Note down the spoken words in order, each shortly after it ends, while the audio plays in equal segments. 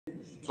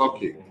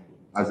talking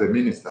as a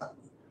minister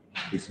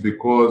is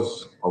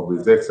because of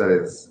His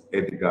Excellency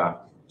Edgar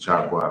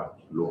Chagwa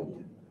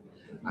Lungu.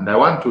 And I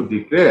want to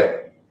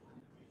declare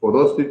for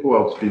those people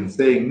who have been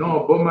saying,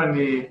 no, Bowman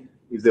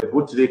is a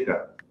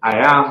bootlicker. I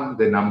am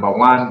the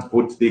 #1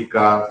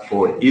 bootlicker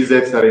for His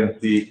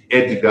Excellency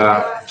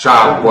Edgar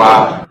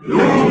Chagwa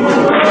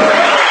Lungu.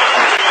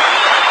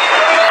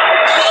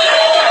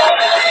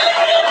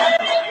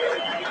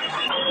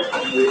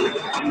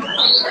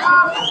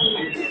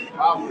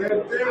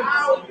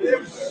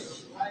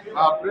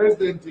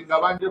 President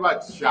ngabanje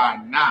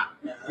batshana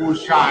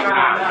kushana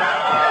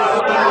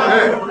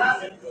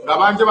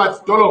ngabanje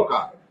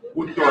batoloka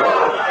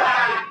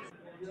kutoloka.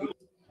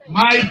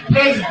 My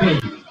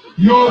president,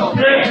 your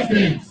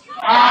president,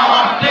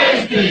 our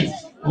president,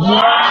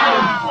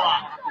 wow.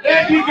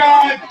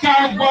 Edgar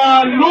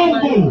Chagwa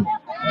Lungu.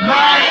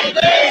 My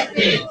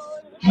president,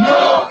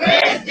 your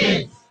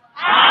president,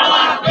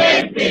 our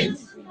president,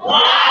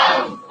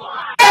 wow.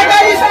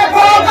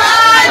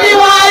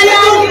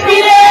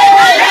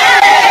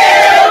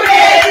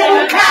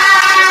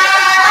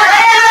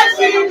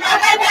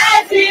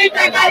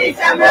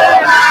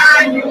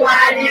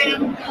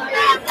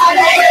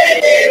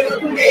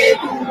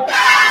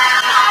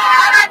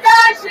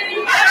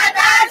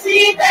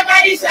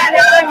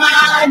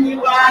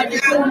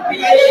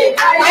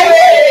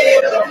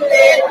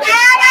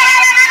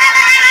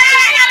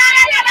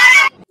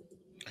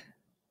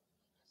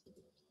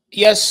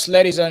 Yes,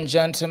 ladies and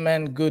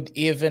gentlemen, good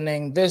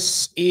evening.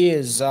 This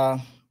is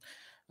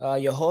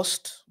your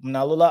host,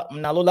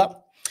 Mnalula.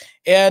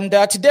 And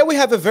today we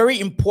have a very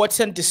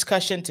important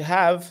discussion to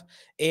have.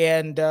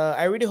 And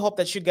I really hope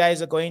that you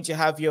guys are going to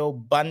have your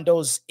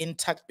bundles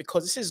intact,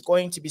 because this is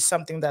going to be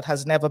something that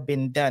has never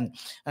been done.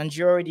 And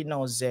you already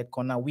know,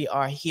 Zkona, we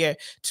are here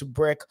to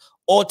break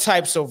all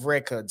types of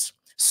records.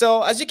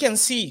 So as you can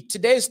see,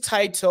 today's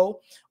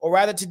title, or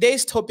rather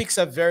today's topics,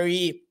 are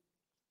very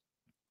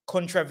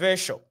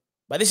controversial.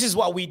 But this is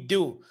what we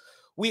do.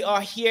 We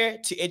are here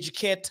to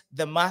educate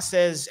the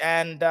masses,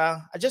 and I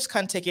just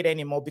can't take it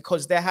anymore,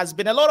 because there has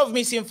been a lot of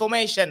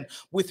misinformation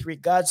with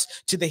regards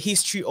to the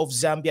history of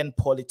Zambian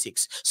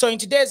politics. So in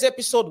today's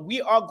episode, we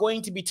are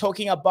going to be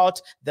talking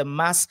about the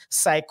mass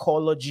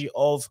psychology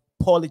of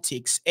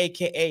politics,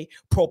 aka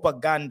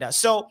propaganda.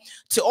 So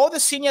to all the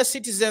senior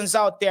citizens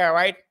out there,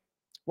 right,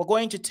 we're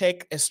going to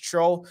take a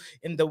stroll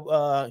in the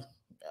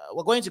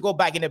we're going to go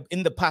back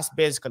in the past.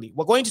 Basically,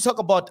 we're going to talk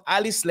about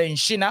Alice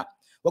Lenshina.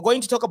 We're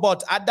going to talk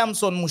about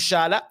Adamson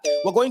Mushala.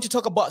 We're going to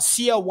talk about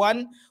Seer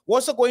 1. We're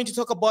also going to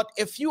talk about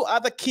a few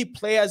other key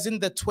players in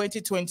the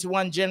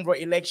 2021 general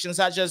elections,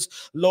 such as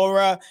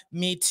Laura,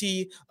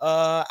 Miti,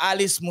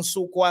 Alice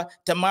Musukwa,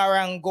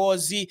 Tamara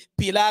Ngozi,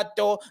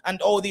 Pilato,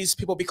 and all these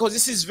people, because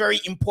this is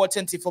very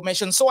important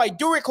information. So I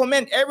do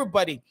recommend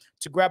everybody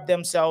to grab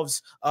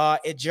themselves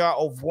a jar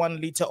of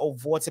 1 liter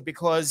of water,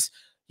 because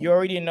you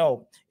already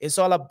know it's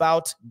all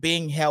about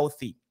being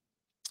healthy,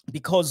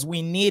 because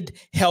we need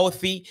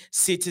healthy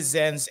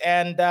citizens.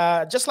 And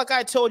just like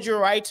I told you,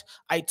 right,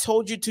 I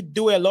told you to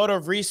do a lot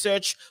of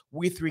research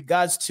with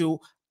regards to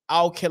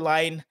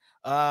alkaline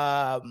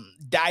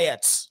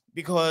diets,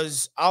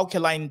 because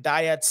alkaline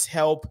diets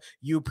help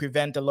you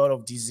prevent a lot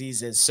of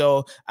diseases.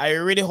 So I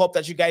really hope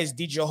that you guys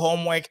did your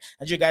homework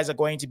and you guys are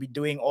going to be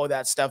doing all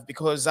that stuff,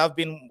 because I've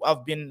been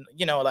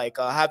you know, like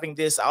having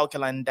this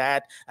alkaline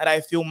diet, and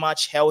I feel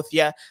much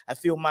healthier. I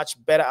feel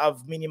much better.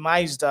 I've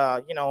minimized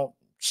you know,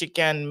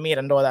 chicken, meat,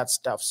 and all that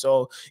stuff.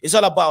 So it's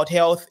all about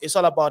health. It's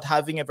all about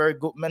having a very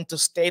good mental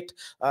state,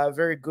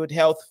 very good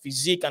health,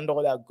 physique, and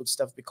all that good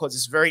stuff, because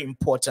it's very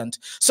important.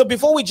 So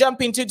before we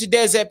jump into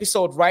today's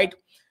episode, right,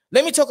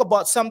 let me talk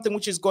about something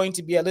which is going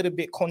to be a little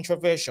bit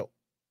controversial.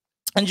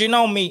 And you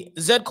know me,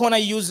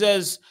 Zkona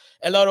uses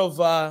a lot of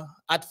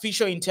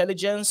artificial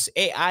intelligence,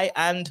 AI,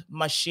 and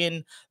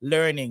machine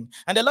learning.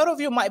 And a lot of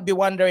you might be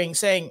wondering,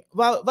 saying,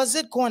 well,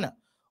 Zkona,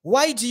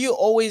 why do you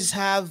always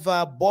have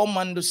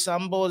Bowman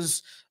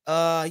Lusambo's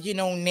you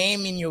know,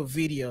 name in your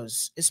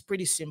videos? It's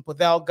pretty simple.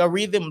 The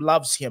algorithm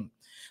loves him.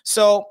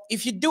 So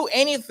if you do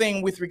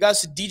anything with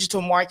regards to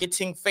digital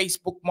marketing,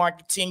 Facebook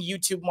marketing,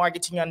 YouTube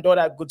marketing, and all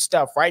that good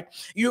stuff, right,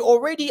 you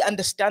already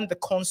understand the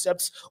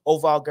concepts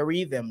of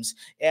algorithms.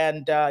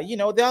 And, you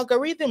know, the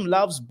algorithm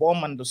loves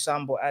Bowman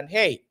Lusambo. And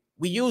hey,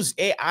 we use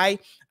AI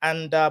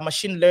and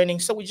machine learning,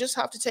 so we just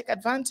have to take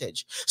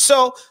advantage.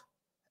 So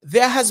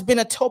there has been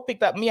a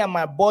topic that me and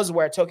my boss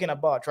were talking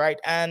about, right?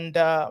 And,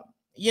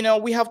 you know,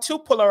 we have two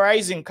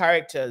polarizing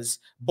characters,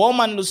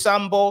 Bowman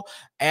Lusambo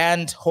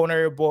and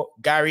Honorable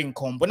Garry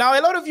Nkombo. Now,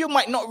 a lot of you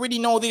might not really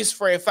know this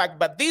for a fact,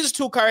 but these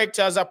two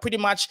characters are pretty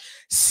much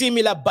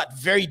similar, but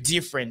very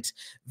different.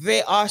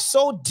 They are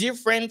so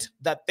different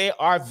that they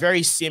are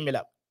very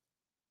similar.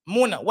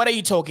 Muna, what are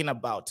you talking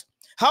about?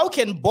 How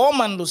can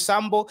Bowman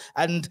Lusambo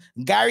and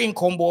Garry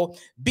Nkombo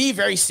be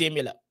very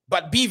similar,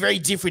 but be very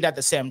different at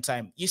the same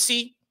time? You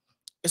see,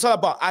 it's all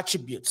about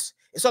attributes.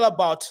 It's all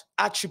about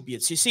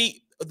attributes. You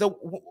see,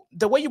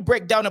 the way you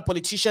break down a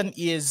politician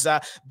is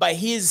by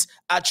his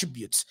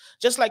attributes.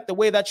 Just like the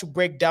way that you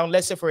break down,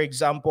 let's say, for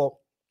example,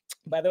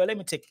 By the way, let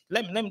me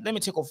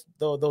take off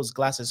those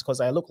glasses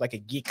because I look like a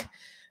geek.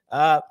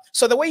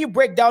 So the way you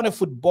break down a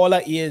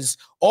footballer is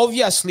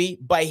obviously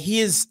by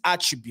his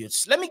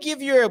attributes. Let me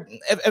give you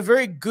a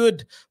very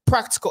good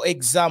practical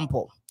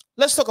example.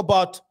 Let's talk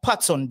about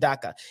Patson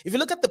Daka. If you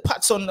look at the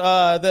Patson,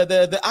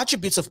 the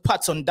attributes of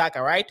Patson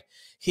Daka, right?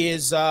 He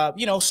is,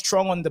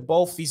 strong on the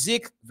ball,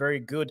 physique, very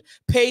good.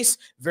 Pace,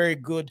 very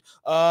good.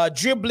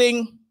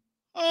 Dribbling,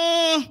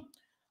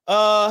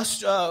 what's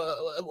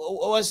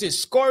this?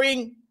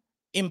 Scoring,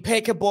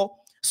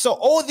 impeccable. So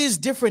all these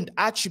different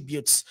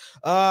attributes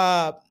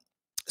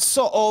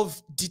sort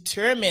of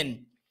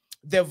determine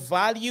the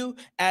value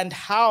and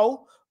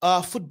how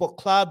football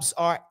clubs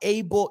are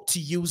able to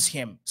use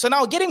him. So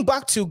now getting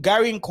back to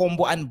Garry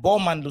Nkombo and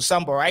Bowman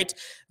Lusambo, right?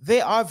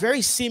 They are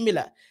very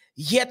similar,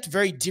 yet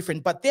very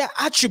different, but their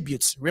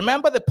attributes,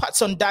 remember the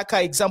Patson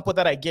Daka example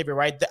that I gave you,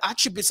 right? The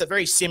attributes are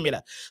very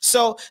similar.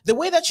 So the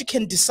way that you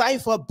can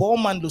decipher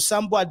Bowman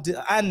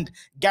Lusambo and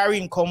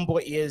Garry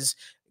Nkombo is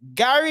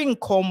Garry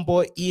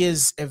Nkombo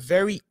is a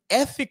very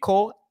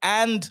ethical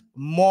and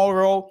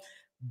moral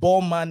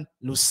Bowman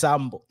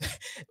Lusambo.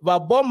 But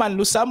Bowman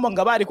Lusambo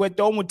ngabari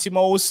kwete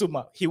omutima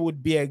usuma, he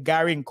would be a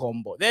Garry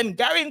Nkombo. Then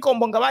Garry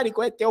Nkombo ngabari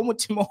kwete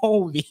omutima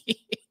obi.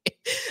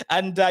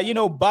 And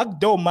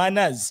backdoor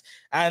manners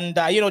and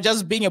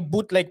just being a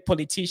bootleg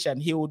politician,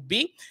 he would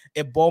be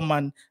a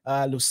Bowman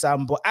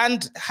Lusambo.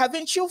 And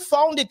haven't you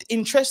found it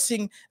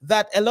interesting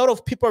that a lot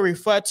of people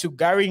refer to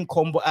Garry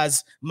Nkombo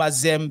as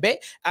Mazembe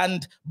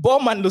and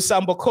Bowman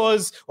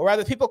Lusambo or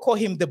rather people call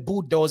him the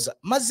bulldozer.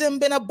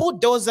 Mazembe and a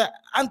bulldozer,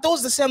 and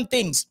those the same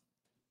things.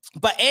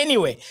 But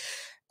anyway,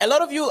 a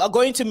lot of you are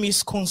going to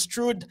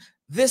misconstrue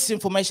this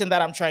information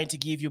that I'm trying to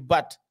give you,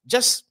 but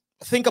just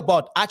think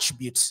about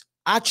attributes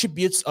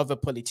of a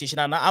politician.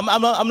 And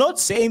I'm not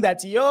saying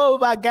that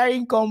about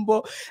Garry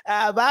Nkombo,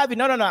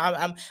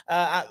 no.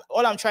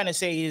 All I'm trying to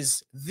say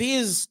is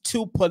these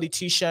two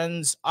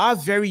politicians are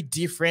very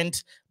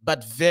different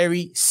but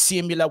very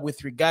similar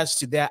with regards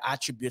to their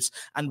attributes.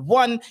 And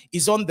one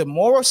is on the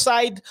moral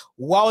side,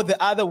 while the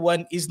other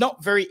one is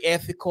not very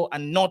ethical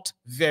and not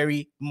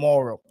very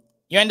moral.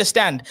 You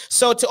understand?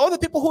 So to all the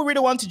people who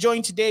really want to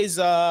join today's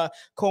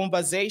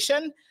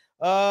conversation,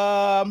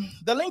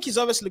 the link is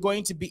obviously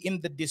going to be in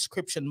the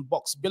description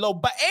box below.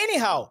 But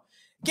anyhow,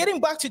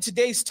 getting back to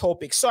today's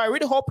topic. So I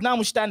really hope now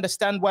we should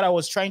understand what I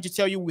was trying to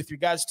tell you with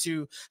regards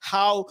to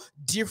how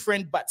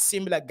different but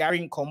similar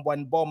Garry Nkombo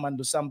and Bowman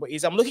Lusambo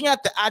is. I'm looking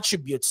at the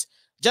attributes,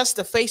 just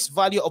the face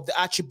value of the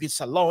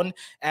attributes alone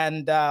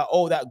and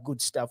all that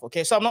good stuff.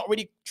 Okay, so I'm not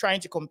really trying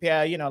to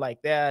compare,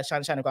 like their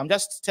Shan. I'm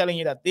just telling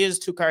you that these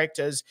two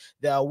characters,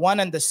 they are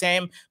one and the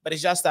same, but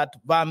it's just that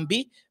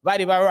Vambi,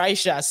 Vadiba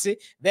Raishasi,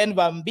 then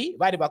Vambi,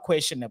 Vadiba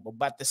questionable.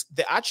 But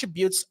the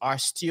attributes are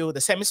still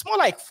the same. It's more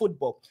like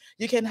football.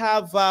 You can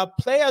have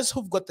players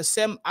who've got the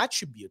same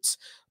attributes,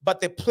 but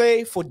they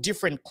play for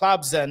different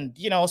clubs and,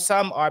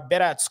 some are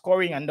better at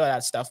scoring and all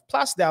that stuff.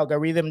 Plus, the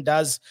algorithm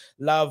does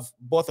love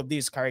both of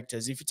these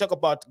characters. If you talk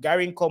about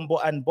Garry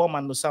Nkombo and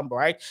Bowman Lusambo,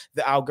 right?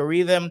 The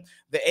algorithm,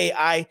 the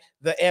AI,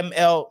 the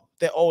ML,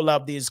 they all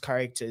love these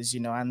characters,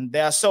 and they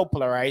are so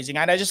polarizing.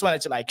 And I just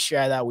wanted to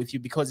share that with you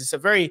because it's a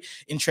very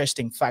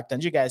interesting fact.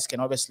 And you guys can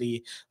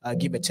obviously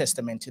give a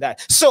testament to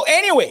that. So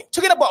anyway,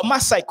 talking about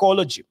mass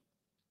psychology,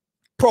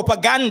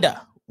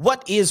 propaganda.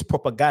 What is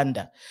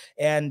propaganda?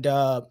 And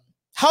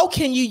how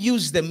can you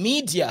use the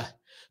media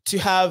to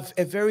have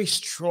a very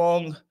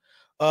strong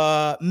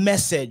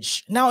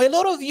message? Now, a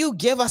lot of you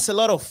gave us a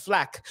lot of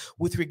flack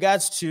with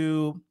regards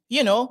to,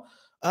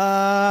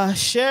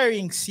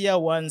 sharing Seer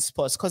One's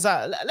post. Because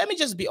let me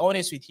just be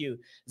honest with you.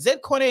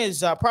 Zkone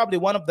is probably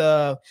one of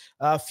the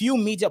few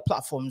media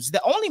platforms,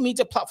 the only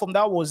media platform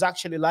that was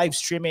actually live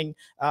streaming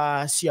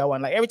Seer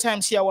One. Like every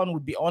time Seer One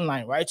would be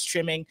online, right,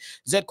 streaming,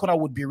 Zkone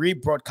would be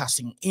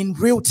rebroadcasting in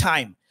real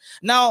time.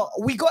 Now,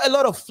 we got a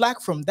lot of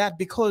flack from that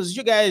because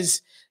you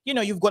guys,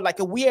 you've got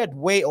a weird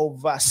way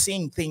of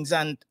seeing things.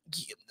 And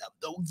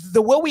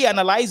the way we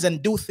analyze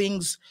and do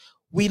things,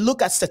 we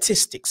look at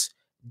statistics,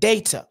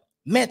 data,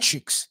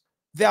 metrics,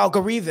 the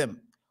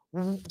algorithm.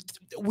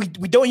 We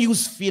don't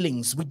use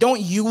feelings. We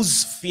don't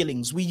use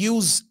feelings. We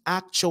use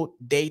actual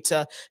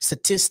data,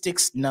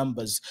 statistics,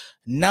 numbers.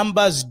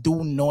 Numbers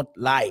do not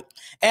lie.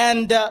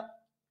 And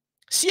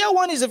Seer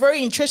One is a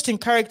very interesting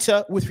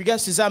character with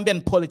regards to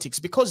Zambian politics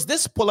because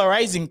this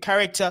polarizing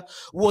character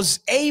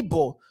was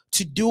able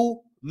to do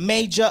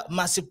major,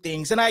 massive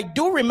things. And I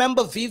do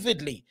remember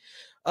vividly,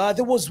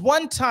 there was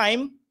one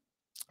time,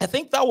 I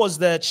think that was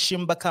the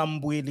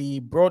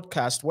Chimbakambwili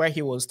broadcast where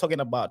he was talking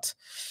about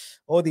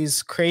all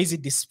these crazy,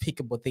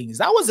 despicable things.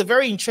 That was a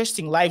very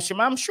interesting live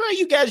stream. I'm sure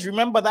you guys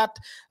remember that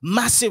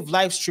massive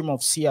live stream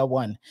of Seer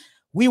One.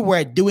 We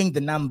were doing the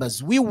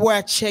numbers. We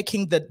were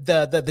checking the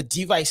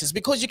devices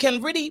because you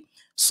can really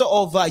sort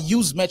of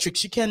use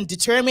metrics. You can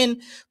determine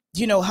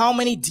you know, how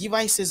many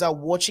devices are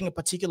watching a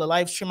particular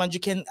live stream, and you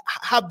can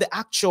have the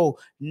actual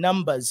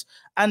numbers.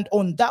 And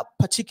on that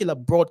particular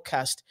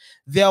broadcast,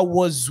 there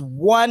was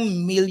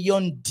 1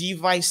 million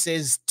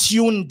devices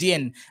tuned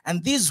in,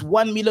 and these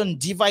 1 million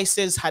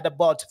devices had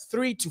about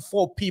 3 to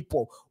 4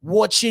 people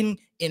watching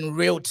in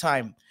real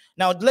time.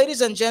 Now,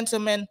 ladies and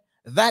gentlemen,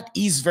 that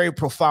is very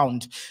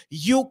profound.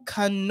 You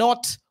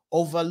cannot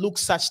overlook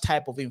such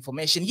type of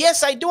information.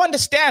 Yes, I do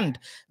understand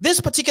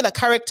this particular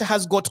character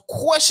has got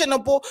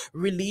questionable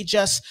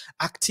religious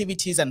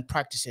activities and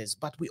practices,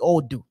 but we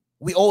all do.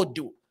 We all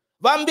do.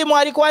 Bambi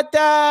mwari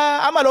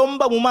kwata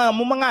amalomba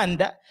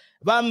mumanganda.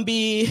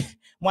 Bambi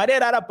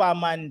mwarera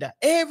pamanda.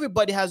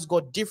 Everybody has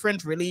got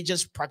different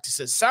religious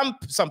practices. Some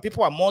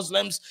people are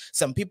Muslims,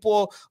 some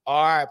people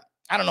are,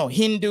 I don't know,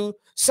 Hindu,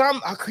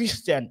 some are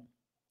Christian.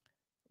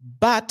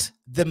 But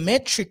the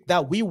metric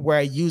that we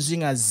were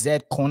using as Z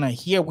Corner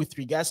here with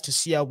regards to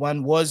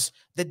CR1 was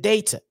the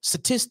data,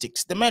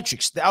 statistics, the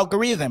metrics, the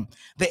algorithm,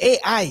 the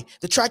AI,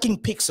 the tracking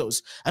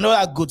pixels, and all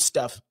that good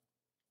stuff.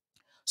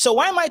 So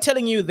why am I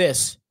telling you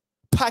this?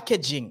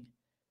 Packaging,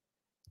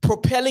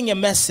 propelling a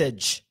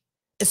message.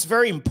 It's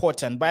very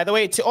important. By the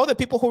way, to all the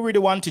people who really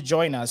want to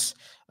join us,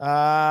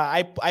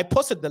 I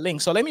posted the link.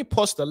 So let me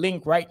post the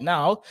link right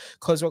now,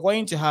 because we're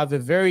going to have a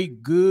very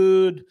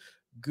good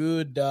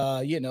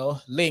you know,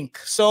 link.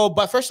 So,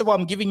 but first of all,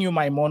 I'm giving you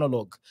my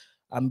monologue.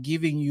 I'm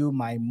giving you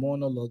my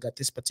monologue at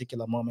this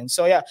particular moment.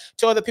 So yeah,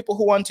 to all the people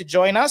who want to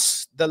join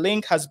us, the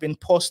link has been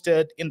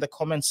posted in the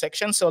comment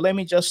section. So let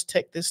me just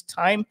take this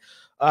time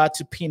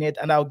to pin it,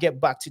 and I'll get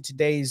back to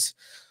today's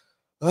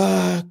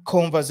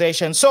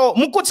conversation. So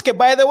Mukutske,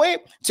 by the way,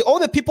 to all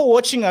the people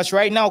watching us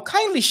right now,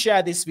 kindly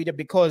share this video,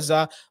 because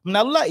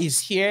Mnala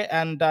is here,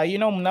 and you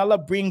know,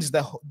 Mnala brings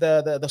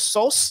the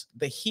sauce,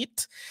 the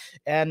heat,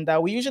 and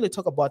we usually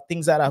talk about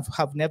things that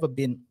have never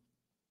been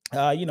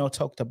you know,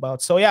 talked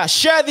about. So yeah,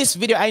 share this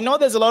video. I know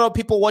there's a lot of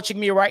people watching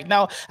me right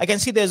now. I can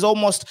see there's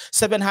almost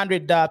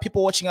 700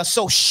 people watching us.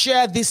 So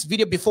share this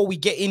video before we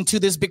get into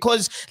this,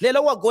 because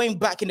later we're going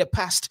back in the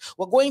past.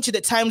 We're going to the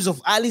times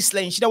of Alice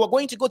Lenshina. We're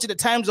going to go to the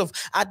times of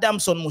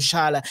Adamson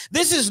Mushala.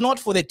 This is not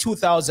for the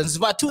 2000s,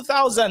 but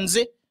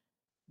 2000s,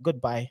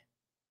 goodbye.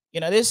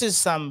 You know, this is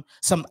some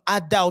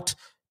adult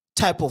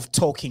type of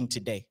talking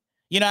today.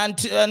 You know,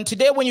 and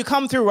today when you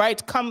come through,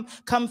 right, come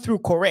through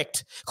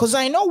correct. Because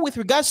I know with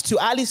regards to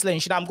Alice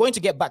Lenshina, I'm going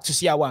to get back to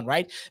CR1,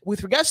 right?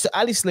 With regards to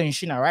Alice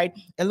Lenshina, right,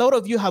 a lot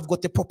of you have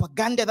got the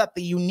propaganda that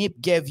the UNIP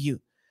gave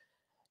you.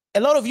 A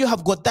lot of you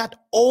have got that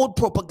old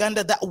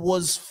propaganda that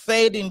was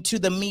fed into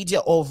the media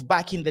of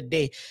back in the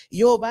day.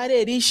 Yo,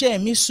 bare rishe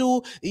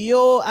misu,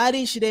 yo,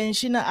 Alice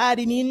Lenshina,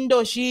 ari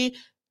nindoshi.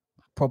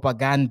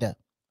 Propaganda,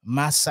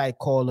 mass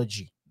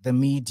psychology, the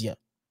media.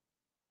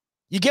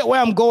 You get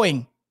where I'm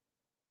going?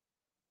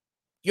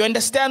 You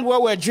understand where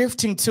we're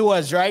drifting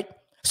towards, right?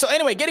 So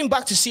anyway, getting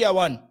back to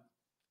CR1.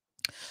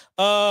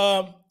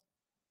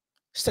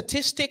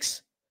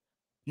 Statistics,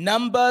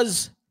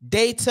 numbers,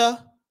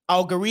 data,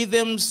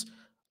 algorithms,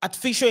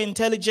 artificial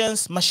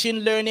intelligence,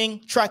 machine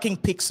learning, tracking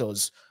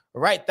pixels.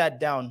 Write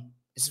that down.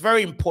 It's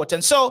very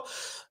important. So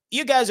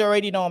you guys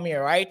already know me,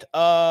 right?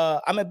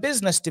 I'm a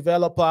business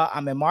developer.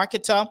 I'm a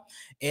marketer.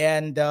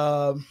 And,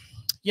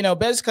 you know,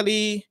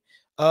 basically,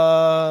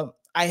 I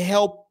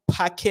help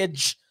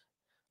package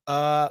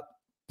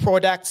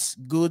products,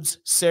 goods,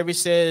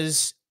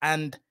 services,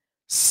 and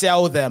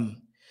sell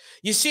them.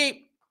 You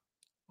see,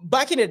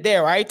 back in the day,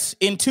 right?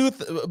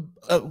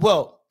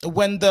 Well,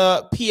 when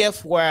the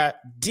PF were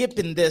deep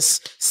in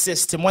this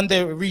system, when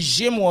the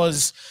regime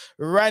was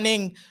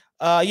running,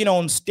 you know,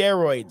 on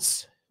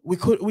steroids,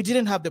 we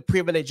didn't have the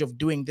privilege of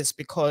doing this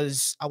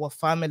because our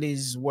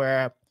families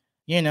were,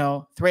 you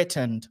know,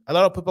 threatened. A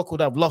lot of people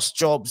could have lost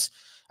jobs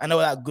and all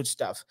that good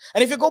stuff.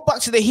 And if you go back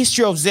to the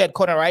history of Z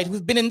Corner, right,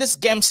 we've been in this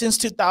game since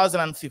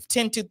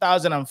 2015,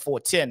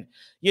 2014.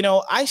 You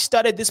know, I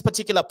started this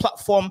particular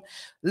platform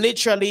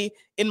literally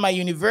in my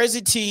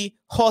university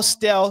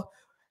hostel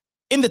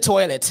in the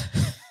toilet.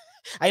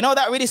 I know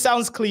that really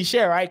sounds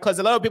cliche, right? Because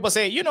a lot of people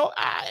say, you know,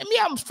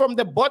 I'm from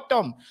the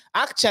bottom.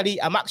 Actually,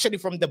 I'm actually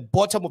from the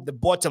bottom of the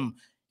bottom.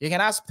 You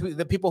can ask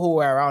the people who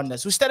were around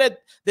us. We started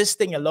this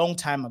thing a long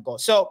time ago.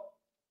 So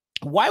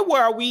why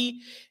were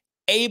we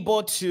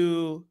able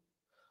to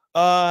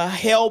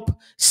help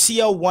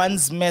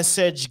CR1's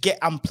message get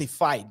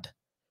amplified?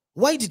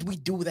 Why did we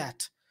do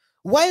that?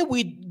 Why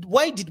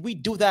did we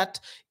do that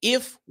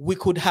if we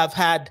could have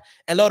had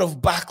a lot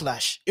of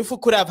backlash? If we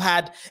could have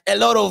had a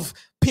lot of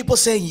people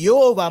saying,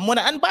 yo, Vamona.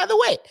 And by the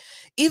way,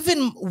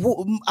 even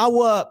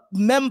our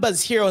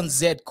members here on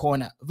Z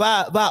Corner,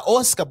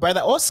 Oscar, brother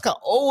Oscar,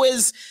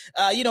 always,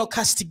 you know,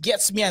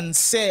 castigates me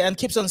and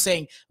keeps on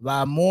saying,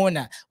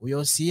 Vamona,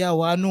 uyo siya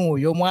wanu,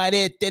 uyo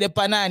mware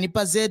telepana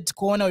nipa Z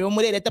Corner, uyo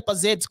mware tepa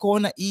Z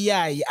Corner,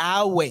 iya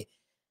awe,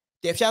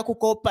 tefya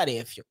kukopa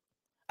refyo.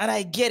 And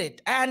I get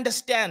it. I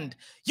understand.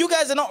 You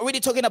guys are not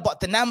really talking about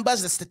the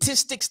numbers, the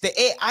statistics, the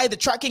AI, the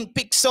tracking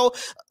pixel,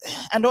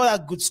 and all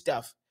that good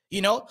stuff.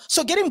 You know,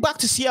 so getting back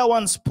to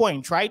CR1's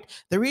point, right?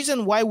 The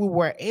reason why we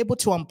were able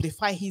to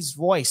amplify his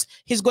voice,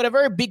 he's got a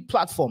very big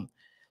platform.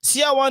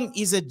 CR1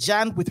 is a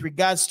giant with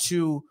regards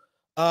to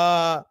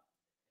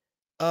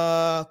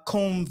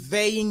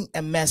conveying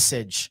a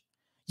message.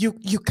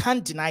 You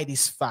can't deny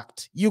this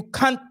fact. You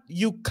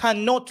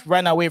cannot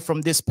run away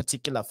from this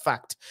particular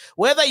fact.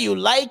 Whether you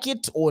like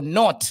it or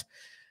not,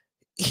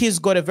 he's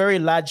got a very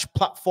large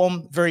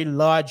platform, very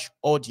large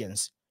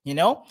audience, you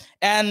know?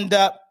 And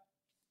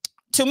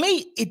to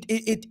me,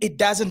 it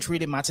doesn't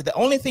really matter. The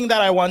only thing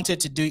that I wanted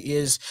to do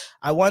is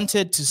I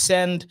wanted to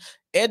send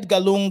Edgar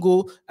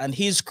Lungu and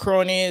his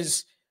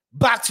cronies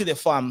back to the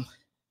farm.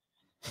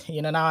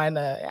 You know, now and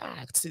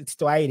it's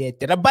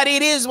but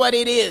it is what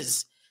it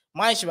is.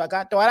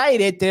 Edgar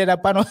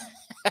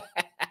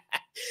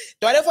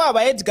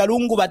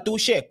Lungu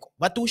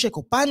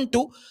batusheko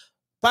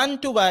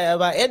pantu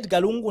ba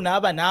Edgar Lungu na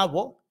aba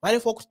nabo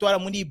barefo kutwala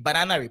muri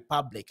Banana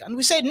Republic. And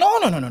we said, no,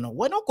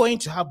 we're not going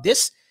to have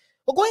this.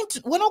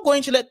 We're not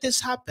going to let this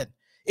happen.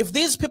 If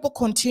these people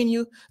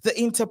continue, the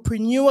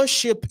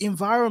entrepreneurship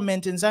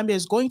environment in Zambia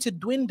is going to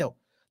dwindle.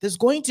 There's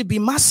going to be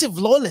massive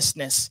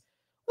lawlessness.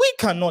 We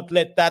cannot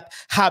let that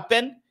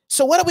happen.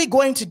 So what are we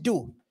going to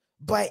do?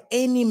 By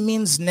any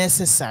means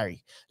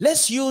necessary,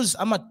 let's use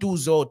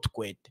Amatuzo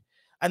Tkwet.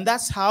 And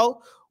that's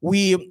how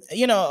we,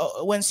 you know,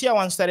 when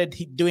CR1 started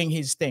doing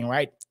his thing,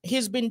 right?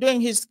 He's been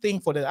doing his thing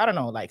for I don't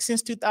know, like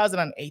since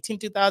 2018,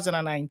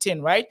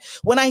 2019, right?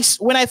 When I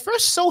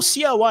first saw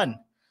CR1,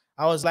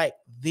 I was like,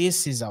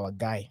 this is our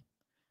guy.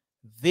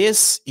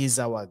 This is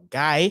our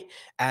guy.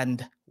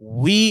 And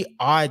we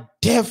are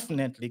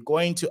definitely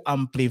going to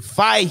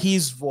amplify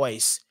his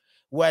voice.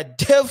 We're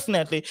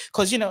definitely,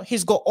 because, you know,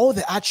 he's got all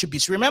the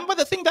attributes. Remember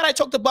the thing that I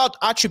talked about,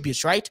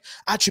 attributes, right?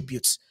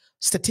 Attributes,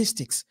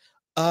 statistics,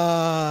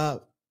 all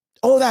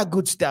that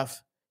good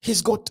stuff.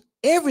 He's got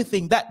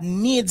everything that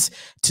needs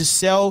to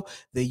sell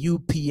the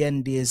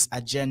UPND's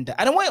agenda.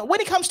 And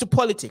when it comes to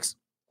politics,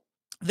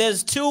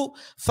 there's two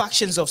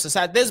factions of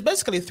society. There's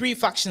basically three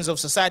factions of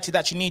society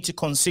that you need to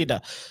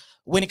consider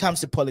when it comes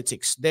to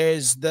politics.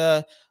 There's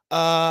the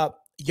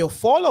your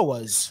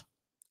followers,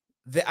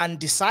 the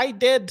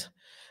undecided,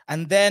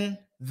 and then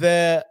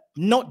the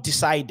not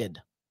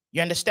decided.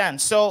 You understand?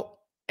 So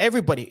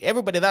everybody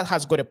that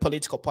has got a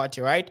political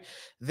party, right?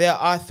 There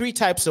are three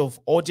types of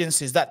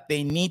audiences that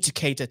they need to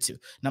cater to.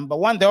 Number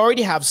one, they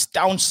already have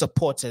staunch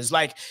supporters.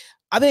 Like,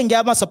 I think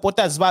Gama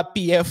supporters about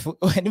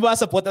PF,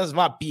 supporters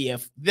about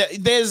PF.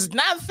 There's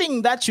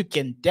nothing that you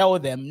can tell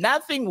them.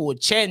 Nothing will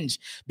change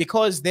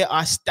because they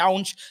are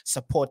staunch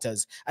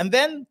supporters. And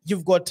then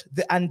you've got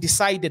the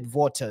undecided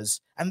voters.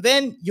 And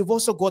then you've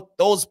also got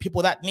those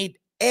people that need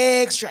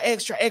extra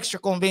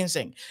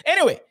convincing.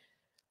 Anyway,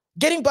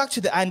 getting back to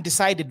the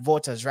undecided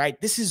voters, right?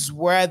 This is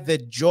where the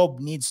job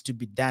needs to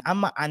be done.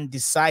 I'm an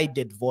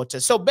undecided voter.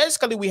 So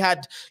basically we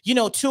had, you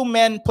know, two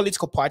main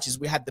political parties.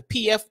 We had the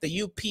PF, the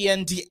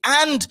UPND,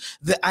 and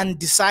the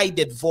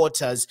undecided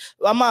voters.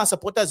 I'm a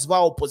supporters of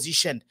our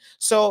opposition.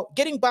 So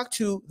getting back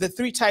to the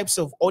three types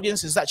of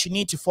audiences that you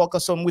need to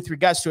focus on with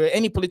regards to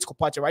any political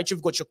party, right?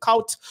 You've got your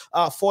cult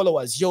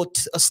followers, your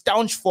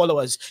staunch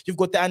followers. You've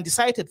got the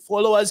undecided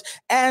followers,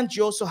 and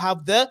you also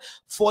have the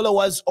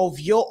followers of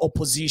your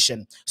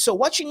opposition. So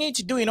what you need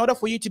to do in order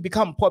for you to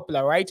become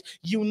popular, right?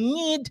 You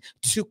need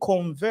to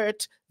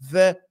convert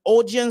the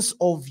audience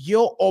of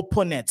your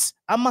opponents.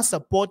 Ama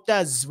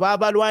supporters,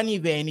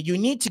 you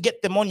need to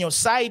get them on your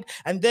side,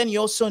 and then you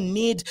also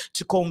need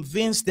to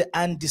convince the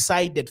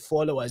undecided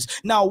followers.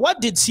 Now, what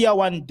did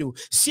CR1 do?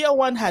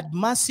 CR1 had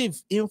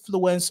massive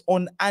influence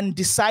on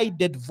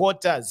undecided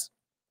voters.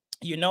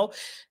 You know,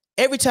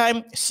 every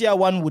time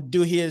CR1 would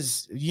do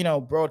his, you know,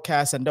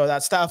 broadcast and all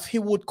that stuff, he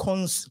would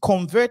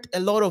convert a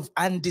lot of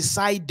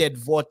undecided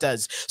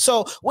voters.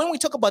 So when we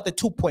talk about the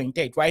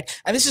 2.8,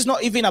 right, and this is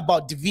not even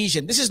about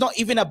division. This is not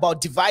even about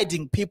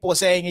dividing people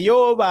saying,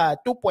 yo,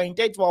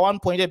 2.8 or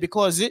 1.8,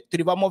 because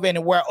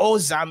we're all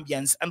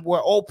Zambians and we're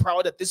all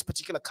proud that this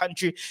particular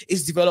country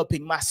is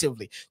developing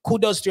massively.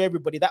 Kudos to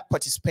everybody that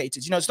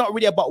participated. You know, it's not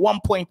really about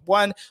 1.1,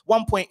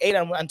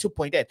 1.8 and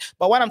 2.8.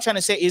 But what I'm trying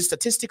to say is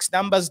statistics,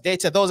 numbers,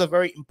 data, those are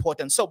very important.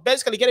 So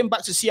basically getting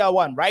back to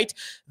CR1, right?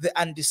 The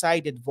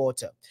undecided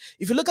voter.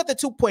 If you look at the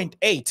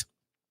 2.8,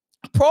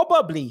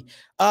 probably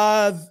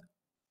a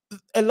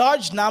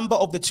large number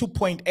of the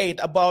 2.8,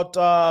 about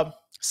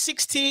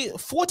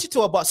 40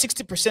 to about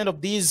 60%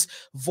 of these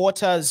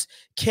voters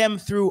came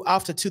through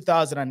after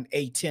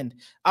 2018,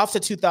 after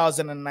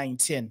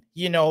 2019,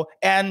 you know,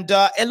 and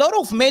a lot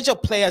of major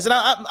players. And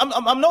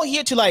I'm not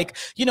here to, like,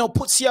 you know,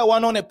 put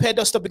CR1 on a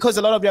pedestal, because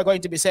a lot of you are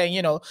going to be saying,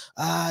 you know,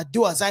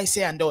 do as I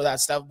say and all that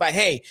stuff. But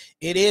hey,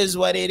 it is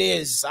what it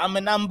is. I'm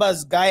a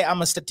numbers guy.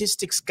 I'm a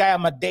statistics guy.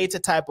 I'm a data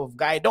type of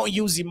guy. Don't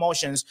use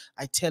emotions.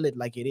 I tell it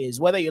like it is,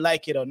 whether you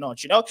like it or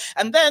not, you know.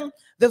 And then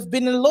there've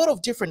been a lot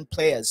of different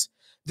players.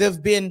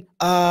 There've been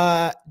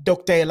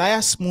Dr.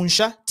 Elias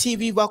Munsha,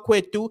 TV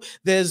Vakwetu.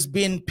 There's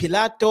been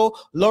Pilato,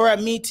 Laura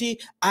Miti,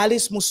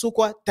 Alice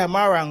Musukwa,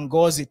 Tamara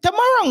Ngozi.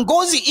 Tamara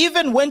Ngozi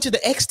even went to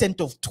the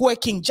extent of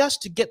twerking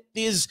just to get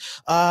these,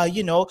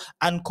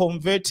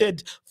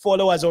 unconverted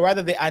followers, or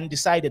rather the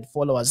undecided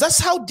followers. That's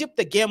how deep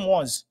the game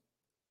was.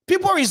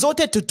 People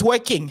resorted to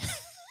twerking.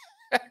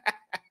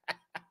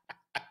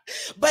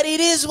 But it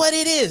is what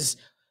it is.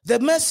 The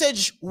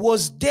message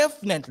was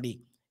definitely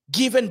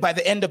given by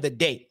the end of the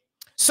day.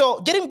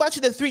 So getting back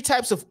to the 3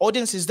 types of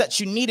audiences that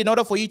you need in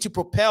order for you to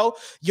propel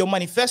your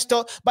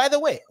manifesto. By the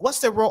way, what's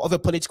the role of a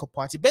political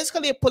party?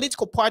 Basically, a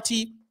political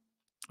party,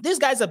 these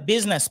guys are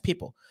business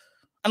people.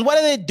 And what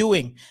are they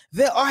doing?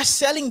 They are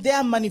selling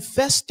their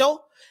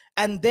manifesto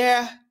and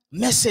their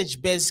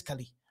message,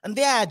 basically, and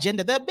their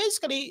agenda. They're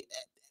basically,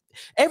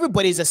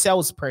 everybody is a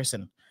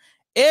salesperson.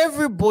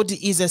 Everybody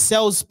is a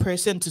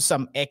salesperson to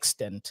some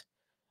extent.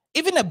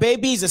 Even a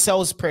baby is a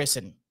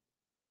salesperson.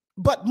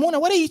 But Mona,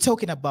 what are you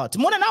talking about?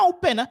 Mona, now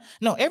open.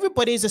 No,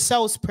 everybody is a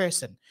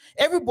salesperson.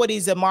 Everybody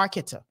is a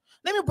marketer.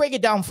 Let me break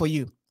it down for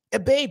you. A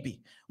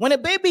baby. When a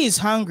baby is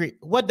hungry,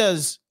 what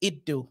does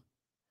it do?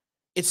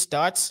 It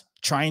starts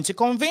trying to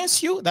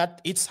convince you that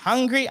it's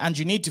hungry and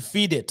you need to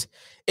feed it.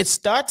 It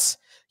starts,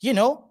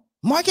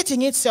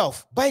 marketing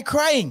itself by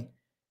crying,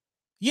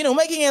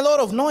 making a lot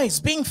of noise,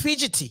 being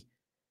fidgety.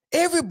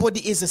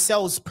 Everybody is a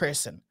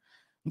salesperson.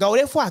 What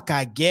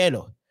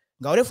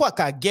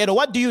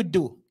do you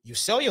do? You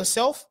sell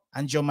yourself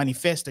and your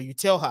manifesto. You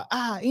tell her,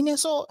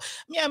 so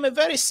me, I'm a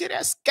very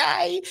serious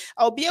guy.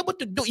 I'll be able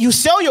to do. You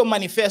sell your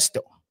manifesto.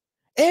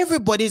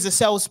 Everybody is a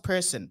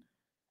salesperson.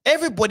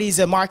 Everybody is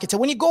a marketer.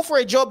 When you go for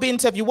a job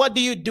interview, what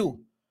do?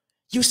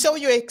 You sell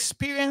your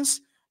experience,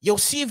 your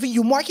CV,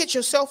 you market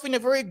yourself in a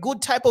very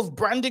good type of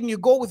branding. You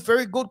go with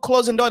very good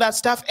clothes and all that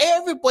stuff.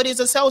 Everybody is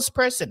a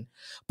salesperson.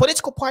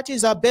 Political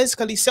parties are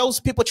basically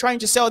salespeople trying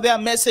to sell their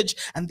message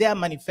and their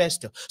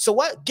manifesto.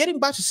 So getting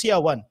back to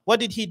CR1, what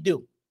did he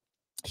do?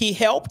 He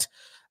helped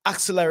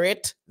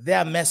accelerate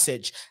their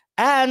message,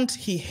 and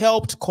he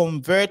helped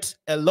convert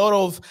a lot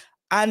of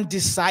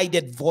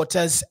undecided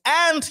voters,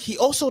 and he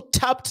also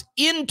tapped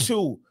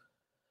into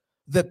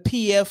the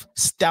PF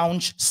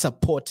staunch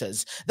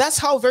supporters. That's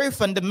how very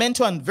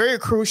fundamental and very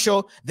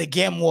crucial the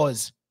game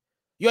was.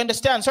 You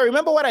understand? So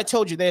remember what I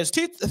told you. There's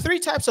 3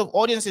 types of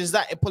audiences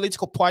that a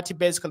political party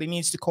basically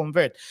needs to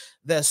convert.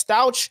 The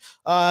staunch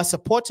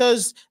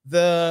supporters,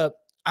 the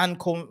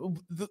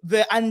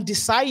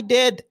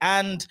undecided,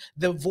 and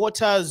the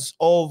voters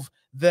of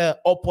the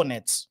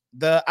opponents,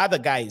 the other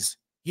guys.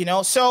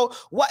 So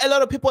what a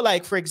lot of people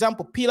like, for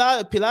example,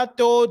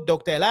 Pilato,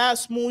 Dr.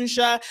 Elias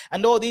Munsha,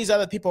 and all these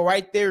other people,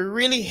 right? They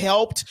really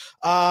helped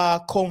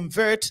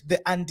convert the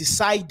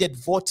undecided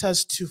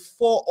voters to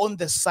fall on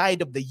the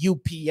side of the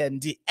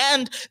UPND.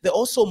 And they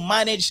also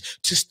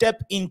managed to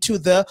step into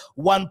the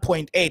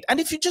 1.8. And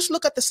if you just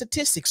look at the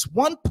statistics,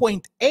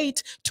 1.8,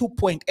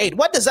 2.8,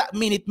 what does that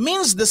mean? It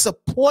means the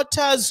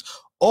supporters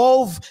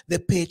of the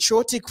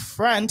Patriotic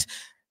Front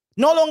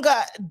no longer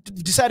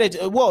decided,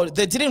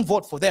 they didn't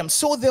vote for them.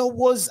 So there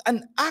was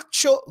an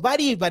actual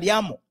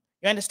variamo.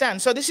 You understand?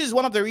 So this is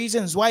one of the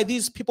reasons why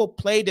these people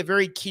played a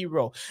very key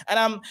role. And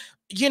I'm,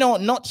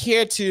 not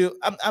here to,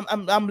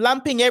 I'm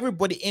lumping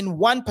everybody in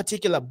one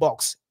particular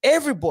box.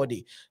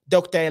 Everybody.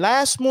 Dr.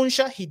 Elias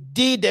Munsha, he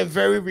did a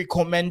very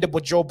recommendable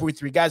job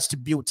with regards to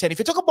Bill 10. If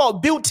you talk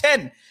about Bill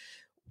 10,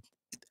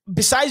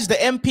 besides the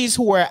MPs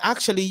who were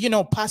actually,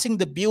 passing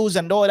the bills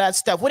and all that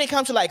stuff, when it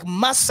comes to like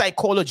mass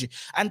psychology,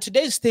 and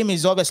today's theme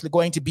is obviously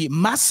going to be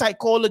mass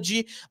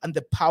psychology and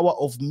the power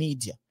of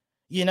media,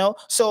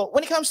 So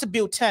when it comes to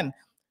Bill 10,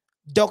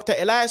 Dr.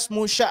 Elias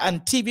Musha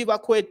and TV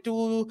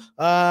Bakwetu,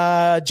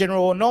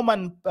 General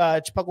Norman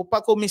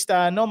Chipakupaku,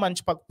 Mr. Norman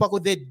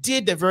Chipakupaku, they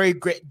did a very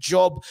great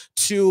job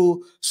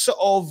to sort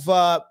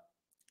of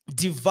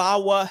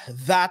devour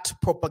that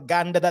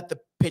propaganda that the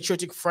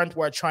Patriotic Front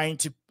were trying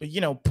to,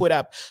 put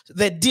up.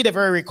 They did a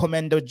very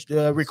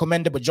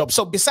recommendable job.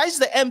 So besides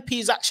the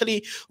MPs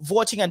actually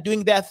voting and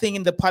doing their thing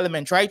in the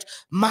parliament, right?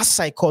 Mass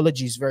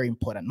psychology is very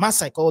important. Mass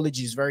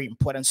psychology is very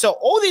important. So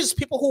all these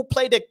people who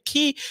played a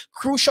key,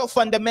 crucial,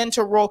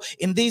 fundamental role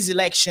in these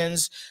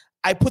elections,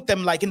 I put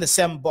them like in the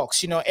same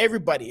box,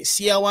 everybody,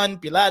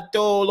 CR1,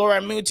 Pilato,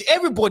 Laura Miti,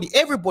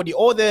 everybody,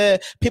 all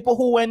the people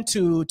who went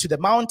to the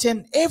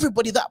mountain,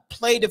 everybody that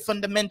played a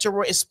fundamental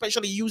role,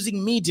 especially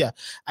using media,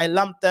 I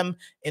lumped them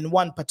in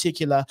one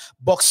particular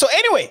box. So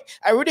anyway,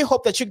 I really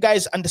hope that you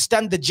guys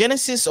understand the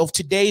genesis of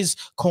today's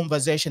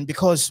conversation,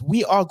 because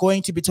we are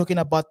going to be talking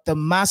about the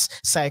mass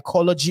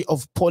psychology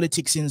of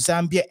politics in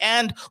Zambia,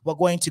 and we're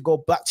going to go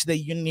back to the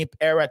UNIP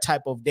era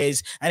type of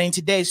days. And in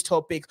today's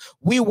topic,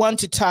 we want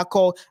to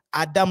tackle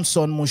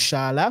Adamson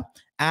Mushala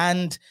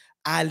and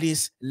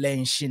Alice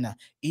Lenshina.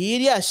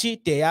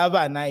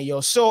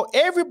 So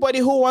everybody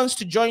who wants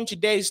to join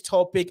today's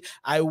topic,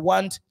 I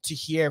want to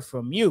hear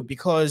from you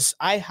because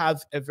I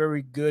have a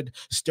very good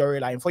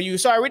storyline for you.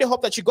 So I really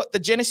hope that you got the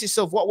genesis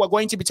of what we're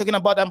going to be talking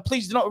about, and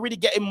please do not really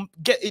get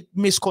it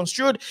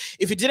misconstrued.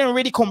 If you didn't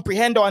really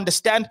comprehend or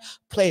understand,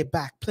 play it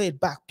back,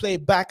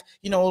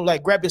 you know,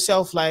 like grab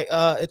yourself like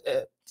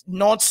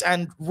notes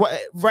and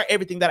write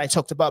everything that I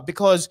talked about,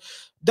 because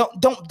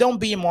don't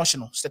be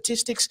emotional.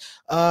 Statistics,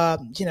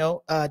 you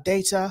know,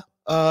 data,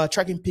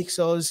 tracking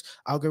pixels,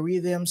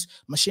 algorithms,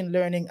 machine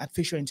learning,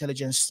 artificial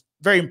intelligence,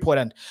 very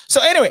important. So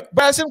anyway,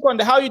 Brother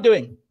Simkonde, how are you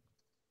doing?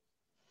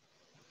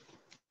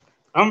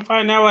 I'm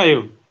fine. How are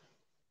you?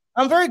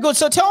 I'm very good.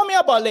 So tell me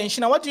about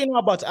Lenshina. What do you know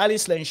about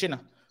Alice Lenshina?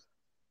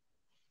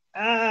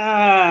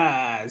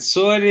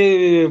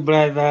 Sorry,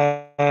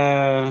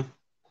 brother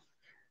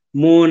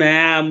Moon.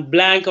 I'm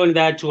blank on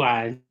that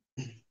one.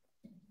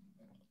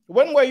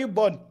 When were you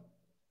born?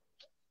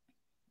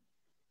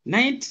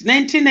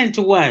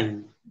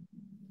 1991.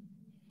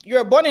 You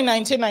were born in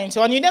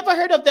 1991. You never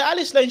heard of the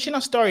Alice Lenshina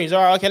stories?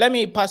 Or okay, let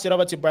me pass it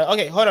over to brother.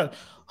 Okay, hold on,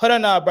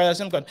 Brother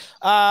Simkon.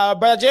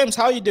 Brother James,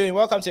 how are you doing?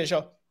 Welcome to the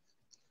show.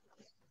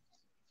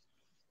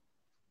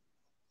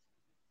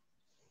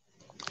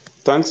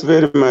 Thanks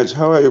very much.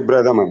 How are you,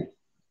 brother man?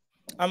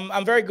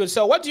 I'm very good.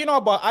 So, what do you know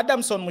about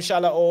Adamson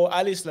Mushala or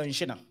Alice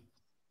Lenshina?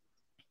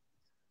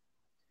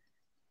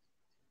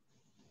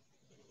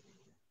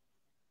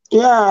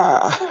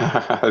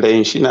 Yeah,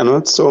 Lenshina,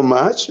 not so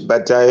much,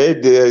 but I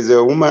heard there is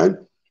a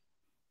woman.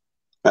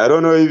 I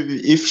don't know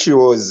if she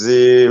was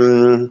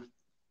in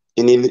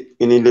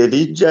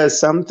religious,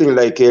 something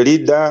like a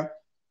leader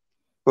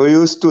who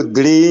used to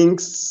drink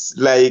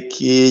like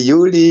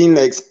urine,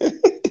 like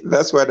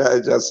that's what I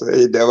just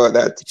heard about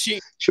that.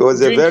 She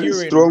was a very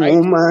urine, strong right?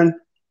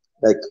 woman,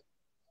 like.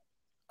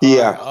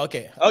 Yeah. Right,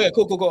 okay,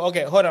 cool.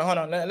 Okay, hold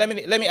on. Let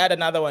me add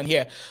another one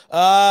here.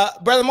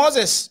 Brother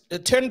Moses,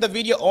 turn the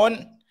video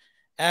on,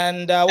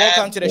 and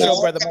welcome to the show,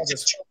 Brother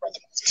Moses.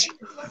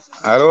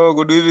 Hello,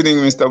 good evening,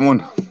 Mr.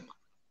 Moon.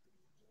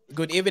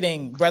 Good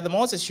evening, Brother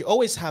Moses. You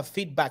always have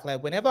feedback.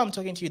 Like whenever I'm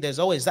talking to you, there's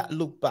always that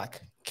loop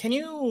back. Can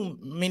you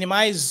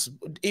minimize,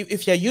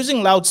 if you're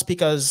using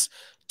loudspeakers,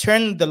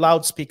 turn the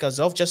loudspeakers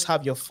off, just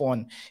have your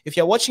phone. If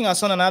you're watching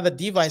us on another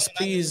device,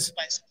 please.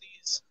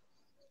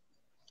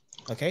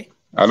 Okay.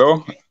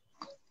 Hello?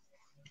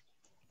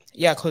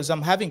 Yeah, because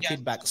I'm having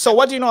feedback. So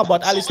what do you know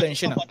about Alice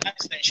Lenshina?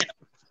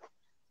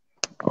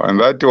 On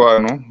that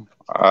one,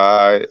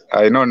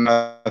 I know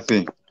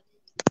nothing.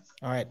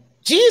 All right.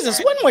 Jesus,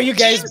 when were you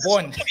guys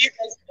born?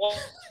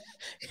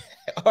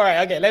 All right,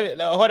 okay,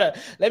 hold on.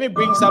 Let me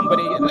bring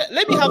somebody.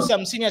 Let me have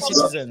some senior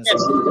citizens.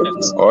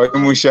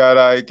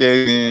 Mushala, I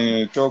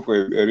can talk a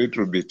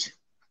little bit.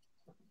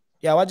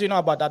 Yeah, what do you know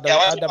about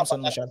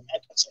Adamson Mushala?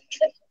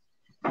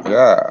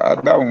 Yeah,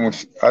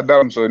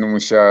 Adamson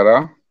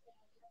Mushala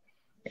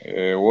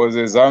was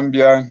a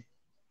Zambian,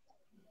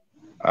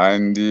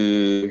 and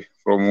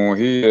from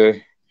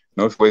here,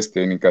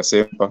 northwestern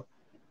Kasempa.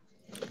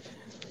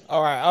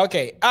 All right,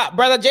 okay.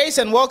 Brother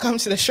Jason, welcome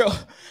to the show.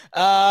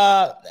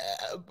 Brother,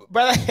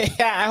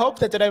 I hope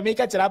that I make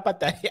it.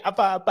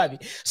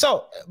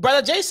 So,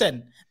 Brother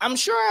Jason, I'm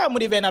sure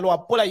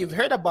you've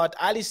heard about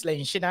Alice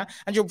Lenshina,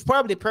 and you've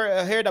probably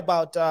heard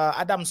about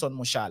Adamson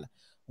Mushala.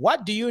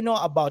 What do you know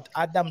about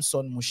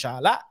Adamson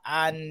Mushala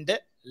and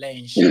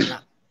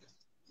Lenshina?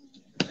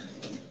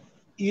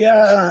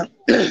 Yeah.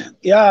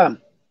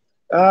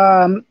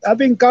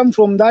 Having come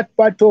from that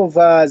part of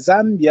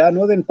Zambia,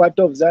 northern part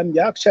of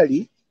Zambia,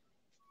 actually,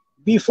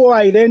 before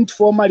I learned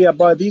formally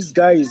about these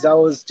guys, I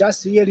was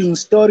just hearing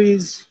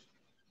stories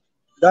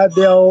that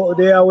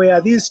there were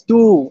these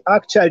two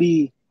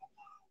actually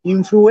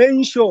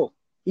influential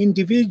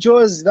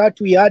individuals that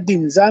we had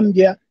in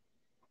Zambia.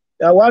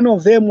 One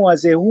of them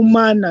was a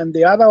woman and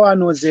the other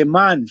one was a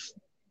man.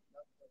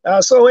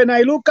 So when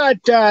I look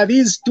at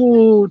these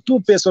two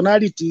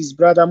personalities,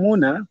 Brother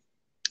Muna,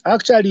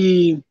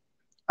 actually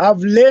I've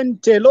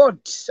learned a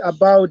lot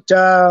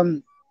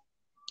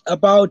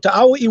about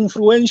how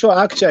influential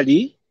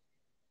actually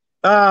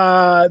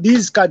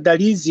this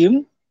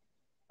Kadarism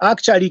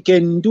actually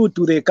can do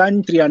to the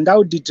country and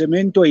how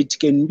detrimental it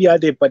can be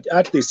at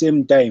the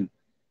same time.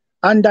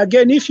 And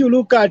again, if you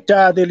look at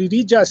the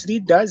religious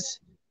leaders,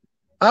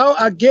 how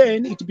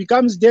again it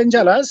becomes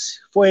dangerous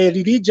for a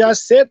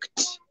religious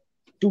sect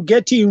to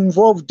get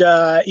involved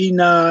in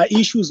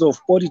issues of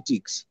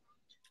politics.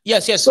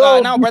 Yes.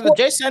 So now, Brother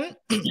Jason,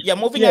 you're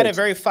moving at a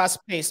very fast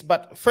pace.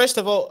 But first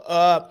of all,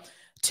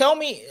 tell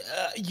me,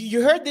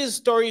 you heard these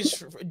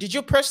stories. Did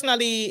you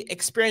personally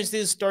experience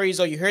these stories,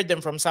 or you heard them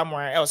from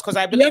somewhere else? Because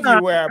I believe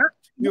you were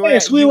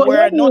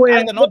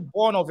not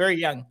born or very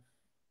young.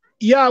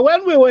 Yeah,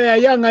 when we were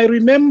young, I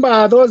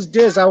remember those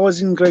days. I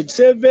was in grade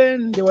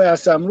 7. There were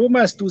some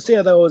rumors to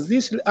say there was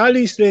this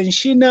Alice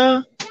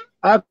Lenshina.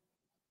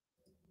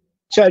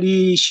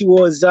 Actually, she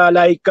was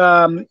like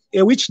a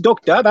witch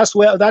doctor. That's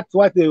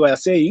what they were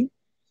saying.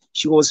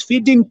 She was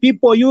feeding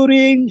people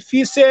urine,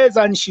 feces,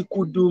 and she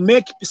could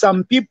make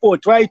some people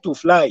try to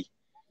fly.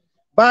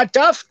 But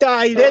after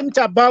I learned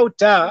about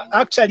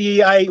actually,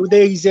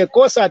 there is a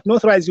course at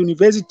Northrise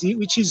University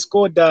which is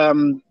called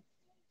Biblical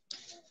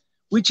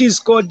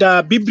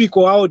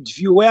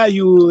Worldview, where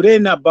you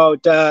learn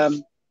about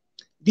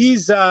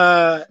these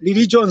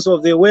religions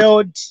of the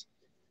world.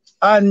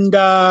 And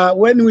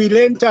when we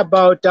learned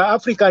about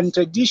African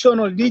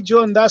traditional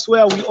religion, that's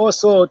where we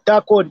also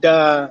tackled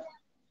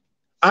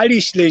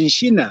Irish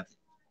Lenshina.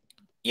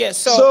 Yes.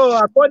 So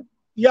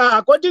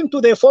according to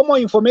the formal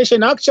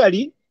information,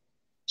 actually,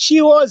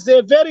 she was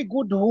a very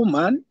good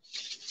woman.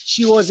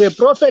 She was a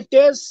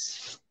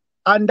prophetess,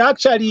 and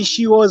actually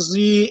she was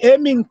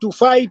aiming to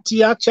fight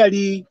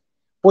actually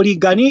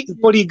polygamy.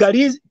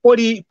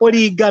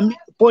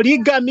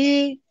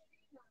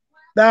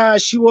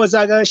 She was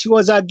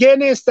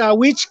against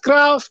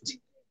witchcraft.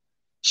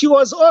 She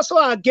was also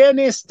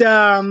against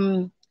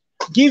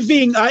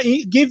giving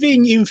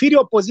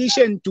inferior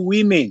position to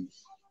women.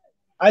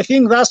 I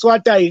think that's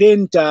what I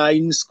learned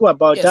in school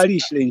about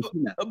Irish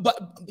Lenshina. But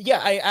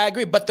yeah, I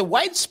agree. But the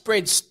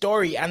widespread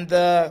story and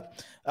the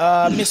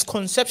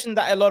misconception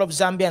that a lot of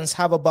Zambians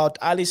have about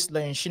Alice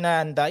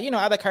Lenshina and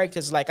other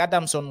characters like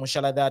Adamson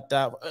Mushala, that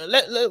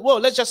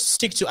let's just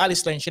stick to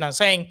Alice Lenshina,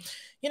 saying,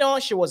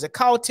 she was a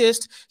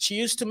cultist. She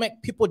used to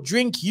make people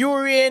drink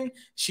urine.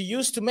 She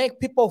used to make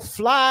people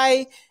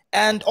fly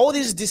and all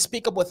these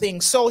despicable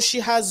things. So she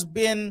has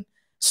been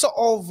sort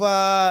of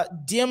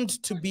deemed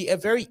to be a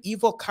very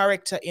evil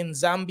character in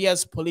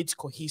Zambia's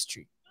political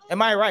history. Am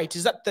I right?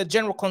 Is that the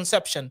general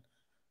conception?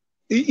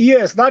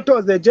 Yes, that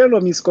was the general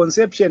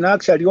misconception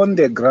actually on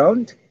the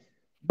ground.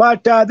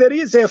 But there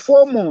is a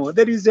formal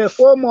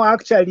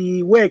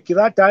actually work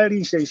that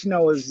Alice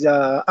Lenshina was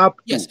up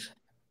to. Yes.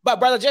 But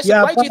Brother Jesse,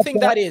 why do you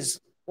think that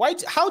is?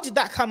 How did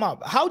that come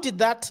up? How did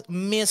that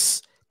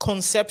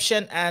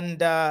misconception and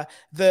the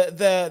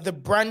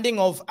branding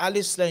of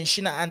Alice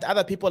Lenshina and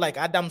other people like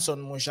Adamson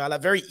Mushala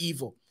very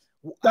evil?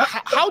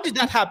 How did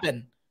that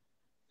happen?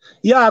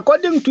 Yeah,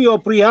 according to your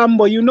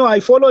preamble,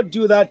 I followed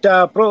you that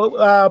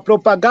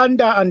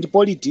propaganda and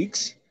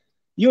politics.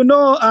 There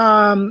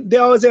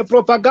was a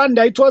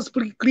propaganda. It was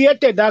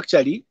created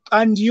actually,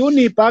 and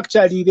UNIP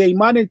actually they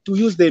managed to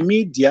use the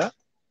media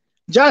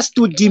just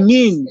to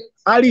demean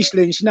Alice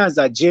Lenshina's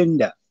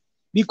agenda,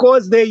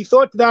 because they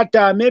thought that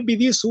maybe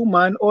this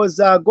woman was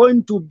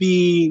going to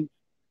be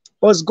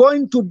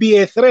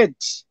a threat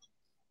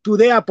to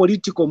their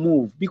political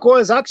move.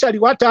 Because actually,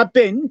 what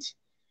happened?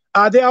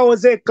 There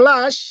was a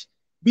clash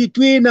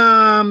between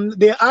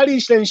the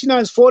Alice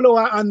Lenshina's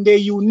follower and the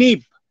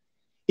UNIP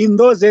in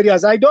those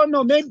areas. I don't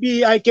know.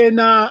 Maybe I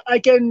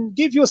can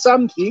give you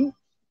something.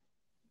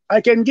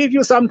 I can give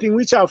you something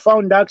which I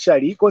found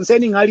actually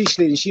concerning Alice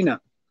Lenshina.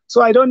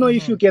 So I don't know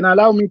if you can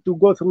allow me to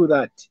go through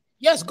that.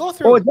 Yes, go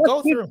through.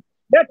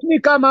 Let me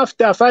come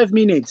after 5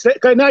 minutes.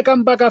 Can I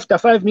come back after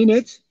 5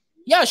 minutes?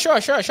 Yeah, sure.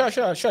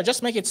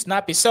 Just make it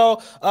snappy. So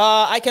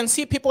I can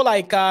see people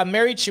like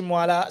Mary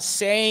Chimwala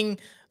saying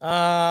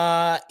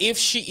if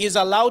she is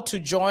allowed to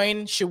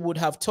join, she would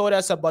have told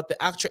us about the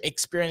actual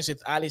experience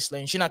with Alice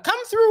Lenshina.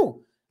 Come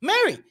through,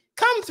 Mary.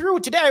 Come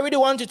through. Today, I really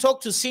want to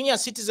talk to senior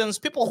citizens,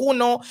 people who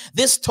know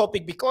this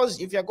topic, because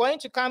if you're going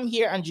to come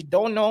here and you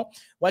don't know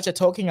what you're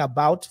talking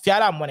about, today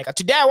I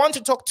want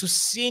to talk to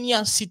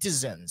senior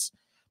citizens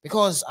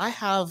because I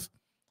have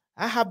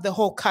the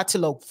whole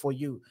catalog for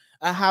you.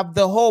 I have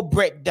the whole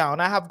breakdown.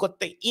 I have got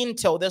the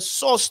intel, the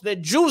source, the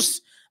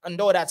juice,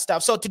 and all that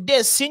stuff. So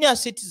today, senior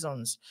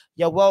citizens,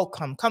 you're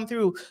welcome. Come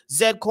through.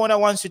 Z Corner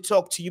wants to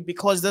talk to you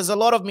because there's a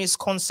lot of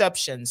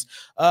misconceptions.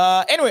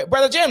 Anyway,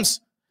 Brother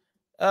James.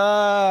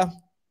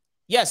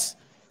 Yes.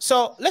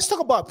 So let's talk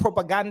about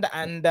propaganda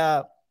and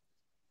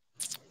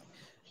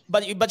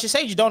but you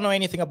say you don't know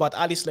anything about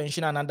Alice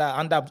Lenshina and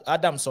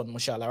Adamson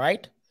Mushala,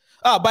 right?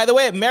 By the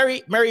way,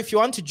 Mary, if you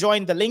want to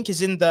join, the link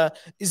is in the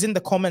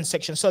comment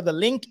section. So the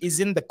link is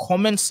in the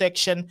comment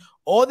section.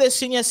 All the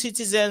senior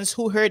citizens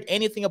who heard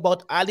anything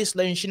about Alice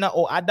Lenshina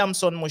or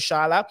Adamson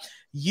Mushala,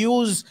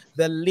 use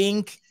the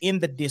link in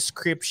the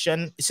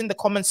description. It's in the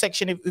comment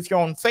section. If you're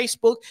on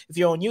Facebook, if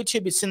you're on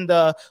YouTube, it's in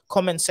the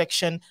comment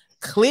section.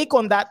 Click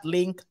on that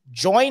link,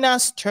 join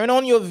us, turn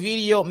on your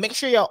video, make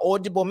sure you're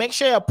audible, make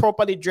sure you're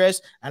properly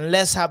dressed, and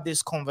let's have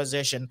this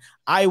conversation.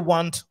 I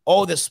want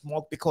all the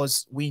smoke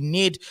because we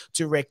need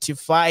to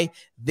rectify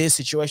this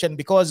situation,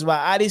 because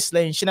because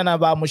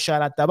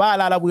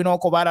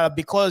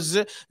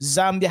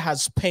Zambia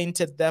has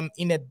painted them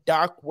in a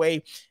dark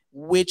way,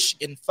 which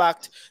in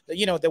fact,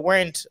 there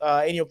weren't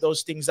any of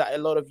those things that a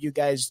lot of you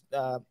guys,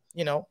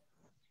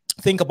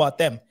 think about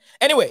them.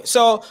 Anyway,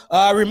 so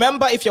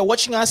remember, if you're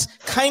watching us,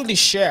 kindly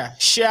share.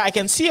 I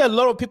can see a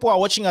lot of people are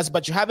watching us,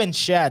 but you haven't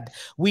shared.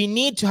 We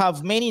need to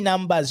have many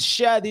numbers.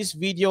 Share this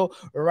video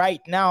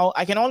right now.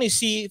 I can only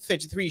see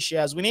 33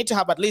 shares. We need to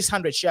have at least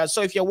 100 shares.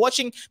 So if you're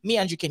watching me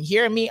and you can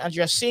hear me and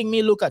you're seeing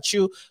me look at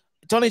you,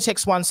 it only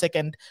takes 1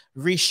 second.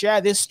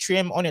 Reshare this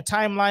stream on your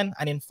timeline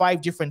and in 5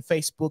 different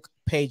Facebook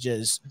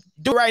pages.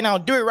 Do it right now.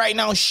 Do it right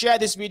now. Share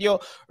this video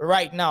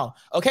right now.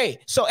 Okay.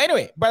 So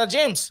anyway, Brother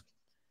James,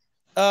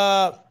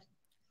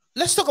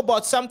 let's talk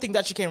about something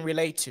that you can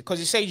relate to, because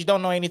you say you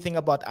don't know anything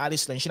about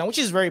Alice Lenshina, which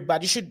is very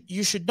bad.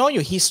 You should know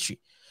your history.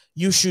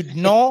 You should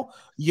know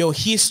your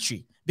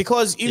history,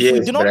 because if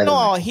we do not know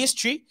our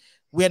history,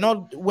 we're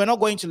not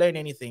going to learn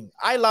anything.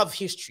 I love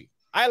history.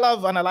 I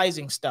love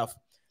analyzing stuff.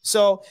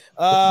 So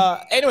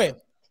anyway,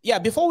 yeah,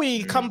 before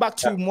we come back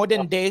to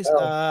modern days,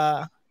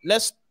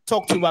 let's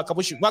talk to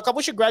Wakabushi.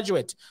 Wakabushi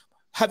graduate.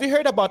 Have you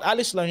heard about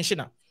Alice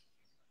Lenshina?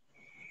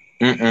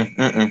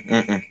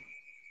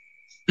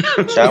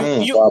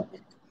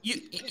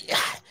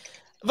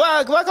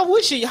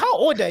 Wakabushi, how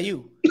old are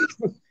you?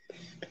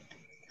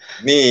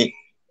 Me.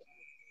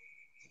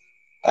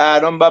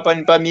 Don't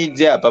bapan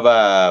pamidya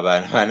paba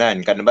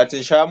banan kan batin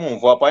shamu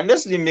for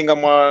pandas limbinga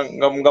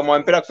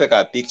mpira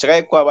kufeka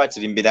picture kwa bati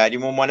limbina ali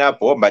mu mwana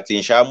po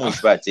batin shamu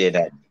ishbate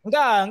dad.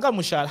 Nga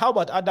Mushala. How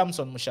about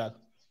Adamson Mushala?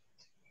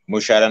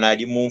 Mushala na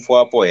di mu mfu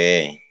hapo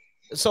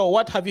So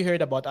what have you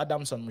heard about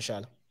Adamson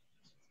Mushala?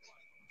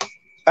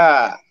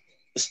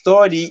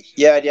 Story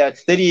ya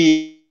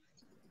 3.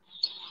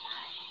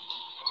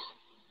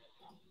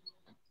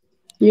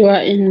 You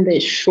are in the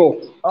show.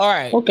 All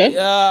right. Okay.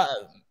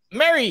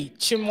 Mary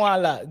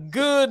Chimwala,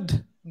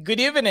 good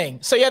evening.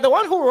 So you're the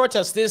one who wrote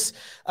us this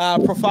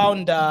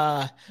profound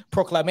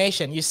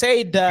proclamation. You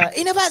said, "I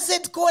never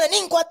said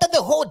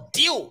the whole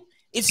deal."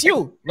 It's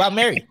you,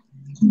 Mary.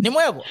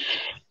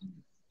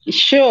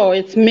 Sure,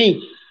 it's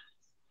me.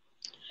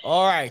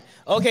 All right.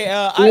 Okay.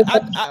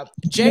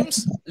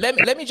 James,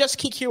 let me just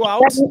kick you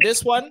out.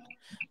 This one.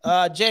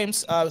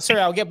 James,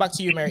 sorry, I'll get back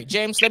to you, Mary.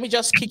 James, let me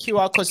just kick you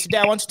out because today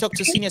I want to talk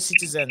to senior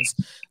citizens,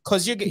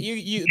 because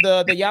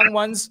the young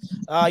ones,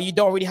 you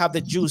don't really have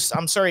the juice.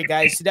 I'm sorry,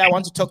 guys. Today I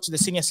want to talk to the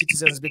senior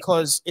citizens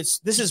because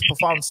this is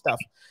profound stuff.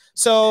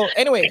 So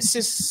anyway,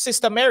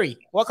 Sister Mary,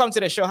 welcome to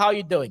the show. How are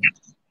you doing?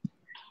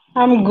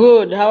 I'm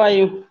good. How are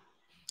you?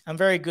 I'm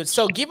very good.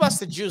 So give us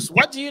the juice.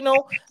 What do you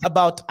know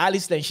about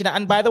Alice Lenshina?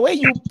 And by the way,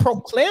 you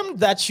proclaimed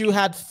that you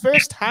had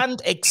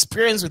first-hand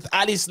experience with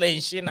Alice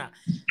Lenshina.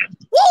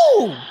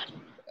 Woo!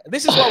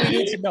 This is what we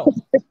need to know.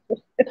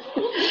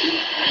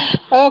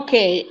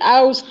 Okay,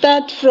 I'll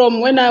start from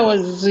when I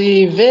was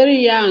very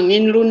young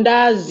in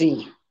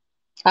Lundazi.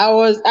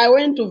 I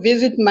went to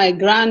visit my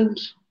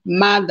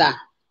grandmother,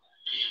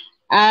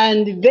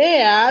 and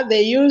there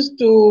they used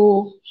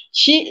to.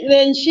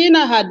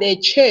 Lenshina had a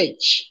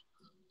church,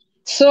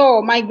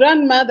 so my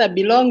grandmother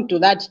belonged to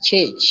that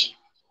church,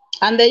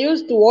 and they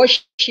used to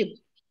worship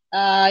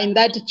in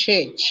that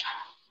church.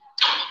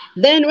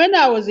 Then when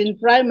I was in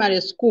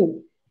primary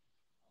school,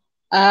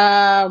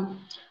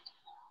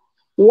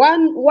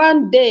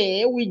 one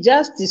day we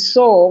just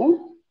saw,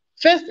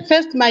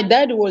 first my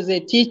dad was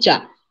a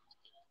teacher.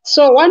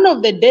 So one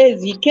of the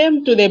days he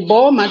came to the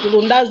Boma, to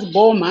Lunda's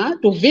Boma,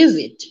 to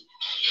visit.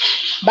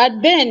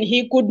 But then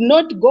he could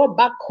not go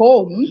back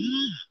home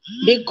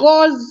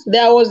because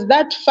there was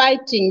that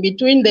fighting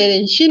between the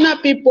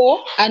Lenshina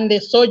people and the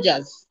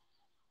soldiers.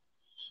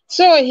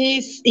 So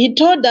he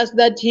told us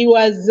that he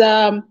was,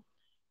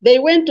 they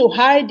went to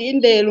hide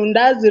in the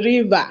Lundazi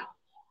River.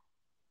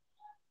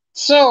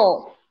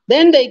 So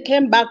then they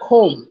came back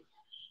home.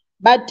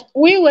 But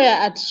we were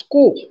at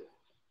school,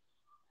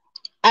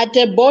 at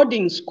a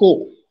boarding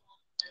school.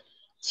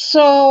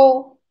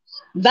 So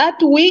that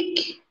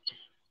week,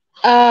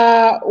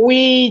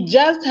 we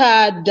just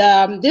had,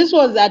 this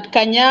was at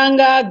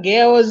Kanyanga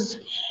Girls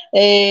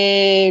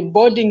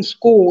boarding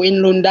school in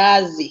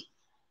Lundazi.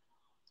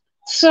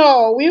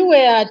 So we were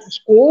at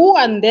school,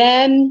 and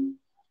then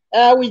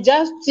we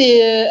just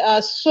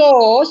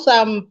saw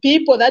some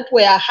people that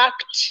were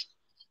hacked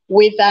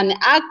with an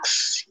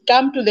axe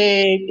come to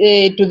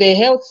the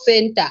health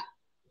center.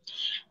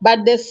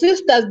 But the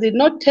sisters did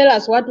not tell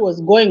us what was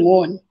going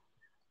on.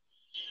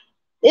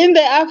 In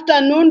the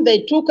afternoon,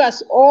 they took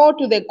us all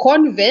to the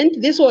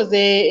convent. This was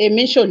a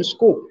mission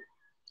school.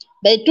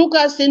 They took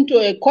us into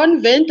a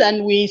convent,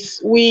 and we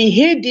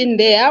hid in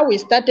there. We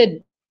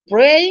started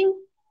praying.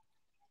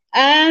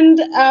 And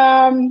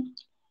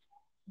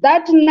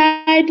that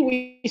night,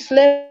 we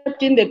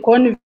slept in the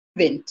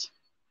convent.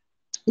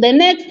 The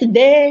next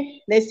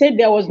day, they said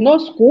there was no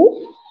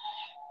school.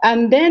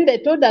 And then they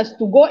told us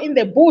to go in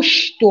the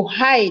bush to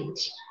hide.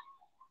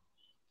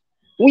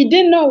 We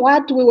didn't know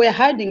what we were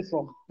hiding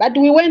from, but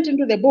we went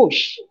into the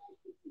bush.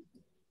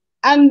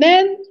 And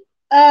then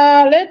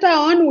later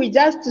on, we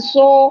just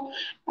saw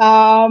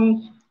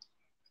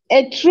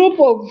a troop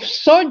of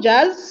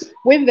soldiers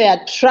with their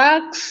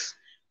trucks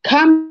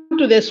come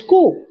to the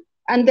school,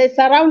 and they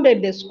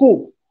surrounded the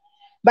school.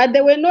 But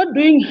they were not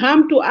doing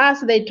harm to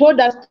us. They told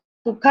us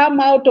to come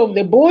out of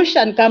the bush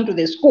and come to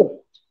the school.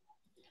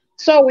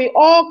 So we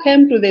all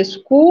came to the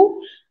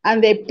school,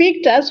 and they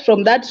picked us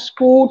from that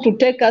school to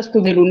take us to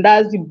the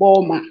Lundazi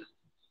Boma.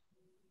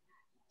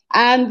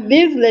 And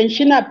these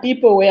Lenshina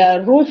people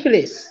were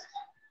ruthless.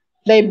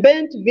 They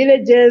burnt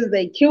villages,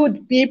 they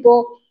killed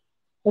people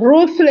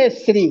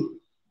ruthlessly.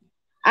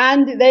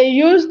 And they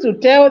used to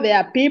tell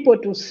their people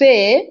to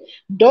say,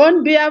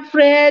 don't be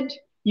afraid,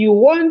 You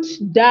won't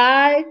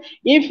die.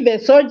 If the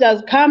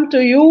soldiers come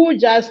to you,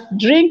 just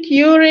drink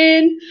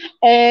urine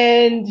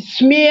and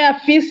smear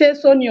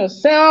feces on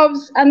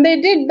yourselves. And they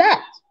did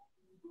that.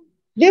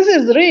 This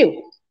is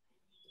real.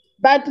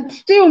 But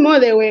still more,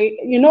 they were,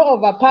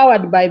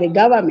 overpowered by the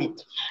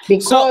government.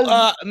 Because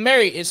so,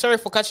 Mary, sorry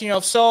for cutting you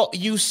off. So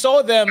you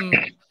saw them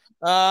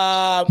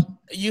burning.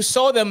 You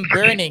saw the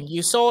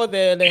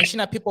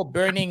Lenshina people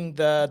burning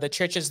the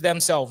churches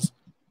themselves.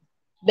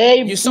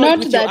 You saw it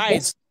with your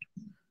eyes.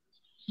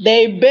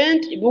 They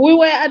burnt. We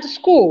were at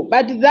school,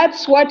 but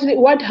that's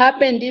what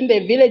happened in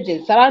the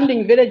villages,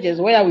 surrounding villages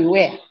where we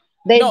were.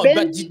 No,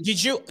 but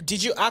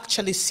did you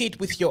actually see it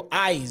with your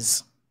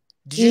eyes?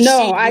 Did you see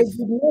it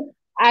with...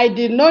 I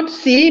did not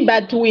see,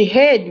 but we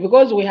heard,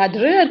 because we had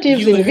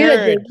relatives in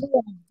villages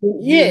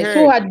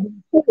who had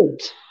been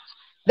killed.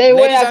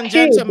 Ladies and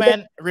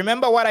gentlemen,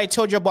 remember what I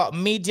told you about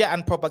media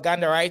and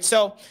propaganda, right?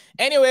 So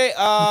anyway,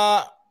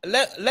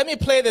 let me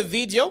play the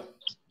video.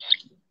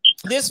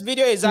 This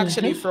video is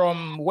actually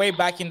from way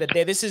back in the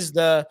day. This is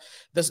the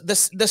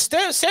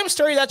same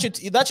story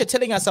that you're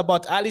telling us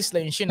about Alice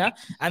Lenshina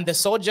and the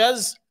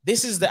soldiers.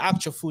 This is the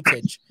actual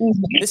footage.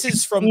 This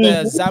is from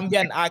the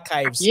Zambian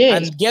archives.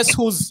 Yes. And guess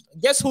who's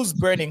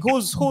burning?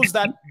 Who's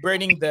that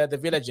burning the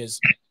villages?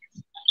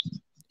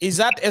 Is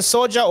that a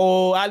soldier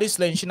or Alice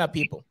Lenshina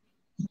people?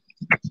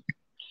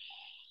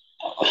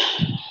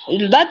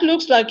 That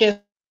looks like a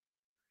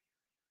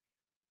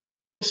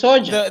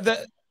soldier.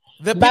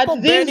 The people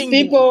but these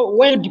people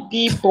weren't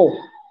people.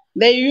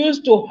 They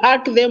used to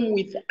hack them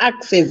with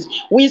axes.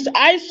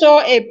 I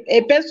saw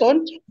a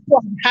person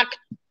who hacked.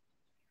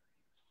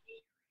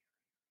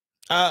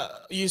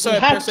 You saw a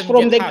person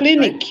from the hacked,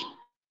 clinic. Right?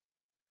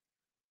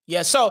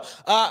 Yeah. So,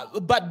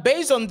 but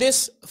based on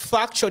this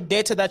factual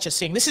data that you're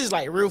seeing, this is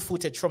like real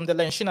footage from the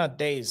Lenshina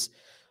days.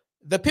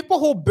 The people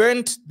who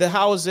burnt the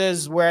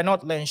houses were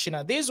not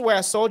Lenshina. These were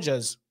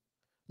soldiers.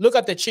 Look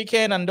at the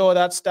chicken and all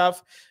that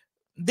stuff.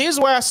 These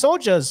were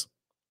soldiers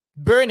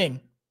burning.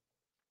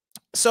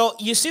 So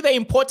you see the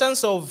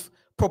importance of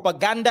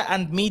propaganda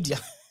and media.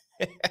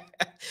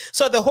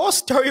 So the whole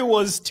story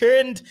was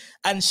turned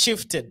and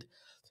shifted,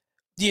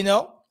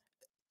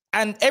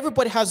 and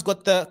everybody has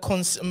got the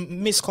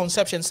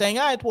misconception saying,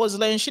 it was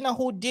Lenshina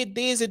who did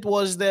this. It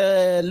was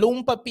the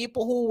Lumpa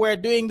people who were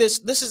doing this.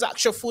 This is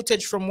actual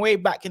footage from way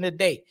back in the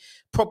day.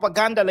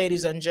 Propaganda,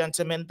 ladies and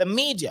gentlemen, the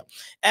media.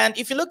 And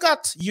if you look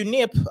at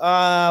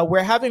UNIP,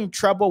 we're having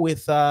trouble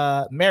with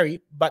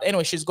Mary. But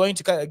anyway, she's going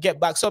to get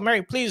back. So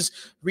Mary, please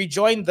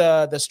rejoin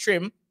the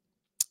stream.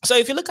 So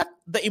if you look at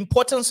the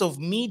importance of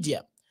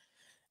media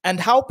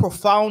and how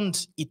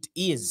profound it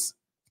is,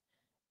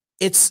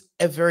 it's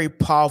a very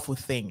powerful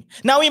thing.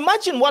 Now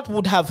imagine what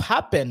would have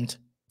happened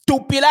to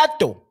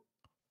Pilato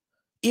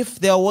if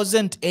there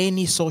wasn't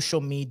any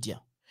social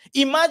media.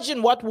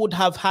 Imagine what would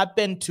have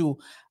happened to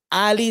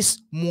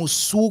Alice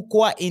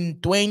Musukwa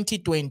in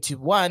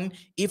 2021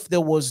 if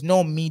there was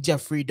no media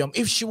freedom,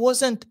 if she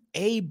wasn't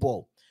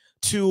able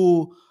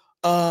to,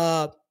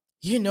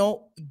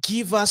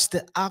 give us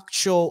the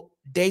actual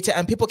data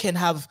and people can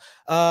have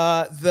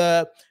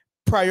the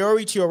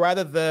priority, or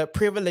rather the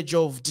privilege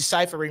of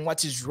deciphering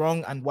what is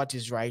wrong and what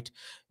is right.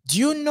 Do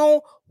you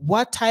know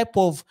what type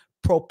of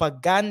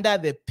propaganda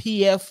the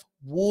PF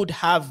would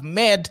have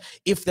made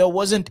if there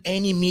wasn't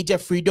any media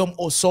freedom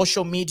or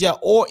social media,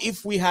 or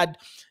if we had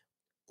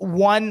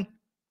one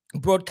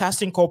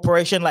broadcasting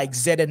corporation like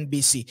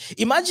ZNBC?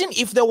 Imagine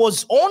if there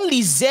was only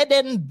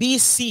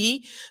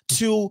ZNBC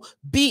to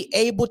be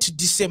able to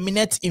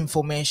disseminate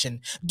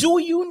information.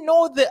 Do you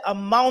know the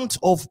amount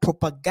of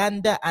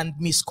propaganda and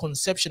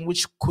misconception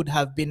which could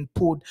have been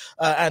put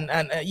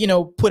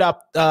put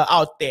up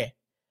out there?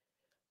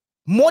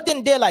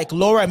 Modern day like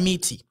Laura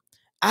Miti,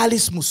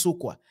 Alice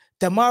Musukwa,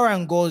 Tamara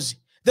Ngozi,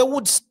 there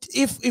would,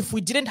 if we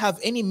didn't have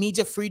any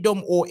media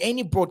freedom or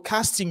any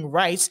broadcasting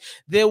rights,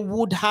 there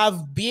would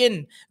have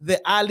been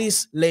the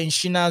Alice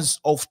Lenshinas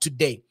of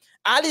today.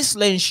 Alice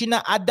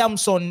Lenshina,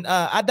 Adamson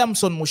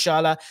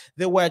Mushala,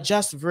 they were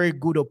just very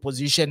good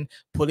opposition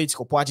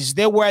political parties.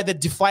 They were the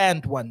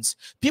defiant ones.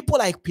 People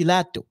like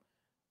Pilato.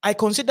 I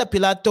consider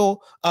Pilato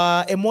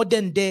a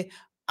modern day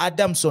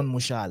Adamson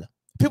Mushala.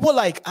 People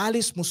like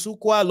Alice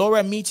Musukwa,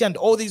 Laura Miti, and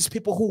all these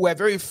people who were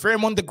very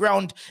firm on the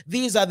ground,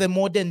 these are the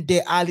modern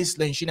day Alice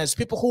Lenshinas.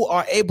 People who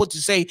are able to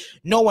say,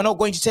 no, we're not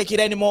going to take it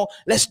anymore.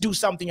 Let's do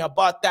something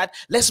about that.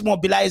 Let's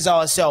mobilize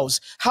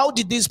ourselves. How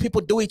did these people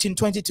do it in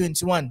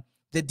 2021?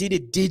 They did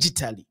it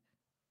digitally.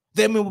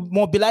 They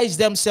mobilized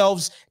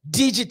themselves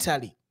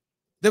digitally.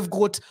 They've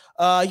got,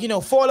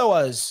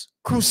 followers,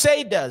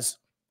 crusaders.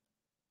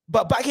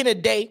 But back in the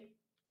day,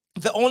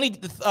 the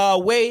only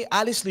way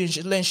Alice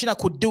Lenshina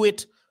could do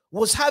it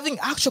was having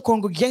actual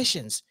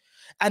congregations.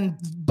 And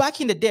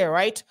back in the day,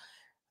 right,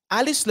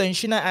 Alice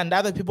Lenshina and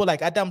other people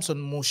like Adamson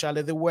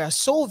Mushala, they were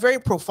so very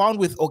profound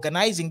with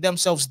organizing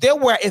themselves. They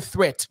were a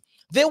threat.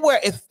 They were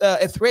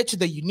a threat to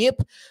the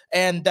UNIP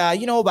and,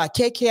 about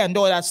KK and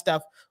all that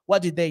stuff.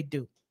 What did they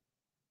do?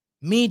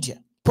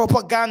 Media,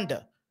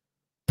 propaganda,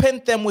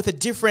 paint them with a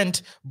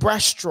different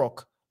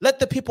brushstroke. Let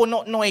the people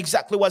not know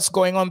exactly what's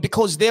going on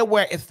because they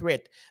were a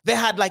threat. They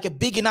had like a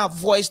big enough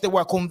voice. They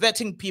were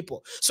converting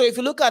people. So if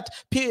you look at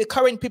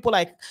current people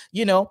like,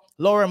 you know,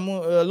 Laura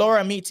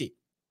Miti,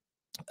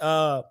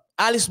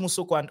 Alice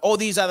Musuko, and all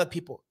these other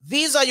people,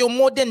 these are your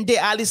modern day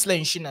Alice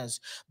Lenshinas.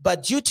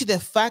 But due to the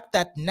fact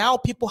that now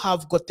people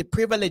have got the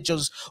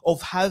privileges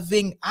of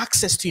having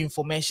access to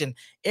information,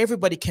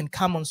 everybody can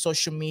come on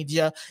social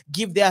media,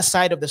 give their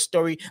side of the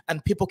story,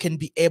 and people can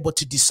be able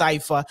to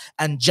decipher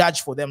and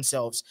judge for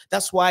themselves.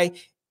 That's why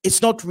it's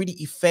not really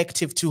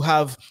effective to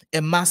have a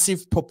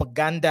massive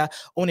propaganda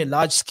on a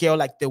large scale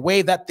like the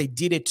way that they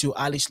did it to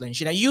Alice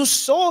Lenshina. You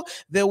saw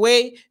the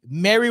way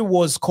Mary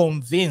was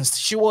convinced.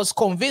 She was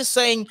convinced,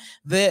 saying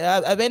the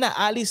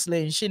Alice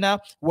Lenshina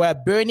were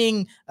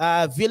burning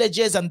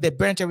villages and they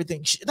burnt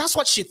everything. That's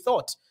what she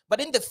thought.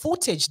 But in the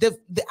footage, the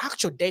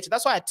actual data,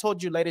 that's why I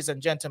told you, ladies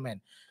and gentlemen,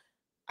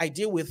 I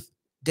deal with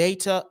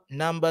data,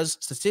 numbers,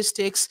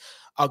 statistics,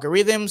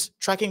 algorithms,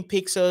 tracking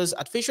pixels,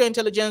 artificial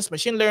intelligence,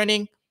 machine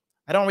learning.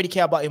 I don't really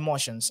care about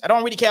emotions. I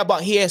don't really care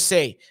about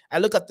hearsay. I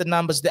look at the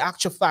numbers, the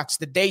actual facts,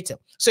 the data.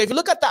 So if you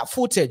look at that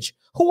footage,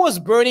 who was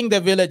burning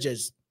the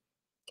villages?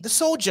 The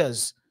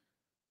soldiers.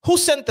 Who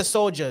sent the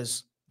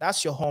soldiers?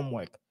 That's your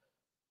homework.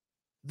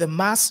 The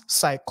mass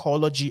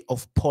psychology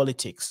of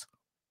politics.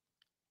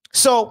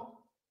 So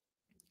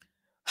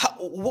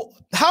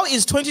how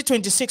is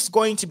 2026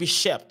 going to be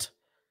shaped?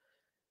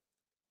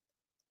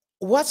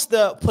 What's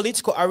the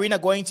political arena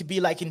going to be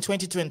like in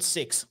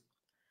 2026?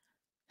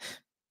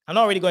 I'm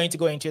not really going to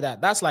go into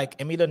that. That's like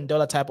 $1 million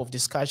type of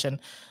discussion.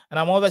 And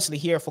I'm obviously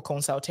here for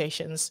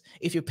consultations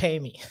if you pay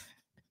me.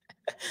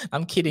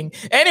 I'm kidding.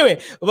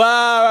 Anyway,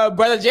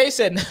 Brother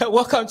Jason,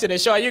 welcome to the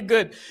show. Are you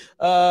good?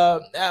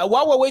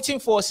 While we're waiting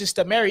for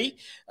Sister Mary,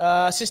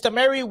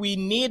 we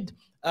need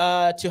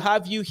to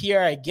have you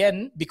here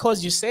again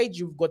because you said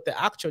you've got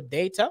the actual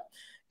data.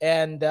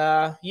 And,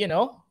 you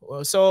know,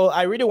 so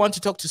I really want to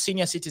talk to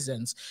senior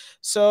citizens.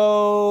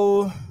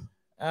 So...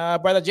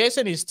 Brother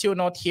Jason is still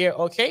not here.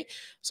 Okay,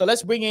 so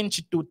let's bring in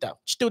Chituta.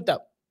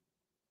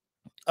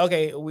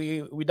 Okay,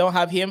 we don't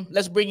have him.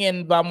 Let's bring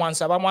in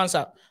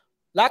Bamwansa.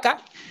 Laka.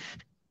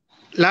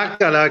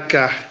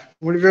 Laka,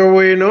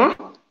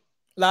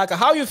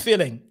 how are you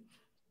feeling?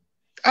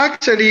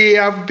 Actually,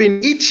 I've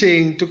been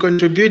itching to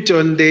contribute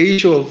on the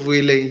issue of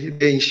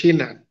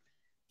Lenshina.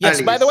 Yes,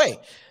 Alice. By the way,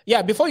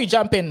 yeah, before you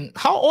jump in,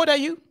 how old are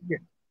you? Yeah.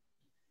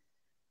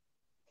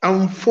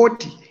 I'm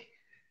 40.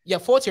 You're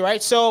 40,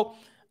 right? So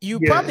you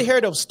probably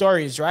heard of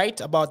stories, right?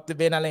 About the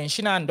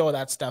Lenshina and all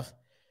that stuff.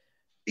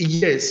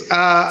 Yes.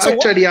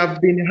 Actually, I've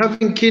been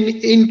having keen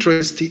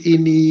interest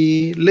in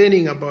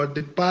learning about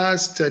the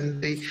past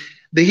and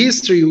the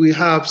history we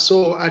have.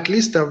 So at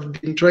least I've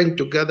been trying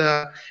to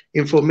gather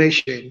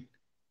information.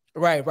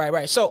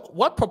 Right. So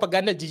what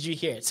propaganda did you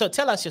hear? So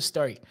tell us your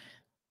story.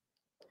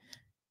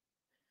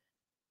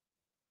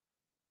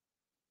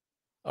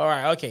 All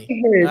right. Okay.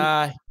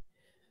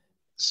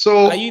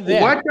 So are you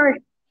there?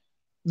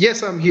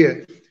 Yes, I'm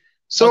here.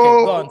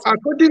 So okay,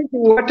 according to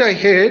what I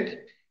heard,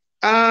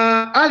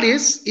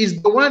 Alice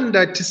is the one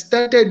that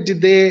started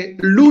the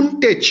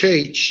Lunte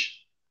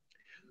Church.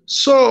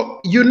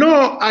 So, you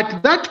know,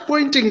 at that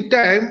point in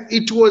time,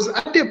 it was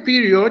at a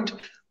period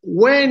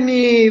when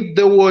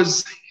there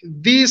was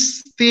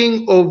this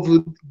thing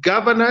of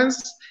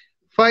governance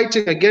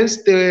fighting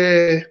against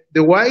the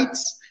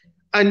whites,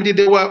 and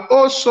there were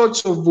all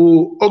sorts of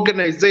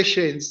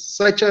organizations,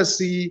 such as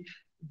the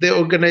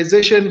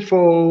Organization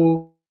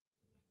for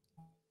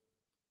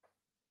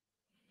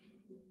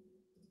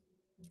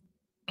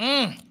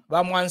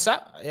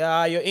Bamwansa,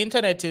 yeah, your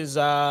internet is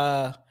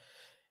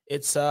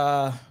it's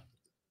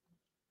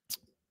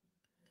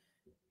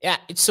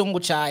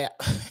Sunguchaya.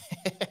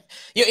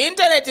 Your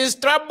internet is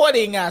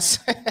troubling us.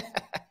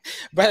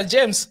 Brother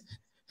James.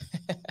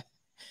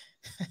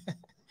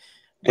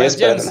 Yes,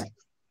 James. brother.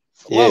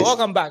 Well, Yes.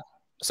 welcome back.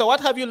 So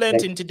what have you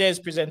learned in today's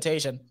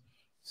presentation?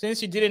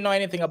 Since you didn't know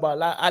anything about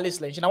Alice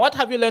Lenshina, what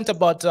have you learned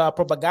about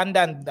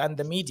propaganda and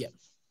the media?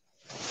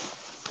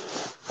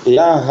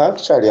 Yeah,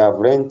 actually, I've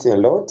learned a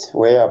lot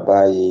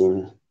whereby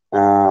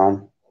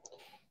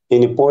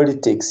in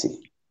politics,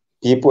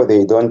 people,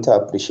 they don't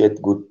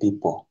appreciate good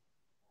people,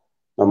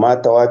 no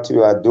matter what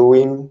you are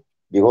doing,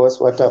 because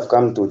what I've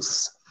come to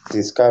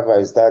discover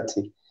is that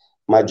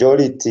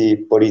majority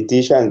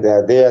politicians, they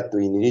are there to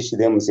enrich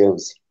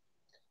themselves.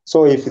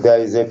 So if there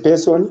is a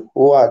person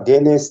who are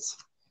against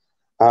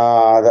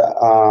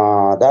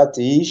that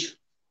issue,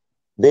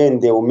 then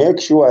they will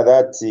make sure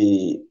that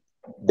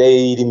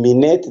they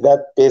eliminate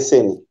that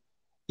person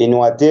in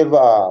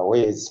whatever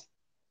ways,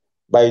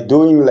 by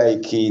doing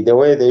like the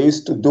way they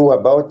used to do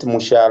about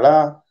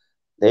Mushala.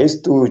 They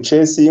used to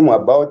chase him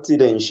about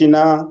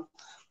Lenshina,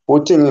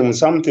 putting him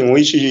something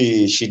which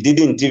she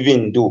didn't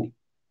even do.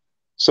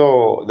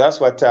 So that's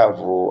what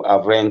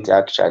I've learned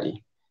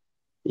actually.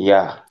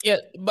 Yeah. Yeah,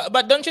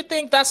 but don't you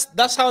think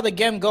that's how the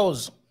game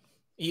goes?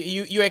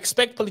 You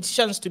expect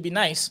politicians to be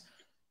nice.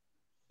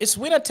 It's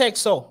winner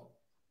takes all.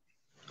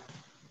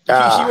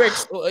 No,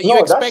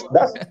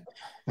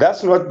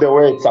 That's not the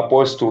way it's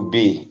supposed to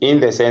be, in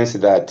the sense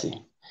that,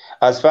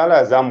 as far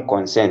as I'm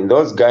concerned,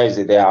 those guys,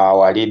 they are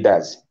our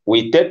leaders.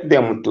 We take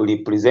them to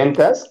represent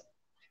us,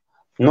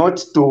 not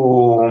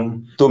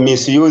to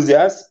misuse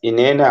us in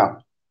any.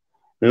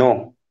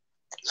 No.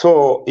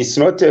 So it's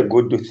not a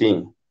good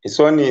thing. It's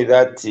only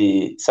that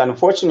it's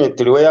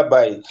unfortunately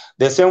whereby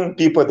the same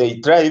people, they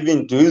try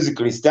even to use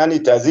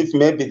Christianity as if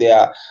maybe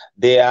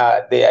they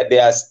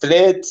are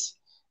straight.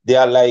 They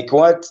are like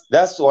what?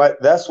 That's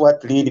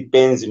what really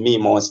pains me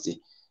most.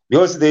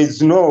 Because there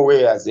is no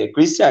way, as a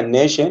Christian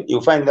nation,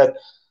 you find that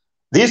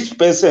this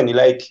person,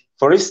 like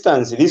for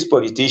instance, these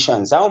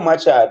politicians, how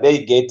much are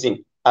they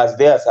getting as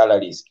their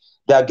salaries?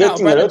 They are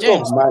getting a lot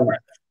of money.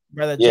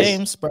 Brother Yes.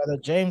 James.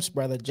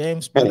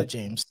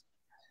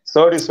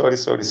 Sorry.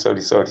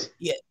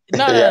 Yeah,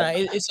 no,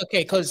 it's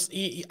okay, because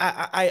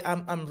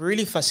I'm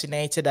really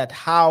fascinated at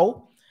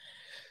how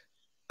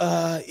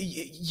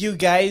you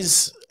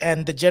guys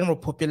and the general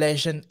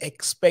population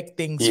expect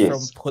things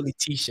from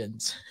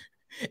politicians,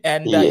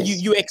 and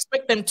you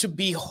expect them to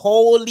be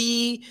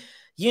holy,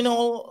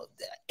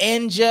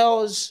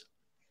 angels.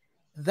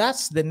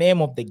 That's the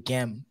name of the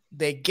game.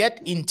 They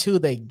get into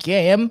the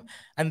game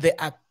and they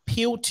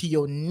appeal to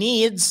your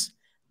needs.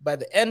 By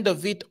the end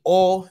of it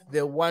all,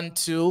 they want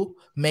to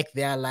make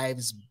their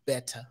lives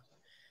better.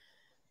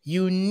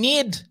 You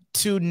need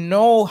to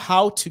know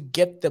how to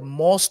get the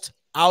most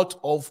out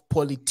of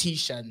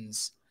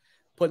politicians.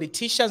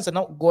 Politicians are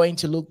not going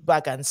to look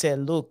back and say,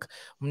 look,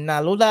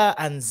 Mnalula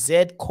and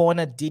Zed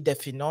Corner did a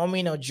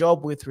phenomenal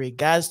job with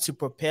regards to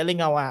propelling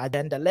our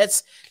agenda.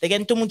 They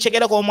can check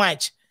it out how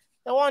much.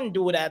 They won't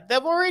do that. They've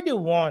already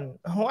won.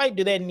 Why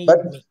do they need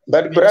me?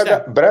 But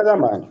brother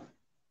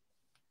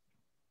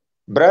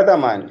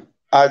man,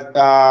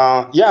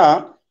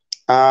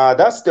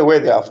 that's the way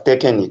they have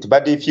taken it.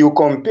 But if you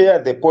compare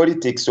the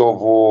politics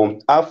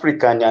of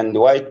African and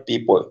white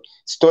people,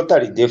 it's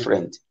totally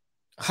different.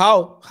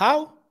 How?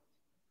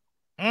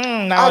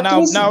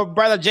 Now,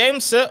 Brother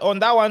James, on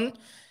that one,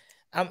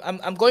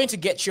 I'm going to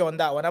get you on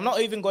that one. I'm not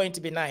even going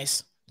to be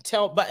nice.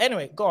 But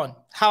anyway, go on.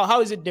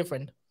 How is it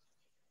different?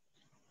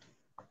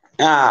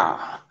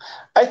 I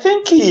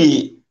think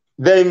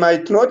they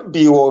might not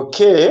be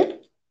okay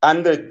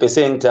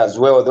 100% as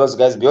well, those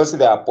guys, because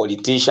they are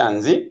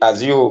politicians,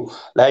 as you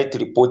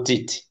rightly put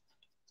it.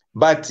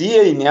 But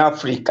here in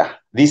Africa,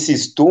 this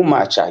is too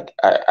much,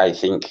 I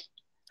think.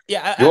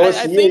 Yeah,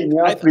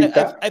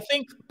 I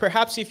think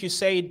perhaps if you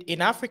say it,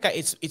 in Africa,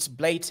 it's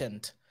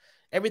blatant.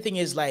 Everything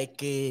is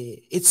like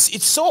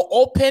it's so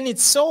open,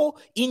 it's so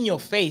in your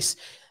face.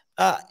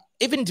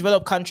 Even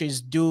developed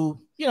countries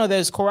do,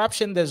 there's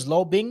corruption, there's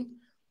lobbying,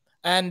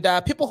 and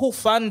people who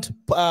fund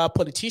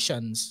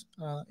politicians,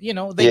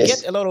 they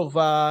get a lot of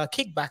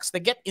kickbacks,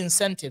 they get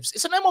incentives.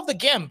 It's the name of the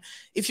game.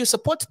 If you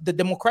support the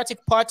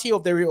Democratic Party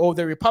or the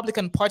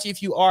Republican Party,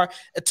 if you are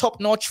a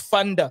top-notch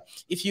funder,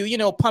 if you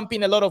pump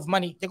in a lot of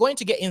money, they're going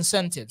to get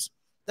incentives.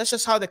 That's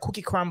just how the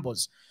cookie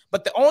crumbles.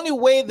 But the only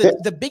way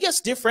the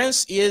biggest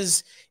difference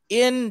is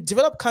in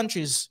developed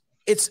countries,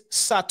 it's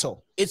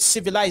subtle, it's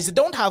civilized. They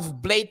don't have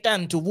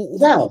blatant.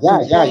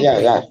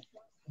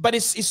 But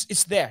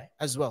it's there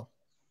as well.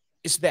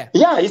 It's there.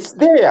 Yeah, it's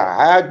there.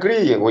 I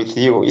agree with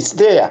you. It's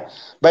there.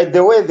 But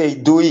the way they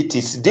do it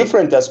is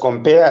different as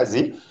compares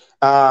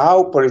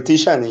how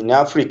politicians in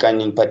Africa and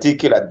in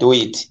particular do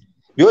it.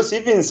 Because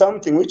even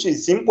something which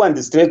is simple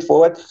and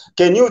straightforward,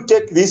 can you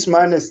take this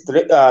money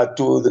straight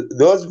to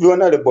those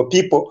vulnerable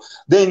people?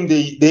 Then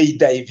they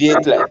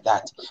deviate like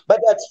that.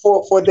 But that's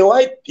for the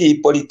white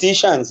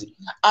politicians.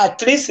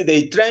 At least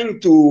they trying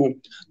to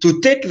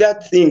take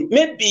that thing.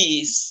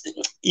 Maybe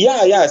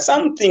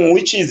something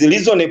which is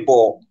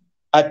reasonable.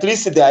 At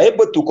least they are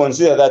able to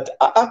consider that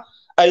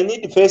I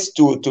need first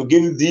to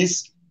give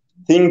this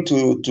thing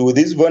to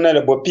these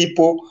vulnerable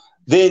people.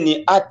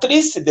 Then at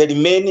least the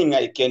remaining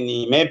I can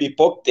maybe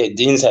pocket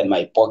inside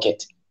my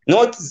pocket.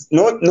 Not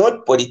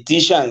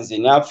politicians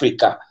in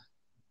Africa.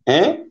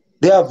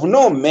 They have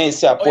no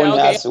mercy upon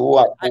us who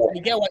are poor. I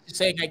get what you're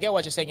saying.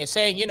 You're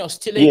saying,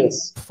 stealing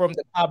from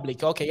the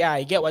public. Okay, yeah,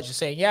 I get what you're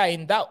saying. Yeah,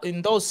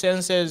 in those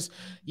senses,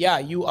 yeah,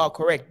 you are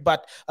correct.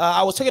 But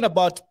I was talking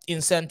about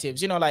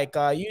incentives.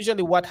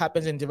 Usually what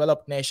happens in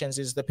developed nations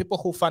is the people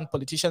who fund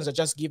politicians are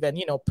just given,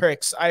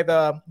 perks,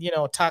 either,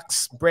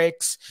 tax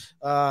breaks,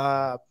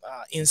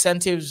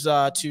 incentives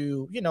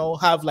to,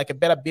 have like a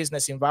better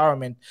business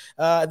environment.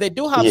 They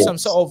do have some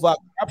sort of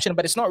corruption,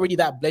 but it's not really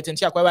that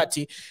blatant.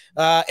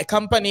 A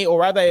company, or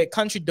rather a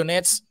country,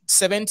 donates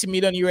 $70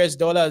 million US.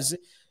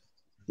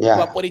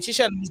 But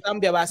politicians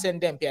in Zambia are saying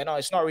them, no,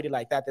 it's not really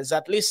like that. There's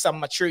at least some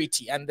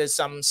maturity and there's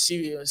some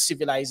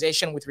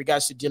civilization with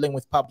regards to dealing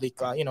with public,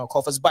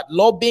 coffers. But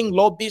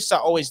lobbyists are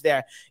always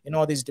there in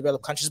all these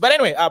developed countries. But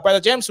anyway, Brother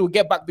James, we'll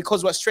get back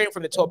because we're straying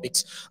from the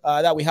topics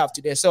that we have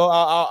today. So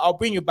I'll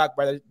bring you back,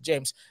 Brother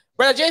James.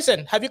 Brother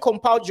Jason, have you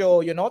compiled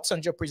your notes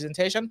and your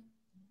presentation?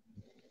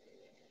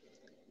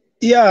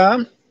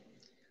 Yeah.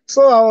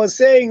 So I was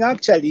saying,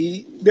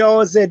 actually, there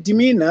was a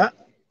demeanor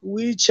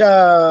which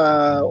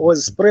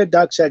was spread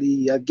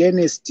actually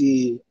against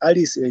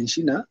Alice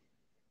Lenshina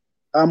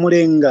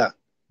Mulenga,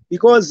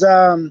 because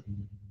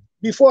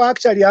before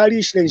actually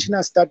Alice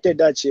Lenshina started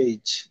that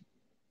church,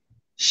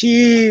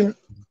 she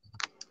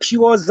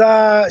was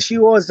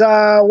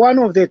one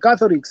of the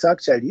Catholics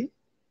actually,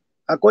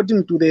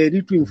 according to the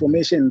little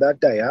information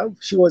that I have.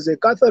 She was a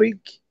Catholic,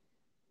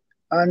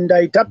 and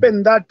it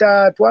happened that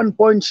at one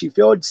point she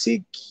felt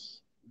sick,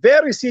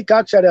 very sick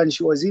actually, and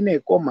she was in a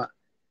coma.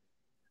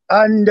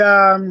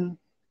 And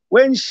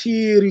when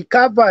she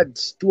recovered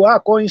to her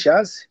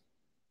conscious,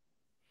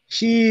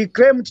 she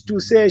claimed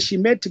to say she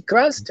met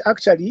Christ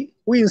actually,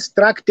 who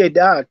instructed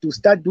her to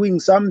start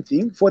doing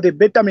something for the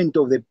betterment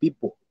of the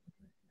people.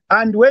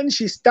 And when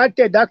she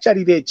started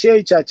actually the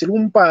church at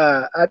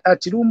Lumpa,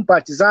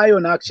 at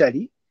Zion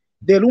actually,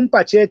 the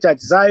Lumpa church at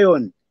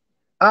Zion,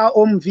 our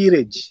home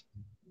village,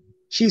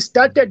 she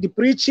started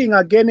preaching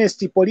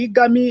against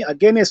polygamy,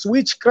 against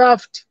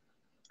witchcraft,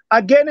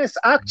 against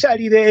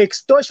actually the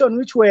extortion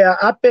which were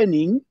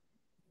happening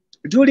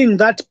during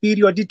that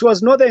period. It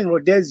was Northern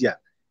Rhodesia.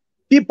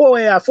 People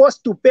were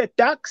forced to pay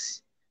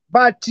tax,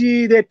 but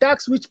the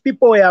tax which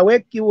people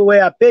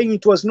were paying,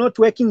 it was not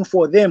working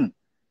for them.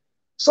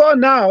 So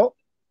now,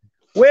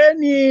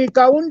 when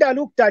Kaunda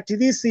looked at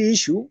this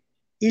issue,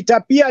 it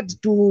appeared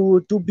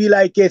to be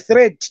like a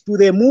threat to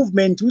the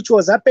movement which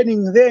was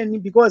happening then,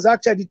 because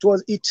actually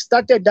it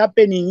started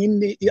happening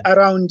in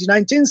around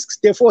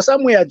 1964,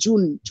 somewhere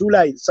June,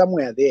 July,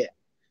 somewhere there.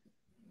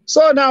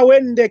 So now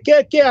when the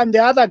KK and the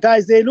other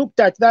guys, they looked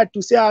at that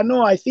to say,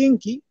 no, I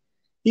think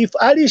if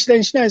Alice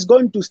Lenshina is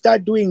going to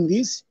start doing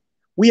this,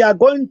 we are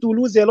going to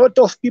lose a lot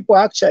of people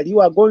actually who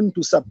are going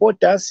to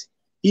support us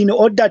in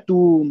order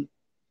to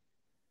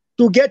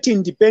get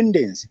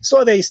independence.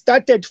 So they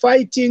started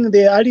fighting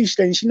the Alice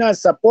Lenshina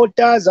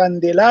supporters and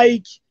the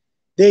like.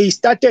 They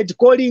started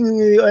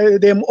calling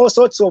them all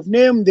sorts of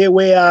names. They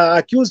were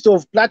accused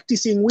of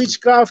practicing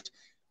witchcraft.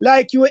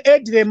 Like you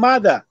heard the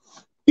mother.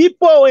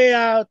 People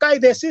were,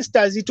 the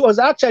sisters, it was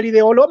actually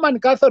the Roman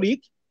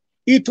Catholic,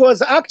 it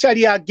was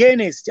actually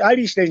against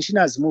Alice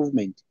Lenshina's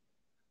movement.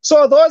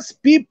 So those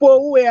people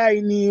who were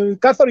in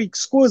Catholic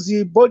schools,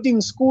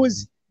 boarding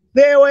schools,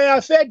 they were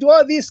fed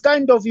all this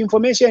kind of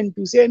information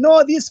to say,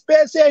 no, this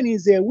person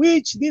is a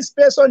witch, this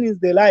person is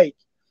the like.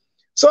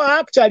 So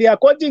actually,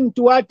 according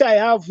to what I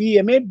have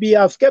here, maybe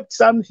I've kept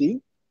something,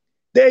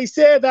 they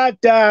say that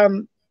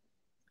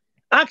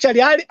actually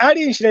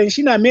Alice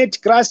Lenshina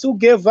met Christ, who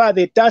gave her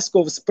the task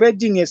of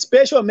spreading a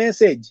special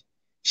message.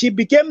 She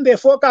became the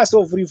focus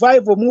of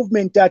revival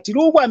movement at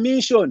Ruwa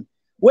Mission,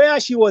 where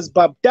she was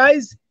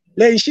baptized.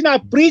 Lenshina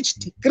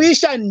preached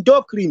Christian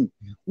doctrine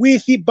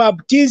with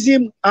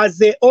baptism as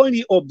the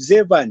only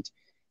observant.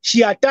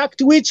 She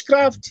attacked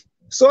witchcraft,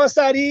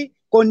 sorcery,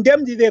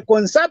 condemned the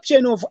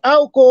consumption of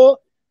alcohol,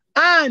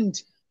 and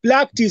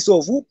practice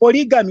of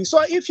polygamy.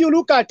 So if you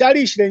look at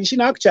Alice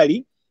Lenshina,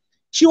 actually,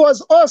 she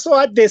was also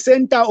at the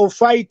center of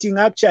fighting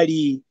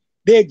actually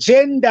the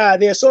gender,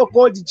 the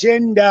so-called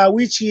gender,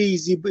 which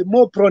is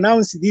more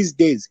pronounced these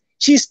days.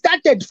 She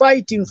started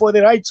fighting for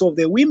the rights of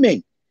the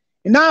women.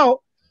 Now,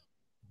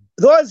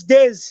 those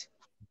days,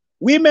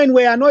 women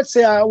were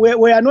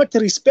not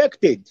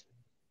respected.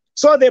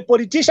 So the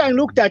politician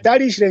looked at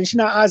Alice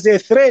Lenshina as a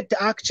threat,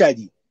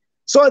 actually.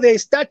 So they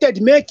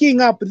started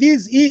making up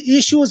these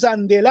issues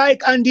and the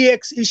like, and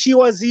she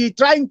was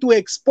trying to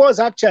expose,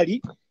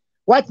 actually,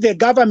 what the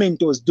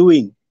government was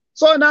doing.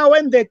 So now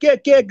when the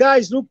KK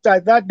guys looked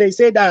at that, they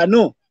said,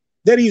 no,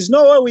 there is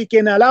no way we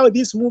can allow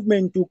this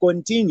movement to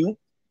continue,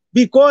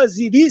 because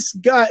this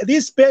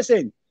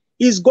person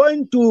is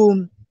going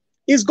to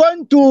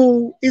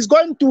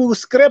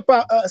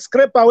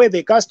scrape away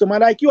the customer.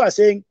 Like you are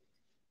saying,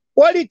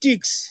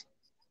 politics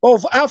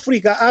of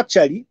Africa,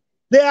 actually,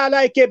 they are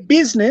like a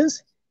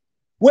business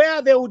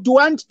where they would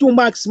want to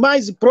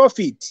maximize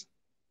profit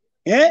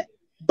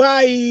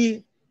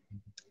by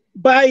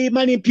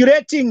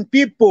manipulating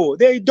people.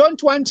 They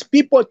don't want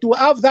people to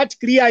have that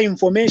clear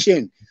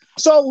information.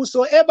 So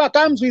whosoever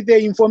comes with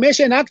the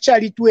information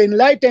actually to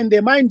enlighten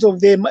the minds of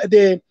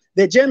the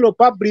general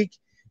public,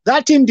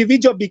 that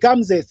individual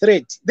becomes a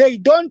threat. They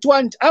don't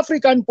want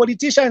African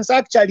politicians,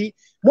 actually,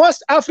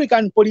 most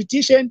African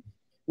politicians,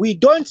 we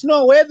don't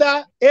know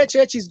whether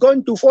HH is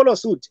going to follow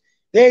suit.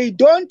 They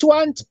don't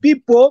want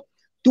people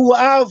to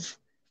have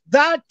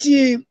that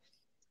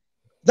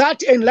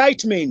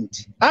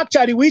enlightenment,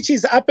 actually, which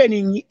is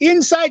happening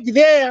inside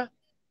there.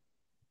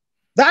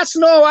 That's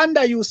no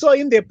wonder you saw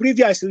in the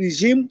previous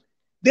regime,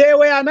 they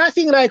were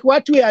nothing like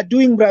what we are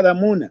doing, Brother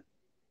Muna.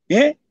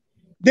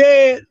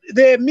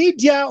 The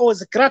media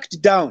was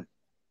cracked down.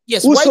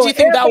 Yes, why do you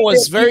think that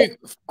was very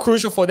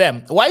crucial for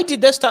them? Why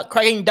did they start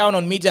cracking down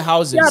on media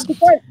houses? Yeah,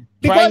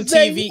 because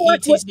TV,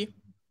 etc.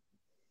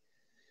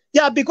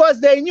 Yeah, because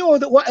they knew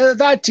that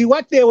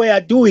what they were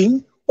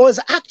doing was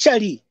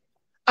actually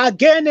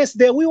against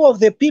the will of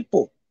the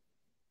people.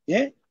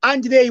 Yeah?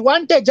 And they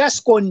wanted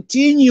just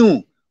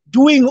continue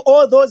doing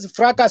all those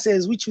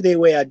fracases which they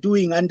were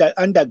doing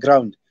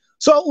underground.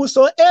 So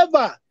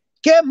whosoever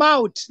came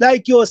out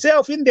like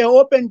yourself in the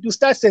open to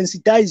start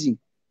sensitizing,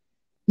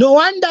 no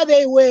wonder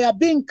they were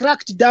being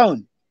cracked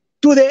down.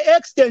 to the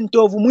extent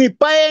of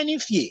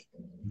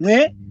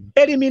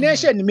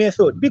elimination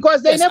method,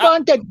 because they never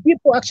wanted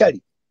people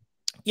actually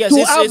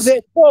to have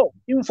the full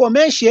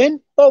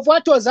information of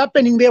what was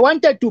happening. They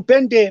wanted to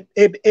paint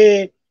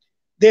the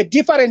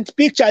different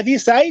picture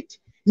this side.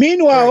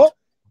 Meanwhile,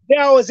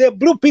 there was a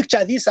blue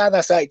picture this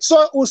other side.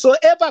 So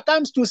whosoever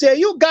comes to say,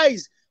 you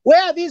guys,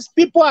 where these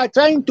people are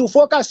trying to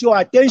focus your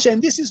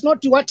attention, this is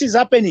not what is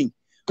happening.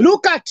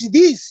 Look at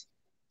this.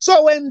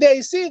 So when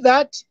they see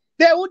that,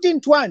 they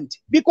wouldn't want,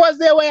 because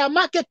they were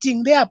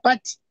marketing their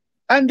party,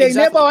 and they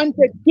never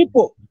wanted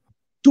people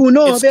to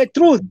know the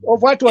truth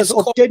of what was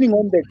obtaining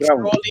on the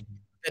ground.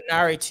 The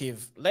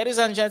narrative. Ladies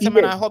and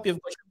gentlemen, I hope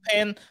you've got your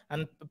pen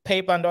and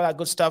paper and all that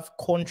good stuff.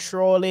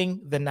 Controlling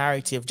the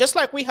narrative. Just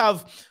like we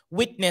have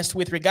witnessed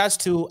with regards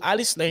to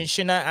Alice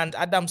Lenshina and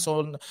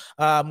Adamson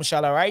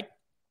Mushala, right?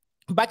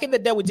 Back in the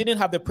day, we didn't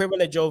have the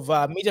privilege of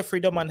media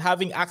freedom and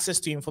having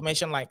access to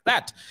information like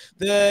that.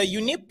 The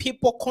UNIP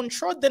people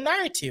controlled the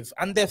narrative,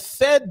 and they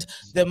fed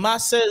the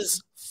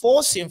masses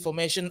false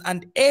information,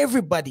 and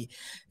everybody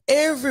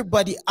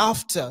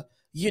after,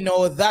 you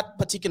know, that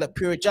particular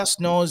period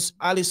just knows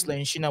Alice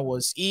Lenshina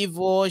was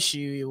evil.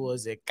 She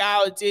was a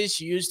cultist.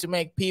 She used to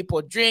make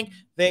people drink.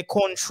 They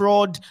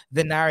controlled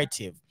the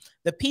narrative.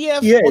 The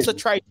PF also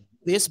tried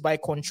this by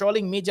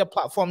controlling media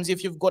platforms.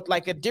 If you've got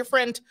like a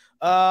different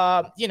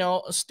you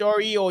know,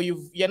 story, or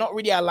you're not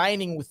really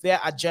aligning with their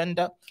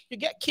agenda, you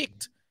get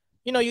kicked.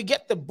 You know, you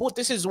get the boot.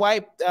 This is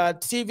why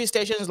TV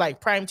stations like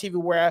Prime TV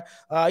were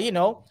you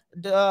know,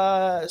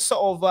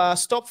 sort of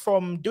stopped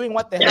from doing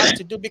what they had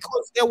to do,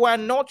 because they were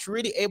not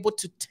really able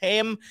to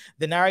tame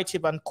the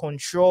narrative and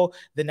control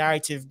the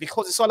narrative,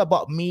 because it's all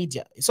about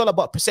media. It's all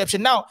about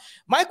perception. Now,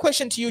 my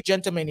question to you,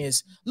 gentlemen,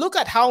 is look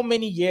at how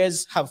many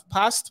years have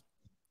passed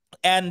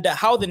and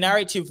how the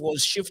narrative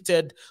was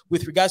shifted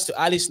with regards to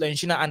Alice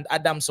Lenshina and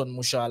Adamson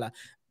Mushala.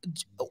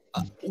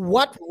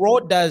 What role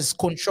does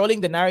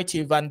controlling the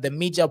narrative and the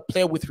media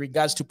play with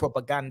regards to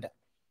propaganda?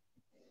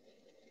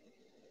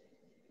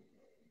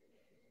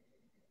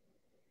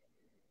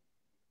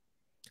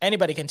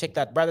 Anybody can take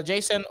that. Brother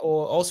Jason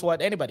or also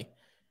what? Anybody?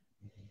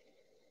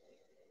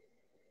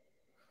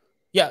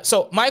 Yeah,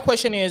 so my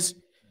question is,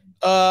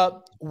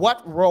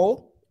 what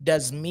role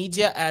does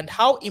media, and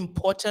how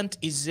important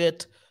is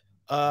it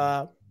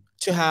to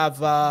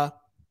have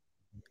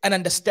an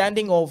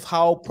understanding of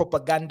how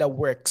propaganda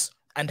works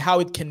and how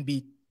it can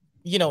be,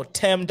 you know,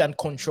 tamed and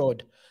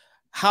controlled?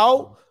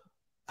 How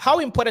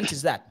important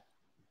is that?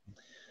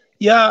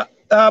 Yeah,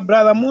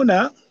 Brother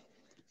Muna,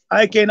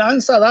 I can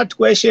answer that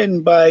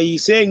question by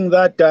saying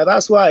that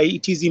that's why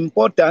it is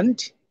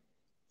important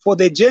for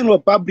the general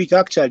public,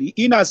 actually,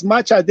 in as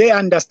much as they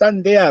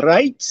understand their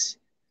rights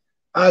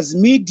as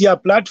media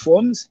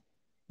platforms,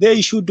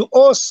 they should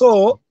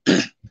also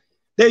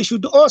they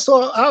should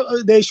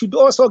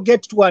also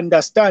get to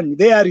understand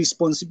their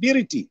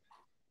responsibility.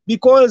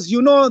 Because,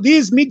 you know,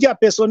 these media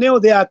personnel,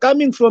 they are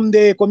coming from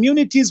the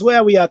communities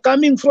where we are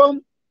coming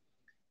from.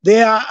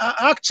 They are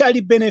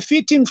actually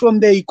benefiting from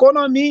the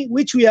economy,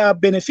 which we are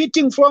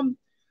benefiting from.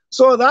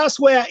 So that's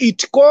where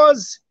it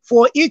calls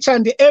for each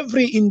and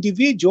every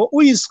individual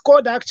who is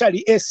called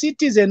actually a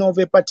citizen of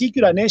a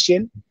particular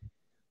nation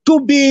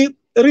to be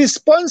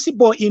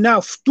responsible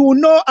enough to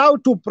know how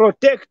to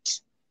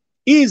protect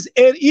his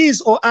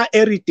or her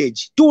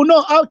heritage, to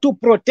know how to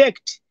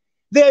protect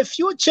the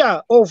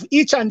future of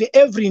each and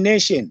every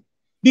nation,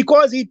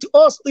 because it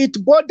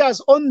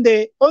borders on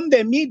the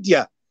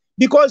media.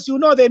 Because, you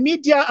know, the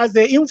media has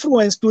the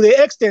influence to the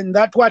extent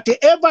that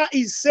whatever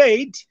is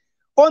said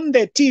on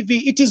the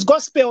TV, it is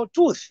gospel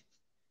truth.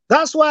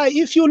 That's why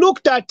if you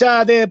looked at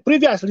the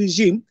previous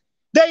regime,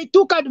 they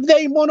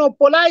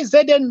monopolized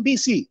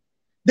ZNBC.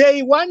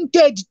 They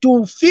wanted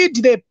to feed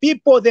the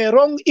people the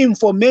wrong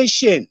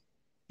information.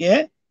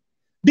 Yeah?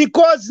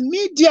 Because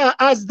media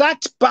has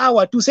that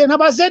power to say,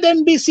 Naba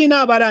ZNBC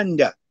na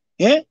baranda.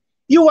 Yeah?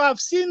 You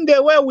have seen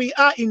the way we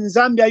are in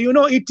Zambia. You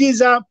know, it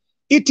is a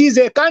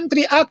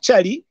country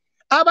actually,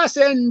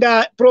 send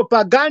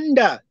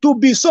propaganda to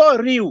be so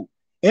real.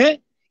 Eh?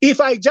 If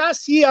I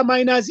just hear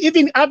minus,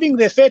 even having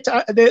the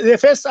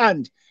first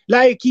hand,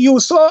 like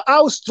you saw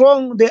how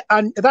strong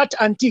that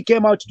auntie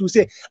came out to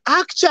say,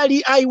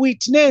 actually I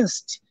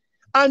witnessed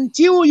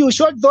until you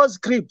showed those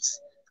clips.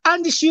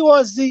 And she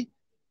was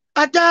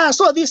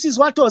so this is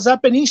what was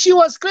happening. She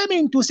was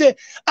claiming to say,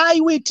 I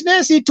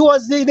witnessed it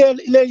was the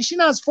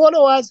Lenshina's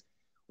followers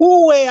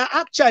who were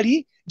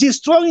actually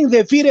destroying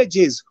the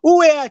villages, who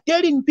were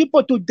telling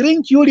people to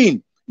drink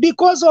urine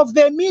because of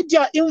the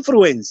media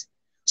influence.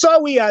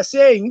 So we are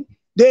saying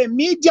the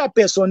media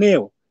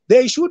personnel,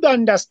 they should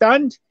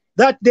understand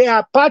that they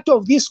are part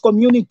of this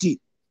community.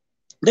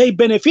 They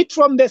benefit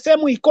from the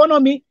same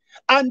economy,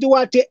 and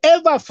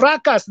whatever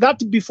fracas that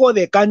before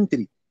the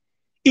country,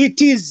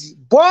 it is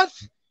both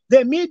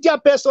the media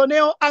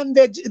personnel and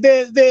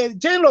the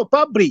general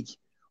public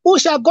who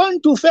shall going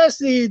to face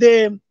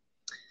the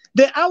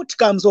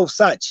outcomes of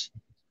such.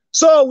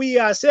 So we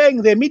are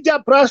saying the media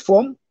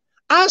platform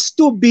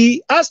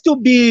it has to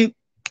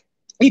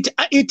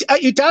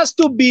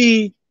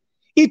be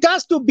It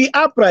has to be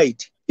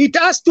upright. It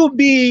has to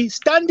be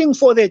standing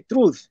for the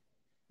truth.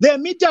 The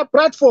media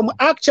platform,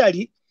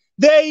 actually,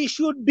 they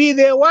should be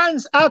the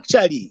ones,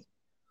 actually,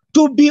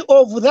 to be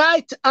of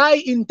that high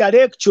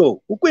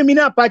intellectual,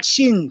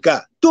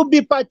 to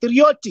be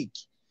patriotic.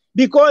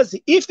 Because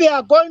if they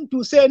are going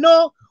to say,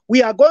 no,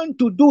 we are going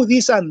to do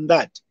this and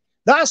that,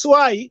 that's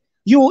why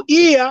you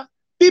hear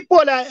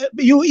people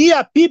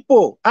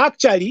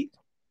actually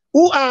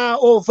who are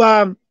of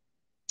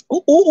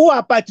who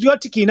are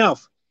patriotic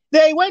enough.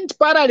 They went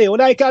parallel,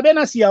 like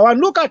Abena Siawan.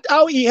 Look at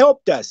how he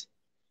helped us.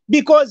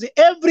 Because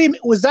every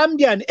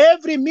Zambian,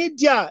 every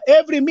media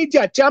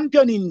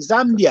champion in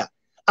Zambia,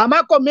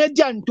 Amako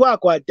Media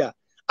Ntwakwata,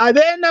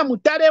 Abena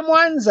Mutare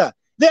Mwanza,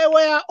 they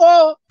were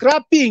all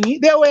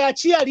clapping, they were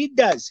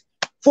cheerleaders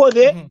for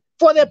the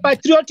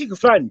patriotic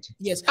front.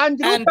 Yes. And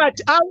look at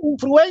how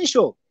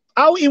influential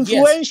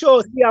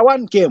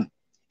Siawan came.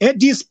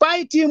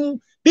 Despite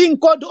him being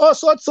called all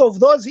sorts of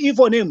those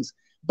evil names,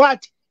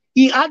 but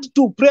he had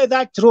to play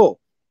that role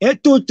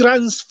to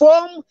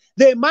transform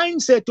the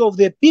mindset of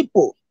the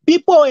people.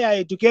 People were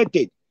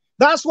educated.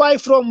 That's why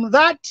from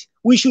that,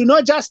 we should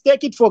not just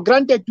take it for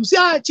granted to say,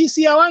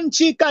 Siawan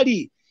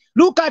Chikari.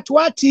 Look at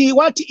what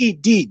he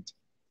did.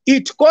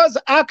 It caused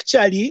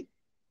actually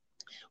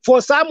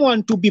for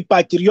someone to be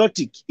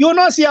patriotic. You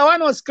know,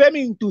 Siawan was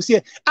claiming to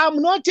say,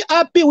 I'm not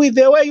happy with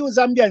the way you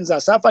Zambians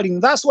are suffering.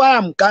 That's why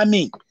I'm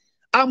coming.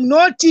 I'm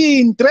not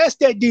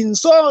interested in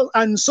so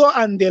and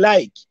the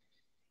like.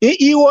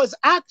 He was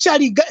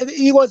actually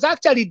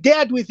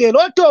dead with a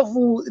lot of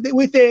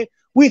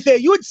with a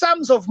huge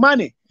sums of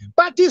money,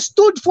 but he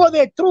stood for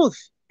the truth,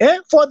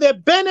 for the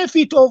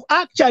benefit of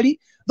actually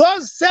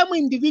those same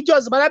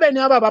individuals.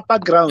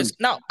 Yes.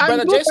 Now,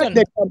 Brother Jason,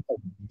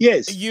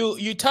 yes,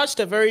 you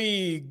touched a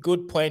very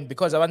good point,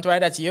 because I want to write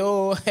that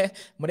yo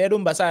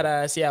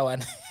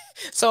Siawan.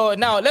 So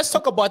now let's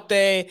talk about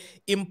the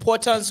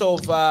importance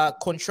of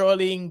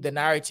controlling the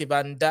narrative,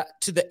 and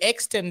to the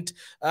extent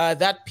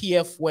that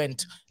PF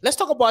went. Let's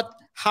talk about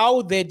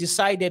how they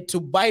decided to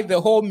buy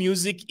the whole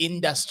music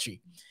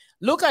industry.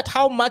 Look at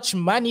how much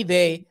money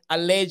they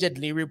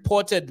allegedly,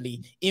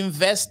 reportedly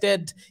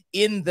invested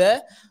in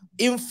the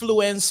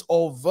influence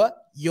of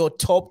your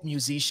top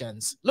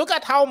musicians. Look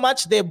at how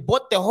much they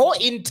bought the whole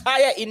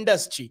entire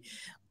industry.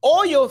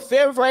 All your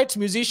favorite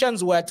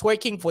musicians were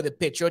twerking for the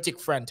patriotic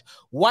front.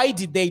 Why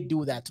did they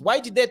do that? Why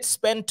did they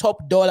spend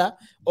top dollar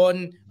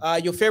on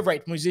your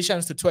favorite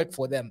musicians to twerk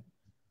for them?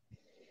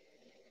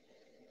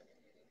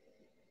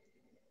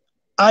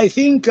 I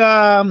think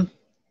the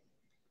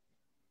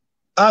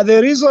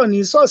reason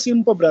is so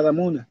simple, Brother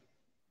Muna.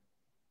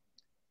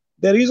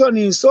 The reason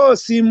is so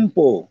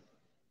simple.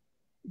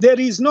 There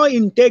is no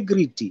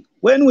integrity.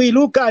 When we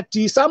look at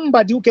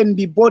somebody who can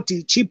be bought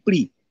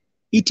cheaply,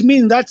 it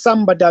means that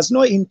somebody has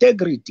no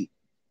integrity.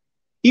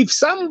 If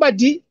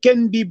somebody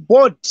can be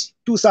bought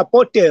to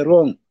support a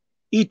wrong,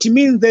 it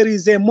means there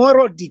is a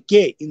moral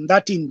decay in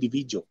that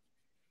individual.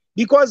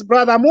 Because,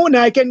 Brother Muna,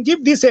 I can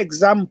give this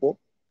example.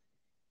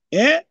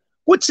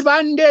 Which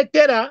one day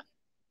there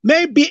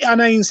may be an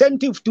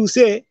incentive to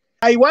say,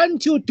 I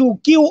want you to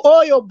kill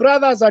all your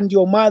brothers and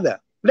your mother.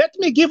 Let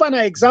me give an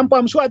example.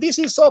 I'm sure this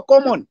is so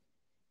common.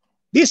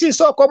 This is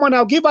so common.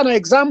 I'll give an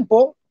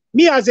example.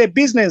 Me as a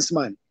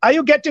businessman. Are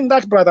you getting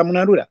that, Brother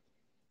Munarura?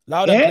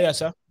 Loud and clear,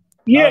 sir.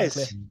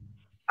 Yes.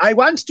 I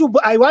want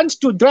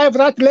to drive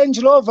that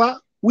Range Rover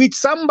with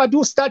somebody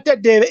who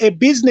started a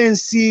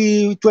business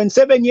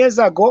 27 years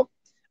ago.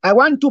 I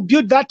want to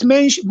build that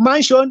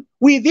mansion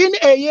within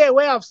a year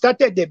where I've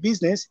started the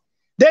business.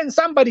 Then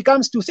somebody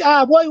comes to say,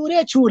 boy,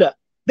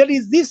 there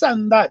is this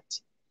and that.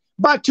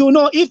 But you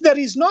know, if there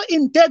is no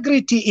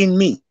integrity in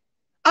me,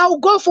 I'll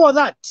go for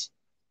that.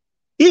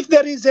 If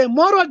there is a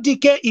moral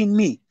decay in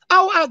me,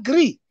 I'll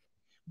agree.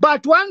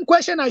 But one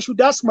question I should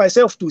ask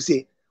myself to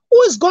say,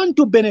 who is going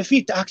to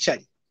benefit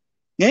actually?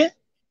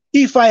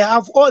 If I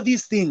have all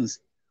these things,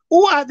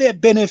 who are the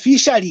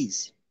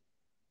beneficiaries?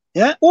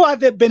 Who are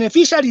the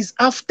beneficiaries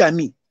after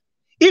me?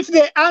 If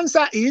the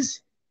answer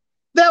is,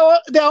 there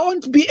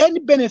won't be any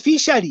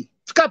beneficiary.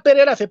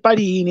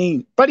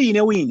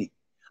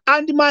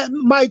 And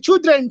my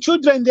children,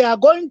 they are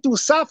going to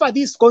suffer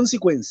this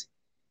consequence.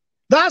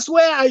 That's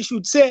where I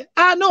should say,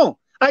 no,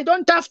 I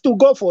don't have to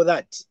go for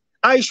that.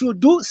 I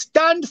should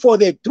stand for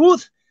the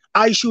truth.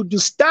 I should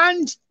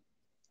stand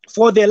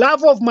for the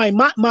love of my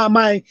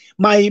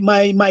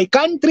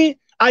country.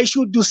 I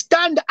should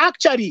stand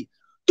actually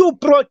to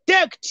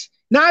protect.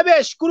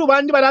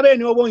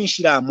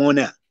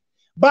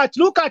 But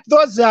look at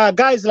those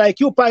guys like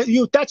you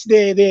touch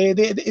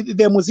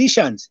the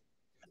musicians.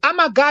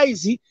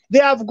 Guys, they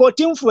have got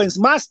influence,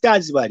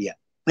 masters,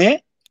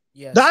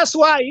 Yes. That's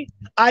why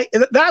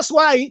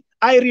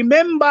I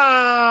remember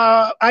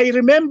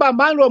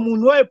Manuel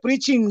Munwe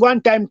preaching one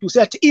time to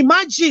say,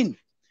 imagine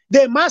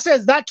the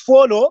masses that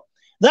follow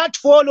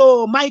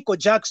Michael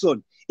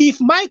Jackson. If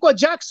Michael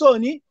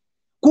Jackson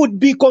could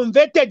be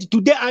converted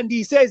today and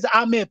he says,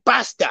 I'm a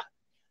pastor,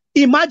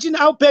 imagine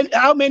how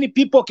many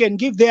people can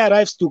give their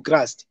lives to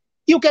Christ.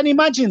 You can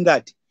imagine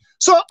that.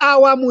 So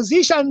our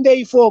musicians,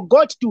 they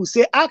forgot to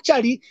say,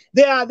 actually,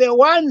 they are the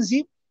ones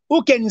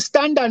who can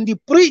stand and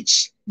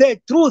preach the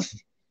truth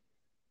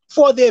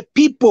for the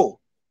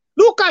people.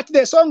 Look at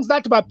the songs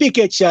that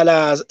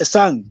Bapikechala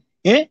sang.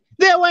 They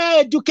were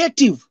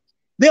educative.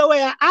 They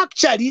were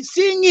actually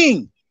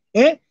singing.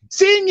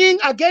 Singing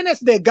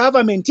against the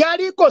government.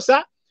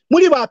 Yarikosa,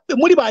 muri ba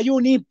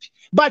UNIP.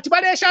 But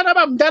bale shana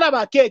ba mdala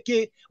ba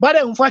keke,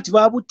 bale mfati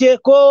ba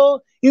buteko,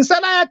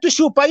 insala ya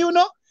tushupa,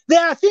 they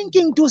are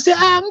thinking to say,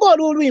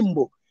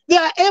 they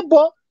are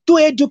able to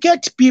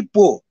educate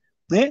people.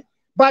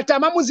 But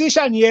ama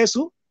musician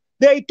yesu,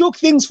 they took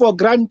things for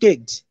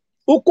granted.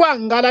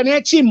 Ukwangala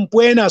ne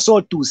chimpwena, so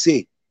to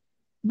say.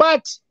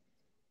 But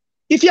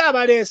if you have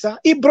a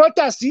he brought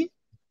us ine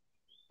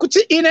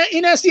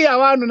si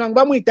awanu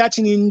nangbamu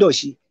itachi ni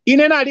ndoshi.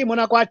 Ine nali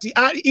monakwati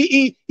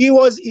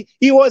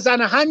he was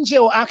an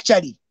angel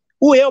actually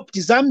who helped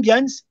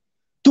Zambians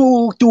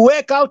to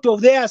wake out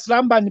of their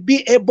slumber and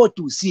be able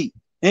to see.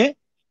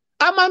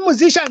 Ama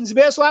musicians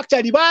beso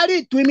actually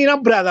bali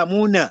twimina brother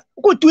muna.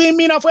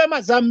 Kutwimina for ma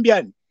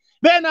Zambian.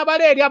 Bena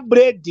bale ya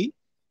bread,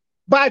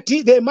 but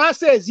the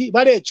masses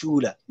bale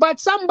chula. But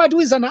somebody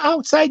who is an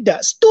outsider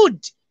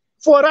stood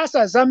for us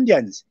as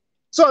Zambians.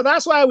 So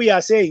that's why we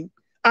are saying,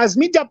 as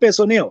media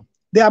personnel,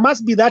 there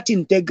must be that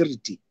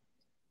integrity.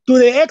 To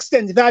the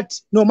extent that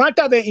no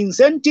matter the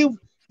incentive,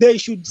 they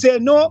should say,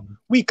 no,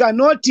 we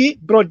cannot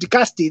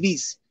broadcast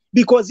this.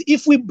 Because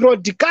if we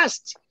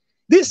broadcast,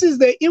 this is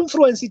the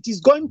influence it is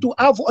going to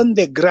have on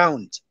the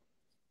ground.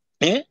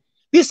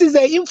 This is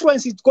the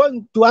influence it's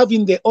going to have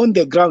on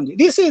the ground.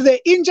 This is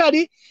the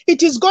injury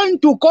it is going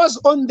to cause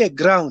on the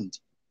ground.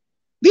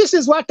 This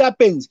is what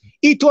happens.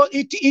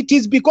 It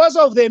is because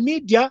of the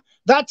media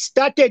that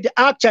started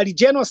actually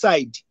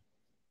genocide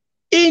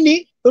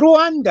in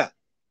Rwanda.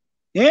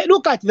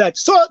 Look at that.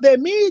 So the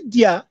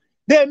media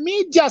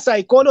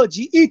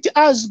psychology, it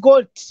has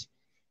got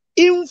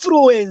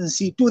influence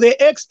to the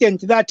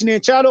extent that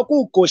Nechalo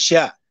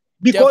Kukosha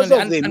because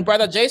of them. And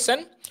Brother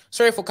Jason,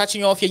 sorry for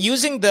cutting you off. You're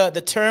using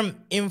the term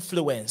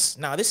influence.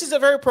 Now, this is a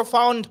very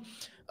profound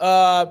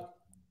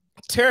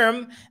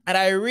term, and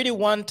I really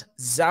want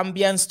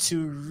Zambians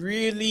to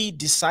really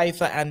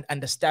decipher and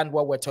understand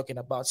what we're talking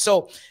about.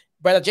 So,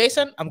 Brother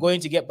Jason, I'm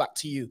going to get back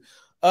to you.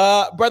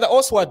 Brother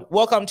Oswald,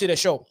 welcome to the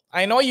show.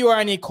 I know you are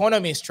an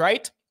economist,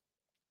 right?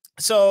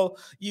 So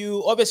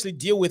you obviously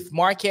deal with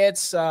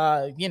markets,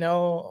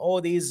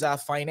 all these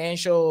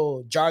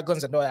financial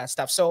jargons and all that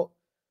stuff. So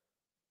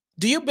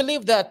do you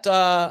believe that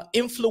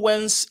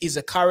influence is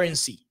a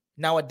currency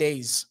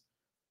nowadays?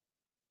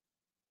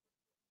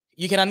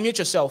 You can unmute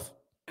yourself.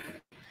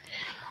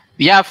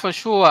 Yeah, for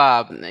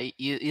sure.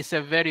 It's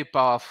a very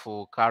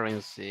powerful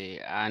currency.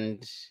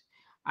 And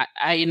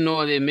I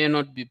know they may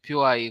not be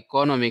pure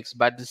economics,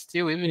 but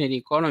still, even in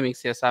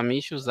economics, there are some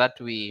issues that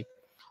we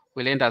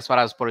learned as far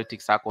as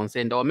politics are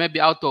concerned, or maybe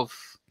out of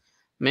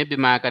maybe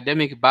my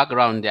academic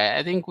background.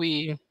 I think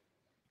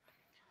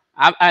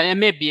I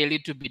may be a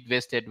little bit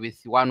vested with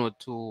one or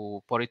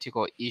two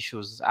political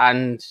issues,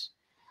 and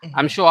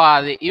I'm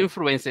sure the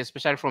influence,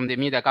 especially from the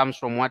media, comes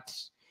from what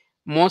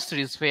most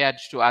is referred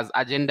to as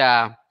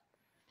agenda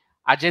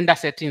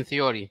setting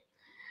theory.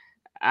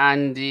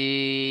 And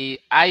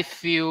I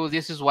feel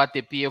this is what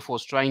the PF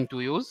was trying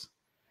to use.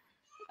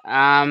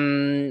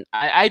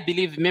 I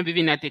believe maybe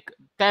even at the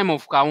time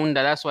of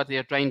Kaunda, that's what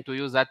they're trying to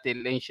use, at the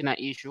Lenshina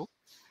issue.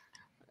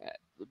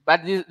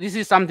 But this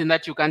is something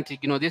that you can't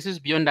ignore. This is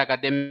beyond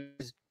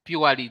academics,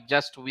 purely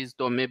just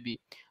wisdom, maybe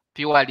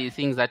purely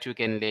things that you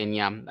can learn.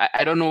 Yeah,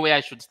 I don't know where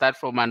I should start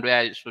from and where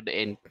I should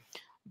end.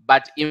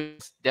 But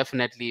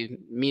definitely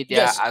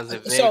media has a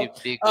very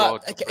big role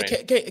to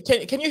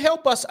play. Can you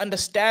help us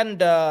understand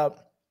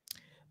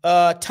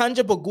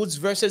tangible goods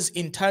versus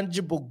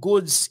intangible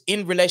goods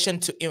in relation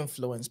to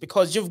influence?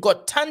 Because you've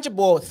got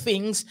tangible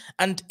things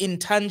and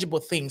intangible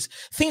things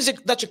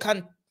that you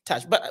can't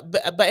touch.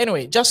 But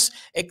anyway, just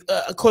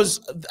because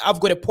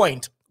I've got a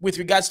point with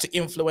regards to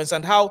influence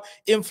and how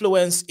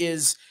influence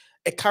is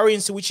a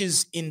currency which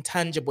is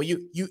intangible.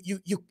 You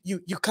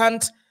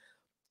can't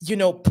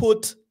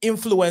put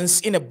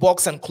influence in a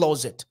box and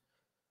close it.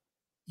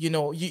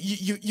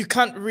 You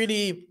can't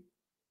really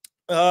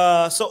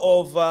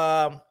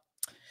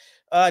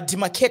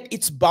demarcate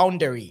its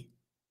boundary.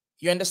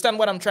 You understand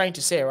what I'm trying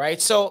to say,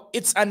 right? So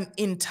it's an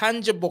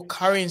intangible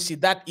currency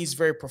that is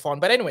very profound.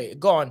 But anyway,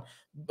 go on.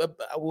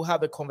 We'll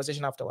have a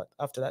conversation after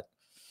that.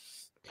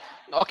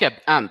 Okay.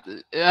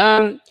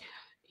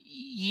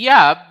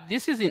 Yeah,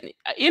 this is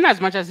in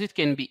as much as it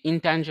can be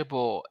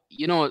intangible.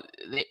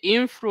 The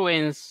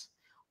influence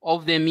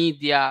of the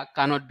media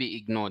cannot be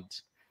ignored.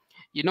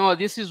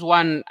 This is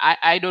one,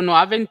 I don't know,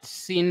 I haven't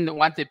seen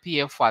what the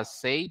PF has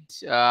said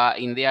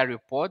in their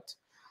report.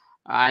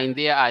 I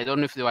don't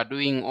know if they were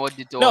doing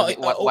audit or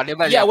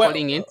whatever they are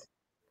calling it.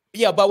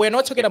 Yeah, but we're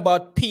not talking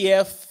about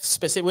PF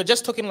specific. We're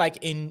just talking like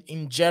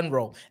in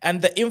general, and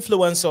the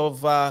influence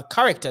of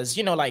characters.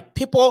 Like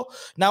people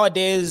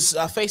nowadays,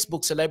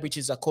 Facebook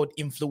celebrities are called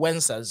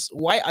influencers.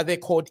 Why are they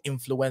called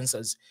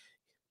influencers?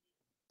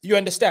 You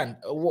understand?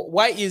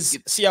 Why is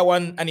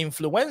Seer1 an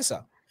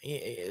influencer?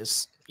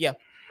 Yeah.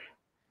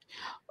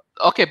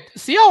 Okay,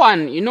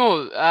 Seer1, you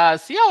know,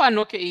 Seer1,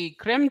 okay, he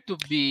claimed to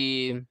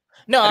be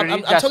no,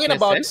 I'm talking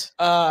person.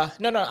 About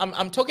no,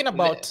 I'm talking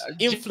about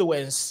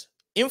influence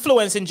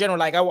in general.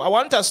 Like I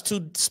want us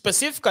to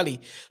specifically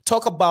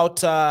talk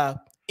about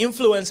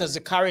influence as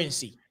a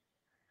currency.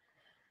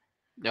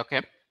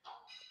 Okay.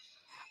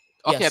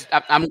 Yes.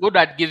 Okay, I'm good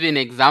at giving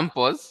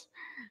examples.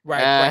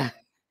 Right.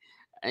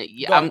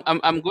 Yeah,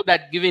 I'm good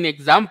at giving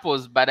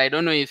examples, but I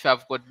don't know if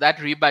I've got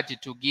that liberty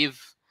to give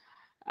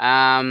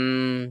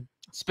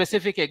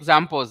specific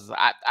examples.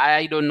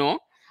 I don't know.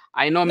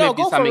 I know no,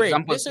 maybe go some for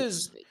examples.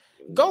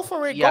 It. Go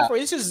for it. Yeah. Go for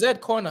it. This is Z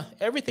corner.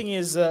 Everything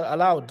is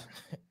allowed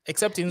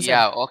except inside.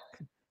 Yeah.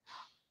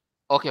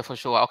 Okay, for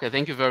sure. Okay,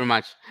 thank you very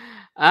much.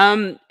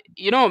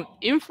 You know,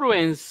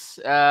 influence.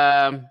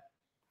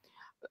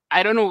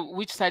 I don't know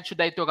which side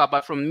should I talk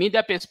about, from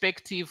media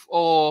perspective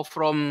or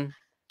from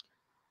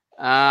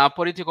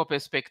political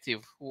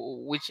perspective.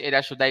 Which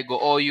area should I go,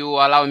 or you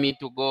allow me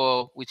to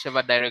go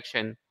whichever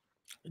direction?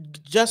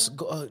 Just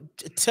go,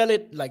 tell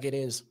it like it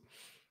is.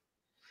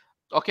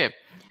 Okay.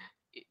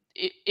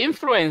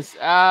 Influence.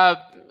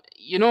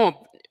 You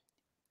know,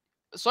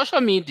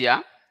 social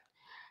media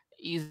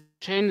is a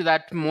trend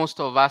that most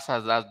of us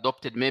has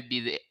adopted.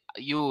 Maybe the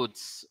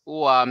youths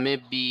who are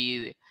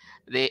maybe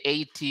the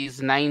 80s,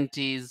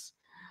 90s.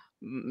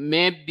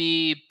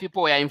 Maybe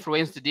people were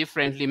influenced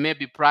differently,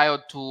 maybe prior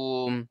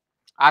to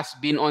us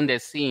being on the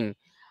scene.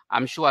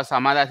 I'm sure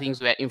some other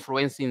things were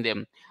influencing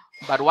them.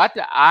 But what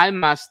I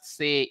must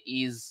say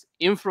is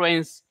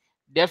influence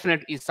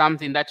definitely is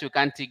something that you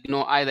can't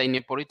ignore, either in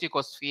a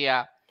political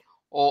sphere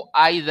or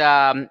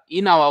either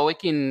in our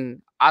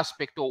working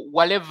aspect or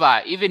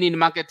whatever, even in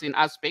marketing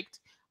aspect.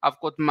 I've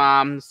got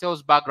my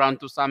sales background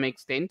to some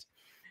extent.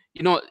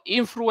 You know,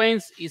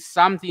 influence is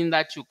something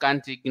that you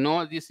can't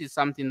ignore. This is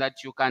something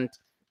that you can't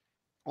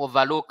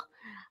overlook.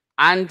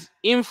 And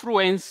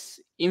influence,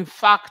 in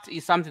fact,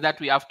 is something that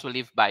we have to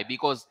live by,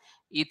 because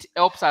it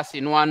helps us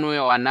in one way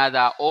or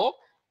another, or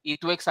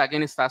it works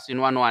against us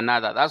in one or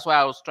another. That's why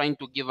I was trying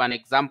to give an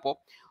example,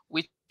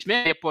 which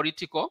may be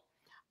political.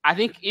 I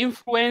think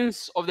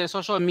influence of the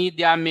social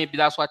media, maybe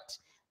that's what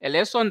a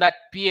lesson that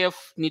PF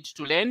needs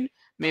to learn.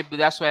 Maybe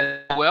that's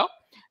where, well,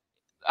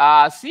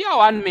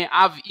 Seer1 may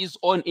have his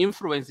own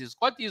influences,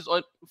 got his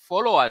own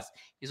followers.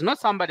 He's not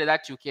somebody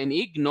that you can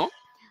ignore.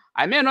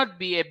 I may not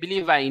be a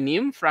believer in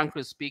him,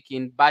 frankly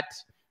speaking, but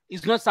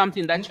it's not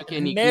something that you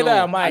can ignore. Neither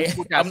am I.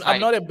 I'm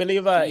not a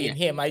believer in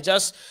him. I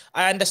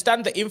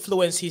understand the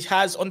influence he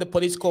has on the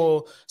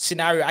political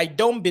scenario. I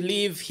don't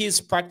believe his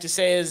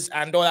practices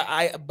and all.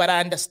 But I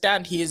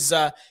understand he's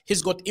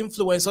got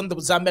influence on the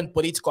Zambian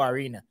political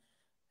arena.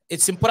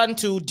 It's important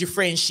to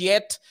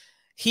differentiate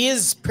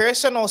his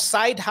personal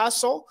side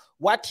hustle,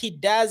 what he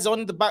does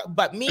on the back.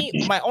 But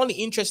my only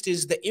interest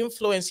is the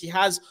influence he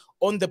has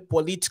on the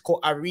political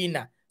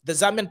arena, the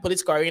Zambian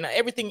political arena.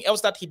 Everything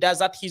else that he does,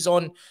 that he's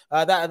on,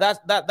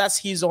 that's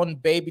his own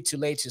baby to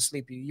lay to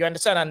sleep. You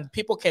understand? And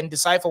people can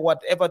decipher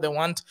whatever they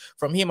want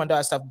from him and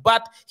that stuff.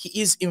 But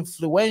he is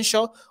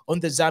influential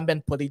on the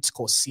Zambian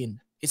political scene.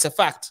 It's a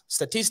fact.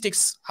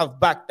 Statistics have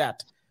backed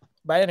that.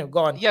 But anyway, go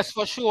on. Yes,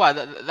 for sure.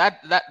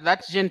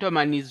 That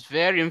gentleman is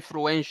very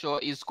influential.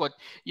 He's got,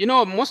 you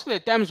know, most of the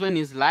times when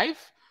he's live,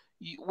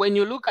 when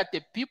you look at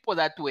the people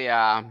that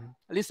were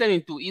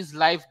listening to his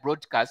live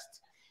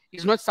broadcast,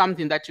 it's not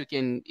something that you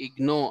can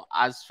ignore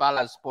as far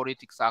as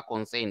politics are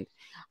concerned.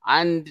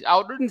 And I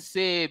wouldn't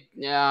say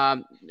UPND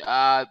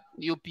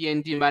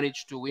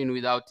managed to win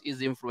without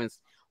his influence.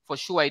 For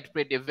sure, it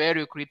played a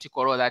very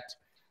critical role that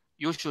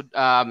we should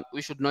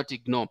not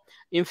ignore.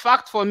 In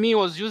fact, for me, I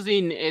was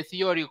using a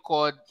theory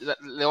called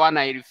the one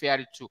I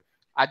referred to,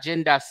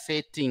 agenda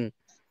setting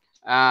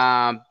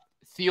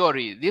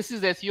theory. This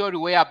is a theory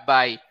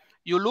whereby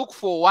you look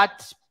for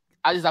what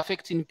is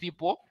affecting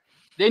people,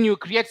 then you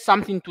create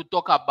something to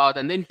talk about,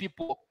 and then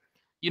people,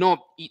 you know,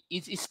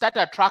 it start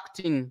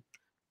attracting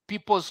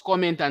people's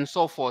comment and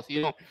so forth.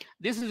 You know,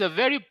 this is a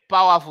very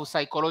powerful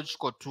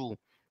psychological tool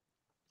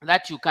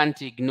that you can't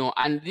ignore,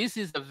 and this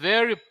is a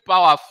very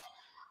powerful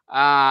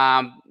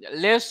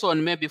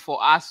lesson maybe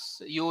for us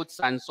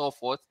youths and so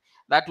forth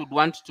that would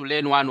want to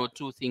learn one or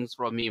two things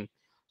from him.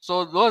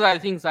 So those are the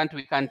things that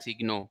we can't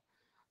ignore.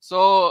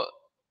 So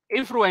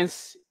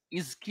influence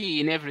is key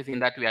in everything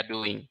that we are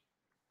doing.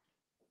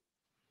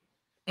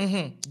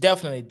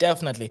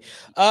 Definitely.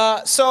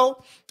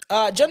 So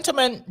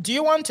gentlemen, do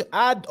you want to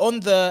add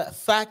on the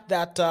fact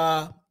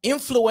that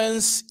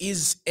influence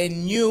is a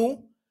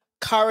new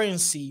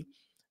currency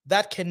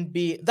that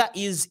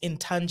is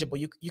intangible?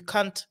 You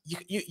can't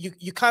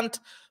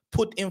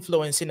put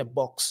influence in a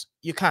box.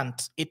 You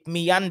can't. It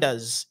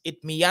meanders,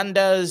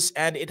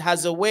 and it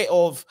has a way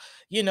of,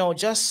 you know,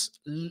 just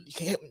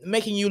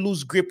making you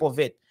lose grip of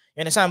it.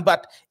 You understand?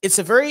 But it's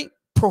a very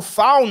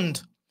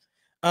profound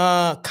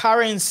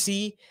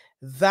currency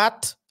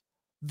that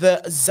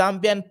the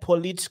Zambian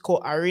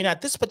political arena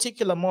at this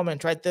particular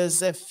moment, right?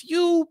 There's a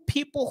few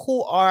people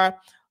who are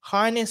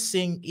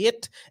harnessing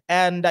it.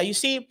 And you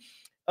see,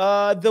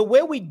 the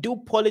way we do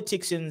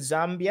politics in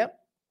Zambia,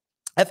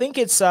 I think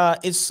it's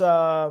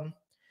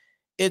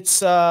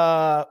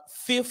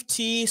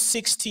 50,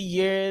 60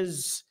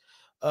 years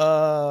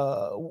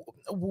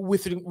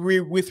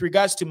with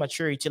regards to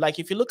maturity. Like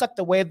if you look at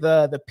the way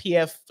the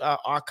PF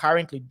are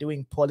currently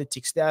doing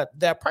politics,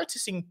 they're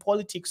practicing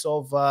politics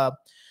of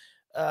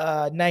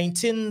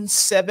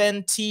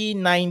 1970,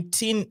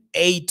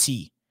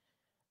 1980.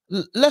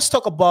 Let's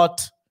talk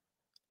about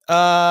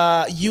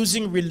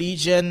using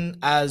religion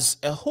as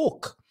a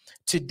hook.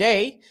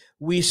 Today,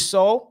 we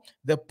saw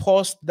the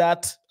post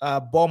that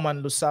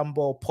Bowman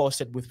Lusambo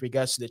posted with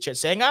regards to the church,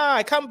 saying,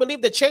 I can't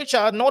believe the church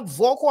are not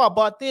vocal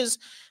about this.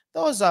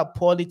 Those are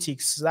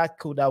politics that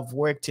could have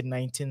worked in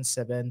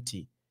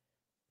 1970.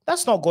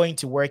 That's not going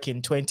to work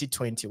in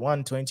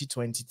 2021,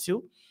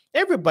 2022.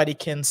 Everybody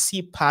can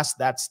see past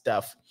that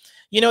stuff.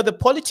 You know, the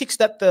politics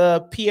that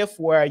the PF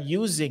were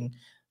using,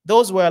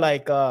 those were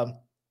like, I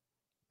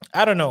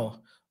don't know,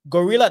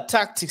 guerrilla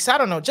tactics. I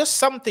don't know, just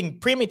something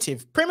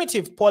primitive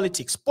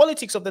politics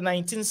of the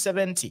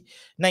 1970s,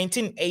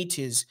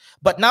 1980s.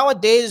 But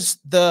nowadays,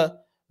 the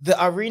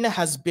arena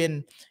has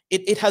been,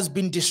 it has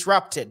been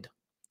disrupted.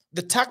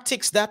 The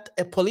tactics that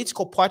a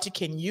political party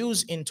can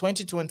use in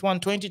 2021,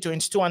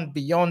 2022 and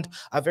beyond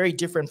are very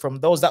different from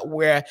those that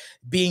were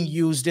being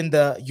used in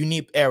the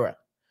UNIP era.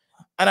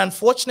 And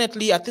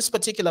unfortunately, at this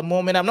particular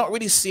moment, I'm not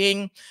really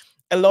seeing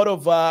a lot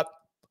of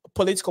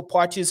political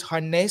parties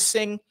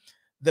harnessing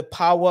the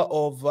power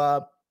of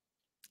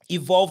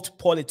evolved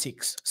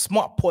politics,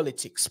 smart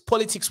politics,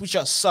 politics which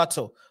are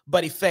subtle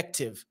but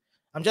effective.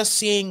 I'm just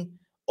seeing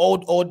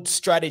old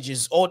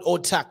strategies,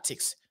 old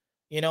tactics,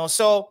 you know.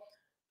 So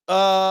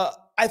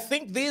I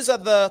think these are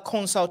the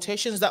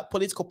consultations that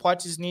political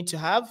parties need to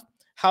have: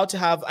 how to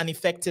have an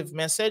effective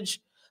message,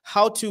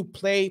 how to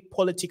play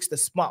politics the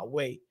smart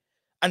way,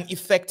 an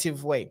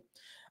effective way.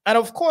 And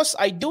of course,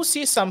 I do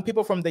see some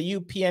people from the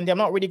UP, and I'm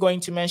not really going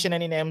to mention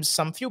any names.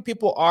 Some few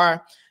people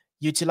are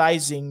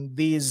utilizing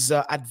these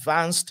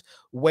advanced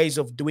ways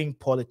of doing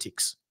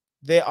politics.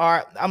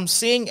 I'm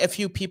seeing a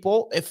few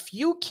people, a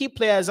few key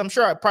players. I'm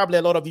sure probably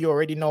a lot of you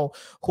already know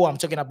who I'm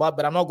talking about,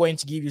 but I'm not going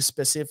to give you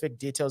specific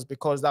details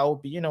because that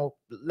would be, you know,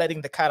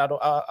 letting the cat out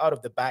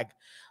of the bag.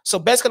 So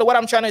basically what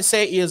I'm trying to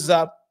say is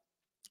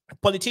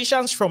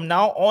politicians from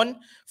now on,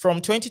 from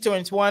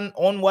 2021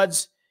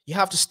 onwards, you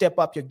have to step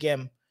up your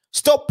game.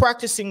 Stop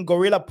practicing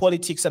guerrilla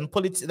politics and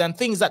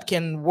things that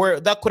can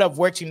work, that could have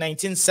worked in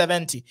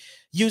 1970,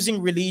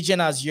 using religion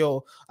as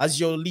your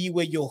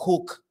leeway, your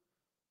hook.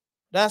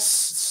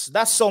 That's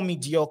so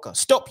mediocre.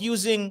 Stop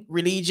using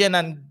religion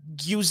and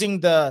using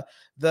the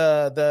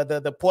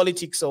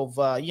politics of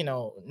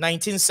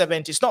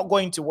 1970. It's not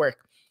going to work.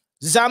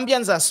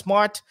 Zambians are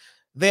smart.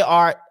 They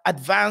are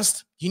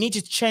advanced. You need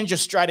to change your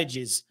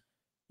strategies.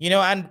 You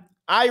know, and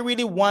I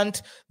really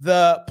want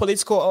the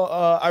political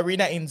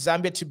arena in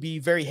Zambia to be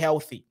very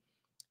healthy,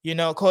 you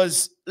know,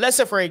 because let's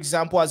say, for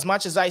example, as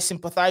much as I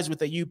sympathize with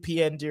the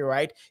UPND,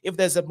 right? If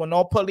there's a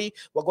monopoly,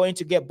 we're going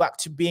to get back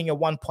to being a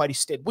one-party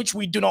state, which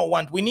we do not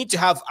want. We need to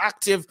have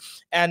active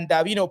and,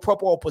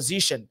 proper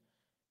opposition.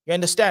 You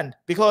understand?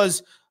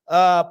 Because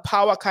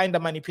power kind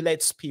of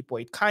manipulates people.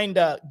 It kind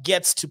of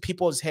gets to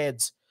people's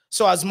heads.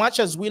 So as much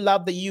as we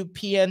love the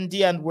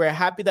UPND and we're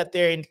happy that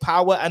they're in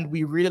power and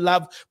we really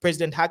love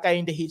President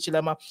Hakainde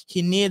Hichilema,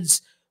 he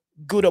needs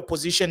good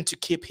opposition to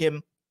keep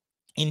him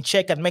in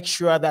check and make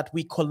sure that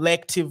we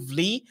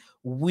collectively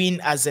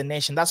win as a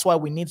nation. That's why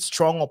we need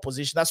strong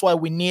opposition. That's why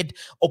we need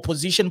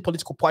opposition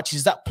political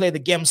parties that play the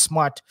game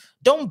smart.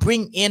 Don't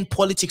bring in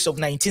politics of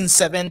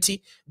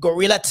 1970,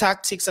 guerrilla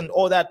tactics and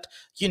all that,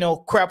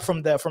 crap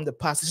from the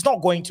past. It's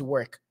not going to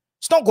work.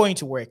 It's not going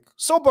to work.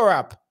 Sober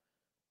up.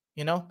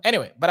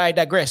 Anyway, but I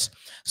digress.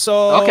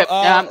 So okay,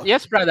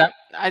 yes, brother.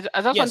 I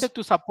just wanted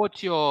to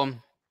support your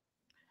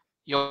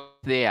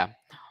there.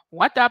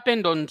 What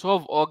happened on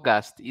 12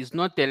 August is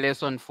not a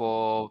lesson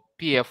for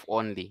PF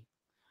only.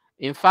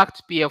 In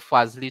fact, PF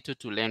has little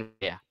to learn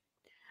there.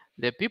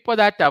 The people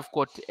that have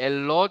got a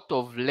lot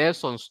of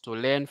lessons to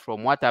learn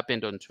from what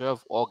happened on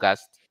 12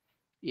 August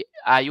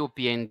are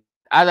UPN,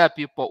 other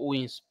people who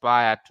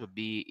inspire to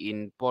be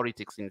in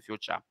politics in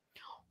future.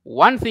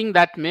 One thing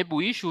that maybe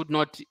we should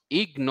not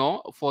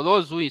ignore for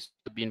those who is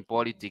to be in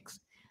politics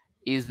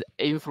is the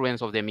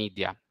influence of the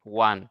media.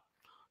 1.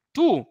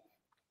 2,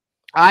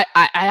 I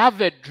have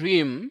a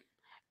dream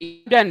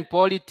Indian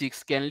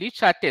politics can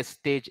reach at a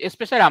stage,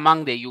 especially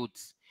among the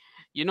youths.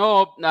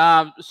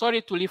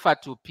 Sorry to refer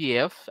to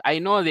PF. I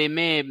know they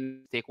may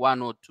take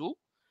 1 or 2,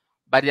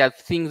 but there are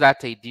things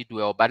that they did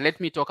well. But let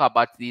me talk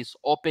about this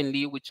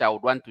openly, which I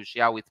would want to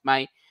share with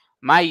my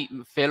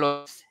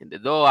fellows.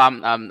 Though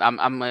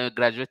I'm a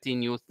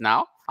graduating youth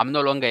now, I'm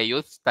no longer a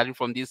youth, starting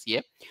from this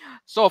year.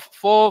 So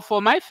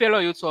for my fellow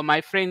youths or my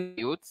friend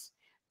youths,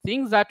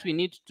 things that we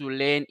need to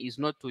learn is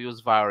not to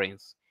use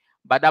violence,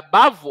 but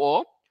above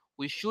all,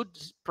 we should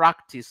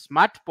practice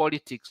smart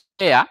politics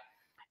where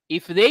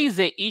if there is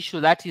an issue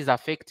that is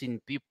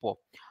affecting people,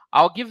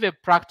 I'll give a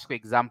practical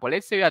example.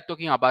 Let's say we are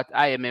talking about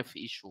IMF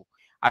issue.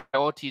 I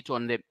wrote it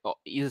on the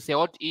is a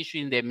hot issue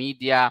in the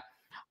media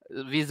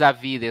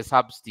vis-a-vis the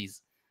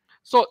subsidies.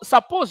 So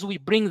suppose we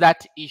bring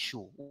that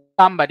issue,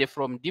 somebody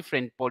from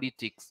different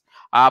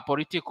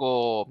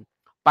political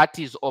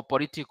parties or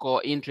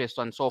political interests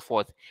and so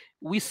forth.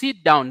 We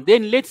sit down,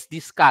 then let's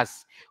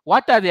discuss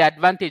what are the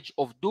advantages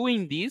of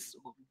doing this,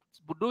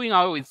 doing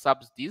away with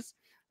subsidies.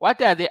 What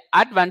are the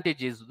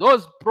advantages?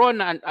 Those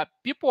prone and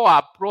people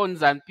are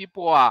pros and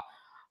people are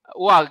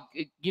who are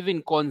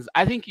giving cons.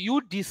 I think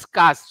you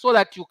discuss so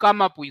that you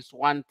come up with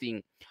one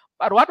thing.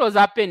 But what was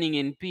happening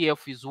in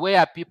PF is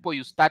where people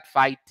you start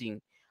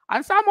fighting.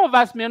 And some of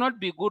us may not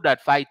be good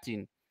at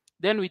fighting.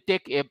 Then we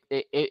take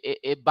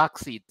a back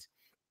seat.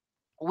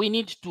 We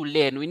need to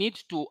learn. We need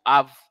to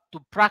have to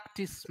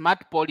practice smart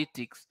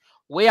politics,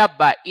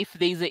 whereby if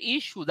there is an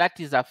issue that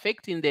is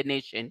affecting the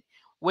nation,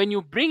 when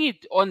you bring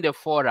it on the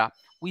fora,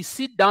 we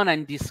sit down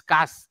and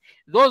discuss.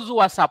 Those who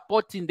are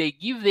supporting, they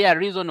give their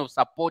reason of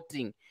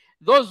supporting.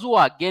 Those who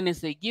are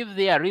against, they give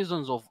their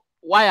reasons of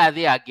why are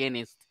they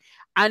against.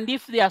 And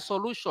if their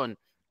solution,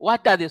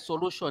 what are the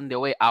solution, the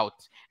way out?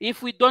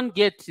 If we don't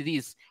get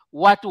this,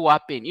 what will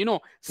happen? You know,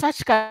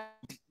 such kind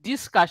of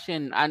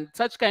discussion and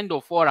such kind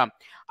of forum,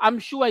 I'm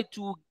sure it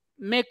will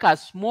make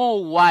us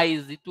more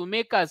wise. It will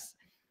make us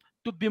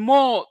to be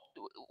more,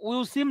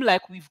 will seem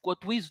like we've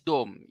got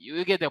wisdom.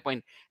 You get the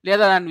point?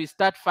 Rather than we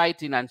start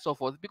fighting and so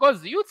forth.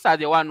 Because the youths are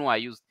the one who are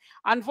used.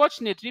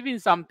 Unfortunately, even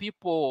some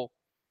people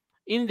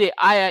in the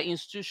higher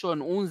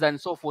institution, UNS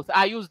and so forth,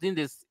 are used in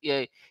this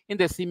in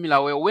the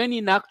similar way. When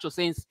in actual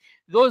sense,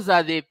 those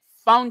are the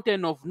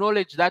fountain of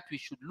knowledge that we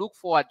should look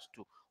forward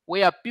to,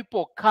 where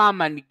people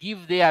come and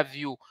give their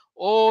view.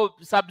 Oh,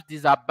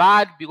 subsidies are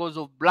bad because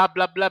of blah,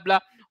 blah, blah, blah.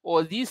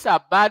 Or these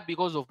are bad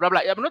because of blah,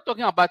 blah. I'm not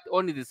talking about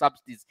only the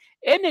subsidies.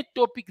 Any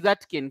topic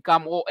that can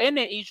come or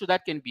any issue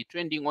that can be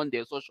trending on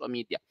the social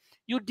media,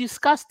 you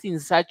discussed in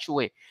such a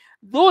way.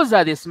 Those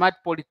are the smart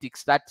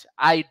politics that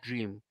I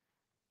dream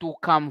to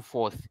come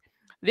forth.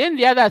 Then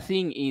the other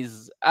thing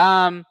is,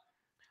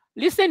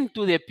 listen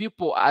to the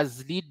people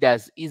as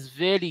leaders is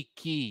very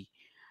key.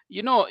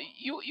 You know,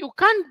 you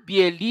can't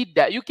be a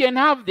leader. You can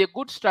have the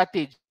good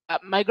strategy.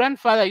 My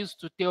grandfather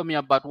used to tell me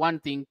about one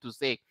thing to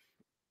say.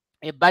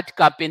 A bad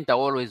carpenter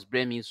always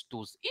blames his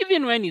tools,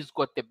 even when he's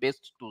got the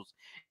best tools.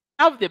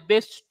 You have the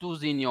best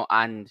tools in your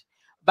hand,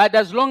 but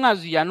as long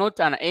as you are not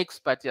an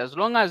expert, as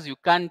long as you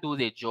can't do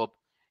the job,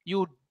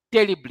 you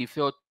terribly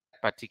fail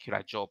that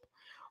particular job.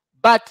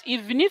 But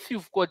even if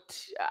you've got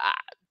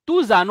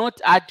tools are not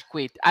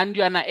adequate and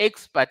you're an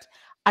expert,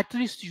 at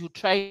least you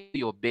try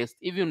your best,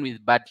 even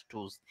with bad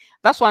tools.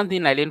 That's one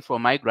thing I learned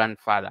from my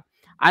grandfather.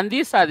 And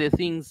these are the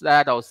things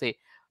that I'll say.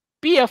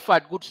 PF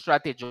had good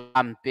strategy of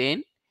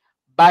campaign,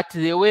 but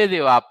the way they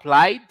were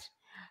applied,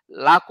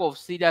 lack of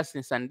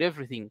seriousness and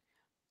everything,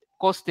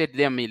 costed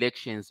them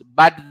elections.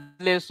 But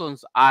the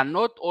lessons are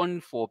not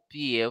only for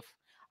PF,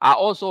 are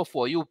also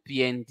for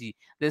UPND.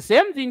 The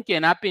same thing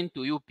can happen to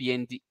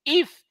UPND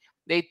if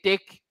they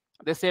take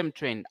the same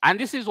trend. And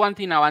this is one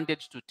thing I wanted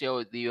to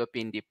tell the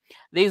UPND.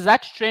 There is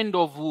that trend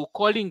of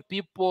calling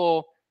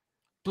people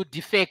to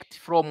defect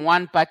from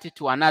one party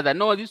to another.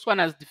 No, this one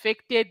has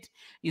defected.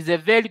 He's a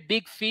very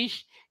big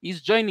fish. He's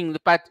joining the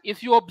party.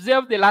 If you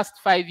observe the last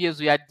 5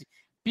 years, we had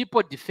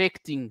people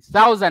defecting,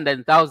 thousand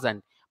and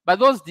thousand, but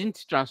those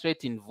didn't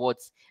translate in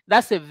votes.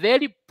 That's a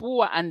very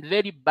poor and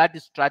very bad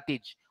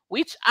strategy,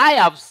 which I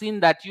have seen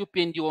that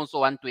UPND also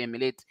want to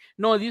emulate.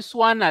 No, this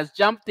one has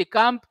jumped the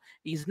camp,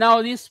 is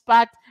now this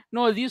part.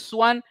 No, this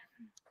one,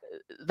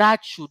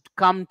 that should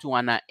come to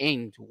an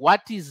end.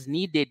 What is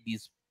needed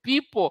is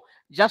people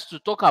just to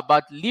talk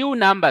about little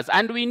numbers,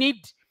 and we need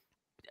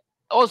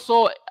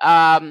also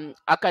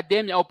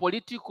academia or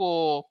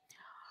political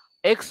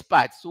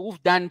experts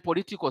who've done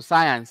political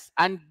science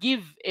and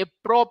give a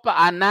proper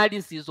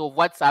analysis of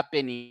what's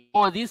happening.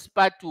 Or this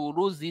part will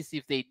lose this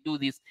if they do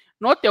this.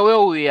 Not the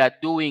way we are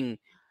doing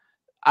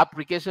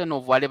application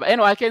of whatever.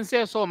 Anyway, I can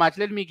say so much.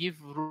 Let me give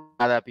room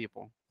to other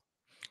people.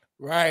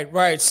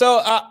 Right.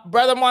 So,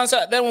 Brother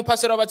Mwansa, then we'll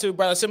pass it over to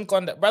Brother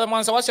Simkonda. Brother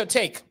Mwansa, what's your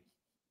take?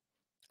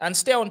 And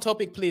stay on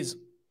topic, please.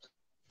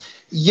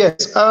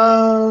 Yes,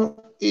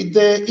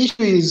 the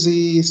issue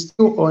is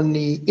still on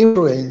the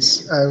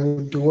influence. I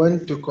would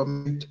want to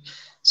comment.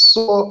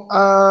 So,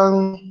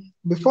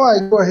 before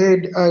I go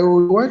ahead, I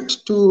would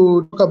want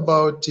to talk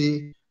about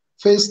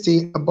first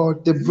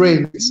about the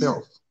brain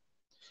itself.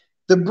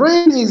 The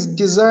brain is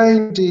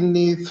designed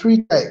in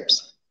 3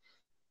 types.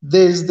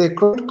 There's the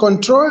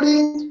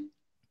controlling,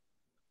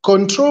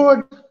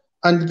 controlled,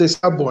 and the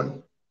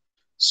stubborn.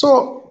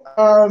 So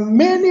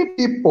many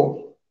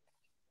people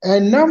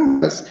and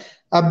numbers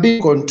are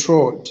being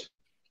controlled,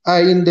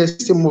 are in the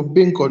system of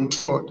being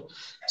controlled.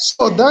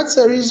 So that's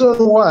a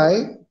reason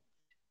why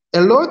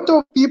a lot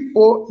of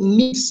people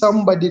need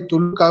somebody to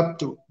look up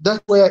to.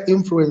 That's where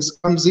influence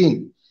comes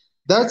in.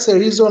 That's a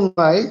reason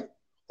why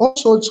all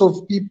sorts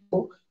of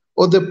people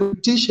or the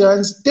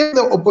politicians take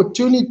the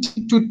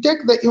opportunity to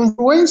take the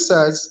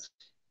influencers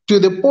to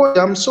the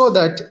podium so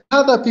that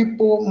other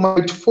people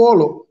might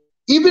follow,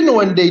 even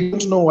when they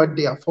don't know what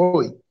they are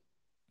following.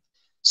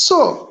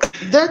 So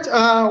that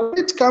when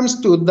it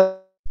comes to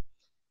that,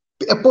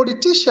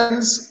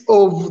 politicians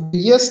of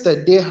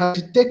yesterday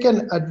had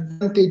taken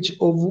advantage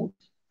of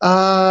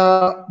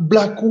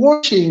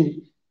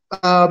blackwashing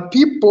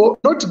people,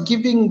 not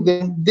giving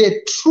them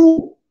the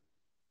true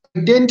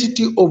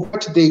identity of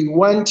what they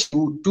want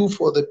to do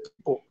for the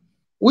people,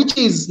 which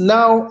is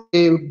now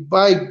a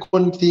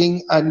bygone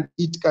thing, and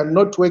it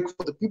cannot work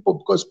for the people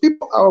because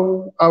people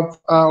are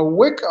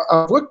waked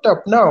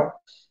up now.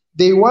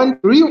 They want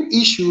real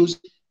issues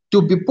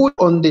to be put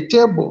on the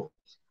table.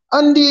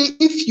 And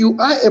if you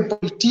are a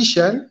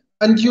politician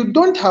and you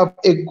don't have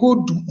a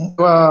good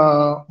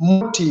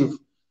motive,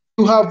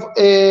 you have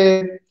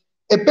a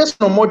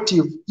personal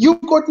motive,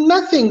 you've got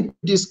nothing to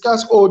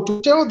discuss or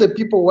to tell the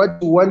people what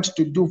you want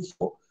to do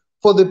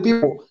for the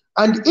people.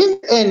 And in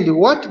the end,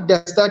 what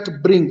does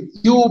that bring?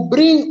 You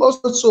bring all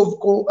sorts of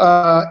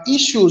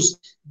issues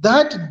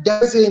that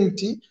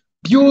doesn't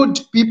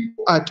build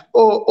people at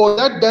all, or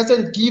that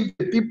doesn't give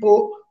the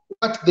people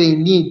what they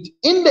need.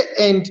 In the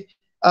end,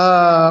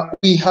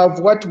 we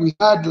have what we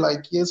had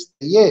like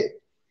yesterday.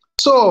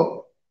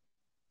 So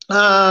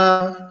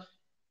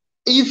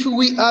if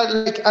we are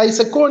like, I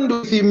second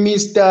with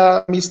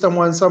Mr.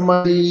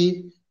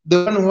 Mwansamali,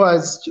 the one who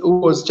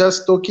was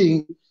just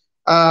talking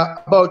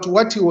about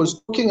what he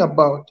was talking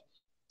about.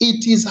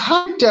 It is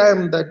high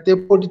time that the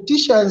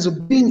politicians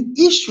bring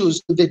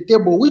issues to the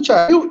table, which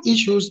are real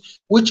issues,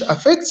 which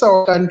affects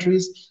our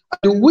countries,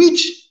 and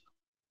which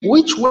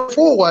way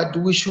forward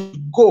we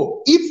should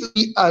go if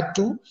we are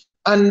to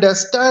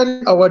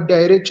understand our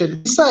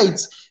direction.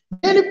 Besides,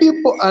 many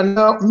people,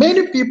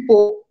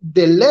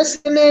 the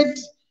less learned,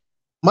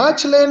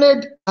 much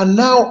learned, are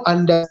now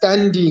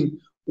understanding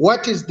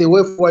what is the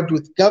way forward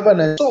with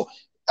governance. So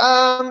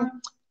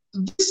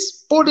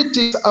these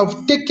politics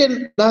have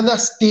taken another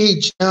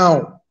stage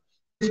now.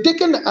 They've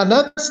taken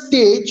another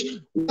stage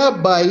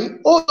whereby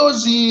all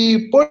those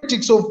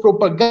politics of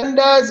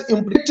propagandas,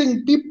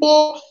 implementing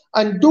people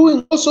and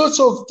doing all sorts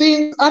of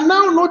things are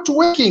now not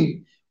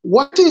working.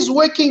 What is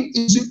working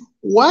is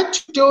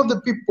what you tell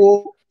the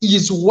people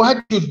is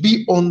what should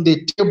be on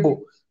the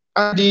table.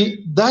 And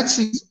that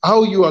is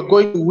how you are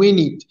going to win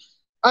it.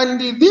 And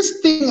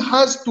this thing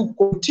has to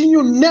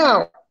continue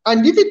now.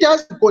 And if it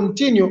has to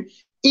continue,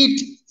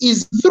 it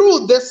is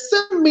through the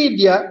same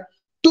media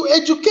to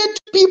educate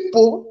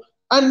people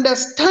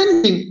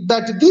understanding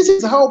that this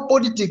is how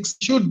politics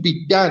should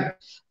be done.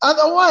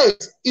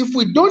 Otherwise, if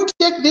we don't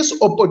take this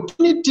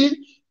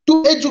opportunity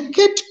to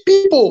educate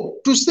people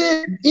to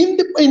say in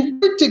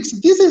politics,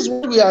 this is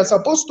what we are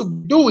supposed to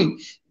be doing,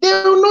 they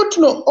will not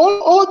know.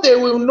 All they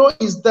will know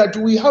is that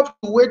we have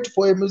to wait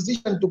for a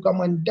musician to come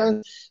and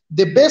dance.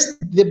 The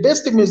best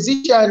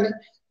musician,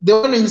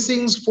 the one he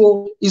sings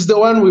for, is the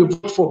one we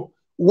vote for.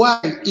 Why?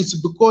 It's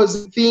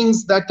because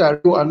things that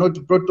are real are not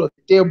brought to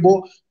the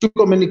table, to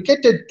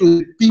communicated to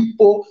the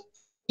people,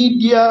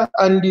 media,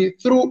 and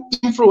through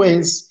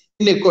influence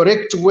in a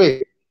correct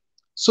way.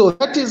 So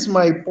that is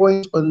my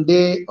point on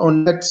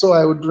that. So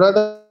I would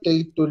rather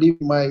take to leave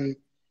my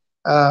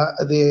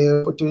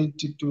the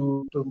opportunity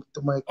to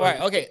my colleague. All right,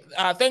 okay.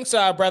 Thanks,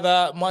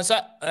 Brother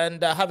Monsa,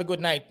 and have a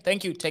good night.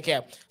 Thank you. Take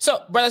care.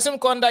 So, Brother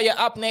Simkonda, you're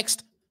up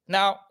next.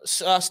 Now,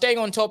 staying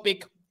on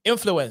topic,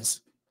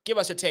 influence. Give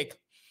us your take.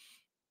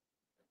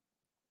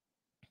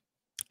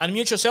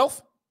 Unmute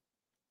yourself.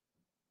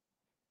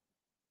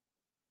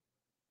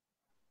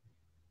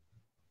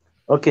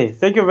 Okay,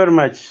 thank you very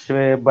much,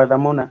 Brother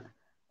Mona,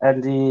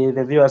 and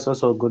the viewers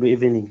also. Good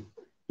evening.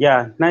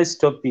 Yeah, nice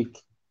topic.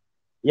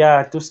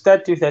 Yeah, to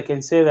start with, I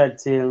can say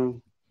that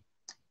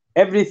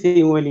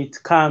everything, when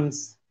it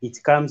comes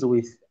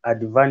with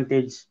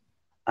advantage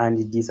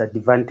and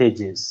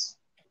disadvantages.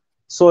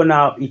 So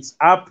now it's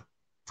up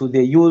to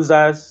the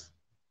users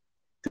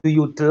to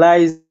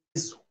utilize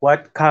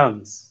what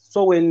comes.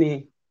 So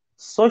when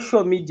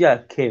social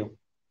media came,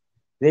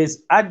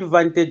 there's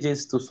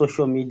advantages to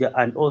social media,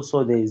 and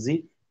also there's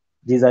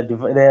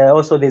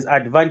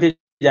advantage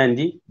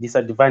and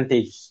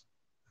disadvantage.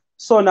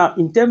 So now,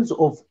 in terms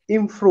of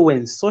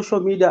influence, social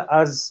media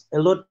has a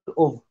lot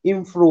of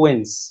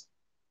influence,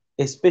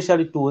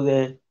 especially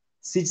to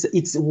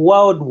it's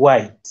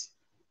worldwide.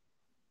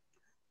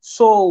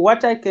 So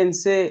what I can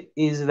say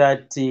is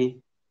that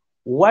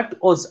what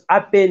was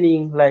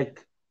happening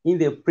like in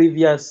the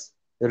previous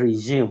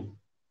regime.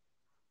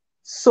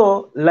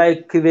 So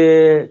like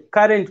the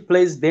current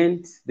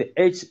president, the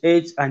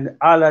HH and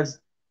others,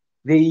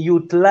 they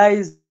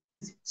utilize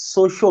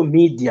social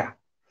media.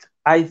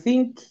 I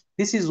think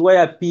this is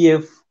where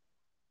PF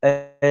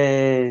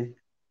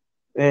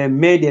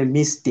made a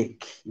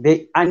mistake.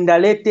 They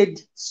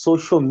underrated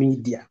social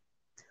media.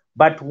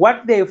 But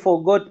what they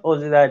forgot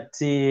was that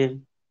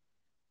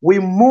we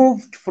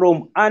moved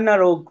from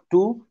analog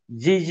to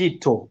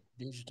digital.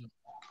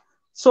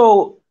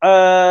 So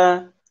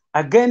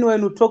again,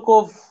 when we talk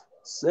of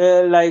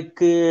Seer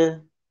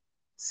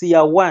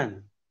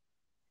 1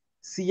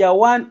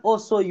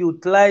 also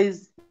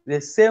utilized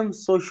the same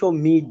social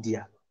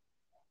media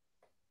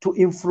to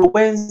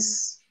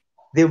influence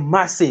the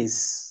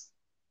masses.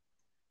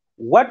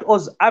 What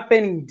was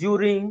happening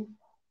during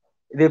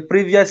the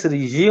previous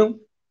regime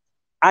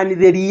and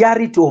the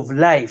reality of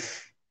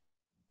life.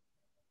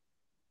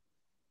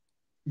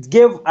 It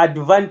gave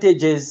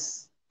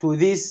advantages to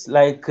this,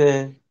 like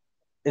the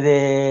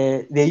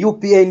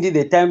UPND,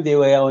 the time they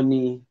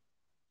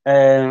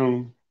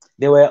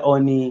were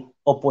on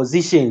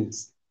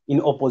oppositions,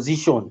 in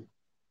opposition.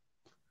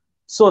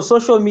 So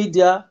social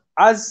media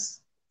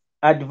has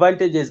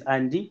advantages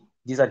and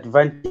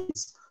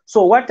disadvantages.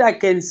 So what I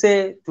can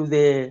say to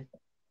the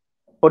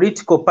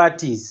political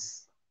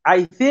parties,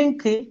 I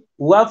think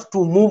we have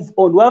to move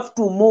on. We have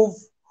to move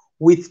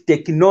with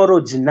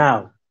technology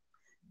now.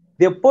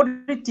 The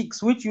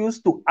politics which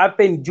used to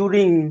happen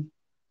during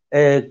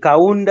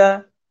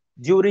Kaunda,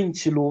 during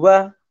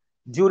Chiluba,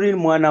 during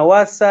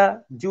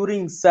Mwanawasa,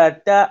 during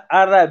Sata,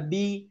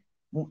 Arabi,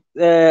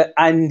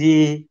 and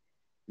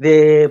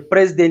the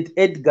President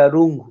Edgar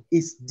Lungu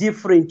is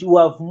different. You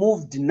have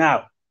moved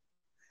now.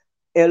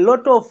 A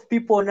lot of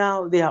people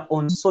now, they are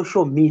on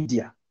social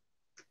media.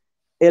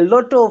 A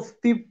lot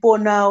of people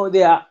now,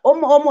 they are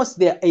almost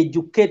they are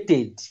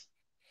educated.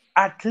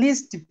 At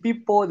least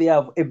people, they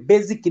have a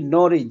basic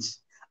knowledge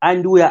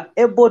and we are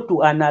able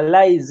to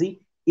analyze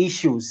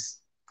issues.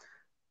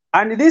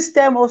 And this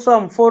time also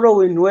I'm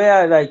following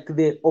where like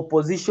the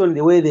opposition,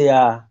 the way they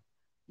are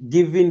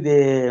giving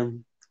the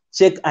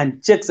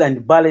checks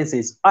and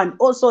balances. And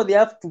also they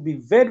have to be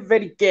very,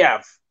 very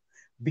careful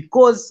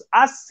because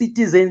as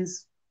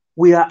citizens,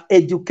 we are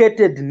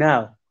educated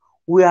now.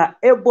 We are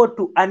able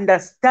to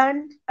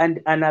understand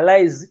and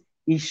analyze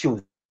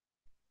issues.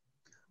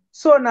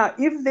 So now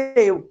if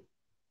they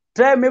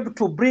try maybe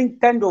to bring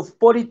kind of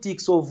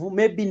politics of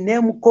maybe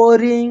name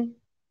calling,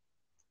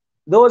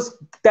 those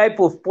type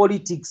of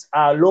politics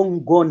are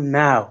long gone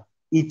now.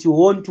 It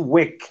won't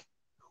work.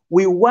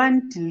 We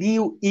want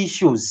real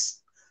issues.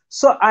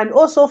 So, and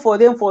also for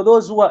them, for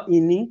those who are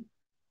in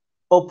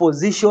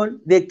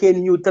opposition, they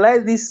can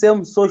utilize this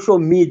same social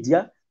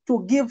media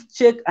to give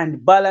check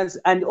and balance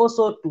and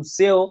also to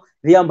sell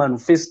their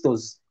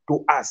manifestos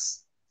to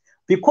us.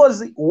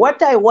 Because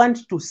what I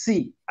want to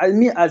see, as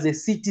me as a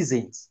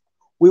citizen,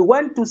 we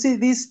want to see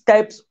these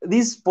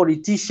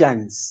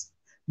politicians,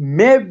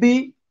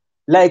 maybe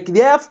like they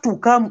have to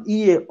come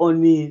here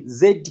on the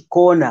Z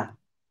corner.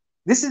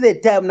 This is the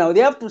time now.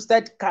 They have to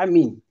start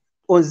coming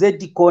on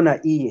Z corner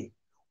here.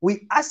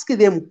 We ask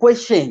them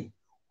questions.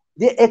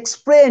 They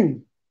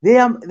explain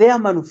their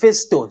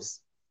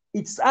manifestos.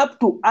 It's up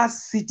to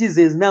us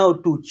citizens now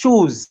to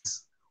choose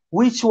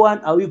which one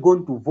are we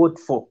going to vote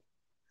for.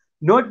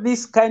 Not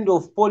this kind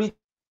of political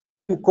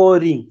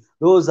calling.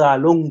 Those are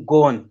long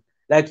gone.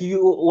 Like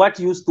what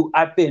used to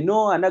happen.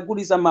 No,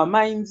 anagulisa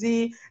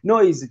mamainzi,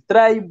 no, is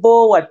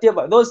tribal,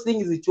 whatever. Those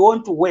things that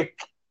won't work.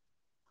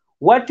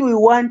 What we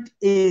want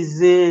is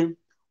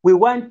we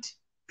want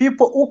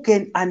people who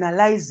can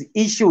analyze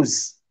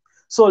issues.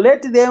 So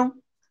let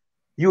them,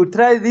 you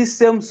try this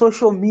same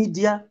social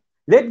media,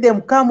 let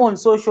them come on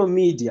social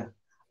media,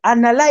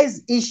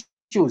 analyze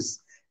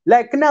issues.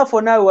 Like now,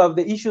 for now, we have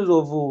the issues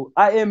of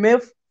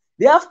IMF.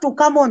 They have to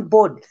come on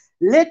board.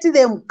 Let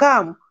them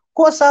come,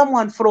 call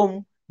someone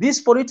from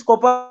this political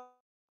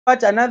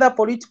party, another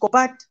political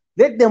party.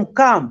 Let them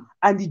come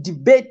and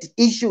debate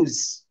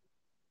issues,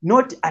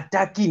 not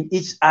attacking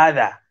each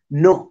other.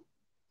 No,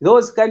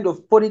 those kind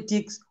of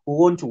politics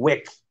won't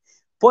work.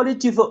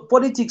 Politics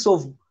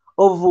of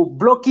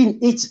blocking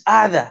each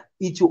other,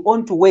 it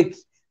won't work.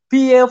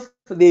 PF,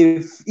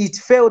 it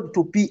failed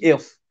to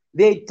PF.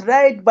 They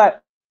tried by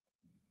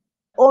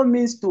all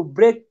means to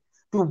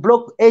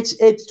block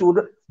HH,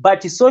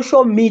 but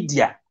social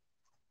media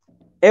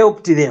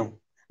helped them.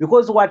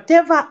 Because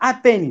whatever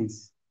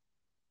happens,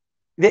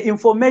 the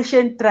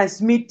information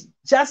transmit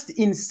just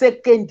in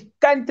second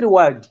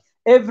countrywide.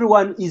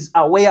 Everyone is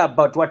aware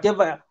about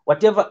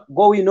whatever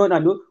going on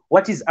and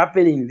what is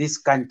happening in this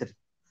country.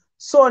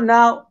 So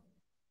now,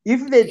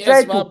 if they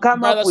try to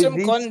come up with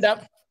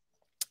this,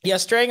 you're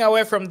straying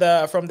away from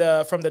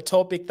the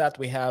topic that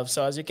we have.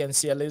 So as you can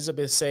see,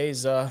 Elizabeth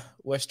says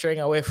we're straying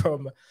away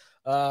from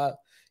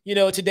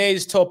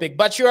today's topic.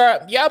 But you're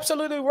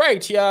absolutely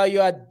right. Yeah, you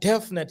are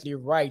definitely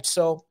right.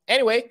 So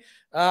anyway,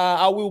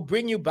 I will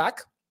bring you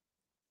back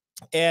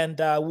and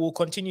we'll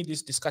continue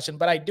this discussion.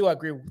 But I do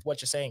agree with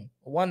what you're saying,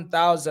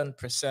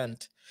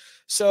 1000%.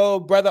 So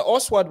Brother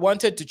Oswald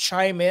wanted to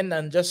chime in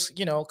and just,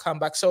 come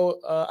back.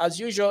 So as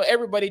usual,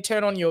 everybody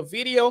turn on your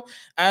video.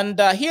 And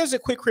here's a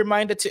quick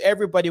reminder to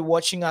everybody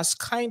watching us.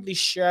 Kindly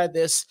share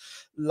this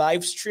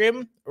live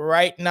stream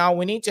right now.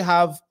 We need to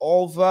have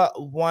over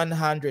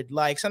 100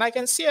 likes. And I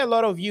can see a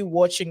lot of you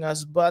watching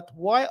us, but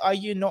why are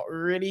you not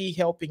really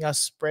helping us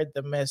spread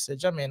the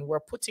message? I mean, we're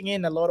putting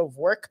in a lot of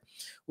work.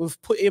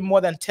 We've put in more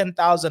than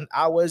 10,000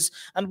 hours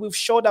and we've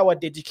showed our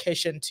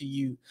dedication to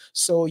you.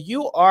 So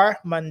you are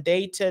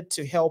mandated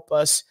to help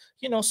us,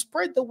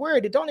 spread the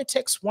word. It only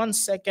takes 1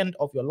 second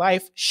of your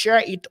life.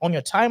 Share it on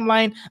your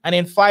timeline and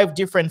in 5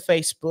 different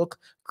Facebook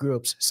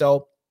groups.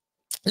 So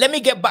let me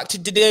get back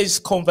to today's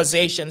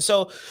conversation.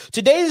 So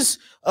today's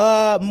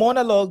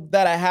monologue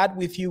that I had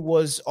with you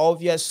was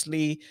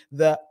obviously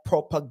the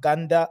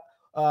propaganda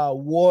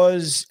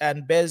wars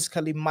and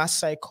basically mass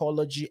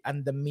psychology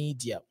and the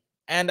media.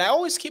 And I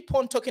always keep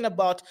on talking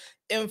about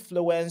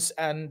influence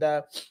and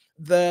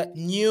the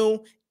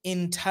new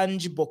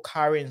intangible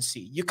currency.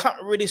 You can't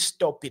really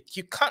stop it.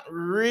 You can't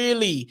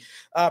really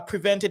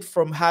prevent it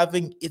from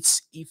having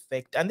its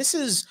effect. And this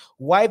is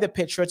why the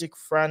Patriotic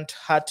Front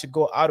had to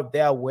go out of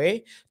their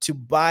way to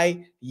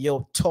buy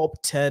your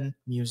top 10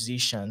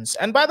 musicians.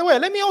 And by the way,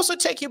 let me also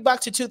take you back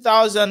to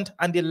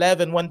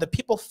 2011 when the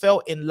people fell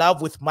in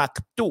love with Mark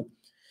II.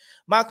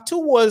 Mark II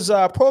was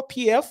pro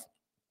PF,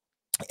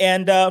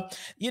 and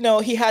you know,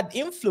 he had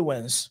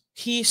influence.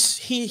 He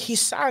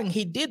sang,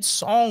 he did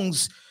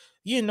songs,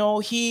 you know,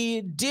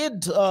 he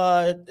did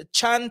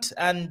chant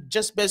and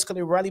just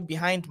basically rally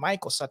behind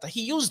Michael Sata.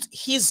 He used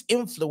his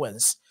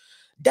influence.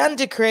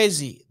 Dandy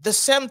Crazy, the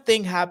same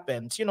thing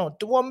happened. You know,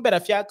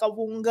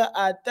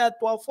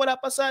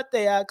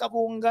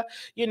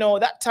 you know,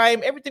 that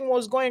time everything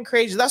was going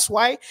crazy. That's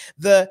why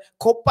the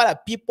Kopala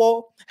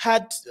people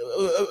had,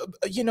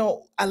 you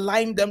know,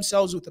 aligned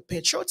themselves with the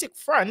Patriotic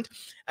Front,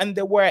 and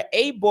they were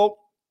able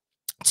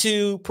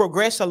to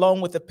progress along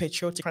with the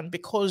Patriotic Front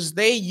because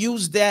they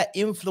used their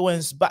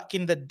influence back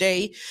in the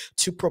day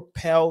to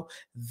propel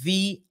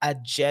the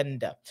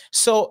agenda.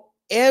 So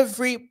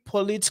every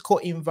political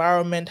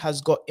environment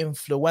has got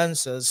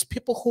influencers,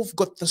 people who've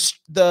got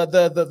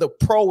the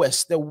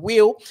prowess, the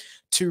will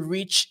to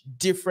reach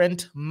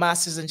different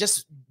masses, and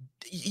just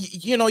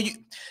you know,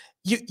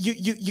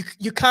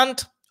 you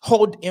can't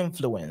hold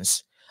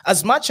influence.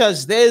 As much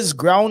as there's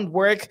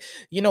groundwork,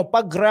 you know,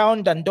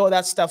 background and all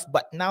that stuff,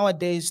 but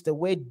nowadays the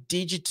way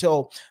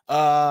digital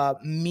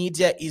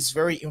media is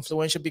very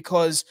influential,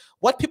 because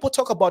what people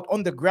talk about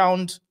on the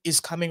ground is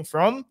coming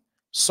from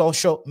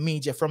social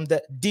media, from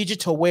the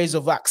digital ways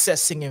of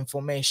accessing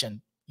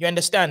information. You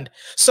understand?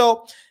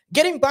 So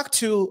getting back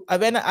to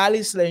Avena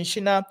Alice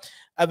Lenshina,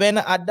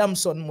 Avena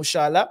Adamson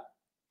Mushala,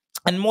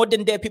 and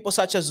modern day people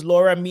such as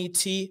Laura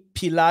Miti,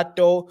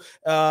 Pilato,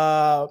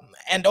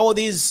 and all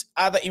these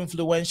other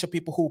influential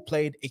people who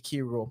played a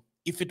key role.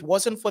 If it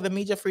wasn't for the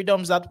media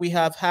freedoms that we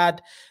have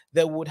had,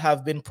 they would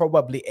have been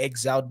probably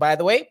exiled. By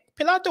the way,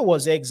 Pilato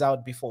was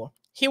exiled before.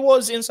 He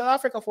was in South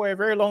Africa for a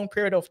very long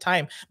period of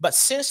time. But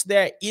since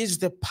there is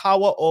the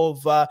power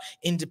of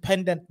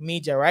independent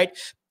media, right?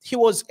 He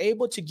was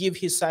able to give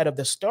his side of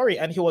the story,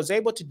 and he was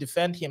able to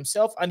defend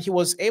himself, and he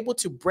was able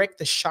to break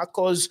the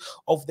shackles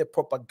of the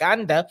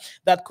propaganda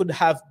that could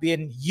have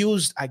been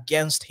used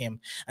against him.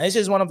 And this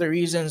is one of the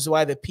reasons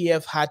why the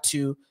PF had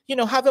to, you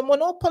know, have a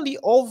monopoly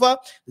over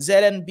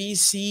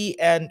ZNBC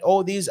and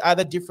all these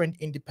other different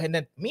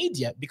independent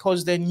media,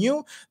 because they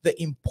knew the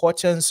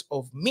importance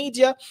of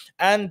media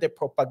and the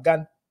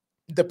propaganda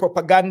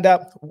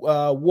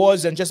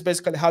wars, and just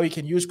basically how you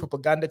can use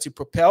propaganda to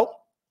propel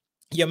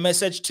your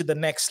message to the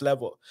next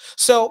level.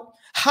 So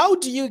how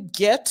do you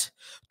get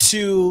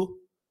to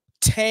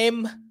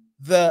tame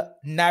the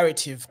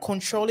narrative,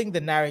 controlling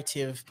the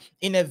narrative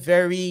in a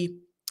very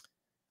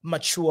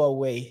mature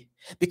way?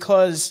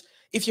 Because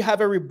if you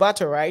have a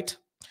rebuttal, right?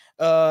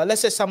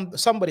 Let's say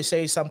somebody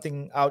says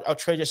something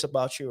outrageous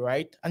about you,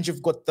 right? And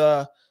you've got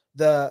the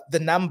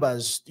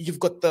numbers, you've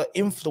got the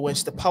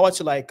influence, the power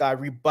to like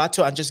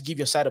rebuttal and just give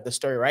your side of the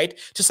story, right?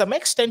 To some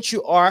extent,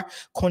 you are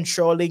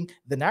controlling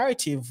the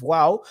narrative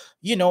while,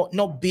 you know,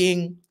 not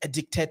being a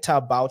dictator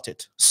about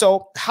it.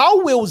 So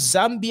how will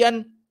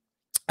Zambian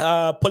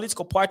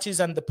political parties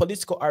and the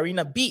political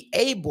arena be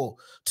able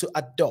to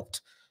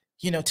adopt,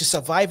 you know, to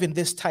survive in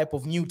this type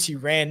of new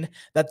terrain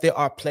that they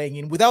are playing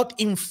in without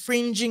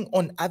infringing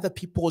on other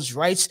people's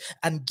rights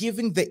and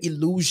giving the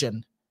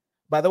illusion?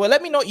 By the way,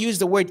 let me not use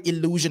the word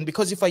illusion,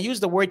 because if I use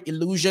the word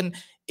illusion,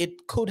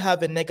 it could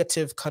have a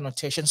negative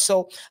connotation.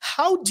 So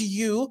how do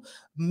you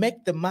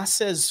make the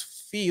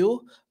masses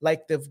feel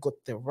like they've got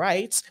the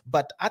rights,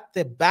 but at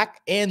the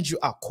back end, you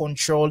are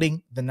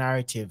controlling the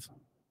narrative?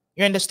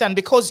 You understand?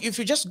 Because if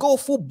you just go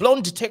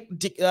full-blown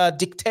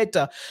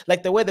dictator,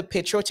 like the way the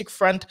Patriotic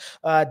Front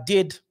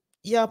did,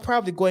 you're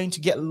probably going to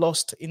get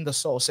lost in the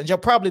sauce, and you're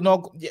probably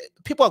not,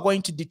 people are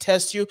going to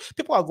detest you.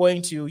 People are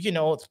going to, you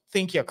know,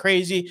 think you're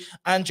crazy,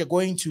 and you're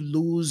going to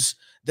lose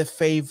the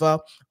favor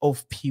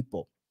of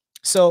people.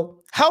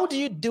 So how do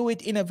you do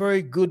it in a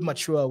very good,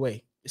 mature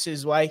way? This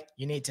is why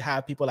you need to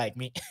have people like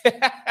me.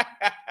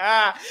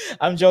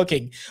 I'm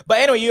joking. But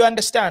anyway, you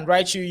understand,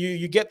 right?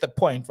 You get the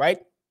point, right?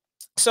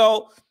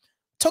 So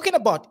talking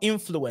about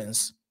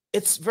influence,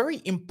 it's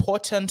very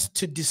important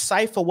to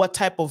decipher what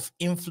type of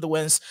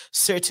influence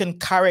certain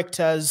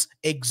characters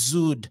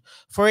exude.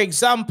 For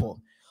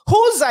example,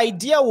 whose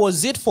idea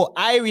was it for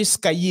Iris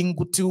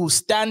Kayingu to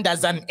stand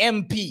as an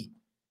MP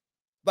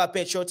by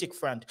Patriotic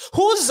Front?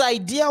 Whose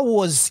idea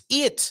was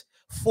it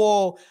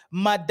for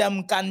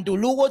Madame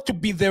Kanduluwo to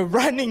be the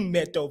running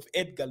mate of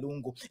Edgar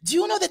Lungu? Do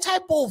you know the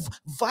type of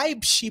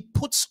vibe she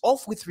puts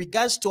off with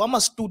regards to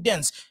our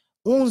students?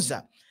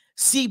 Unza,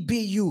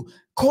 CBU,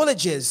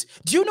 colleges.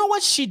 Do you know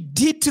what she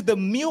did to the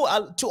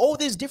meal, to all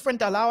these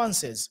different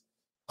allowances?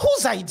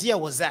 Whose idea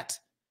was that?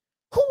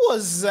 Who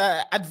was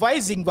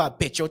advising the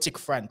patriotic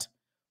front?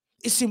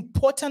 It's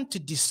important to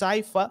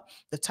decipher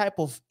the type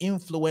of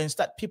influence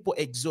that people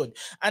exude.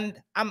 And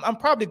I'm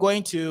probably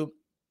going to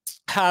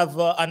have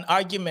an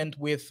argument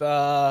with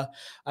Abena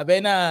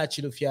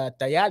Chilufya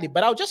Tayali,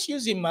 but I'll just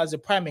use him as a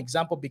prime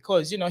example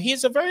because, you know,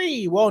 he's a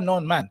very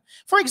well-known man.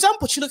 For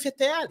example, Chilufya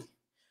Tayali,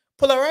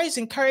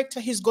 polarizing character,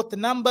 he's got the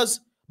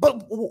numbers,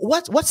 but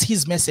what's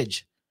his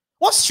message?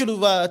 What's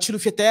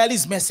Chilufya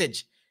Tayali's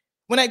message?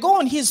 When I go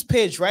on his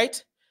page,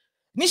 right?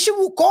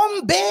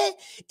 Nkombo,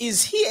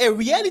 is he a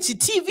reality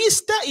TV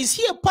star? Is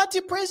he a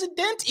party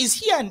president? Is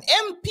he an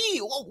MP?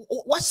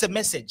 What's the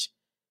message?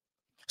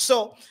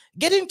 So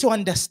getting to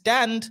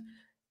understand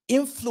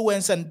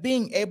influence and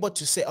being able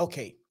to say,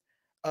 okay,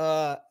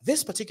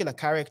 this particular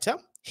character,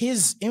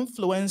 his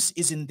influence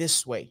is in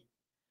this way.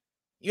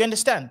 You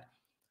understand?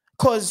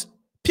 Because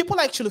people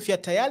like Chilufya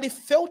Tayali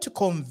fail to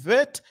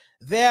convert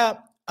their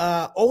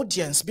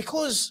audience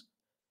because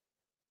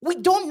we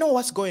don't know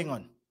what's going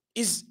on.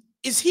 Is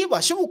he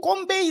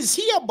Nkombo? Is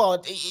he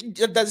about?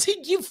 Does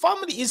he give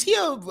family? Is he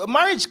a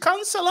marriage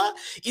counselor?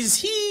 Is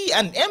he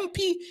an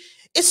MP?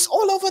 It's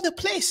all over the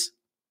place.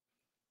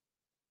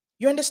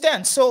 You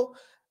understand? So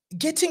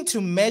getting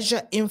to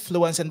measure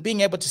influence and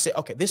being able to say,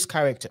 okay, this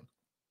character,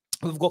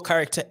 we've got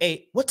character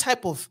A. What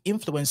type of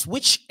influence?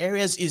 Which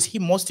areas is he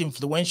most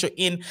influential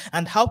in?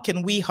 And how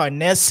can we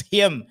harness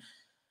him?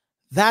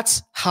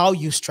 That's how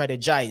you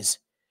strategize.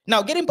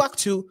 Now, getting back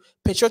to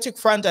Patriotic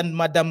Front and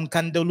Madam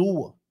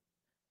Kandoluwa.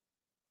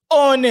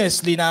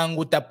 Honestly,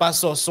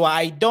 so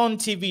I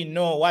don't even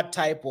know what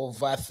type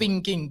of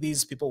thinking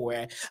these people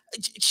were.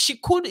 She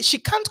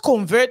can't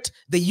convert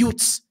the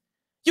youths.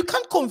 You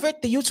can't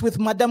convert the youths with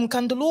Madam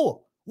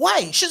Kandoluwa.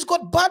 Why? She's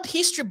got bad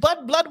history,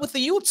 bad blood with the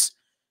youths.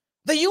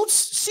 The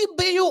youths,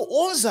 CBU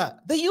owns her.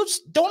 The youths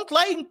don't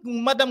like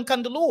Madam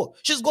Kandoluwa.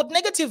 She's got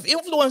negative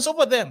influence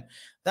over them.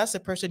 That's the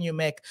person you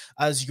make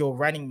as your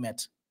running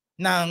mate.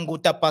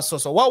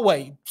 So what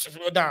way?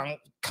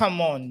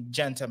 Come on,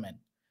 gentlemen.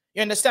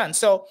 You understand?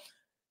 So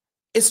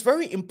it's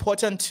very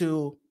important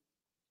to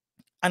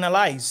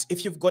analyze.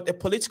 If you've got a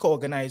political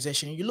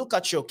organization, you look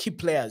at your key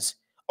players.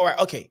 All right,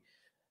 okay.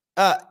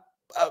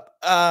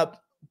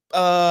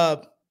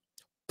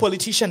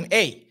 Politician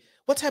A,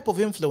 what type of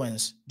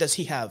influence does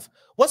he have?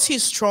 What's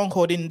his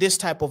stronghold in this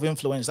type of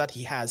influence that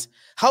he has?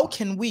 How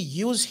can we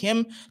use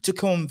him to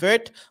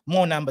convert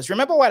more numbers?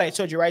 Remember what I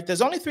told you, right?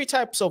 There's only 3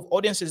 types of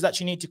audiences that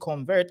you need to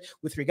convert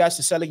with regards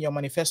to selling your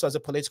manifesto as a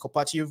political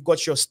party. You've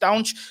got your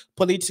staunch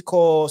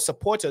political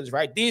supporters,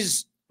 right?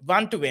 These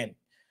want to win.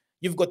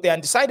 You've got the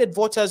undecided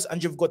voters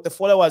and you've got the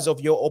followers of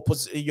your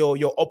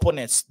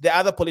opponents, the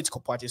other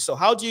political parties. So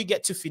how do you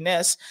get to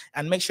finesse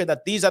and make sure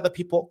that these other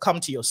people come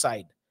to your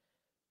side?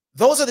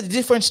 Those are the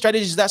different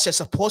strategies that you're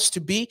supposed to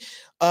be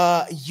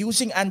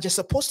using, and you're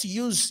supposed to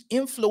use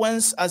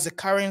influence as a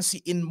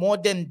currency in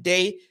modern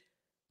day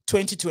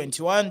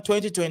 2021,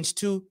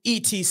 2022,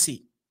 etc.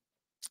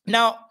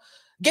 Now,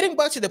 getting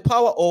back to the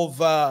power of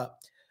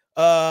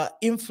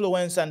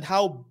influence and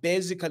how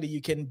basically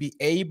you can be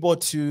able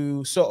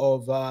to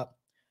sort of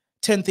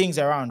turn things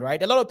around,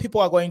 right? A lot of people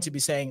are going to be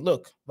saying,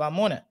 look,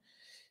 Vamona,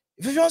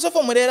 if you want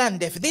to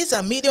if these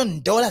are $1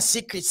 million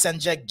secrets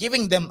and you're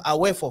giving them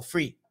away for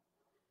free,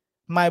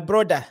 my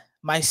brother,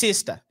 my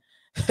sister,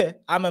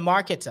 I'm a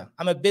marketer.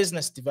 I'm a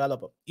business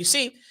developer. You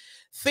see,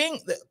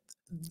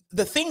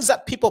 the things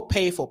that people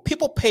pay for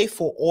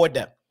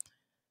order.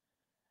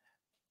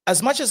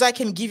 As much as I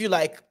can give you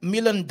like $1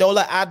 million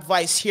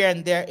advice here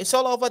and there, it's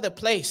all over the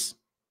place.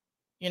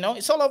 You know,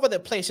 it's all over the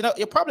place. You know,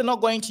 you're probably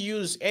not going to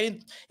use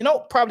any,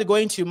 probably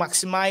going to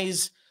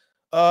maximize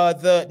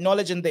the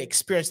knowledge and the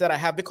experience that I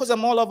have because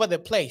I'm all over the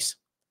place.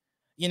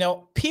 You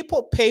know,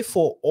 people pay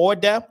for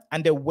order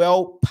and a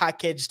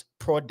well-packaged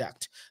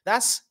product.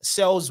 That's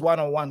sales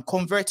 101,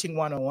 converting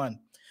 101.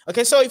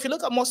 Okay, so if you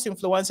look at most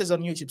influencers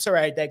on YouTube,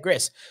 sorry, I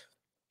digress.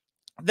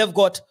 They've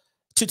got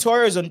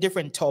tutorials on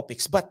different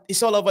topics, but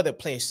it's all over the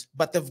place.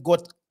 But they've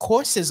got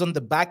courses on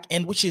the back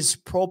end, which is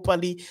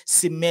properly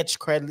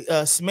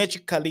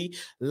symmetrically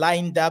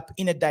lined up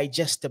in a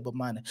digestible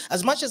manner.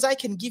 As much as I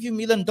can give you $1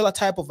 million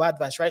type of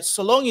advice, right?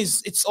 So long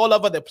as it's all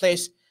over the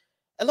place,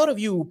 a lot of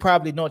you will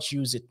probably not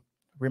use it.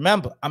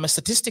 Remember, I'm a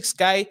statistics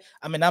guy.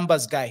 I'm a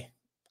numbers guy.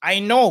 I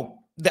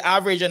know the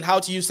average and how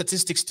to use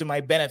statistics to my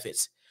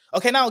benefits.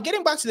 Okay, now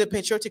getting back to the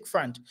Patriotic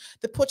Front.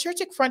 The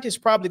Patriotic Front is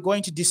probably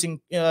going to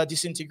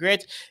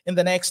disintegrate in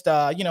the next,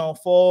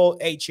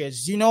 4-8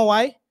 years. Do you know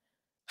why?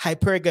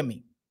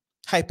 Hypergamy.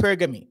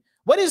 Hypergamy.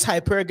 What is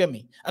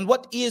hypergamy? And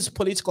what is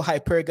political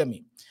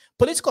hypergamy?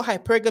 Political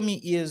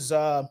hypergamy is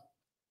the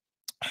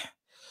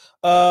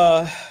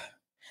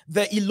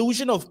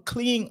illusion of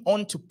clinging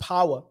on to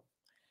power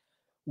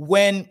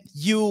when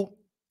you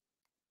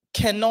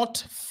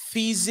cannot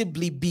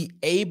feasibly be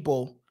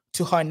able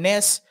to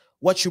harness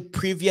what you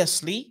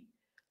previously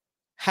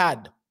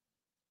had.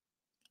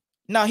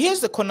 Now, here's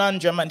the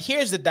conundrum and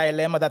here's the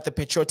dilemma that the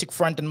Patriotic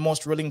Front and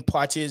most ruling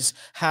parties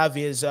have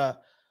is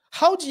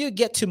how do you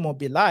get to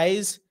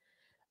mobilize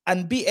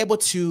and be able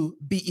to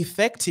be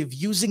effective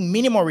using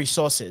minimal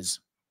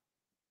resources?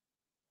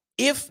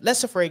 If, let's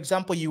say, for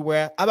example, you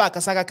were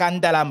Abakasaka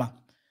Kandalama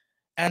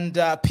and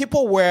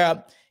people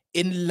were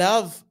in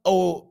love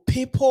or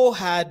people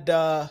had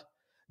the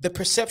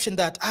perception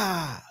that,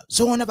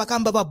 Zona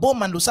Bakamba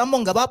Bowman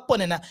Lusambo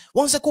Ngabaponena,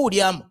 once a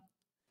kudiam.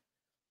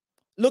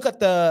 Look at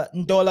the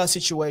Ndola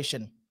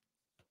situation.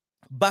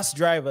 Bus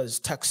drivers,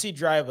 taxi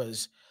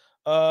drivers,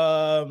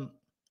 marketeers,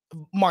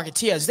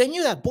 they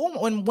knew that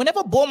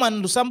whenever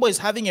Bowman Lusambo is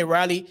having a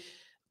rally,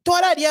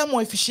 Tora diamo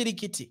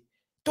ifishirikiti.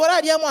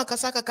 Tora diamo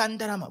akasaka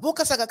kandarama.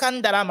 Bukasaka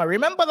kandarama.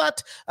 Remember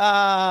that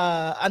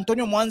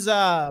Antonio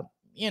Mwanza,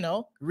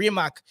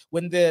 remark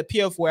when the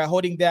PF were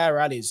holding their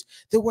rallies.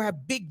 They were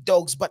big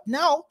dogs, but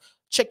now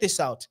check this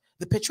out.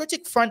 The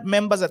Patriotic Front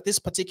members at this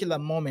particular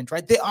moment,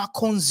 right? They are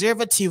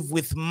conservative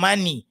with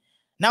money.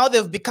 Now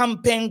they've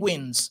become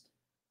penguins.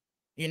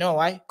 You know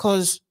why?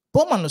 Because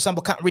Bowman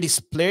Lusambo can't really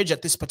splurge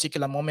at this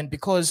particular moment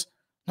because,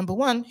 number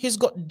one, he's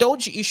got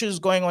dodgy issues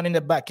going on in the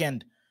back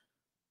end.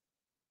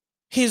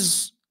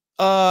 His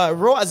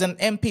role as an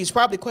MP is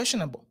probably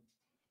questionable.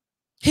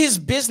 His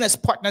business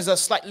partners are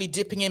slightly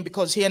dipping in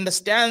because he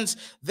understands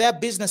their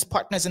business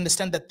partners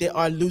understand that they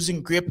are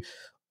losing grip,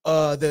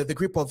 the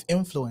grip of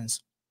influence.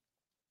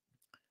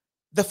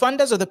 The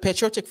funders of the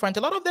Patriotic Front,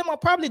 a lot of them are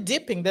probably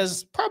dipping.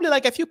 There's probably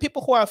like a few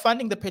people who are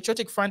funding the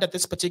Patriotic Front at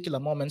this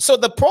particular moment. So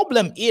the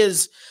problem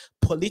is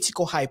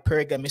political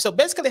hypergamy. So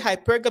basically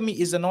hypergamy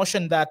is a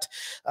notion that,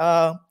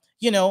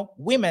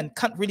 women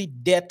can't really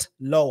date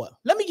lower.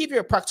 Let me give you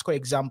a practical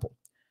example.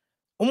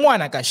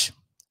 Umwanakash,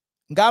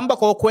 ngamba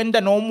ko kwenda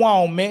no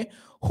mwaume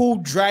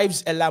who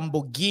drives a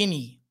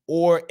Lamborghini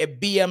or a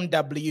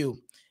BMW.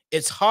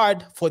 It's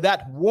hard for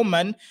that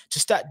woman to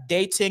start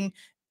dating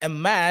a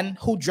man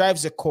who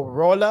drives a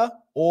Corolla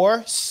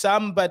or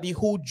somebody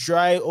who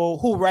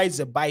rides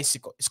a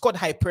bicycle. It's called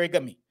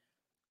hypergamy.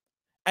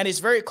 And it's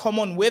very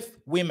common with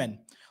women.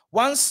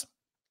 Once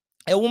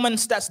a woman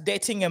starts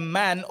dating a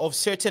man of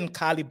certain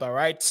caliber,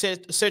 right?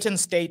 Certain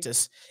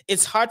status,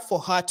 it's hard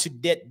for her to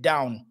date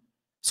down.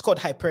 It's called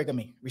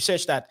hypergamy.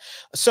 Research that.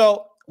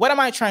 So what am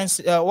I trying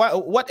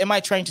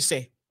to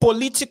say?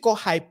 Political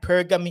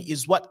hypergamy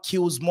is what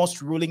kills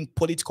most ruling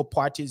political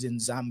parties in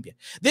Zambia.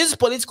 These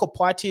political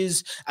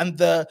parties and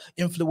the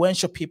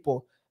influential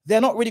people,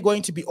 they're not really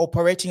going to be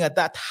operating at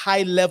that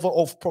high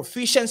level of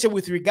proficiency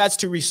with regards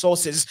to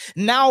resources.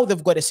 Now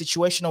they've got a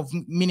situation of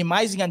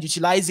minimizing and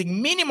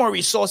utilizing minimal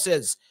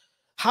resources.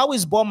 How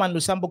is Bowman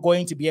Lusambo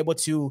going to be able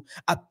to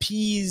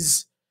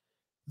appease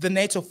the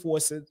NATO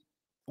forces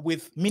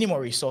with minimal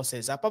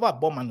resources?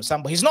 Bowman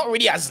Lusambo, he's not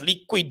really as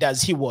liquid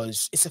as he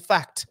was. It's a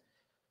fact.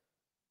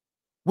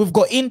 We've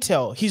got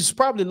intel. He's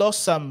probably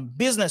lost some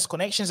business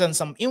connections and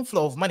some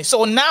inflow of money.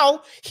 So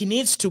now he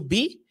needs to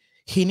be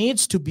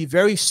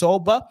very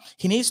sober.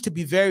 He needs to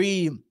be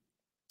very,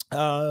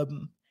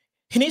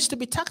 he needs to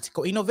be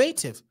tactical,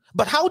 innovative.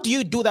 But how do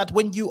you do that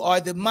when you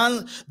are the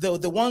man, the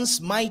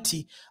once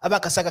mighty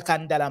Abakasaka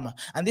Kandalama?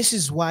 And this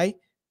is why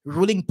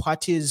ruling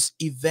parties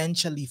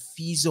eventually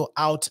fizzle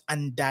out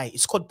and die.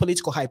 It's called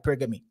political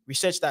hypergamy.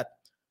 Research that.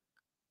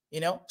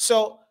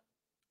 So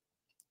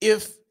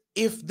if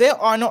they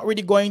are not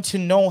really going to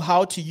know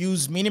how to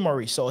use minimal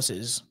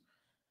resources,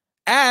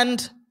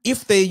 and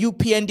if the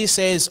UPND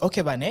says,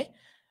 okay, Vane,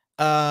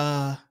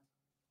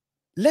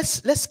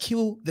 let's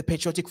kill the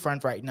Patriotic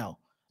Front right now.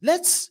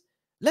 Let's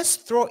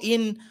throw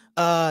in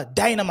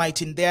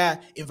dynamite in their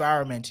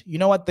environment. You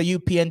know what the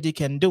UPND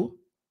can do?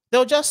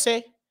 They'll just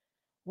say,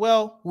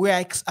 well,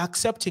 we're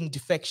accepting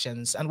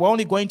defections and we're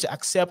only going to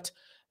accept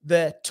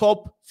the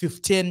top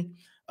 15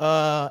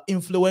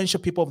 influential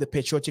people of the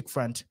Patriotic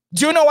Front.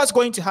 Do you know what's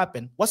going to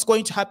happen? What's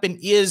going to happen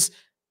is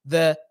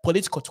the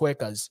political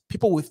twerkers,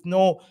 people with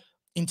no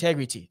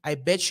integrity. I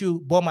bet you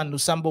Bowman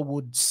Lusambo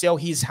would sell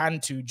his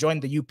hand to join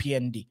the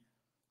UPND.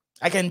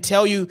 I can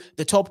tell you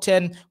the top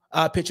 10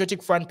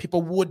 Patriotic Front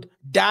people would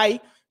die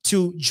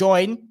to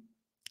join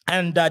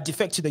and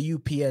defect to the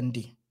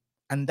UPND.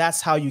 And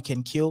that's how you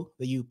can kill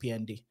the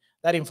UPND.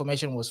 That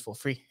information was for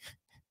free.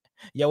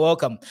 You're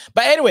welcome.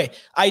 But anyway,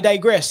 I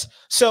digress.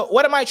 So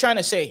what am I trying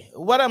to say?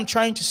 What I'm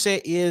trying to say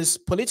is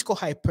political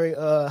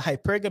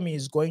hypergamy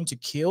is going to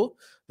kill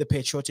the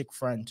Patriotic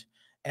Front.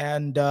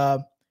 And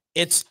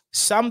it's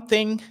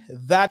something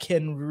that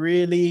can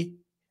really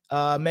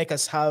make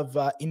us have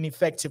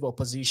ineffective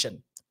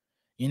opposition.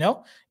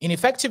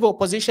 Ineffective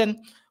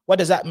opposition, what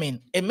does that mean?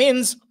 It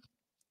means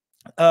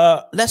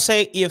let's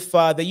say if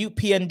the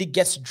UPND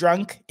gets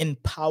drunk in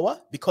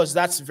power, because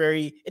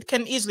it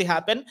can easily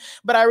happen.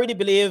 But I really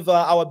believe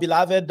our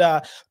beloved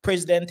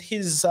president,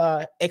 His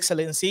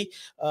Excellency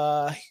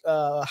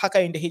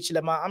Hakainde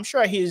Hichilema, I'm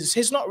sure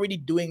he's not really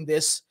doing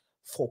this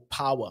for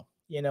power.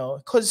 you know,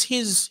 because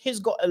he's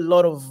got a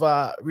lot of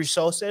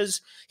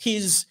resources.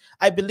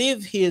 I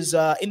believe he's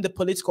in the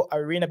political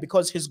arena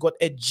because he's got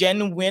a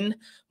genuine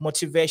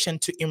motivation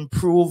to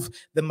improve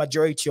the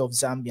majority of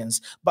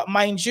Zambians. But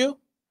mind you,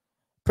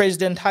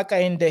 President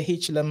Hakainde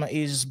Hichilema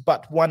is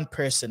but one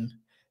person.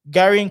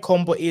 Garry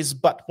Nkombo is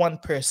but one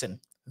person.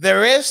 The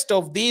rest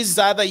of these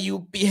other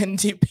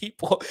UPND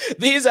people,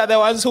 these are the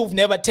ones who've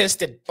never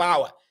tested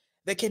power.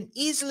 They can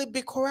easily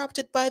be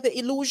corrupted by the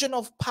illusion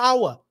of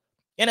power.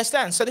 You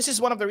understand? So this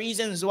is one of the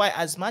reasons why,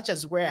 as much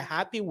as we're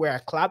happy, we're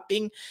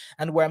clapping,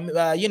 and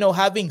we're you know,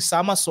 having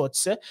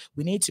somersaults,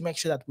 we need to make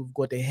sure that we've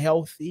got a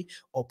healthy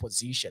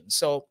opposition.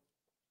 So,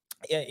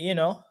 you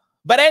know.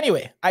 But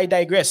anyway, I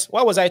digress.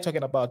 What was I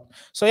talking about?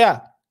 So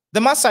yeah,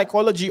 the mass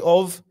psychology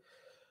of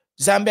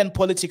Zambian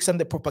politics and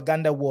the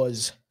propaganda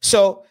wars.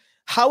 So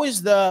how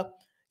is the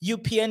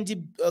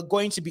UPND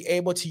going to be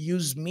able to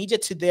use media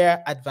to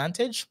their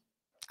advantage?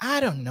 I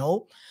don't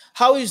know.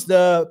 How is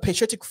the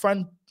Patriotic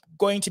Front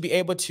going to be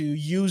able to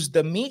use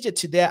the media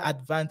to their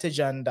advantage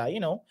and, you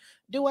know,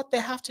 do what they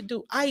have to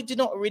do? I do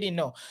not really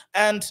know.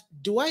 And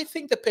do I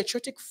think the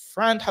Patriotic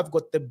Front have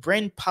got the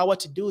brain power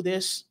to do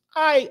this?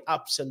 I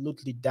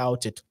absolutely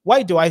doubt it.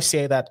 Why do I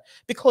say that?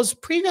 Because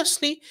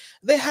previously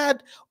they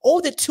had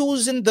all the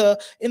tools in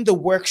the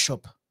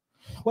workshop.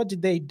 What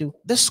did they do?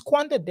 They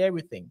squandered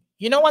everything.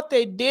 You know what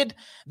they did?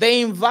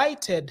 They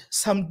invited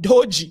some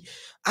dodgy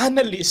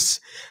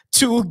analysts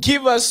to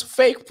give us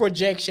fake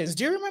projections.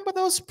 Do you remember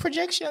those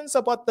projections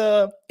about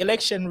the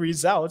election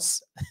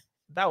results?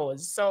 that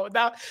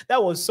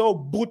was so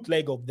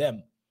bootleg of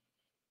them.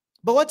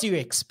 But what do you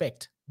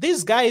expect?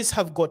 These guys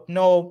have got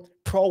no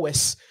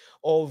prowess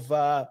of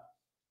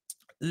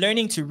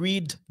learning to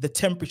read the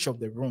temperature of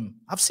the room.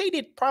 I've said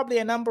it probably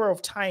a number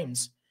of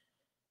times.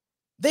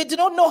 They do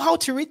not know how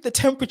to read the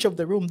temperature of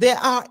the room. They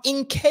are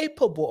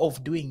incapable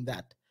of doing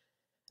that.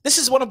 This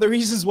is one of the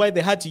reasons why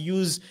they had to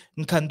use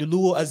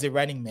Nkanduluo as a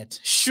running mate.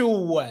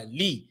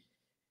 Surely.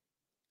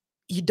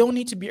 You don't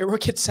need to be a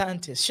rocket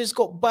scientist. She's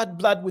got bad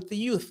blood with the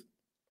youth.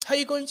 How are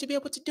you going to be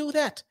able to do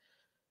that?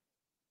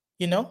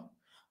 You know?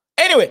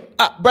 Anyway,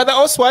 Brother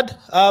Oswald,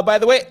 by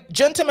the way,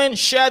 gentlemen,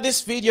 share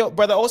this video.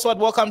 Brother Oswald,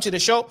 welcome to the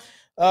show.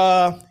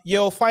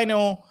 Your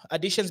final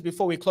additions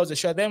before we close the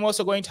show. Then we're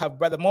also going to have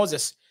Brother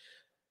Moses.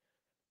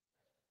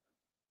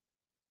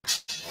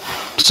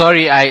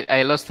 Sorry,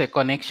 I lost the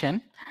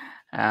connection,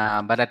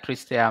 but at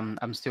least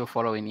I'm still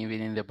following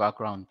even in the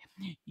background.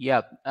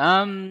 Yeah,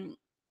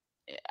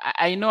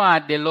 I know I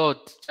had a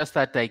lot, just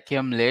that I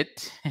came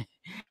late,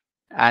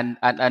 and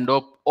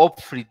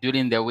hopefully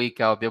during the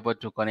week I'll be able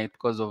to connect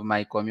because of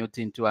my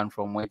commuting to and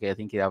from work. I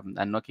think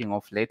I'm knocking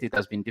off late. It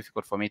has been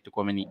difficult for me to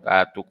communicate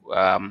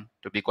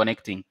to be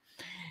connecting.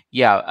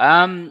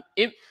 Yeah,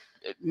 if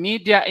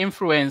media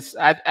influence,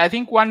 I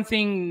think one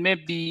thing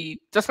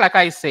maybe, just like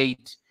I said,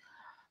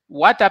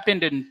 what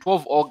happened in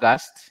 12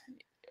 August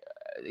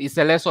is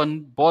a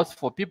lesson both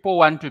for people who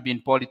want to be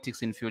in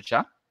politics in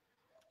future,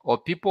 or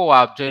people who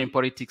are joining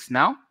politics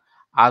now,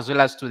 as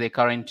well as to the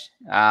current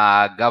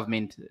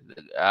government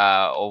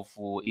of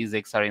His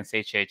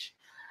Excellency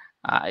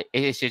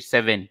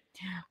HH7.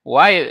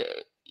 Why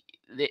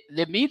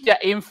the media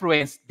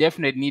influence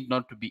definitely need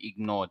not to be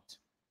ignored.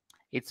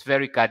 It's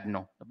very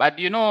cardinal. But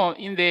you know,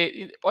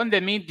 on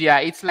the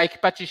media, it's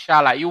like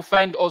Pachishala. You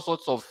find all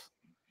sorts of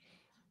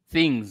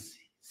things.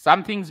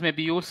 Some things may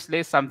be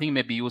useless, something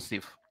may be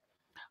useful.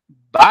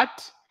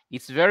 But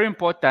it's very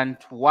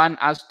important, one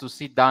has to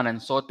sit down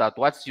and sort out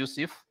what's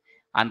useful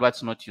and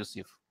what's not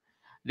useful.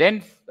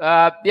 Then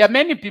there are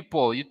many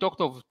people, you talked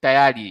of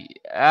Tayari.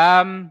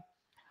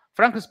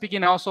 Frankly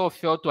speaking, I also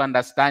fail to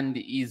understand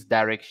his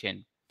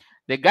direction.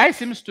 The guy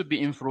seems to be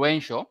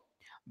influential,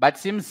 but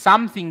seems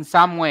something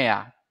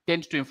somewhere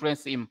tends to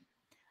influence him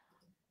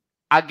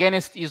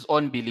against his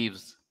own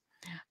beliefs.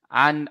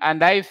 And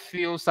I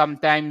feel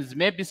sometimes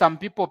maybe some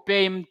people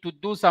pay him to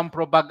do some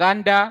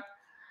propaganda.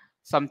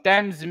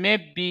 Sometimes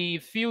maybe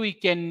feel he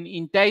can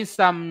entice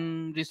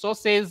some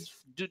resources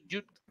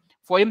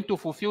for him to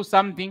fulfill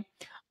something.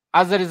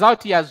 As a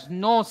result, he has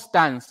no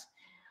stance.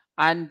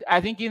 And I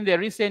think in the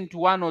recent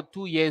 1 or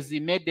 2 years, he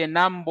made a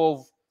number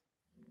of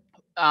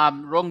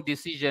wrong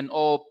decision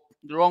or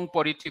wrong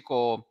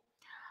political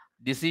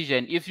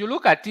decision. If you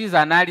look at his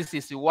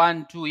analysis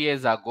 1 or 2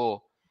 years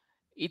ago,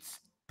 it's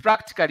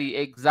practically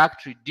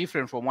exactly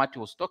different from what he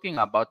was talking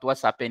about,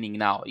 what's happening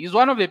now. He's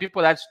one of the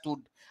people that stood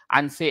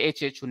and say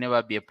HH will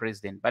never be a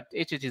president, but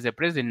HH is a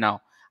president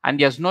now, and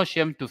he has no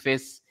shame to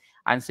face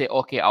and say,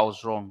 okay, I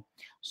was wrong.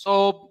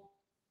 So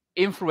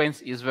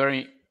influence is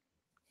very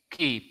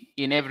key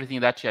in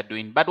everything that you're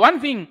doing. But one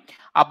thing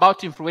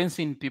about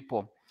influencing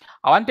people,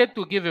 I wanted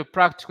to give a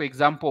practical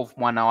example of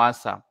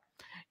Mwanawasa.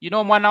 You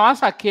know,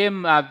 Mwanawasa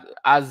came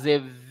as a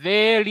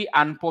very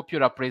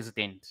unpopular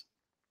president.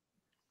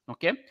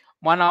 Okay,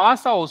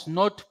 Mwanawasa was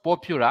not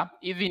popular.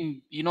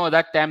 Even, you know,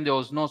 that time there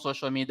was no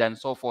social media and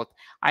so forth.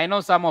 I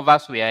know some of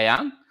us were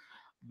young,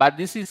 but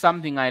this is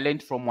something I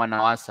learned from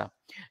Mwanawasa.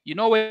 You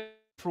know, when you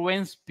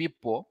influence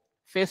people,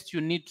 first you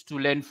need to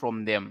learn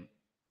from them.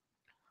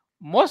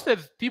 most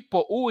of the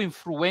people who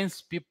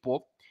influence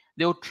people,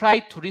 they'll try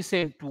to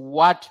listen to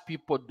what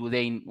people do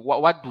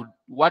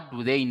what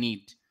do they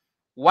need?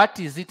 What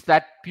is it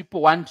that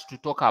people want to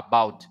talk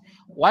about?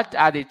 What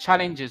are the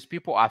challenges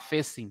people are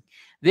facing?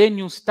 Then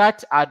you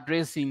start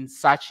addressing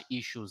such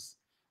issues.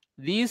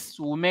 This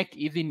will make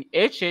even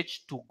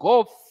HH to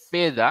go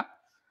further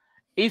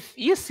if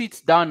he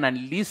sits down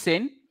and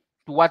listen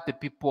to what the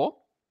people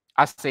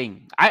are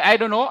saying. I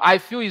don't know. I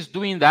feel he's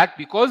doing that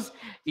because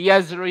he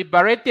has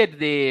liberated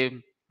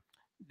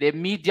the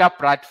media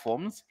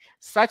platforms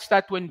such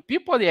that when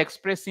people are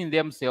expressing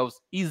themselves,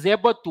 he's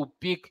able to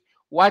pick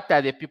what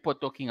are the people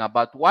talking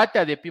about, what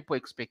are the people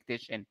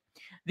expectation.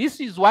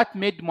 This is what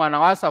made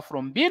Mwanawasa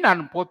from being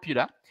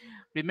unpopular.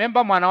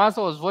 Remember, Mwanawasa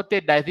was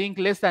voted, I think,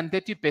 less than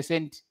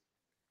 30%.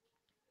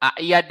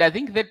 He had, I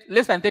think,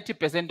 less than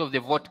 30% of the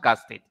vote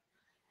casted.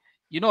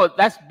 You know,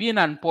 that's being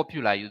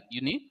unpopular, you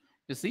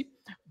see.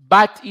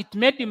 But it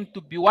made him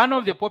to be one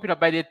of the popular.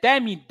 By the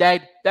time he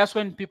died, that's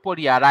when people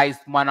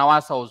realized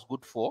Mwanawasa was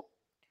good for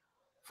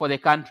the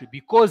country,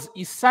 because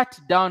he sat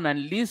down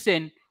and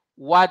listened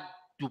what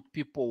do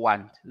people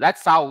want.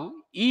 That's how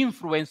he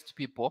influenced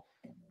people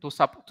to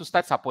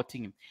start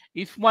supporting him.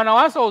 If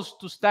Mwanawasa was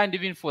to stand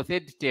even for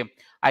third term,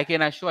 I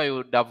can assure you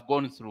would have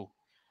gone through.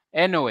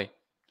 Anyway,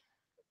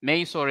 may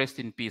he so rest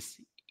in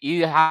peace. He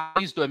has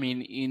wisdom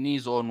in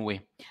his own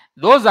way.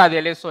 Those are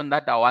the lessons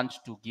that I want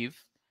to give,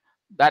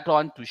 that I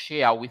want to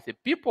share with the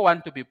people who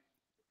want to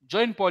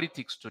join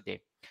politics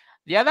today.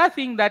 The other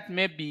thing that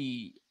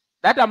maybe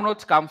that I'm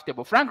not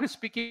comfortable, frankly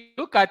speaking,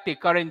 look at the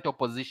current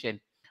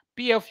opposition.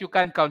 PF, you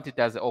can't count it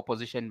as an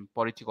opposition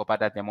political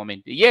party at the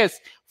moment. Yes,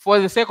 for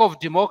the sake of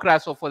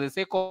democracy or for the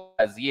sake of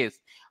us, yes.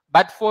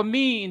 But for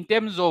me, in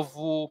terms of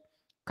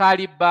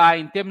caliber,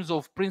 in terms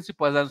of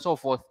principles and so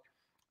forth,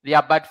 they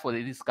are bad for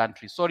this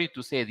country. Sorry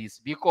to say this,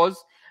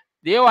 because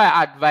they were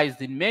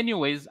advised in many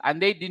ways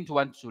and they didn't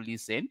want to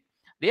listen.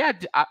 They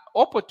had an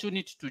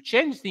opportunity to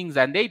change things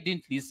and they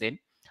didn't listen.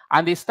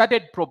 And they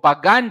started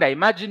propaganda.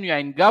 Imagine you are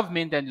in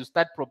government and you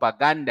start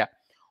propaganda.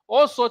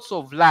 All sorts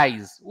of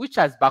lies, which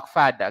has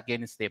backfired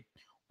against them,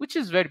 which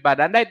is very bad.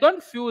 And I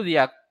don't feel they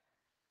are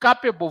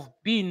capable of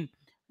being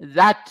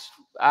that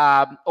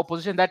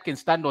opposition that can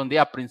stand on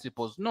their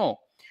principles. No.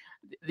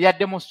 They are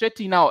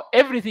demonstrating now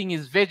everything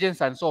is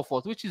vengeance and so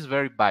forth, which is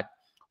very bad.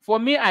 For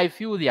me, I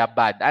feel they are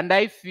bad. And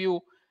I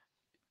feel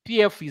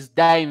PF is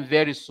dying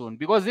very soon.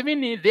 Because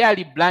even if they are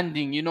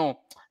rebranding, you know,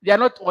 they are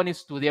not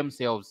honest to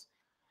themselves.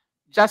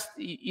 Just,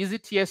 is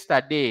it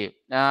yesterday,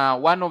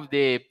 one of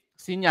the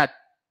senior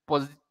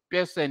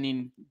person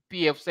in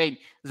PF saying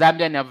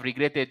Zambian have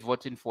regretted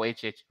voting for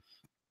HH.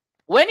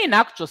 When in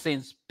actual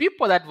sense,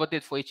 people that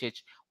voted for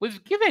HH,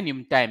 we've given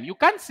him time. You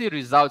can't see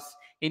results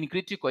in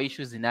critical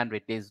issues in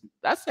 100 days.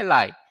 That's a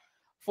lie.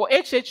 For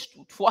HH,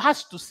 for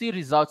us to see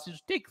results, it will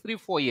take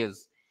 3-4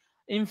 years.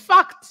 In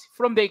fact,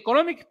 from the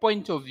economic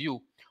point of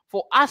view,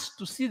 for us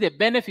to see the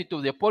benefit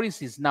of the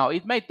policies now,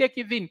 it might take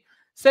even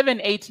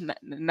 7, 8,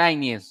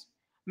 9 years.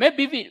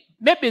 Maybe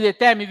the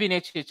time even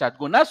HH had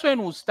gone. That's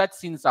when we'll start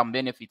seeing some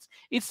benefits.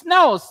 It's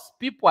now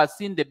people are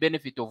seeing the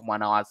benefit of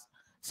Mwanawasa.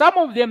 Some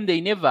of them,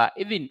 they never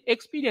even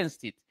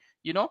experienced it,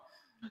 you know.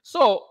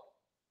 So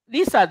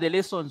these are the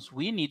lessons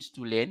we need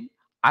to learn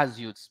as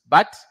youths.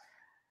 But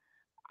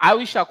I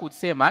wish I could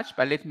say much,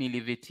 but let me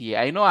leave it here.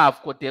 I know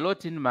I've got a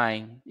lot in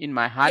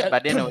my heart,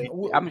 but anyway,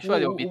 I'm sure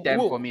there will be time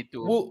for me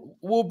to.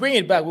 We'll bring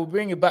it back. We'll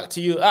bring it back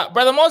to you,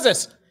 Brother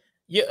Moses.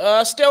 You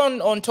stay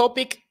on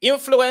topic.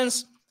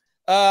 Influence,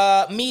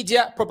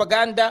 media,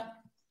 propaganda.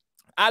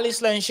 Alice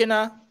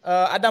Lenshina,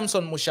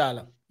 Adamson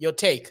Mushala. Your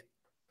take.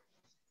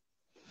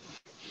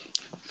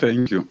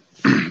 Thank you.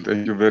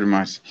 Thank you very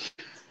much.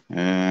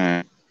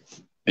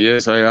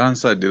 Yes, I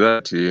answered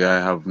that. I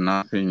have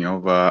nothing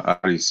over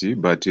REC,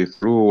 but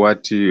through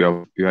what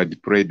you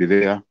had prayed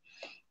there,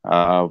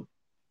 and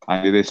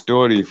the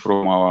story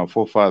from our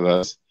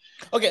forefathers.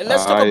 Okay,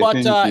 let's talk about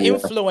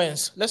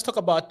influence. Let's talk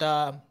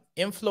about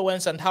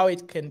influence and how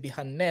it can be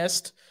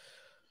harnessed.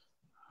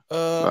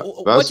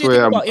 What do you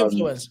think about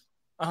influence?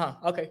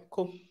 Okay,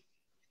 cool.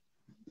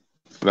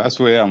 That's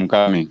where I'm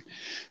coming.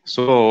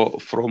 So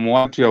from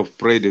what you have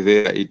prayed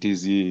there, it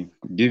is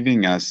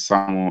giving us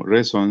some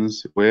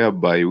lessons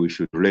whereby we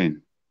should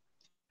learn.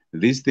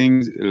 These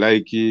things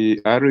like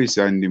Aris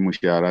and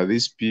Mushala,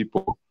 these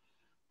people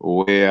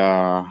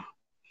were,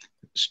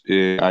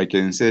 I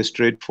can say,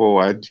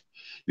 straightforward,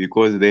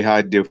 because they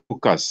had the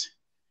focus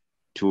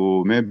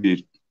to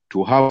maybe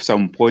to have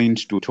some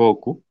point to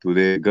talk to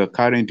the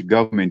current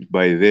government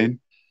by then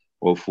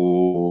of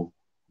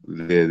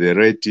the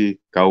Reti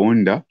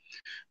Kaunda,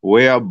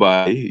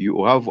 whereby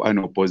you have an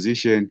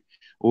opposition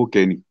who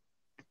can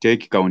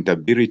take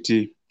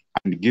accountability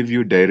and give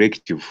you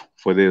directive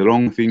for the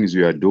wrong things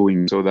you are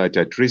doing, so that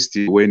at least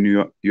when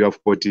you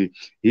have got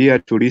here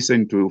to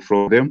listen to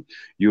from them,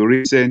 you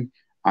listen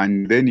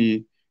and then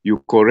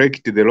you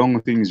correct the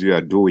wrong things you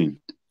are doing.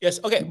 Yes,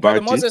 okay,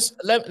 Brother Moses,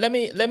 let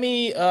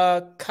me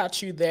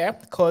catch you there,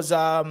 because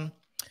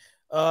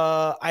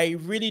I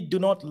really do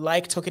not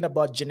like talking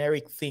about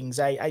generic things.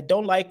 I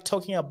don't like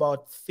talking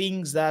about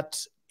things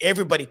that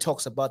everybody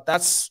talks about.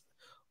 That's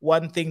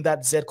one thing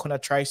that Z Corner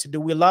tries to do.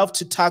 We love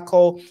to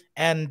tackle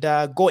and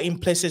go in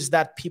places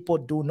that people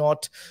do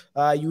not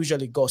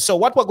usually go. So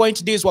what we're going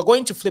to do is we're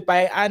going to flip.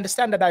 I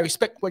understand that I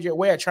respect where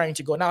you're trying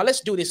to go. Now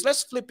let's do this.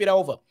 Let's flip it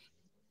over.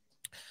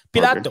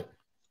 Pilato. Okay.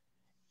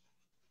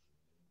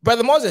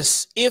 Brother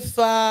Moses, if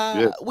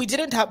yes, we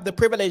didn't have the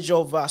privilege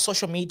of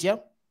social media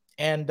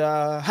and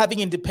having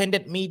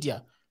independent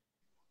media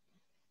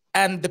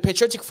and the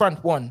Patriotic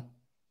Front won,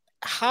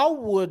 how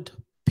would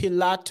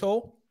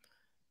Pilato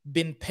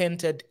been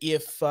painted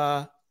if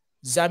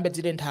Zambia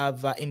didn't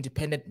have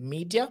independent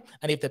media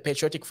and if the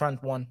Patriotic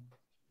Front won?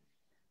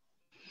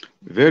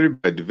 Very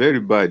bad, very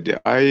bad.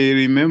 I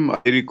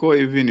recall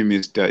even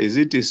Mr. Is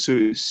it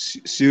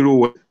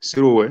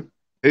Siruwe?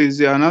 There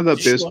is another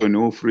person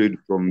who freed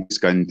from this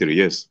country,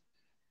 yes.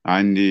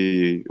 And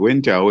he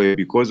went away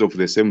because of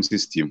the same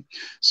system.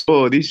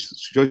 So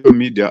this social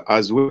media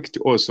has worked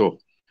also,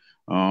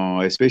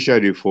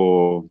 especially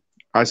for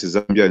us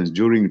Zambians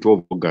during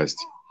 12 August.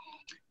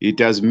 It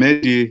has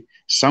made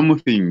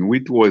something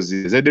which was,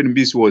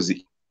 ZNBC was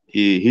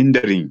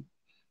hindering,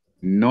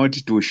 not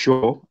to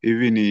show,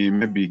 even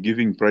maybe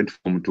giving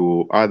platform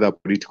to other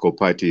political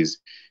parties,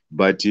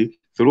 but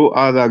through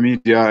other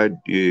media,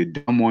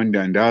 Diamond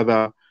and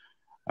other,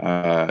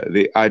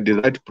 they had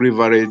that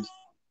privilege.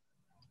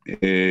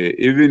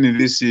 Even in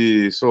this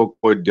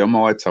so-called Jama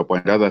WhatsApp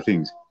and other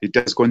things, it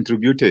has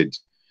contributed.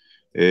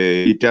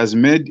 It has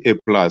made a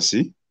plus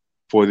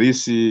for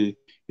this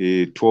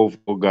 12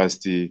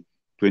 August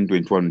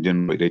 2021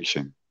 general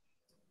election.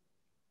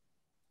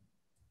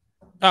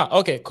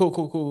 Okay,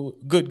 cool.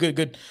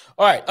 Good.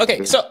 All right,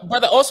 okay. So,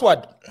 Brother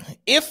Oswald,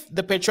 if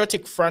the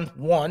Patriotic Front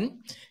won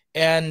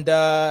and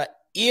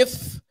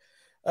if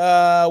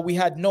we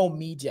had no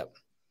media,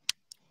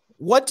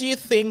 what do you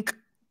think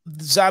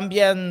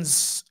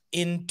Zambians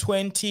in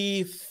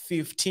 20,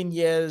 15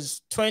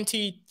 years,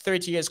 20,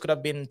 30 years could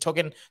have been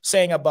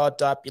saying about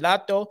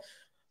Pilato,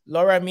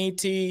 Laura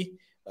Miti,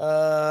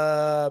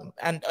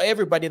 and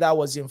everybody that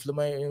was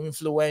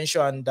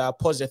influential and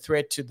posed a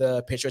threat to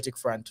the Patriotic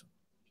Front?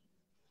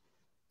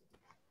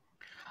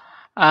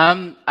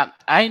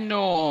 I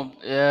know,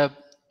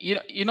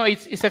 you know,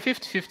 it's a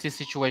 50-50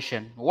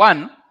 situation.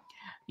 One,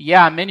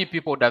 yeah, many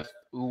people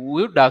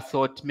would have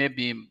thought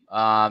maybe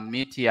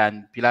Miti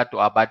and Pilato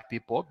are bad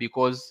people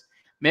because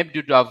maybe they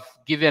would have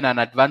given an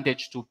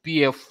advantage to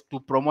PF to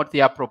promote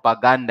their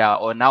propaganda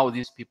on how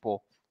these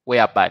people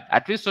were bad.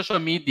 At least social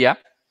media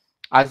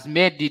has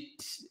made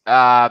it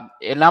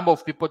a number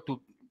of people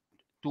to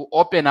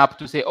open up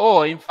to say,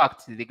 oh, in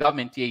fact, the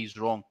government here is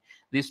wrong.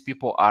 These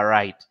people are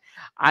right.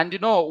 And, you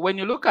know, when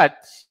you look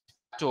at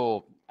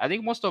Pilato, I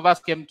think most of us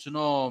came to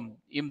know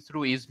him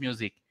through his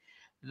music.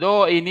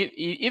 Though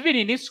even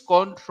in his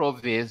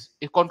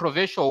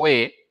controversial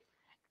way,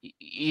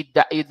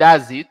 it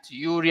does it.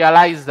 You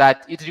realize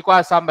that it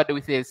requires somebody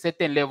with a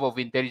certain level of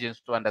intelligence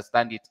to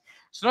understand it.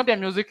 It's not a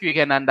music you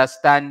can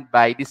understand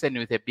by listening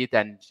with a beat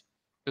and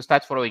to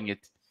start following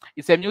it.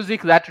 It's a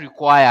music that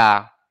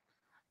require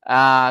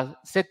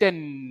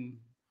certain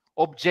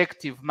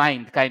objective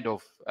mind, kind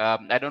of.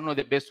 I don't know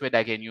the best word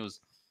I can use.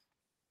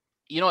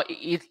 You know,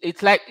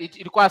 it's like it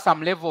requires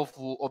some level of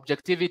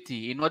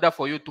objectivity in order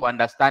for you to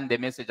understand the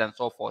message and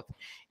so forth.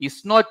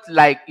 It's not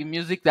like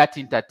music that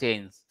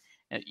entertains,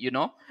 you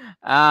know.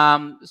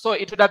 So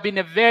it would have been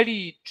a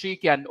very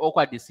tricky and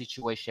awkward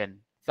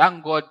situation.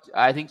 Thank God,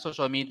 I think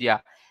social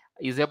media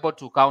is able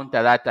to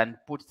counter that and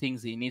put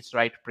things in its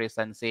right place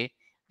and say,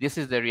 this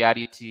is the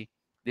reality,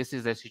 this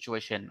is the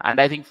situation. And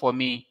I think for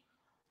me,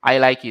 I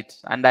like it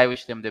and I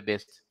wish them the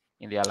best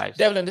in their lives.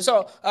 Definitely.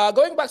 So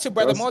going back to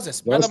Brother Moses.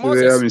 Brother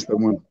Moses. Mr.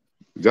 Moon.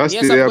 Just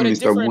yes, there,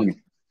 Mr. Moon.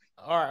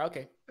 All right,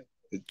 okay.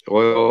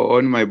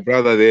 On my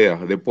brother there,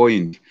 the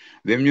point.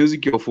 The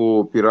music of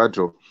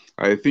Pilato,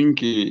 I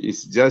think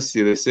it's just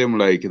the same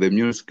like the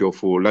music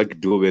of Lucky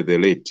Dube the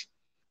late.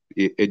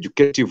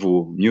 Educative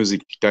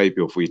music type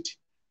of it.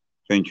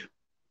 Thank you.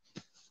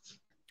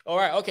 All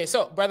right, okay.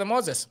 So, Brother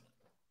Moses.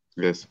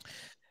 Yes.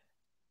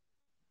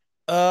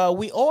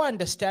 We all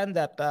understand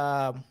that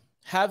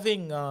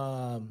having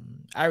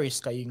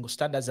Iris Kayingo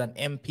stand as an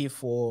MP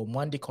for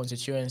Mwandi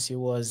constituency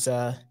was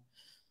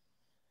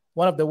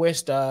one of the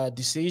worst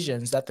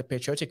decisions that the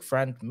Patriotic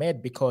Front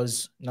made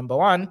because, number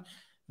one,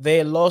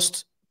 they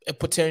lost a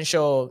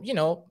potential, you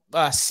know,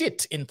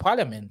 seat in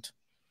parliament.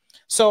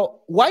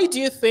 So why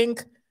do you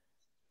think,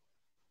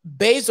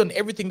 based on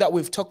everything that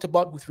we've talked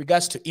about with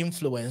regards to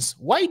influence,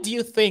 why do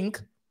you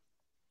think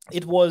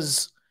it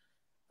was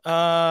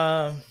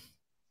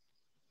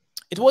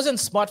it wasn't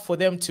smart for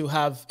them to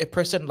have a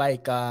person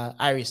like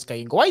Iris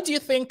Kayingo? Why do you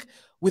think,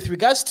 with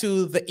regards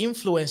to the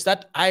influence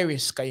that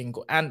Iris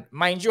Kayingo, and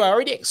mind you, I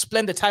already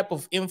explained the type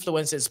of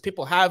influences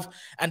people have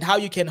and how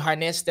you can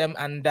harness them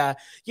and,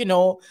 you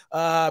know,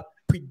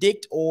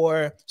 predict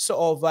or sort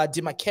of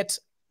demarcate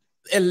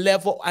a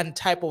level and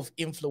type of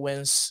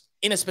influence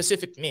in a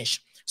specific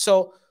niche.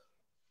 So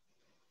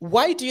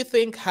why do you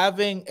think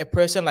having a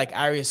person like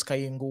Aries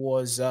Kayingu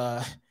was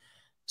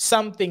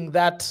something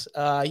that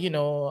you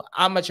know,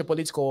 an amateur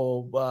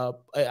political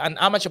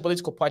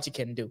party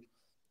can do?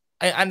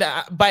 And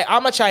by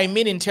amateur, I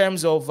mean in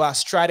terms of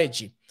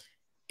strategy,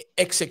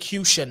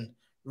 execution,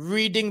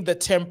 reading the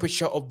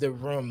temperature of the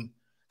room,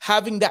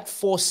 having that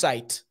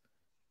foresight.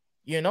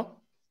 You know,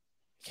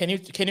 can you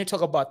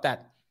talk about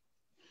that?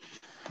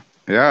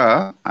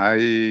 Yeah,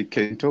 I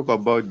can talk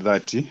about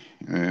that.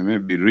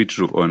 Maybe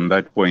retro on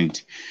that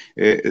point.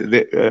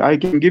 I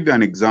can give you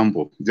an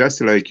example,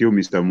 just like you,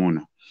 Mr.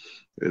 Muna.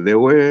 The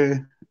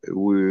way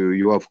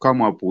you have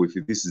come up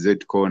with this Z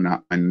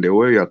corner and the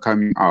way you are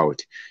coming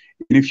out,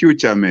 in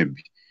future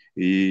maybe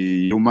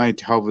you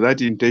might have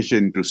that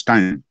intention to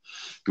stand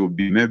to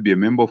be maybe a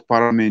member of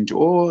parliament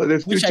or the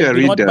future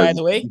leaders. Not, by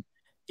the way.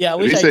 Yeah,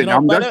 which listen, I do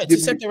not. By the way, to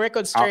set the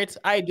record straight,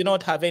 I do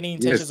not have any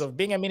intentions of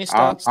being a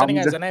minister, standing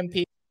as an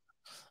MP.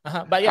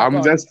 But yeah,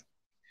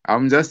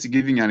 I'm just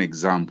giving an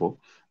example.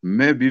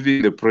 Maybe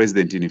even the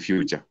president in the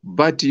future.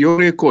 But your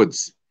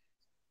records,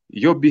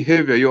 your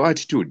behavior, your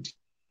attitude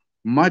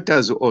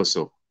matters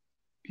also.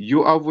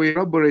 You have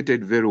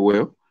elaborated very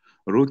well,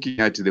 looking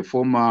at the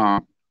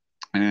former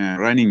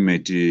running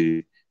mate,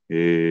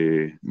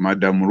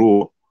 Madam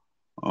Ruo.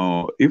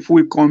 If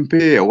we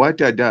compare what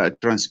had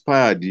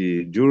transpired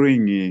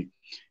during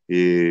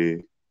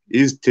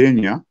his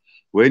tenure,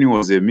 when he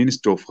was a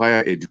Minister of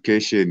Higher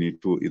Education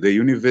to the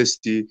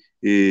university,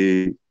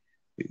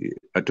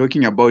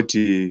 talking about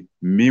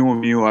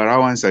meal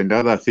allowance and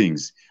other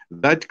things,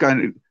 that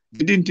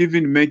didn't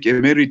even make a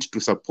merit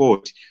to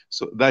support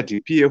so that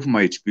PF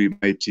might win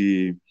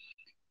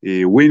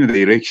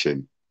the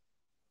election.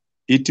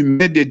 It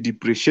made a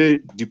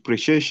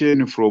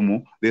depreciation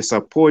from the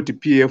support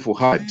PF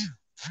had.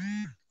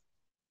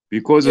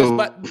 Because of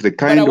the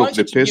kind of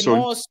the person. Be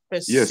more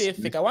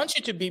specific. Yes. I want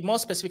you to be more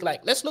specific.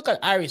 Like, let's look at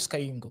Aries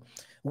Kayingu.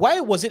 Why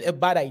was it a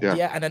bad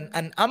idea and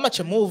an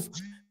amateur move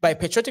by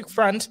Patriotic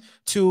Front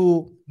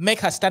to make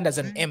her stand as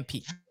an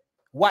MP?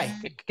 Why?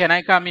 Can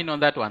I come in on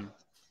that one?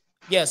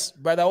 Yes,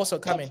 brother, also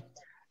come in.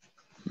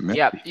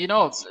 Yeah, you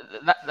know,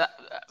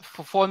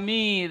 for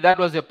me, that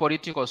was a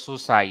political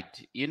suicide.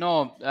 You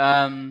know,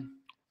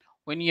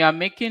 when you are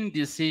making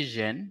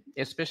decision,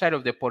 especially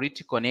of the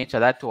political nature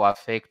that will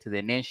affect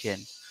the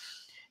nation,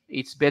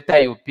 it's better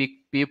you pick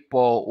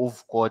people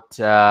who've got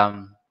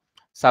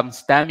some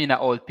stamina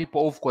or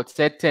people who've got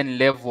certain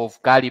level of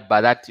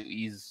caliber that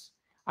is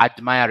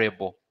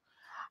admirable.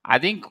 I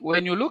think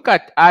when you look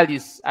at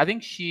Alice, I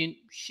think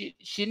she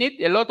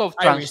needs a lot of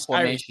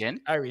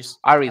transformation. Iris.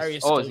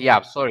 Oh,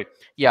 yeah, sorry.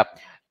 Yeah.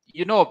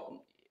 You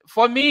know,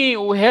 for me,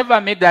 whoever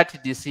made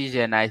that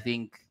decision, I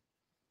think,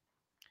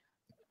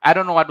 I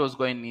don't know what was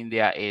going in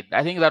their head.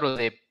 I think that was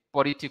a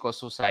political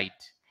suicide.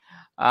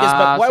 Yes,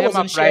 but why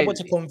wasn't she able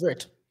to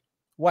convert?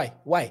 Why?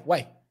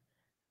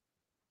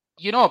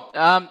 You know,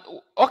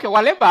 okay,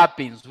 whatever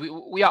happens,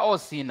 we are all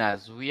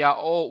sinners.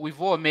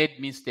 We've all made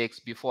mistakes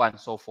before and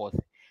so forth.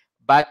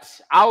 But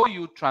how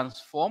you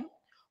transform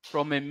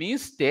from a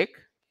mistake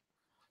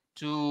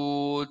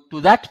to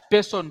that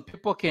person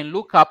people can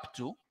look up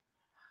to,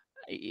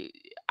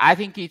 I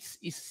think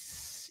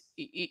it's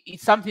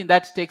something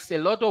that takes a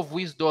lot of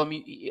wisdom,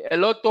 a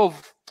lot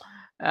of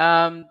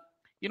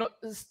you know,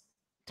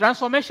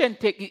 transformation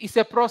is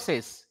a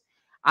process.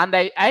 And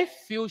I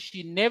feel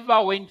she never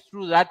went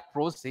through that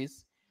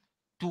process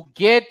to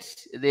get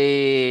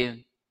I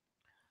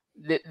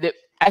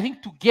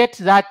think to get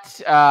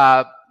that,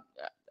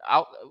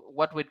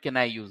 what word can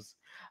I use?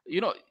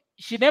 You know,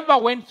 she never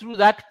went through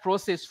that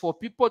process for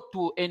people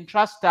to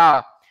entrust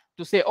her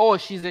to say, oh,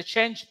 she's a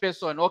changed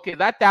person. Okay,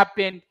 that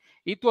happened.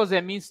 It was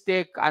a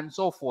mistake and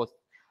so forth.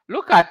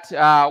 Look at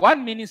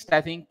one minister,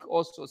 I think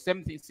also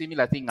something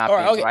similar thing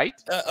happened, right?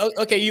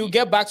 Okay, you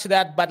get back to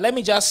that, but let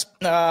me just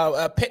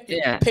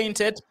paint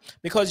it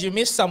because you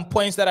missed some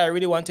points that I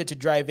really wanted to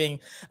drive in.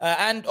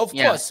 And of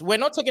course, we're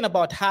not talking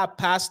about her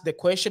past, the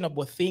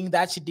questionable thing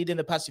that she did in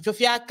the past. We're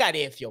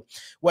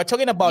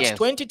talking about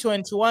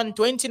 2021,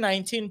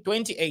 2019,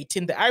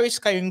 2018, the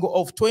Aries Kayingu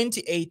of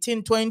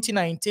 2018,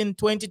 2019,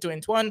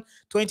 2021,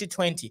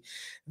 2020.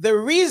 The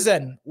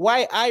reason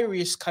why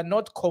Iris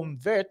cannot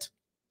convert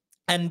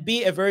and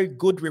be a very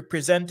good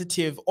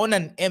representative on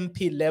an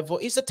MP level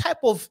is the type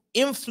of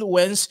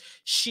influence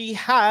she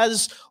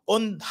has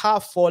on her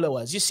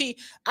followers. You see,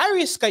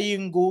 Aries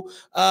Kayingu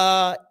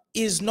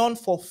is known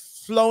for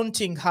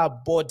flaunting her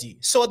body.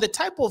 So the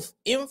type of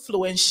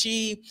influence,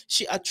 she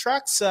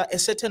attracts a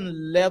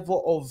certain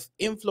level of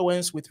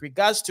influence with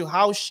regards to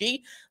how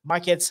she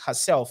markets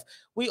herself.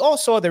 We all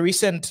saw the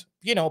recent,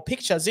 you know,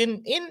 pictures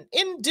in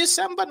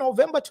December,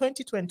 November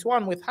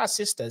 2021 with her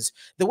sisters.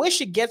 The way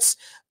she gets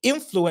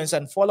influence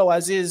and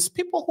followers is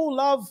people who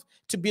love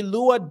to be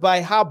lured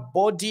by her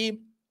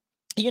body,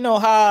 you know,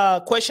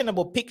 her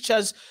questionable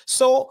pictures.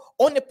 So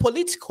on a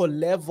political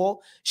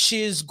level,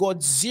 she's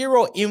got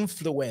zero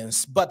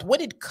influence. But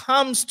when it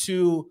comes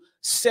to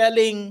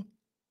selling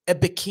a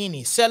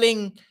bikini,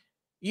 selling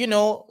you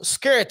know,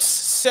 skirts,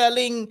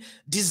 selling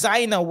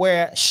designer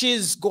wear.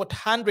 She's got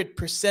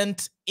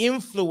 100%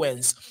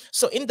 influence.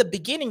 So in the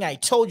beginning, I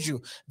told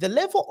you the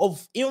level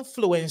of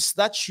influence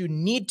that you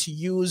need to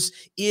use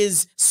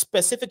is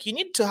specific. You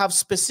need to have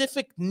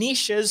specific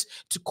niches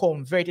to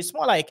convert. It's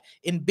more like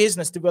in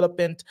business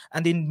development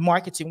and in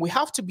marketing. We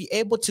have to be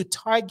able to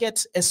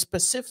target a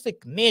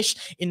specific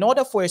niche in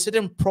order for a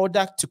certain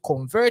product to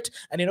convert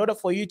and in order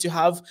for you to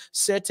have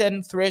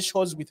certain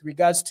thresholds with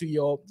regards to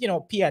your, you know,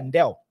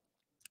 P&L.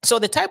 So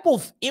the type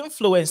of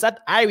influence that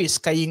Iris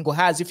Kayingo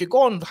has, if you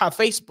go on her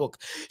Facebook,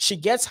 she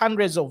gets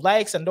hundreds of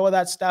likes and all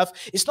that stuff.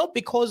 It's not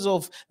because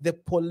of the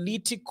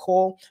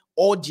political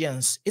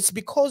audience. It's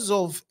because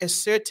of a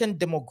certain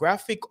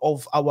demographic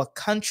of our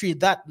country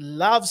that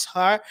loves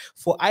her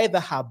for either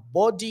her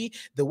body,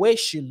 the way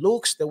she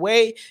looks, the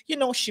way, you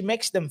know, she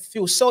makes them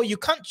feel. So you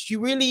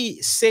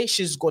really say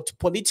she's got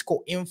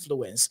political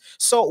influence.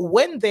 So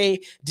when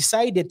they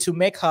decided to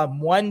make her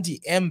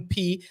Mwandi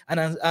MP and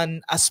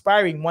an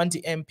aspiring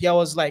Mwandi MP, I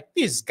was like,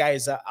 these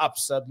guys are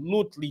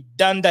absolutely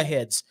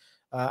dunderheads.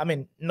 I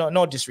mean,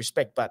 no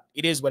disrespect, but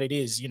it is what it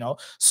is, you know.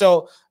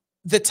 So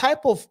the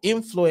type of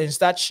influence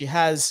that she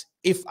has,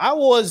 if I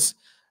was,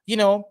 you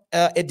know,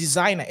 a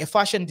designer, a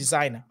fashion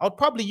designer, I would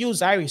probably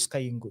use Iris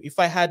Kayingo. If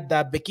I had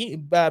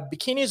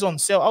bikinis on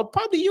sale, I would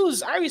probably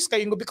use Iris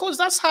Kayingo because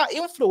that's her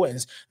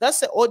influence.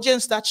 That's the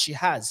audience that she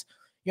has.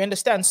 You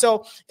understand?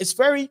 So it's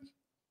very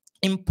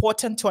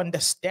important to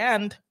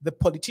understand the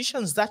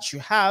politicians that you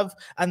have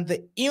and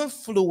the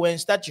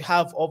influence that you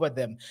have over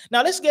them.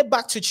 Now, let's get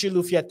back to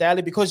Chilufya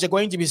Tayali because you're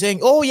going to be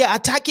saying, oh, you're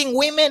attacking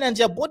women and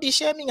you're body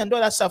shaming and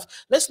all that stuff.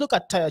 Let's look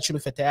at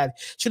Chilufya Tayali.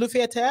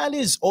 Chilufya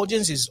Tayali's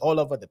audience is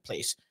all over the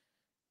place.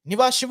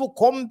 Nivashivu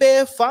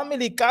Kombe,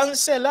 family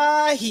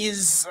counselor,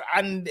 he's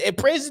a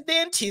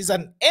president, he's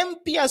an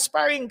MP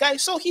aspiring guy.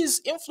 So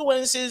his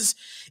influence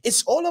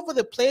it's all over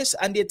the place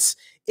and it's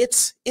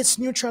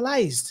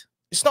neutralized.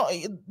 It's not.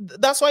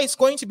 That's why it's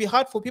going to be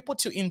hard for people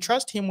to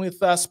entrust him with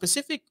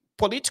specific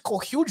political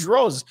huge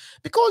roles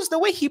because the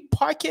way he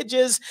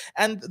packages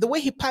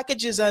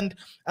and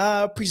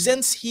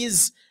presents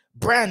his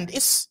brand,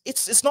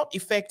 it's not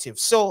effective.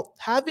 So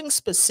having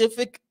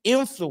specific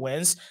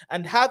influence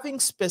and having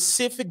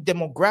specific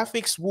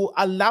demographics will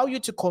allow you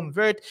to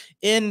convert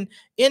in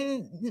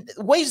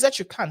ways that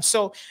you can.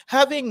 So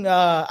having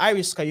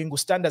Iris Kayingo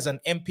stand as an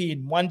MP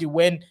in Mwandi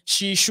when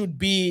she should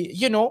be,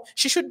 you know,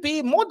 she should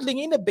be modeling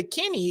in a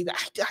bikini.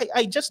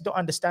 I just don't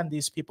understand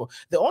these people.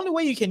 The only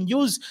way you can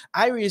use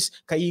Iris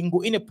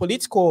Kayingo in a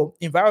political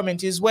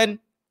environment is when,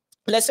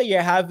 let's say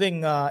you're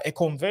having a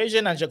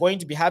conversion and you're going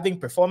to be having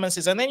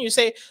performances, and then you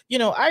say, you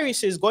know,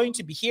 Iris is going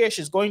to be here,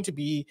 she's going to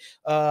be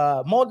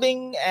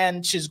modeling,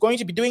 and she's going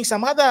to be doing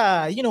some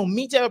other, you know,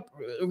 media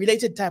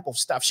related type of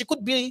stuff. She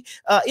could be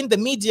in the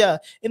media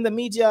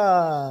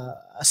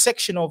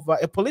section of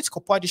a political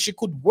party. She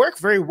could work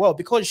very well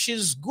because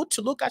she's good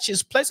to look at,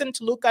 she's pleasant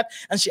to look at,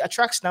 and she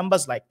attracts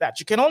numbers like that.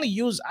 You can only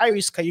use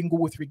Iris Kayingo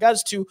with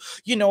regards to,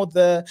 you know,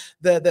 the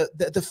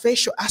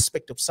facial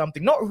aspect of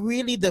something, not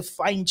really the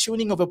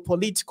fine-tuning of a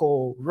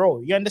political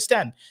role. You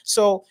understand?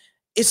 So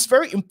it's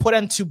very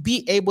important to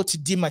be able to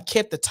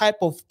demarcate the type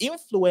of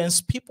influence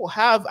people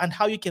have and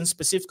how you can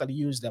specifically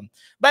use them.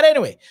 But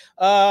anyway,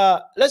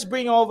 let's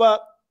bring over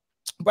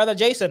Brother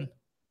Jason.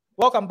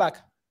 Welcome back.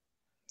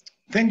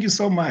 Thank you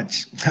so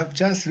much. I've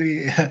just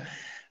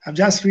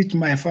reached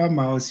my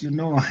farmhouse. You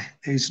know,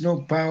 there's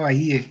no power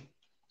here.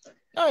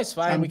 No, it's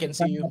fine. We can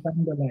see you.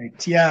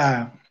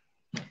 Yeah.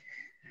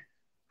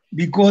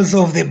 Because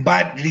of the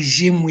bad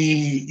regime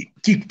we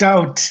kicked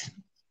out,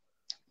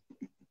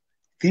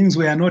 things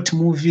were not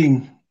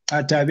moving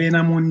at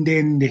Abena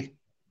Mundende.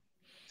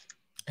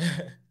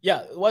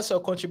 Yeah, what's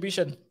your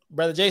contribution?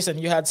 Brother Jason,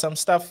 you had some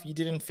stuff you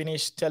didn't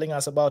finish telling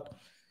us about.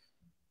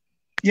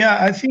 Yeah,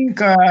 I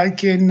think I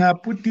can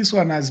put this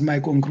one as my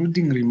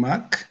concluding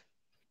remark.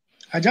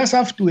 I just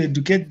have to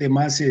educate the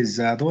masses,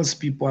 those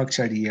people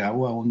actually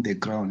who are on the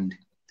ground,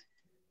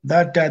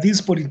 that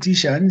these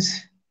politicians,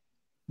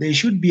 they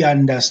should be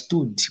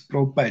understood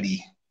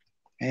properly.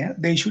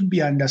 They should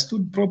be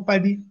understood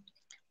properly.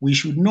 We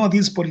should know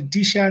these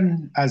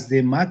politicians as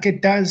the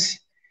marketers,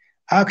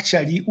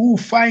 actually, who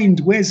find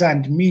ways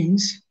and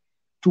means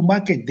to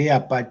market their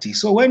party.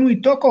 So when we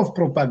talk of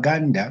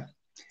propaganda,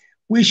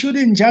 we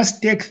shouldn't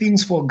just take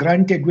things for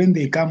granted when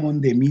they come on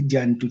the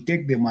media and to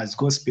take them as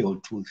gospel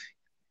truth.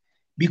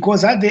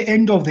 Because at the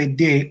end of the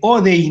day,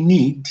 all they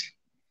need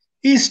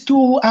is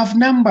to have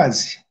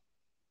numbers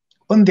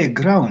on the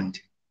ground.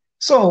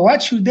 So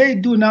what should they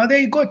do now?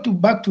 They go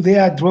back to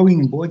their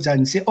drawing boards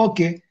and say,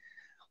 okay,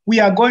 we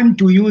are going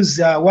to use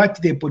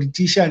what the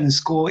politicians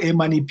call a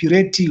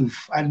manipulative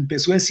and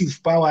persuasive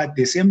power at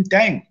the same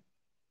time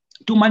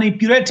to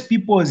manipulate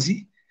people's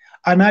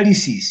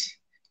analysis.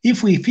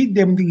 If we feed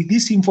them with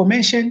this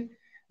information,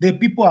 the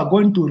people are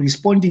going to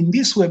respond in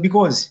this way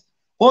because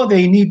all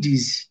they need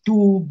is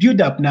to build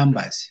up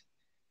numbers.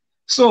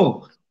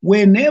 So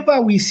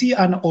whenever we see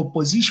an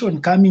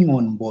opposition coming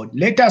on board,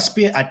 let us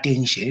pay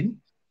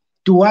attention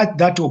to what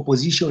that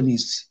opposition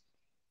is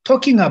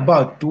talking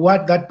about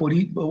what that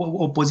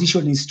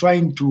opposition is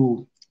trying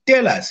to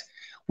tell us.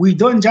 We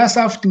don't just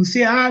have to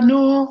say,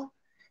 no,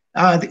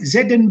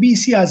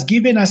 ZNBC has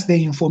given us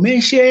the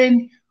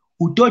information,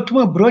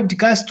 Utotuma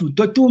broadcast,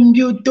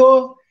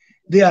 Utotumbuto,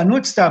 they are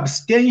not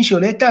substantial.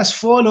 Let us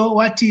follow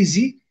what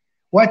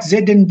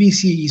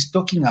ZNBC is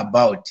talking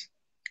about.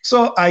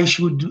 So I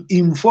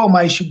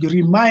should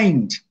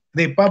remind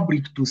the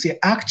public to say,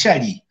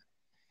 actually,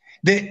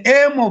 the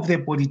aim of the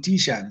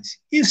politicians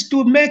is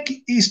to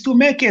make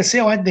a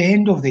sale at the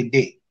end of the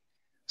day,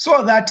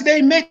 so that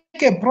they make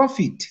a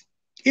profit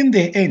in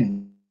the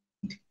end.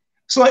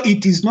 So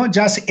it is not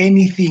just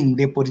anything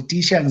the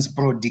politicians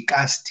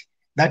broadcast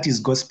that is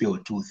gospel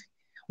truth.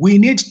 We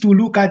need to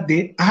look at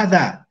the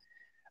other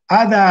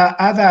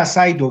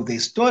side of the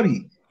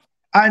story.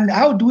 And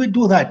how do we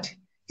do that?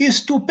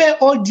 Is to pay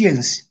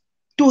audience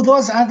to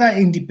those other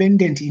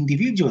independent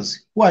individuals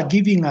who are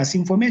giving us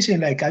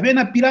information like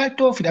Avena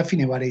Pilato,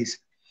 Filafine Wares.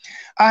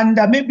 And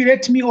maybe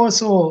let me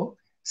also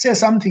say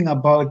something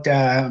about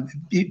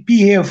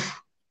PF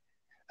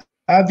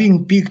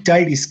having picked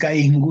Iris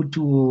Kaingu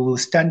to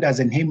stand as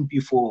an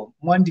MP for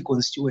Mwandi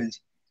constituency.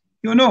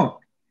 You know,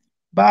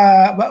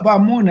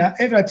 Muna,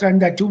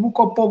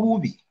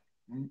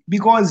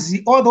 because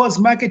all those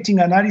marketing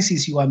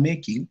analysis you are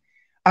making,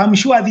 I'm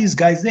sure these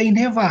guys, they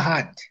never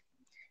had.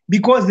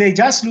 Because they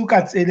just looked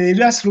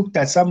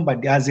at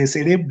somebody as a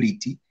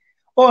celebrity.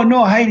 Oh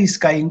no, Iris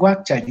Kaingu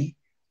actually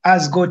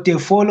has got a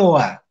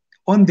follower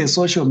on the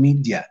social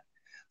media.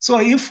 So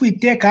if we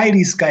take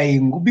Iris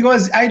Kaingu,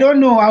 because I don't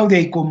know how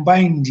they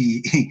combine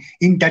the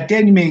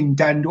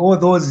entertainment and all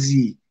those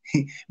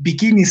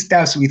bikini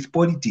stars with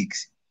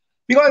politics,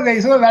 because they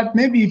saw that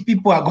maybe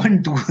people are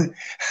going to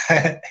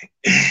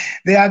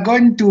they are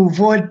going to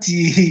vote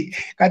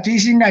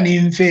Katishinga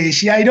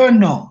Nimfeshi. I don't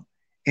know.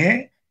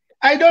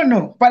 I don't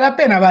know.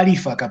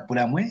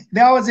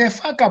 There was a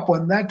fuck up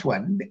on that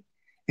one.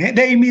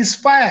 They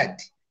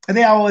misfired.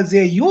 There was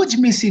a huge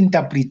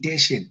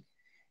misinterpretation.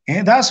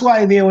 That's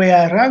why there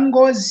were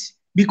wrangles,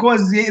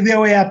 because there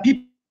were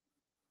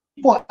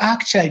people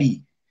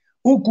actually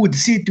who could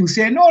see to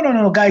say,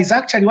 no, guys,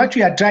 actually what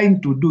we are trying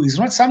to do is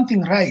not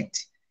something right.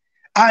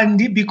 And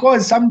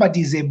because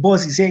somebody is a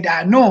boss, he said,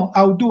 no,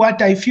 I'll do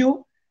what I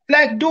feel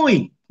like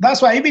doing.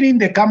 That's why even in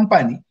the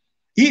company,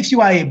 if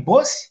you are a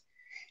boss,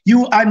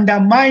 you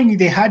undermine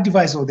the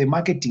advice of the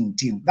marketing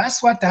team.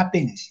 That's what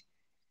happens.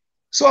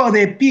 So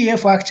the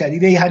PF actually,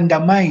 they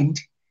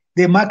undermined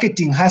the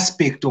marketing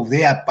aspect of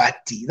their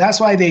party. That's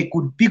why they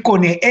could pick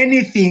on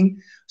anything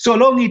so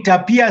long it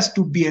appears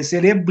to be a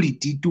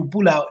celebrity to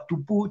pull out, to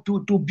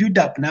build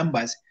up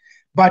numbers.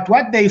 But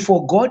what they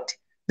forgot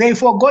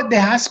the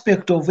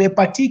aspect of a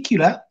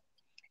particular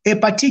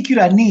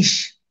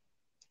niche.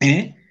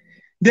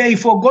 They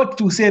forgot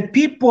to say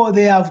people,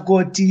 they have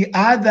got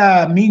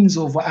other means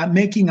of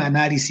making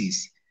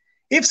analysis.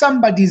 If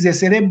somebody is a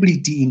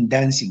celebrity in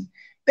dancing,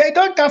 they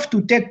don't have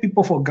to take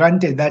people for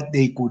granted that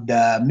they could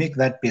make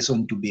that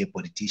person to be a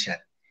politician.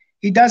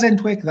 It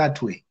doesn't work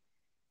that way.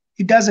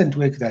 It doesn't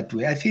work that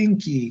way. I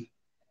think,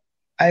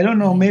 I don't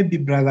know, maybe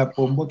Brother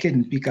Pombo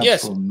can pick up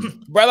from me.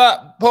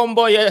 Brother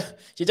Pombo, you're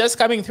just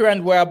coming through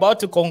and we're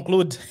about to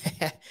conclude.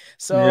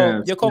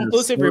 So your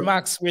conclusive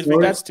remarks with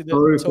regards to the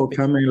sorry topic. For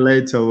coming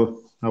late.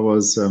 I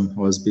was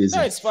busy.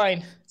 No, it's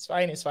fine. It's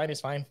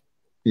fine.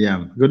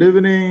 Yeah. Good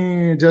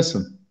evening,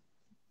 Jason.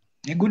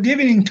 Good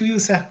evening to you,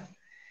 sir.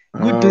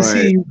 Good to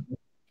see you.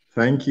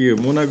 Thank you,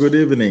 Muna. Good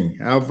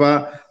evening. I've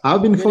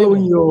been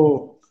following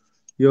your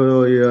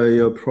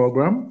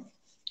program.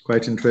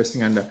 Quite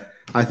interesting, and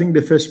I think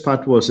the first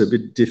part was a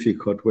bit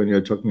difficult when you're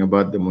talking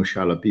about the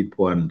Mushala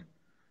people and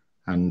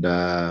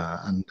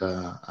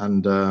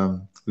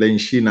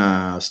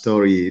Lenshina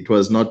story. It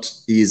was not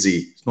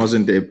easy. It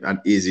wasn't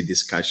an easy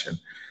discussion,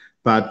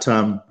 but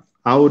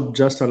I would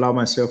just allow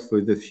myself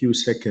with the few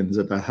seconds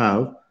that I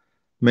have,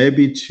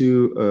 maybe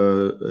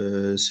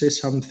to say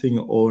something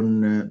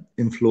on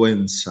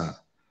influencer,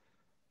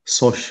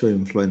 social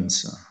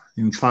influencer.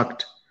 In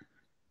fact,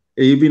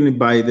 even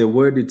by the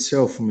word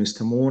itself,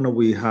 Mr. Mona,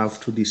 we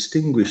have to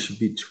distinguish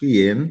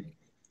between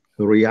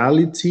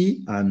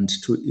reality and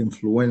to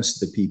influence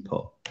the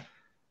people.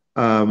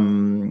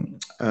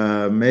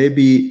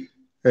 Maybe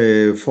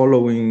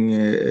following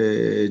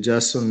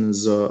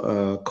Jason's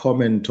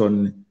comment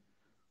on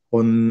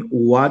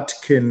what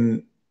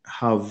can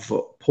have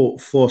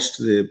forced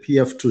the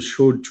PF to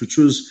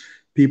choose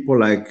people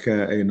like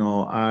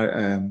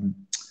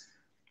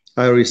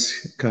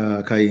Iris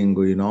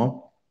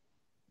Kaingu,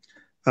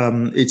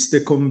 it's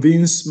the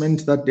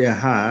convincement that they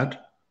had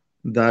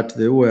that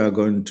they were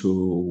going to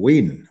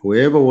win.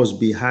 Whoever was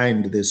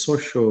behind the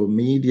social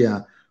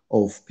media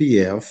of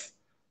PF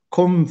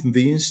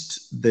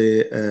convinced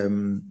the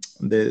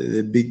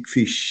big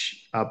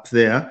fish up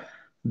there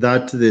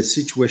that the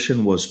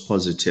situation was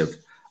positive.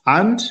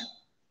 And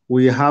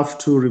we have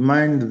to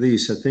remind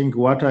this. I think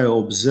what I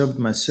observed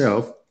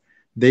myself,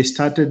 they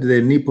started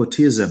the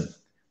nepotism.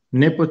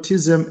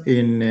 Nepotism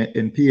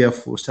in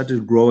PF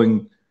started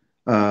growing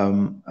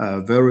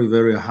very,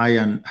 very high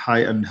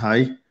and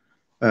high.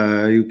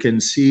 You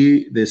can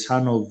see the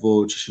son of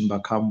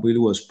Chishimba Kambwili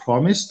was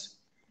promised.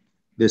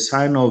 The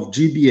son of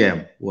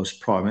GBM was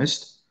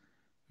promised.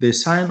 The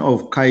son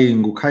of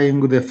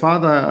Kayingu, the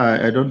father,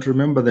 I don't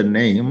remember the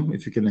name,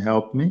 if you can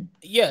help me.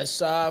 Yes,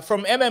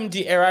 from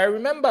MMD era, I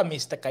remember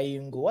Mr.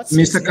 Kayingu. What's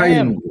Mr. his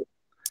name?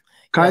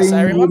 Yes,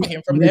 I remember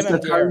him from the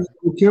MMD era.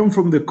 He came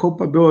from the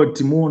Copper Belt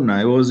Timona.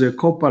 He was a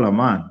Copper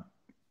man.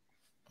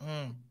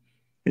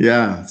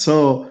 Yeah,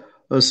 so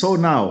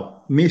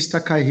now, Mr.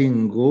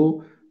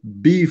 Kayingu,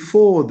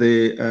 before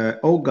the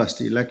August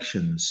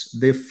elections,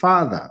 the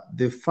father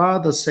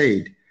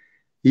said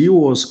he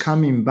was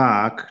coming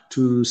back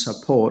to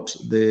support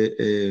the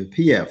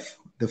PF,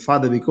 the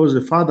father, because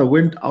the father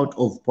went out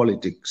of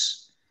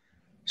politics.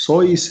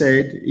 So he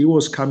said he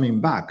was coming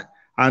back.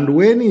 And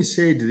when he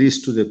said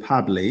this to the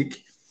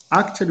public,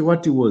 actually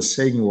what he was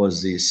saying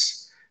was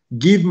this: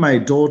 give my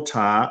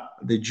daughter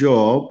the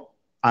job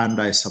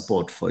and I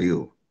support for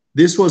you.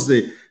 This was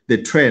the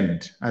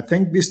trend. I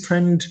think this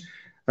trend,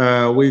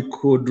 we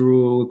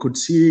could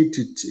see it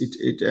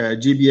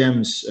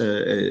GBM's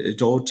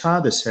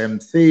daughter, the same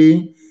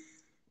thing.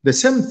 The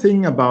same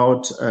thing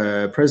about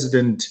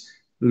President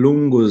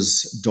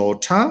Lungu's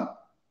daughter.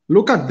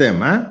 Look at them,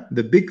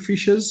 the big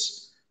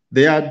fishes.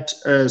 They had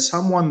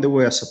someone they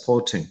were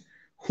supporting,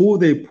 who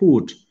they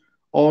put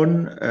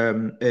on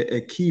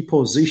a key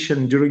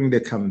position during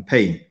the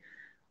campaign,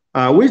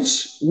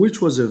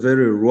 which was a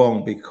very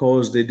wrong,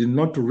 because they did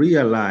not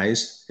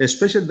realize,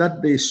 especially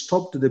that they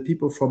stopped the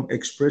people from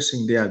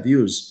expressing their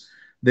views.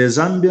 The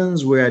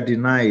Zambians were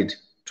denied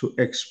to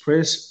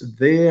express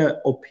their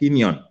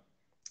opinion,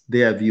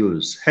 their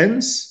views.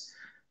 Hence,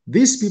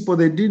 these people,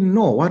 they didn't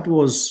know what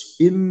was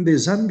in the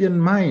Zambian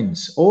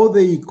minds. All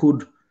they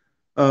could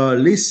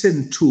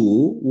listen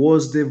to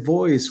was the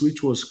voice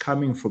which was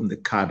coming from the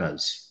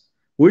cadres,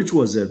 which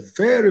was a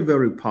very,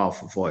 very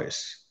powerful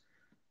voice.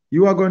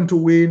 You are going to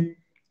win.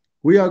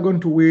 We are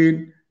going to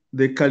win.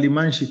 The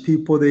Kalimanshi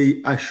people,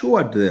 they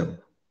assured them,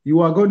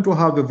 you are going to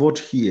have a vote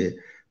here.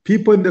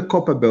 People in the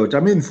Copper Belt, I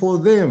mean, for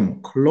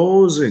them,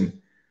 closing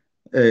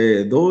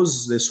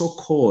the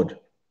so-called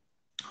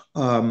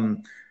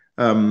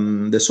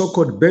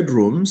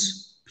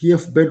bedrooms,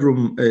 PF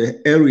bedroom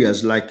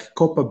areas like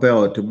Copper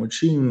Belt,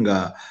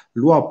 Muchinga,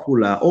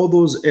 Luapula, all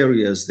those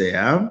areas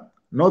there,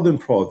 Northern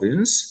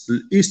Province,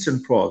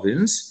 Eastern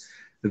Province,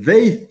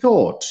 they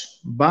thought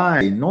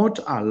by not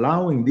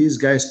allowing these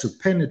guys to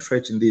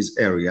penetrate in these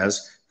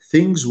areas,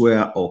 things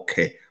were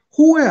okay.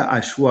 Who were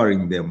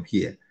assuring them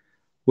here?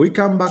 We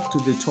come back to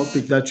the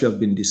topic that you have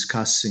been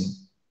discussing: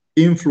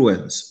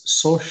 influence,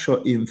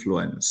 social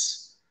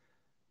influence,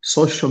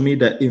 social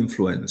media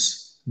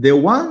influence. The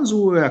ones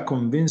who were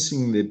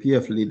convincing the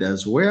PF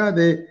leaders were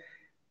the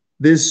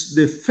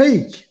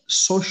fake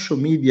social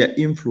media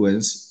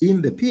influence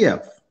in the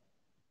PF,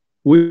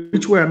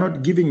 which were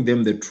not giving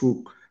them the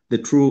true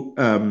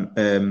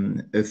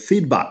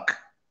feedback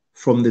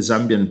from the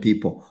Zambian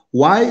people.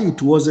 Why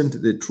it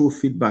wasn't the true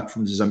feedback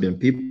from the Zambian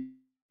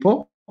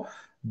people?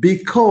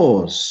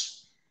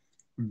 Because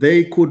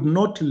they could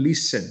not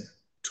listen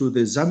to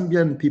the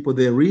Zambian people,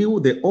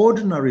 the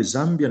ordinary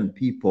Zambian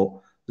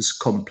people's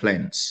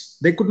complaints.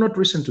 They could not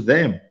listen to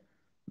them.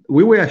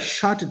 We were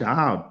shut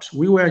out.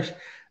 We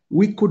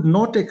could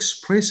not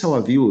express our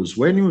views.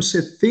 When you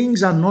say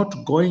things are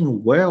not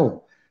going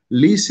well,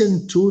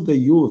 listen to the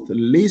youth,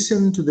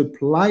 listen to the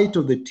plight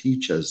of the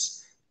teachers.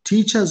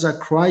 Teachers are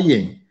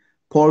crying.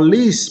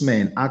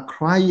 Policemen are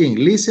crying.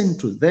 Listen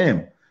to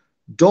them.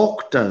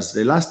 Doctors,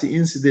 the last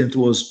incident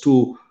was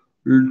to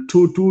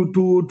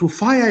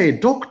fire a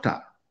doctor.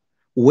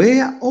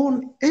 Where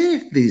on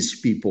earth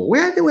these people,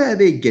 where were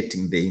they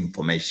getting the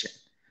information?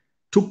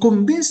 To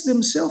convince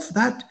themselves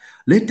that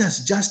let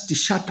us just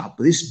shut up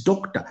this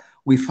doctor,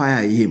 we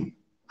fire him.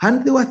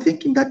 And they were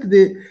thinking that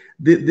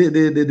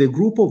the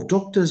group of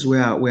doctors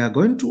were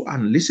going to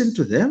listen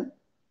to them.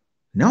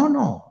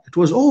 No, it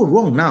was all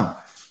wrong.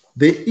 Now,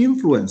 the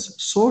influence,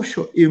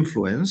 social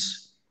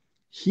influence,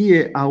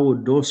 here I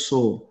would do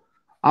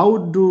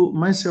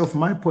myself,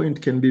 my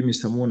point can be,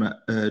 Mr. Muna,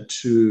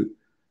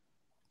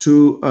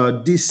 to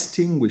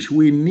distinguish.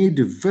 We need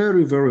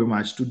very, very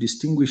much to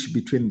distinguish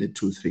between the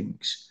two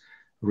things: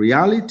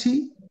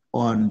 reality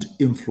and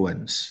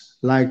influence.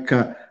 Like,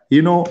 I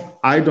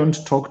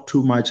don't talk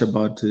too much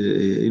about,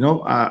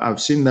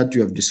 I've seen that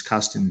you have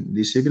discussed in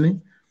this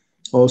evening.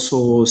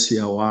 Also,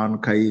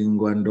 Siawan,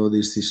 Kayingo, and all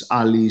this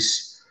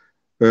Alice.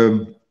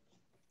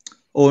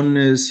 On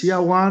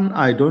Siawan,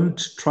 I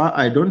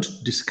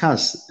don't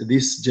discuss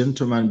this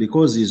gentleman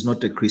because he's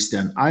not a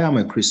Christian. I am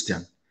a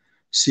Christian.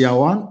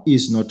 Siawan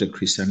is not a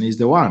Christian. He's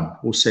the one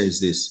who says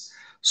this.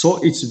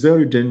 So it's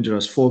very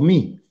dangerous for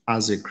me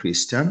as a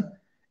Christian.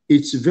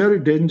 It's very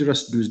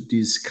dangerous to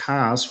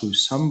discuss with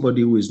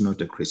somebody who is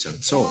not a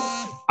Christian. So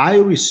I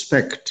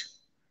respect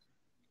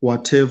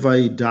whatever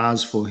he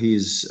does for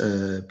his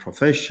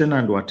profession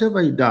and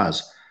whatever he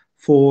does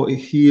for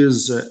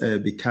his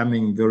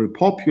becoming very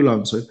popular.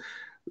 And so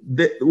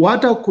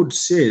what I could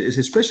say is,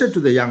 especially to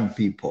the young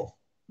people,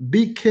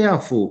 be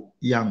careful,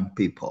 young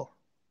people.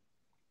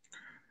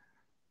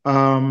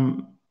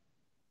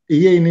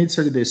 Here in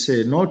Italy, they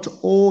say, not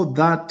all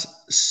that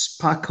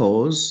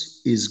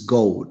sparkles is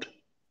gold.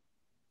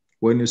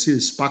 When you see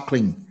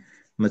sparkling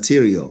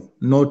material,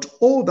 not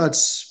all that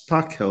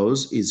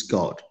sparkles is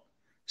gold.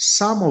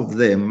 Some of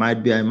them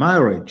might be a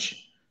mirage.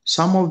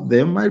 Some of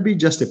them might be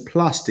just a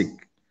plastic,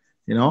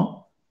 you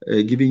know,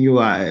 giving you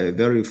a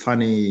very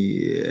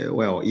funny,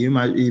 well,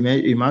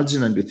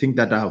 imagine and you think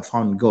that I have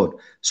found God.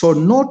 So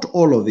not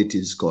all of it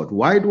is God.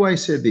 Why do I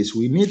say this?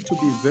 We need to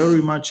be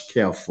very much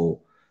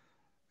careful,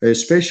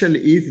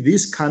 especially if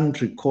this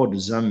country called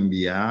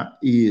Zambia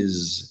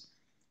is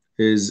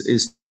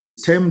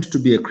termed to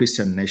be a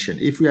Christian nation.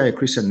 If we are a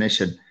Christian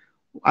nation,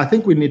 I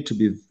think we need to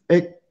be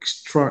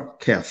extra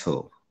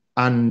careful.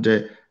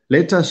 And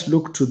let us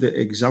look to the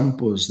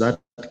examples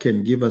that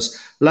can give us,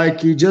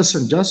 like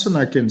Jason. Jason,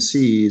 I can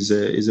see is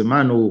a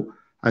man who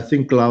I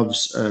think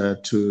loves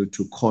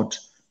to quote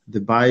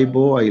the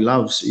Bible. He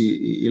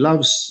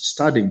loves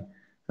studying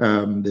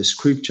the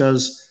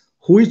scriptures,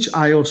 which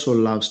I also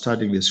love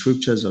studying the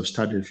scriptures. I've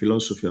studied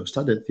philosophy, I've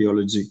studied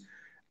theology,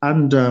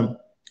 and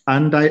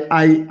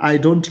I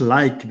don't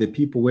like the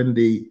people when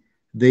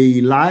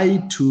they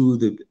lie to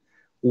the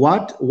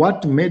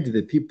what made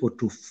the people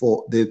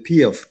the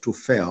PF to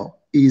fail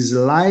is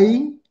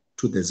lying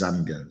to the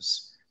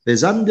Zambians. The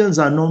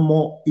Zambians are no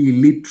more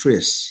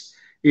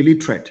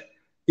illiterate.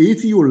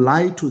 If you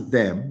lie to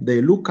them,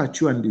 they look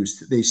at you and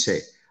they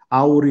say,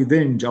 I'll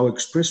revenge, I'll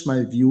express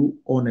my view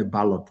on a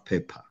ballot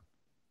paper.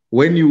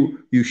 When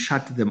you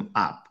shut them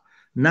up.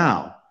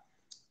 Now,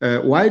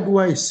 why do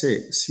I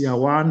say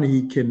Siawan,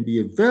 he can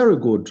be a very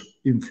good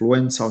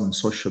influencer on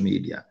social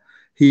media.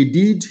 He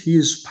did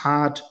his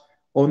part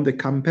on the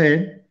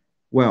campaign.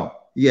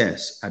 Well,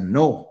 yes and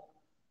no.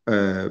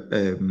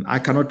 I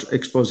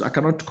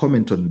cannot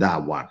comment on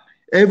that one.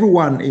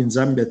 Everyone in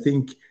Zambia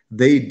think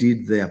they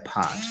did their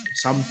part.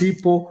 Some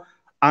people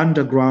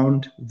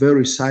underground,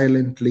 very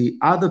silently.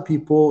 Other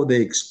people,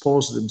 they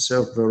expose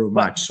themselves very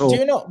much. So, do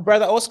you know,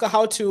 Brother Oscar,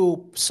 how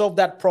to solve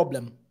that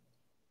problem?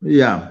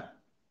 Yeah.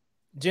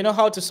 Do you know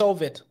how to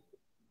solve it?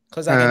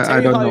 Because I can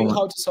tell you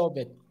how to solve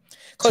it.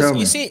 Because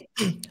you see,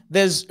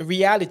 there's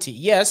reality.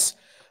 Yes,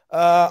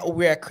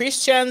 we are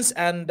Christians,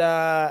 and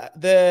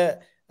the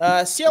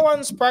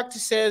Siawan's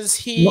practices,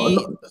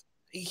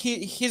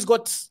 he's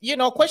got, you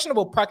know,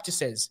 questionable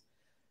practices,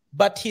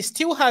 but he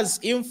still has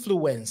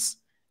influence.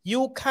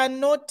 You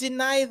cannot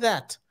deny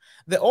that.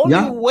 The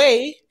only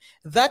way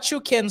that you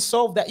can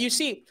solve that, you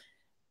see,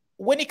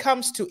 when it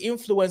comes to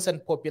influence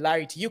and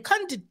popularity, you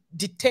can't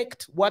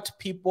detect what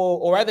people,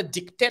 or rather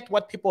dictate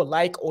what people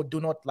like or do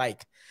not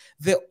like.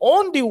 The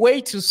only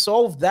way to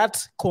solve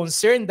that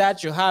concern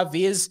that you have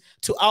is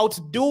to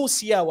outdo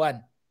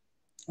Siawan.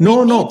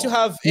 We need to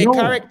have a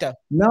character.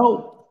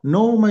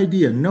 No, my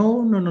dear.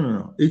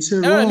 No. It's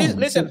a wrong.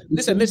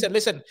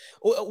 Listen.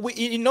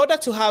 In order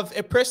to have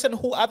a person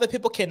who other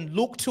people can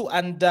look to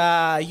and,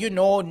 you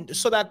know,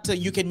 so that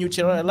you can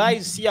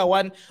neutralize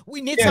Siawan, we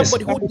need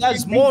somebody who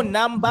does more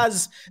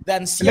numbers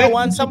than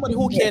Siawan, somebody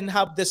who can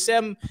have the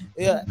same,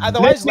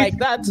 otherwise like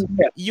that,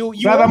 you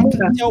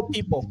won't tell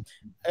people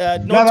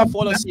not to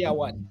follow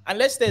Siawan.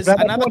 Unless there's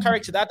another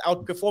character that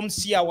outperforms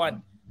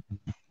Siawan.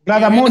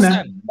 Brother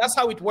Mona. That's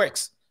how it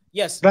works.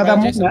 Yes, Brother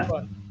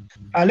Mona.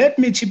 Let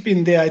me chip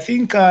in there. I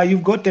think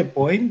you've got a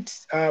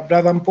point.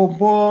 Brother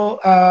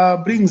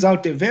Nkombo brings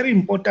out a very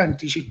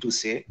important issue to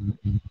say.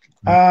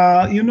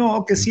 You know,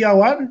 okay,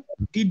 Siawan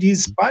did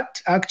his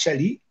part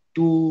actually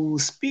to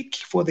speak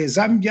for the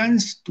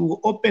Zambians, to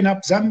open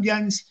up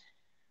Zambians,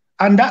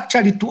 and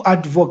actually to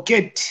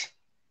advocate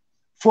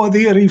for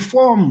the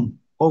reform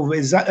of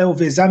a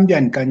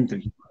Zambian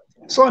country.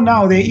 So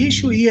now the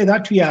issue here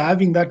that we are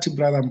having, that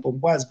Brother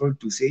Nkombo has brought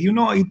to say, you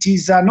know, it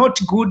is not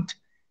good,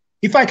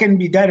 if I can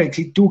be direct,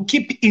 to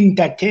keep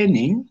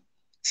entertaining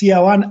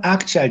Siawan,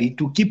 actually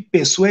to keep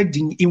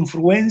persuading,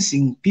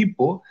 influencing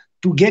people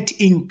to get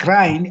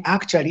inclined,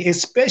 actually,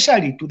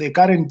 especially to the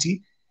current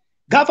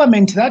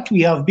government that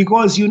we have,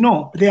 because, you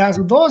know, there are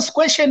those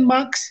question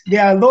marks,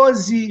 there are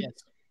those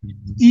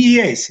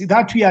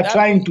that we are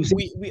trying to say.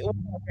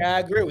 I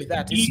agree with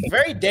that. It's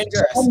very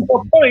dangerous.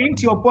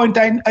 Your point,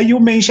 and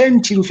you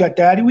mentioned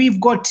Chilufyatari, we've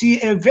got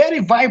a very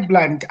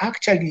vibrant,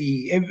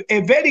 actually,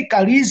 a very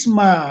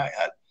charisma,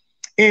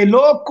 a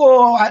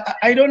local,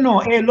 I don't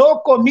know, a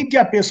local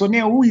media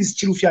personnel who is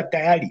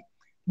Chilufyatari.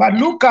 But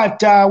look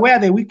at where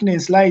the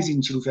weakness lies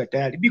in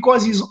Chilufyatari,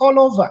 because he's all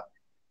over.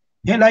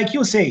 Yeah, like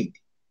you said.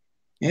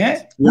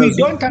 Yeah, we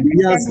don't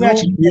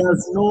understand. He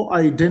has no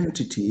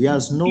identity. He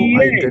has no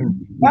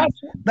identity.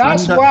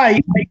 That's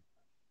why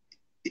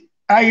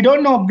I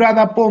don't know,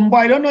 Brother Pombo.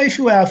 I don't know if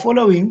you were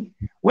following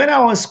when I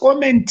was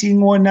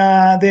commenting on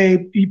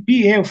the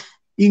PPF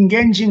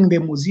engaging the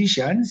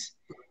musicians,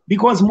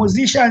 because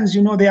musicians,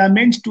 you know, they are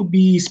meant to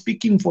be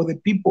speaking for the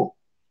people,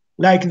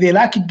 like the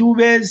Lucky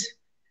Dubes,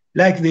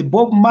 like the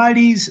Bob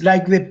Marleys,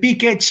 like the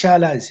Piquet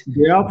Chalas.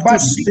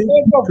 But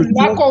because of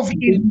lack of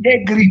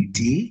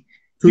integrity,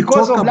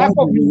 because of lack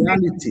of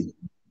reality,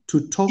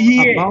 to talk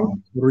about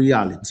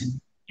reality.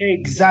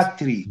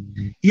 Exactly.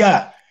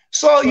 Yeah.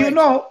 So, you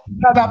know,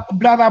 brother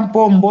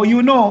Nkombo,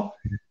 you know,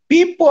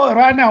 people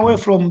run away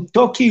from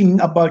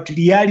talking about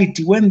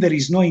reality when there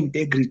is no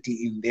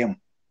integrity in them,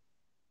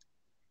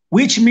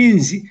 which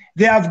means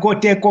they have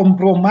got a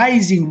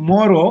compromising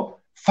moral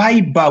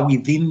fiber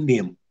within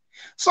them.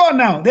 So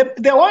now,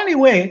 the only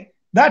way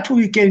that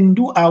we can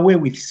do away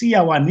with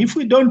Seer, if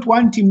we don't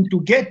want him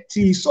to get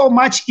so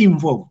much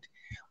involved,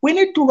 we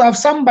need to have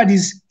somebody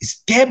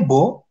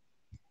stable,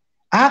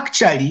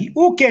 actually,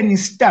 who can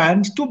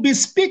stand to be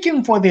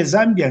speaking for the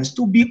Zambians,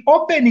 to be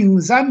opening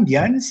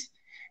Zambians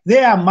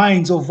their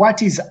minds of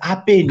what is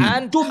happening.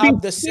 And to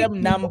have the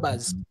same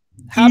numbers.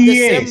 Have the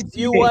same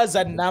viewers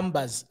and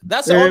numbers.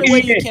 That's the only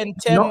way you can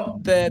tell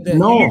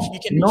you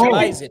can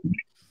utilize it.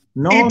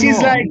 It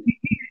is like,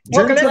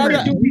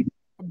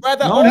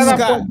 Brother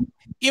Oscar,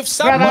 if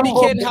somebody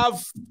can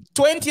have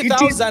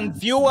 20,000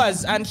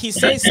 viewers and he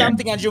says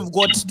something and you've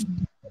got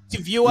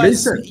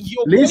viewers,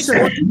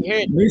 Mr.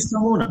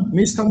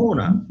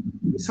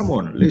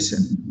 Mona,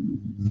 listen.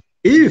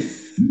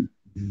 If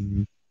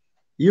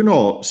you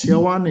know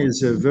Seer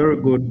is a very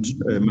good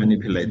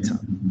manipulator,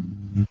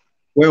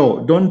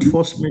 well, don't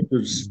force me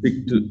to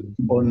speak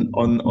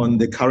on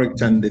the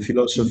character and the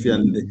philosophy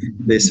and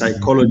the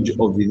psychology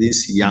of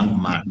this young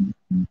man.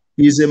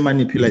 He's a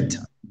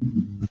manipulator.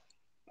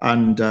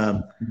 And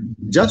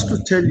just to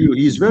tell you,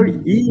 he is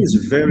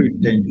very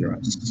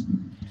dangerous.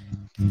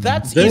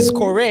 That is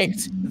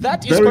correct.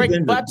 That is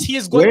correct. But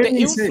he's got the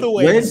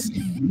influence.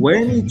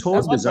 When he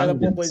told the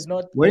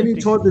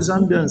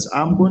Zambians,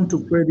 I'm going to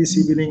pray this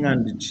evening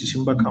and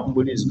Chishimba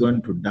Kambuli is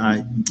going to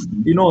die.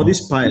 You know,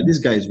 this guy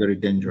is very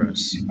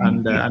dangerous.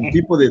 And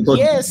people, they thought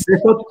it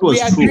was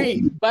true.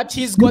 Agree, but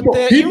he's got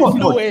the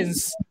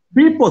influence.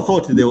 People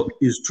thought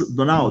is true.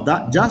 Now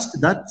that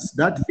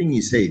thing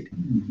he said.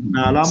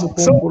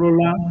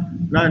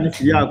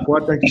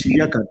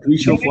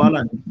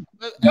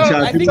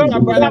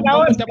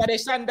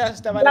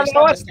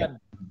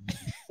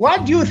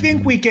 What do you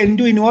think we can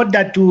do in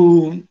order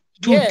to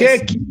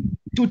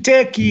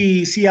take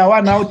Seer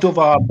out of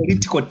our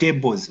political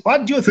tables?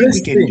 What do you think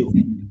we can do?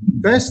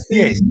 First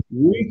thing,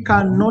 we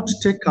cannot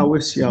take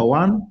away Seer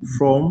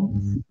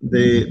from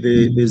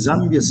the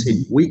Zambia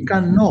scene. We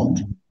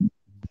cannot.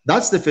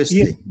 That's the first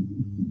thing.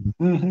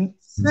 Mm-hmm.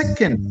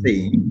 Second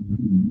thing,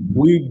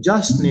 we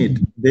just need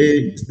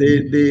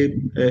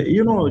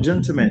you know,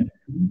 gentlemen,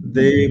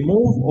 the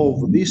move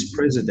of this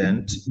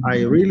president,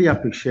 I really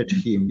appreciate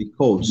him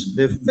because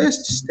the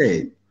first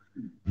step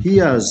he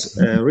has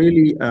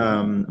really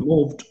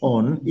moved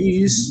on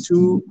is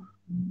to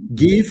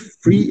give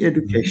free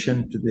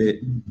education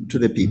to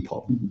the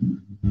people.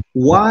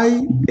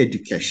 Why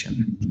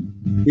education?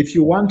 If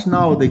you want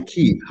now the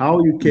key, how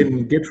you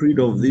can get rid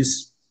of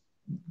this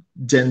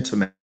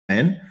gentleman,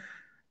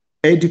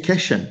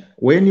 education.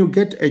 When you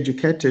get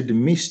educated,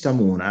 Mr.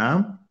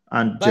 Muna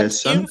and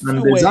Jason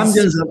and the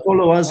Zambians and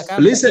followers,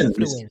 listen,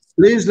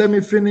 please let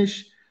me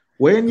finish.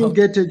 When you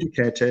get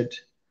educated,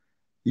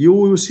 you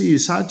will see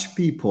such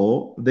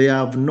people, they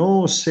have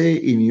no say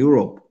in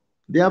Europe.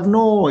 They have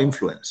no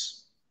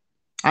influence.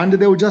 And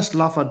they will just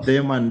laugh at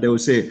them and they will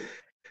say,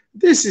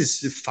 this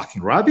is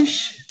fucking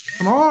rubbish.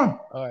 Come on.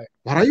 All right.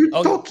 What are you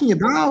talking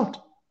about?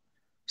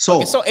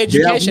 So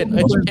education,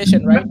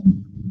 right?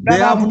 They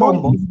have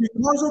no,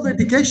 because of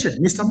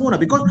education, Mr. Mona.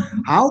 Because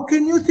how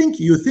can you think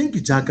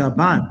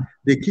Jagaban,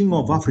 the king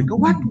of Africa?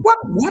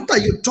 What are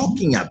you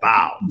talking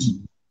about?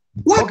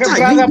 What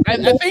are you?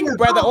 I think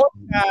Brother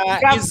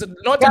is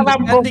not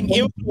understanding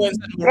influence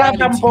and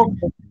morality.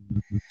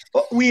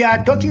 We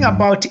are talking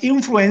about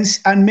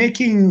influence and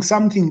making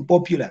something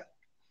popular.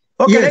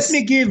 Okay, let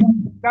me give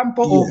an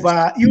example of.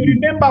 You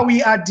remember we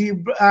had the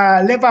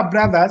Lever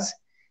Brothers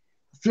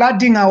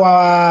flooding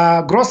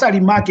our grocery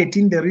market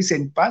in the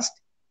recent past.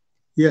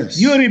 Yes.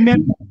 You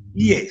remember?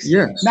 Yes.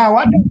 Yes. Now,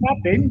 what has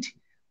happened?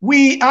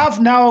 We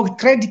have now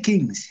trade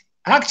kings,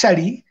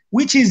 actually,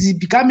 which is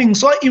becoming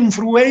so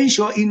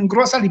influential in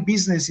grocery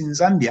business in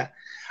Zambia,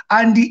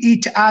 and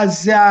it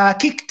has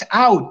kicked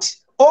out,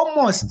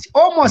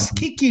 almost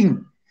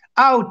kicking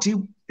out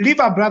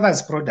Lever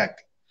Brothers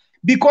product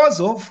because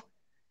of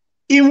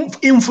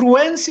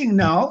influencing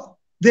now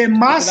the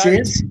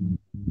masses.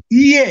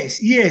 Yes,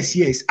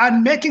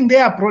 and making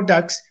their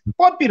products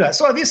popular.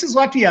 So this is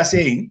what we are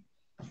saying.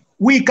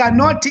 We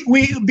cannot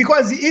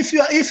because if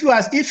you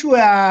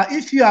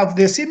have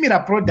the similar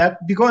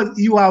product, because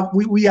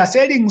we are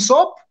selling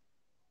soap,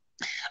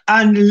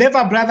 and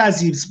Lever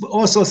Brothers is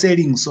also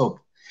selling soap.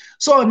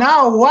 So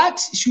now what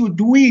should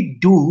we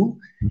do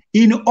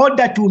in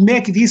order to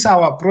make this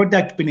our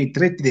product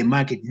penetrate the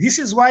market? This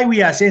is why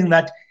we are saying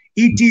that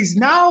it is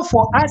now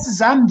for us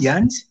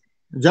Zambians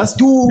just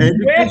to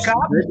wake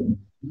up.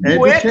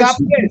 Wake up,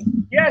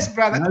 yes,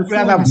 brother.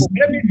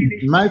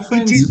 My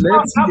friends,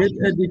 let's get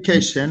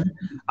education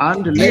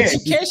and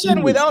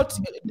education without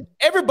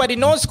everybody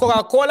knows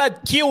Coca-Cola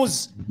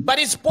kills, but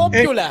it's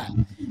popular.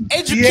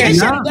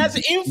 Education does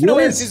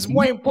influence is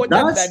more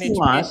important than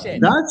education.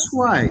 That's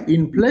why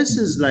in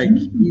places like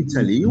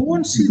Italy, you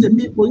won't see the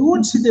people, you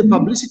won't see the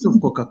publicity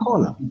of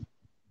Coca-Cola.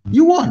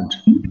 You won't.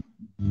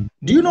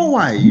 Do you know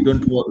why you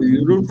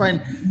don't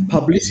find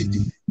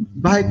publicity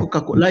by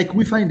Coca-Cola like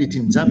we find it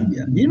in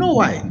Zambia? You know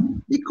why?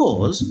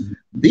 Because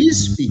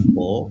these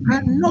people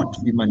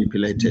cannot be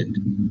manipulated.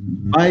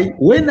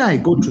 When I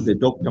go to the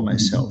doctor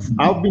myself,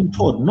 I've been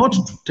told not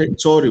to take,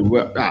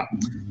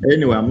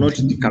 anyway, I'm not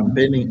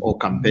campaigning or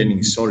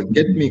campaigning, sorry,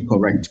 get me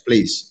correct,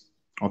 please,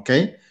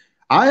 okay?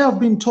 I have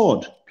been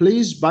told,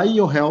 please, by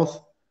your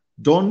health,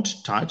 don't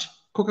touch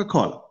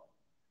Coca-Cola.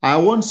 I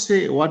won't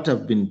say what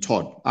I've been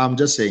taught, I'm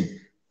just saying,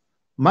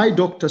 my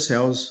doctor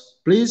says,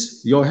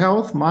 please, your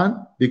health,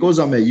 man, because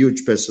I'm a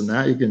huge person,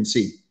 you can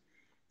see,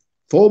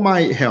 for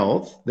my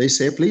health, they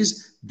say,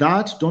 please,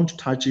 that don't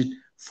touch it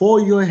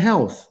for your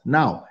health.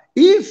 Now,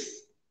 if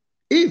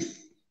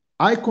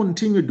I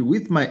continued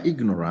with my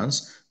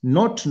ignorance,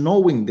 not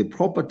knowing the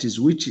properties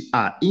which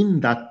are in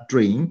that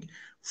drink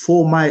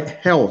for my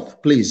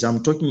health, please,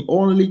 I'm talking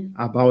only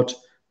about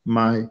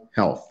my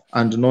health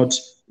and not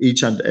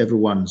each and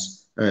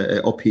everyone's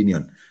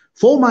opinion.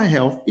 For my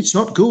health, it's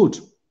not good.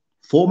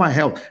 For my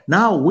health.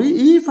 Now,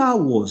 if I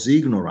was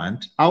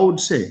ignorant, I would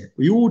say,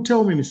 you would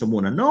tell me, Mr.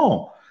 Mona,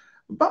 no.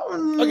 But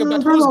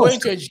who's going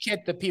to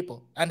educate the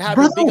people and have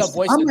a bigger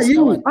voice?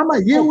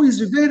 Amayewu is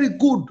very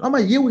good.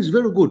 Amayewu is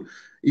very good.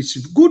 It's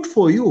good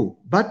for you,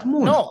 but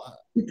Mona, no,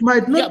 it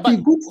might not be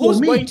good for me. Who's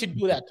going to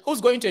do that?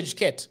 Who's going to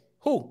educate?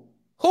 Who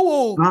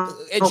will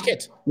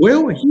educate?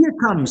 Well, here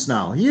comes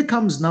now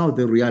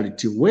the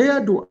reality.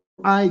 Where do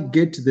I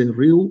get the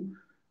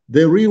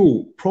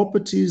real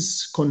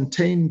properties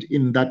contained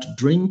in that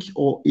drink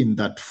or in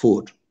that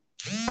food?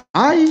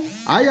 I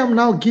am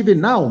now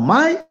given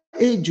my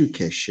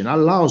education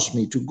allows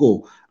me to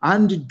go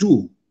and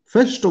do,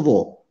 first of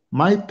all,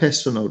 my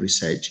personal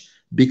research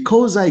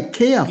because I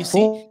care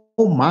for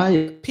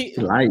my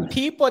life.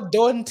 People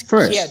don't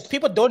care.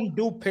 People don't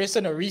do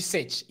personal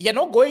research. You're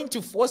not going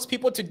to force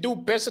people to do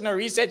personal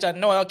research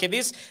and know, okay,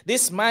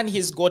 this man,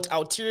 he's got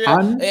ulterior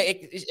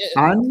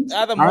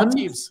other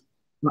motives.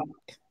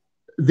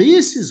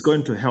 This is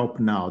going to help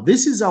now.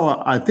 This is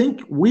I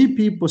think we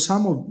people,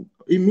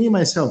 me,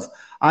 myself,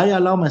 I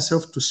allow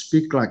myself to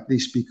speak like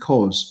this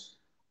because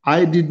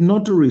I did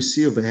not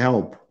receive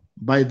help.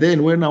 By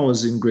then, when I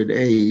was in grade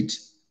 8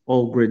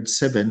 or grade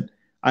 7,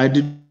 I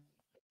did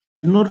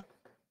not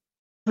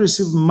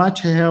receive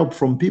much help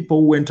from people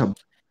who went abroad.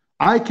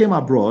 I came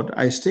abroad.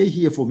 I stay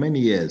here for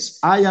many years.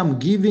 I am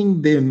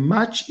giving them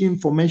much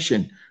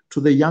information to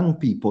the young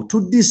people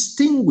to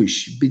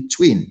distinguish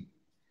between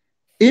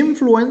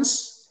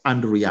influence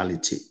and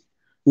reality.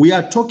 We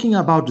are talking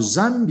about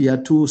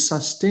Zambia to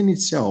sustain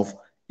itself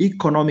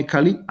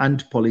economically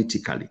and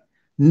politically,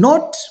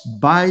 not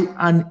by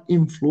an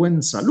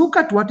influencer. Look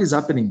at what is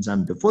happening in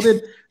Zambia.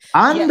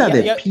 Under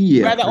the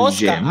peer Brother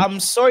regime, Oscar, I'm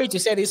sorry to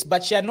say this,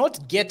 but you're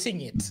not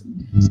getting it.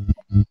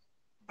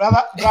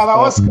 Brother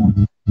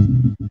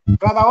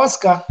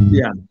Oscar.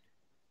 Yeah.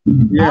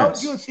 Yes. How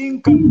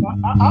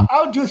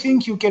do you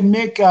think you can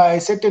make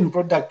a certain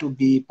product to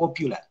be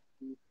popular?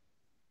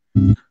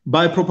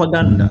 By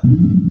propaganda.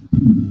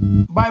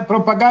 By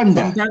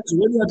propaganda. Sometimes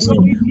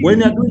when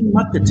you're doing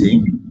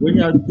marketing,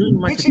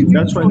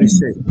 that's why they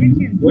say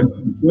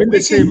when they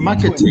say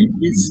marketing,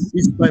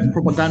 it's by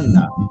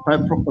propaganda. By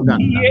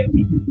propaganda.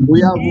 We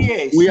have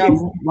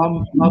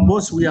my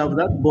boss. We have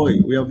that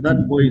boy. We have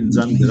that boy in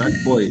Zambia.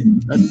 That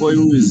boy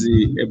who is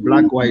a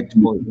black-white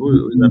boy.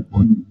 Who is that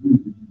boy?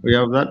 We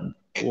have that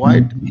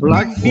black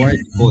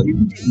white boy.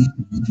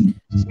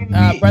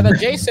 Brother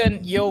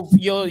Jason, your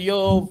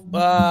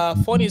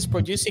phone is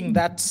producing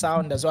that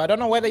sound as well. I don't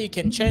know whether you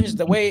can change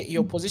the way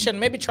your position.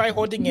 Maybe try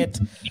holding it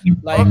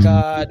like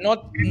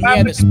not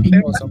near the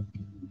speaker or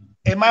something.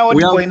 Am I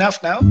audible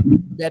enough now?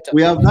 Better.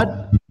 We have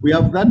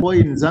that boy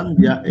in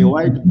Zambia, a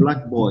white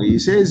black boy. He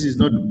says he's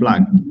not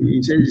black.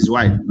 He says he's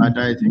white, but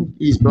I think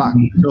he's black.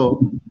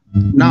 So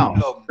now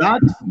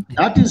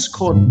that is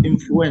called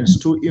influence,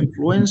 to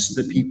influence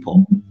the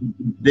people.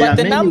 But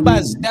the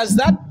numbers, does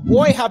that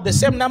boy have the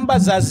same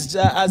numbers as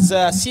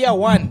Seer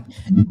 1,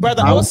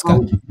 Brother Oscar?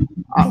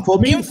 For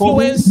me,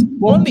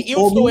 only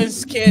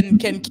influence can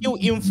kill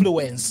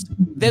influence.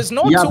 There's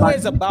no two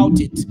ways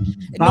about it.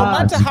 No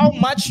matter how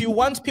much you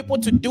want people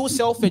to do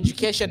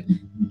self-education,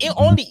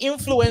 only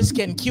influence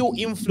can kill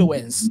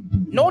influence.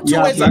 No two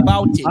ways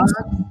about it.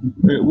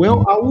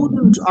 Well, I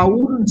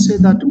wouldn't say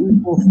that we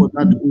go for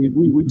that.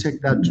 We take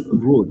that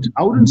road.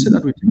 I wouldn't say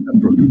that we take that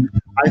road.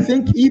 I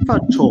think if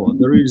at all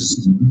there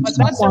is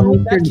someone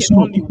who can stop.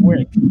 Only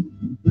work.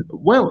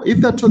 Well,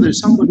 if at all there is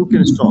somebody who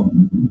can stop,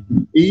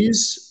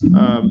 is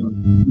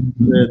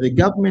the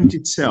government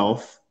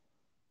itself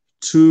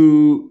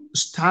to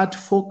start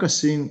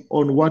focusing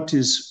on what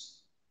is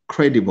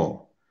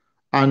credible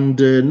and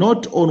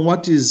not on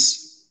what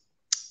is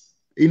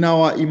in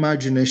our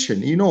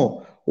imagination. You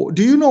know,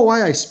 do you know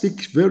why I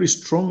speak very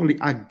strongly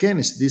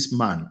against this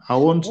man? I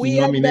want to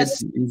nominate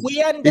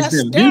we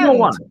understand. Do you know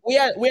why?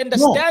 We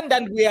understand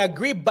and we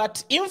agree,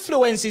 but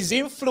influence is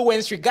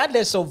influence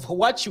regardless of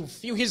what you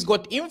feel. He's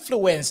got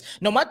influence.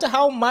 No matter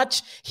how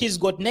much he's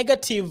got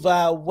negative,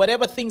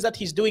 whatever things that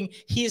he's doing,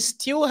 he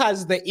still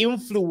has the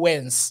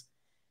influence.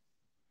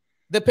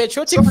 The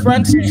Patriotic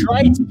Front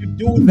tried to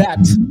do that.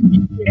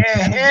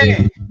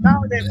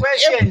 Now the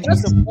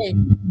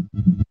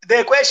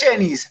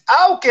question is,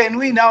 how can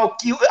we now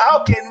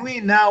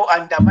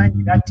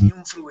undermine that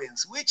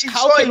influence, which is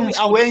so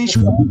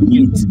influential?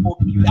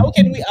 How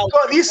can we so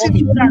this is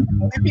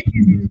if it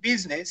is in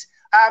business,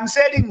 I'm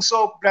selling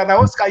soap, Brother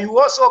Oscar. You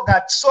also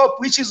got soap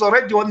which is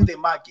already on the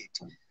market.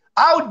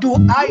 How do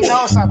I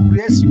now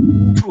suppress your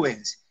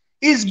influence?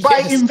 Is by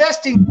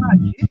investing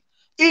money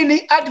in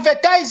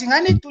advertising.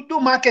 I need to do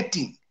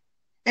marketing,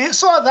 and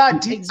so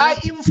that I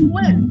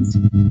influence,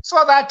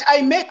 so that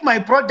I make my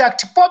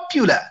product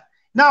popular.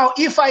 Now,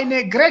 if I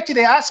neglect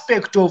the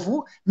aspect of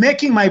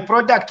making my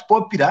product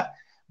popular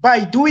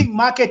by doing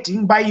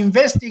marketing, by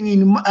investing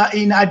in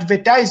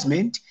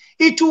advertisement,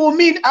 it will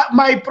mean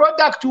my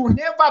product will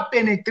never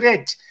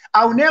penetrate.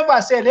 I'll never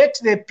say, let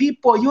the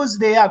people use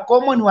their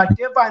common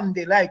whatever and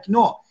they like.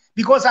 No,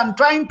 because I'm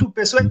trying to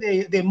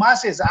persuade the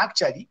masses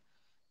actually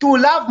to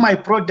love my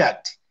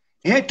product,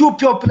 to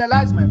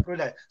popularize my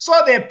product. So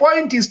the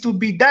point is to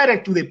be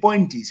direct to the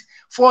point is,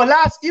 for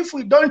us, if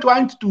we don't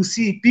want to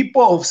see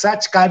people of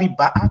such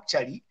caliber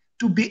actually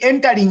to be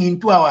entering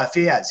into our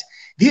affairs,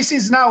 this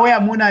is now where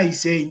Muna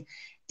is saying,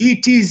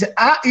 it is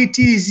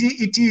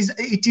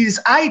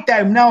high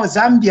time now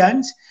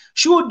Zambians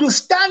should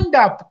stand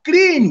up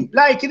clean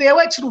like the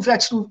way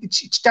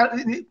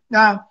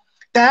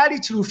Tayari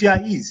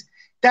Chilufya is.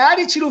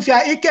 Tayari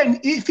Chilufya,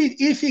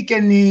 if he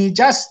can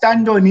just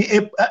stand on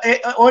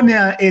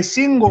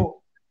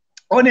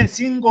a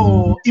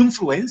single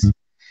influence,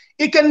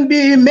 it can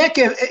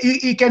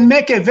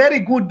make a very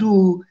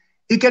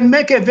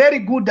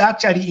good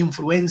actually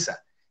influencer.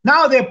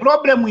 Now the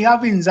problem we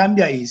have in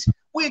Zambia is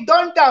we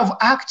don't have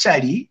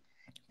actually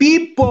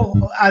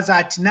people as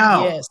at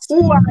now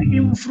who are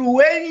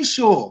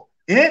influential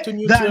to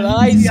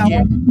neutralize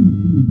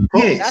him.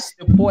 Yes, that's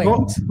the point.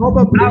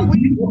 Probably,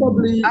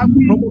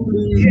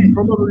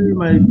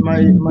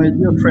 my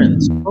dear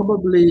friends,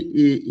 probably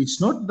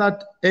it's not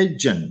that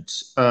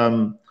urgent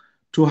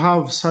to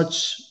have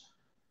such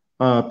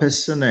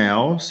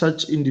personnel,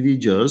 such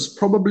individuals.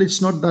 Probably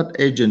it's not that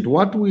urgent.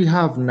 What we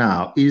have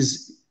now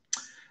is,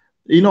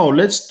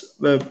 let's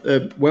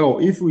well,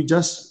 if we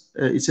just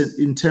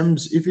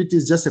if it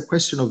is just a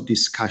question of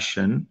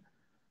discussion,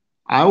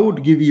 I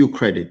would give you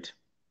credit.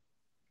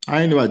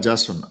 I know,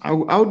 Jason, I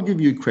would give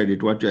you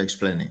credit what you're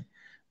explaining,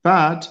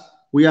 but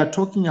we are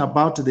talking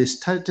about the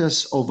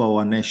status of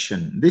our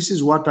nation. This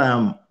is what I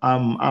am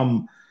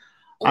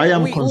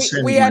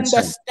concerned. We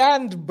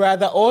understand,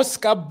 Brother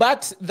Oscar,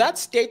 but that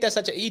status,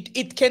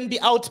 it can be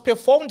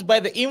outperformed by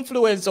the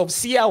influence of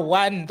Seer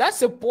 1.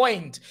 That's the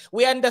point.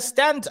 We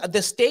understand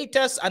the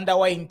status and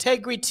our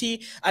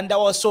integrity and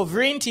our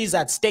sovereignty is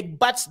at stake,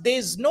 but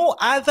there's no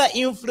other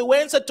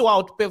influencer to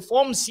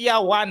outperform Seer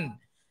 1.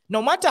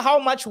 No matter how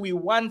much we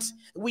want,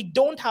 we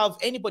don't have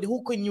anybody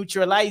who can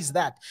neutralize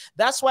that.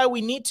 That's why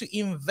we need to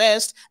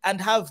invest and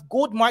have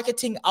good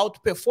marketing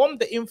outperform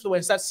the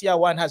influence that Seer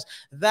 1 has.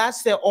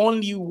 That's the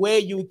only way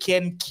you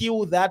can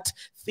kill that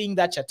thing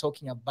that you're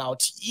talking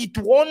about. It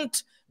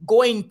won't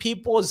go in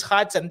people's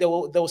hearts and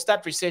they'll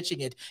start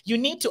researching it. You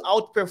need to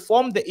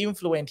outperform the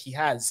influence he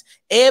has.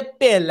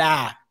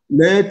 Epela.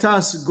 Let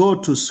us go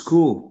to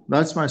school.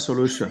 That's my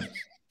solution.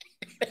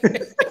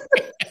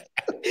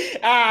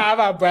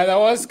 My brother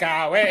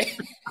Oscar, wait.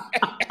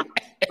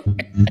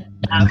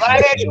 My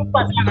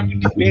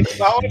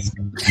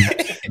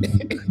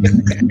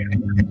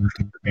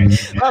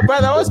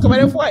brother Oscar,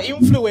 whenever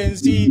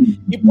influence, he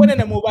put in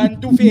a mobile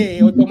to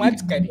pay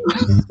automatically.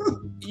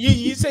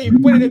 You say you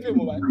put it in a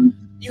mobile.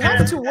 You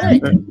have to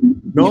work.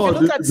 No, if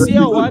you look at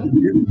Seer 1.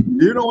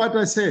 Do you know what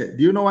I say?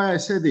 Do you know why I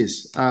say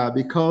this?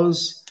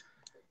 Because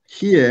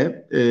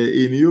here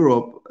in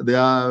Europe, there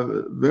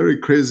are very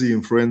crazy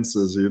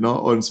influencers,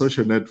 on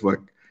social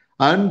network.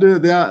 And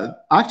they are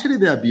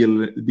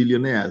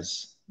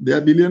billionaires. They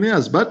are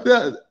billionaires, but they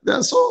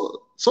are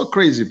so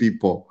crazy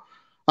people.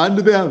 And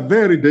they are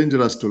very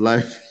dangerous to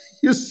life,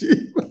 you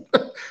see.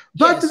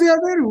 But they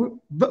are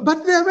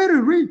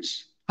very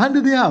rich. And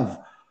they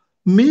have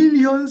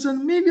millions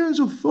and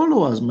millions of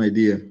followers, my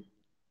dear.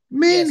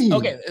 Many. Yes.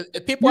 Okay.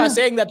 People are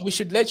saying that we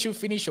should let you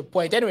finish your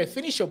point. Anyway,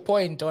 finish your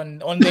point on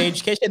the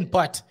education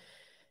part.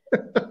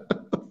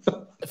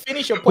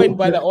 Finish your point,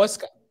 Brother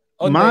Oscar.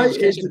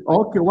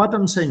 Okay, what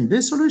I'm saying,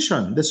 the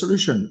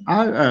solution.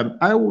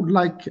 I would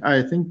like,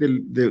 I think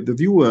the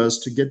viewers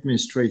to get me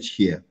straight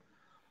here.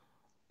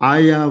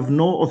 I have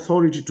no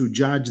authority to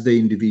judge the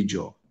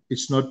individual.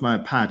 It's not my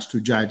part to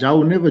judge. I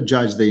will never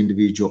judge the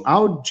individual. I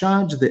will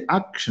judge the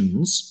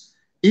actions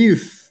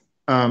if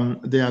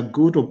they are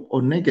good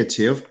or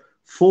negative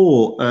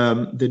for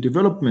the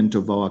development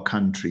of our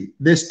country,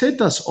 the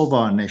status of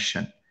our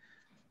nation.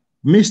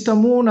 Mr.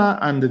 Muna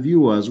and the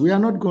viewers, we are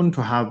not going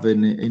to have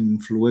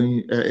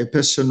a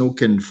person who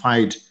can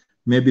fight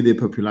maybe the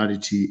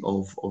popularity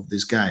of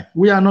this guy.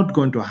 We are not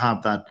going to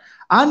have that.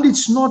 And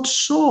it's not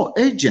so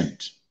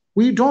urgent.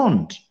 We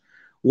don't.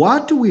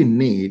 What we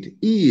need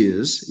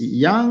is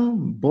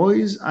young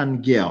boys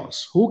and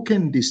girls who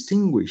can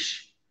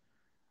distinguish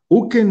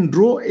who can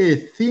draw a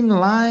thin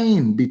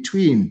line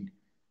between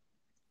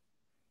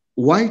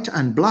white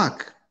and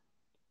black.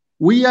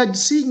 We are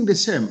seeing the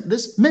same,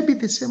 maybe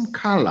the same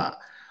color,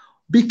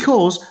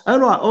 because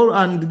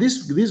and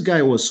this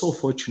guy was so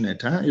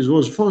fortunate. He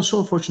was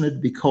so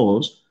fortunate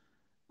because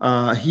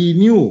he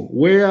knew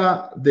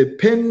where the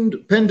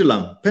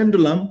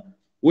pendulum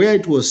where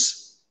it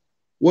was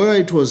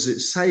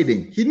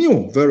siding. He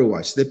knew very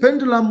well. The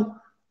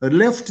pendulum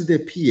left the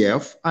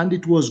PF and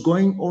it was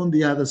going on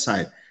the other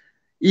side.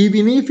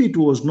 Even if it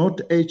was not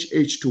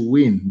HH to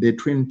win the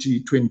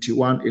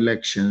 2021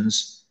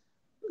 elections,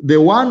 the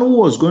one who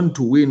was going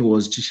to win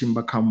was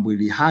Chishimba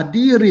Kambwili. Had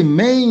he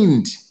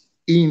remained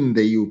in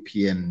the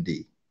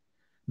UPND,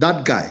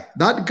 that guy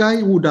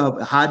would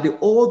have had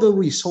all the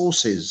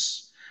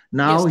resources.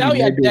 Now, yes, now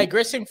you're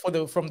digressing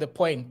from the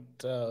point.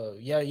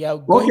 Yeah.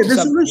 Okay,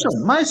 the solution.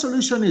 Else. My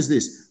solution is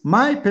this.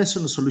 My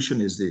personal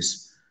solution is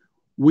this.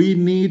 We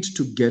need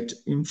to get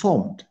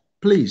informed,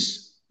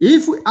 please.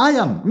 If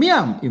I'm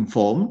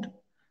informed,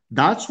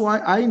 that's why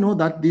I know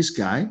that this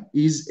guy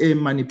is a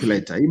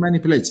manipulator. He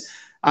manipulates.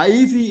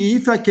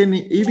 If I can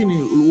even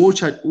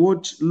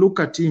look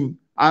at him,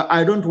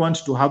 I don't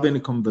want to have any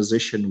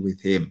conversation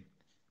with him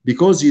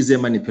because he's a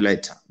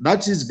manipulator.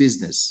 That's his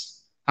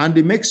business. And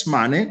he makes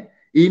money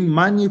in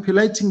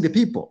manipulating the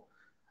people.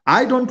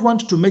 I don't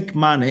want to make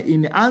money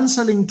in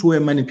answering to a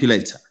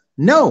manipulator.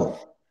 No.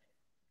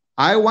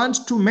 I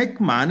want to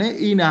make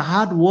money in a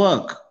hard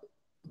work.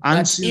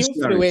 And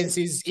influence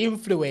is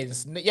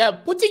influence. Yeah,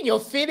 putting your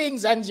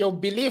feelings and your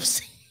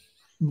beliefs.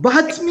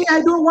 But me,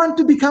 I don't want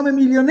to become a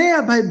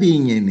millionaire by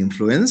being an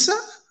influencer.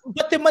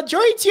 But the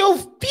majority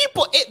of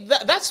people,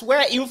 that's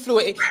where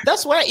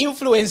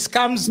influence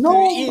comes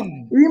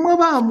in.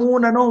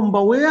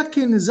 Where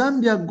can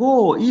Zambia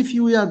go if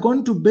you are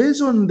going to base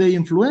on the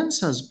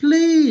influencers,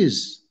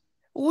 please?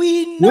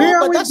 We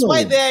know, but that's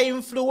why they're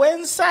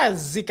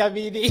influencers, but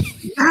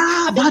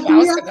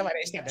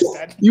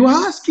you're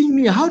asking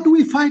me, how do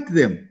we fight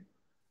them?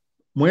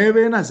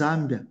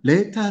 Zambia,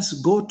 let us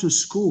go to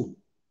school.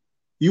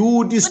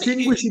 You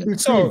distinguish between.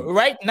 So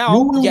right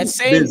now, you're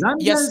saying the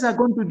Zambians are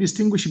going to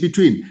distinguish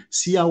between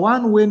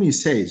Siawan when he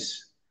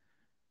says,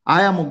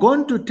 "I am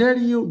going to tell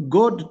you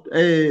God,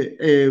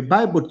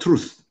 Bible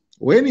truth."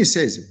 When he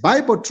says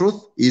Bible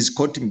truth, he's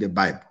quoting the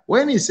Bible.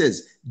 When he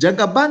says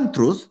Jagaban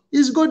truth,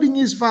 he's quoting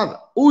his father,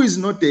 who is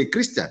not a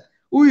Christian,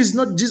 who is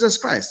not Jesus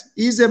Christ.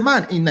 He's a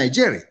man in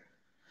Nigeria.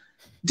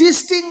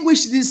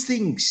 Distinguish these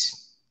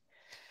things,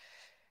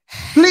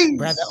 please,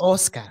 Brother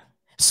Oscar.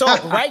 So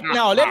right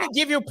now, let me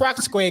give you a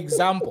practical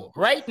example.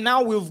 Right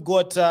now, we've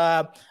got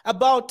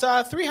about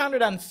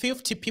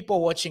 350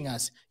 people watching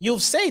us.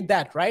 You've said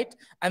that, right?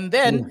 And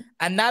then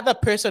another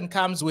person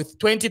comes with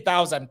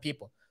 20,000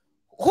 people.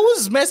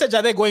 Whose message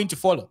are they going to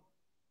follow?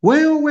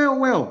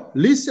 Well.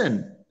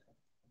 Listen,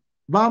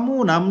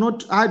 Bamun,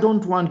 I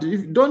don't want,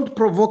 don't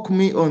provoke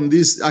me on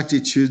these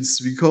attitudes,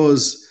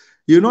 because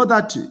you know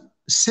that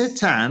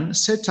Satan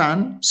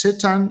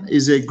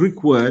is a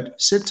Greek word.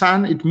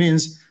 Satan, it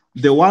means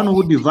the one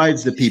who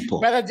divides the people.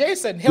 Brother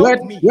Jason,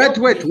 help me.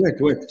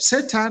 Wait.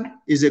 Satan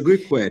is a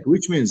Greek word,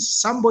 which means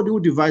somebody who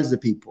divides the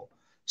people.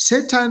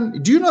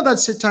 Satan, do you know that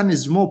Satan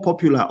is more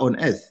popular on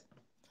earth?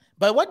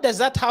 But what does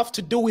that have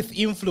to do with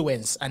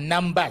influence and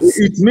numbers?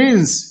 It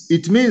means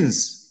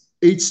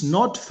it's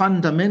not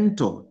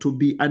fundamental to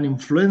be an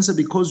influencer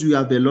because you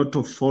have a lot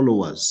of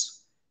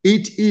followers.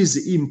 It is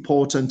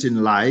important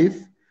in life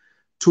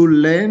to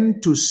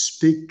learn to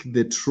speak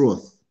the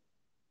truth.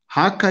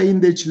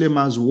 Hakainde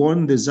Chilema has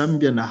won the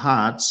Zambian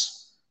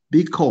hearts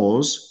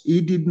because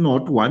he did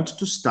not want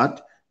to start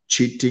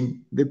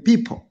cheating the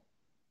people.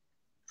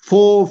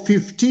 For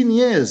 15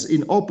 years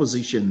in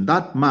opposition,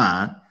 that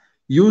man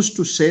used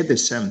to say the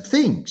same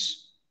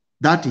things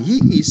that he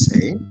is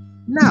saying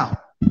now.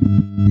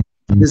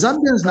 The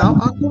Zambians now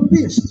are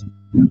convinced.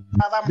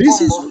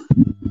 This is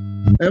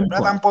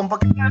Brother Nkombo,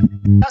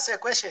 can I ask a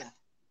question?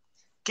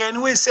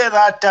 Can we say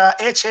that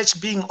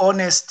HH, being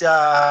honest,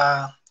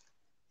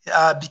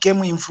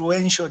 became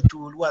influential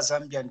to Lua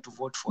Zambian to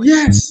vote for?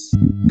 Yes,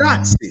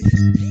 that's it.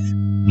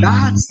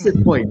 That's the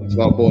point,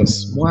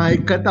 boss.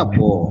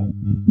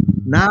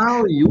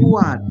 Now you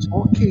are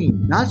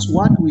talking. That's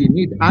what we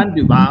need. And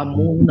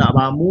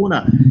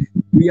Bamuna,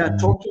 we are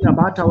talking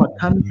about our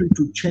country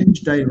to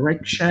change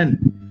direction.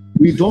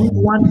 We don't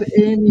want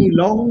any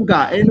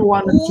longer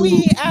anyone to...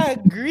 We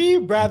agree,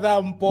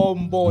 Brother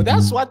Nkombo.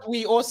 That's what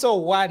we also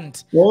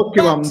want.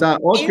 Okay,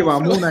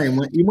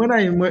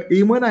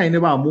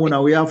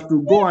 we have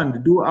to go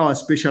and do our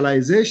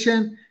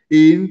specialization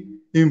in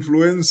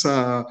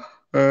influencer,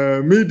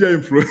 media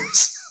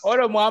influence.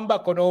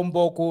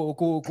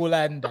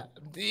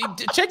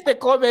 Check the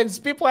comments.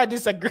 People are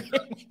disagreeing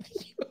with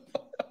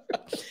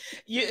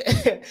you.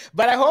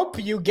 But I hope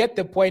you get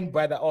the point,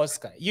 Brother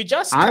Oscar. You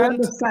just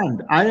can't...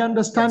 I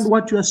understand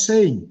what you're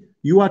saying.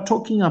 You are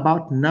talking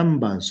about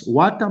numbers.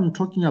 What I'm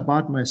talking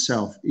about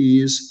myself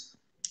is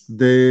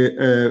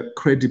the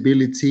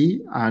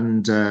credibility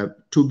and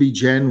to be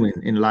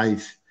genuine in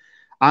life.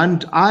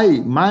 And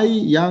my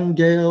young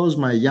girls,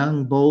 my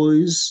young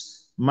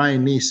boys, my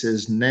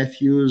nieces,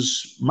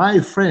 nephews, my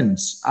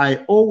friends,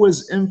 I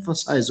always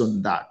emphasize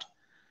on that.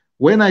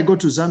 When I go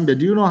to Zambia,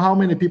 do you know how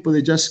many people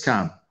they just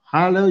come?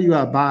 Hello, you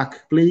are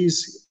back,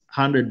 please,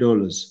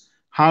 $100.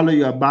 Hello,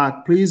 you are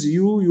back, please,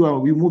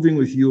 we're moving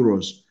with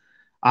euros.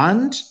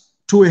 And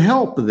to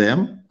help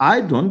them,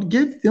 I don't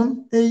give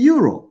them a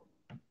euro.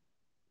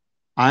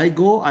 I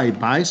go, I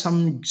buy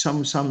some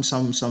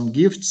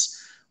gifts.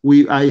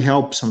 I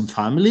help some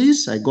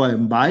families. I go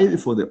and buy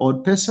for the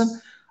odd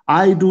person.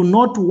 I do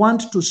not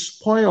want to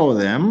spoil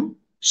them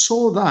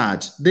so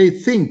that they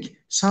think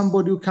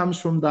somebody who comes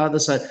from the other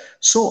side.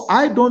 So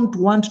I don't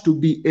want to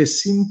be a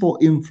simple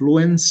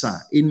influencer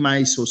in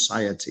my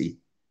society.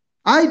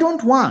 I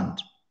don't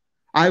want.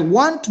 I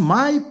want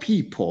my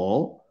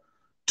people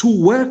to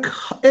work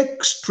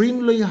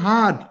extremely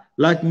hard,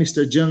 like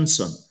Mr.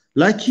 Johnson,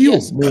 like you,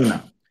 yes.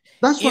 Mona.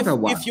 That's what I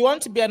want. If you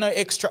want to be an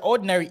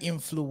extraordinary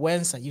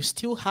influencer, you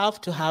still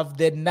have to have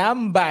the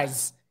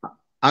numbers.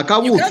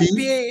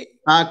 Akabufi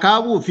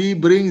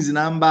brings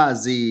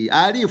numbers.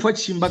 Ali for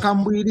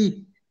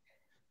chimbakambwiri.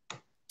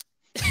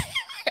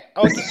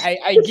 Okay,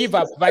 I give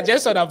up. But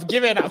Jason, I've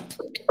given up.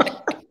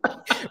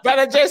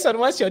 Brother Jason,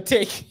 what's your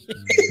take?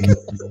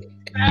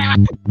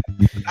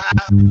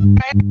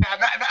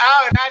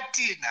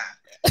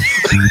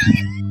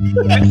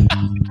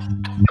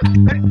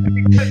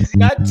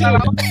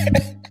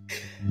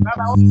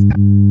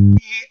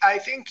 I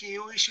think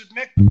we should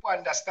make people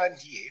understand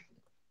here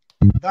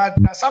that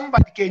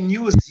somebody can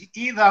use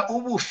either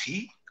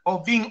ubufi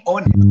or being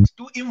honest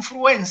to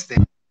influence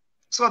them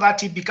so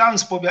that it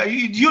becomes popular.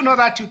 You know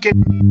that you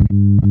can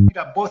be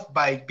both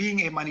by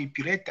being a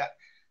manipulator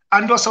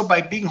and also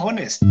by being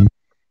honest.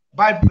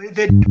 But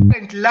the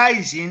difference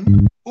lies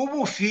in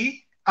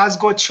ubufi has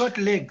got short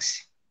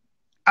legs.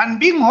 And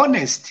being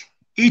honest,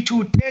 it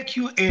will take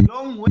you a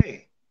long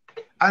way.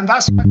 And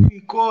that's what we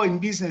call in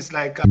business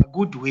like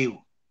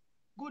goodwill.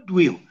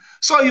 Goodwill.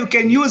 So you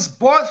can use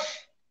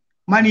both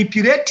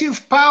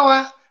manipulative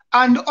power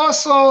and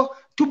also,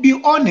 to be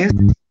honest,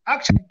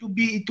 actually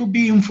to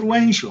be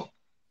influential.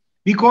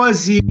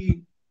 Because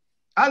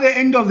at the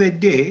end of the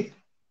day,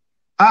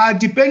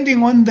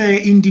 depending on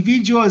the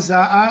individual's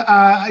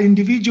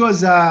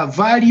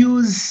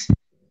values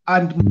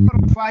and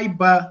moral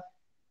fiber,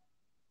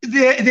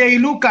 they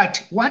look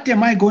at what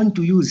am I going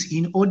to use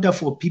in order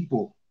for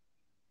people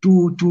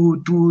to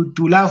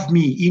love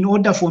me, in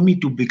order for me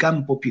to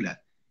become popular.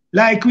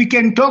 Like we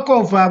can talk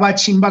of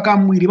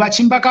Bachimbakamwiri.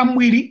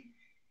 Bachimbakamwiri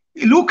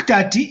looked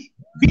at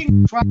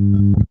being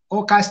tried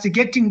or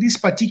castigating this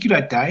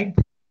particular type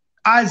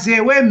as a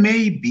way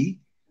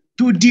maybe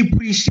to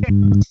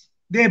depreciate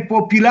the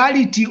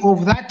popularity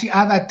of that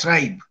other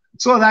tribe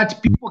so that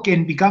people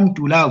can become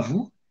to love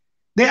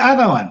the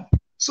other one.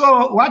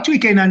 So what we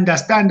can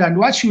understand and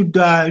what should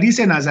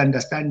listeners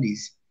understand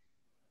is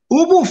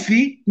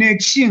ubufi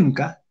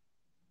nekshinka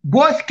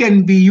both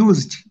can be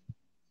used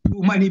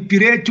to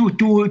manipulate,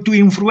 to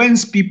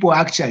influence people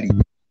actually,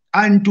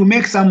 and to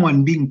make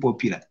someone being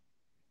popular.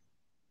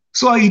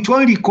 So it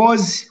only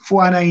calls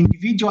for an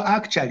individual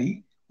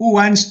actually who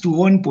wants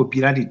to own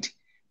popularity.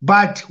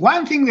 But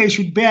one thing they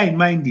should bear in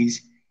mind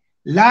is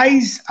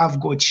lies have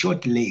got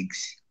short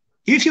legs.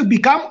 If you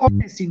become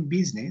honest in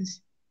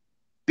business,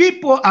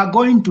 people are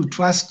going to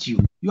trust you.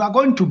 You are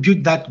going to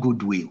build that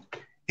goodwill.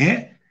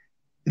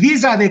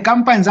 These are the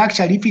companies,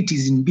 actually, if it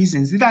is in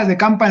business, these are the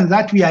companies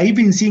that we are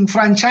even seeing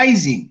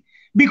franchising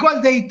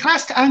because they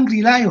trust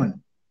Angry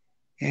Lion.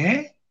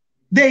 They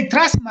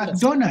trust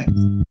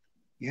McDonald's.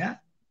 Yeah.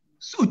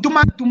 So,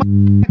 brother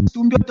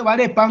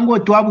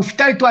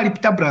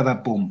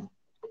Pombo.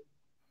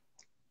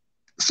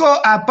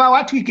 So,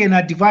 what we can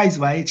advise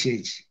by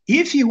HH,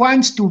 if he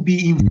wants to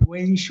be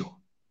influential,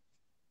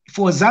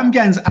 for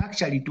Zambians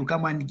actually to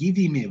come and give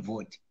him a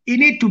vote, he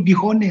needs to be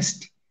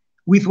honest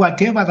with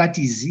whatever that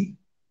is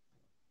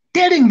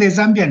telling the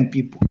Zambian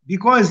people.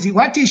 Because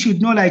what he should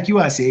know, like you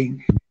are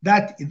saying,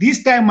 that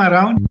this time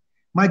around,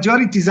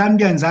 majority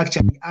Zambians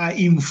actually are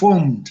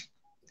informed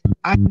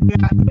and they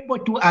are able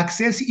to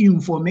access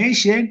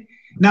information.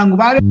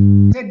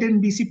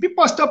 ZNBC,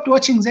 people stopped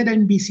watching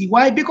ZNBC.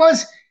 Why?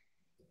 Because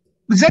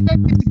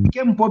ZNBC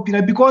became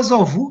popular because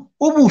of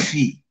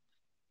ubufi.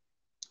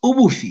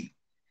 Ubufi.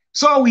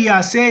 So we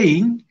are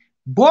saying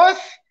both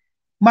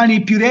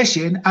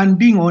manipulation and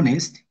being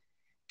honest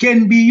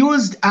can be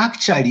used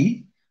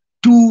actually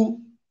to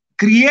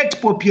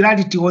create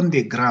popularity on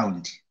the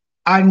ground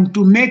and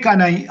to make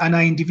an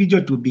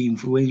individual to be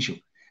influential.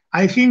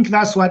 I think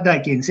that's what I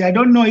can say. I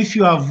don't know if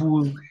you have...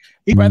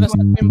 Brother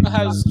Sakwimba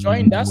has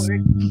joined us.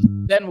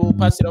 Then we'll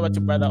pass it over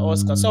to Brother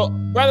Oscar. So,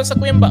 Brother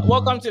Sakwimba,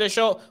 welcome to the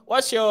show.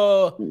 What's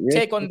your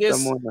take on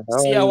this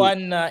Seer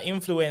one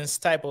influence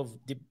type of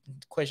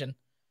question?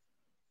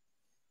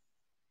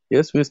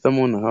 Yes, Mr.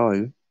 Mona, how are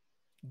you?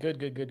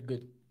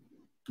 Good.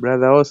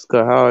 Brother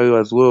Oscar, how are you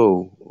as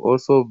well?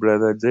 Also,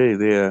 Brother Jay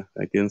there,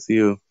 I can see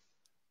you.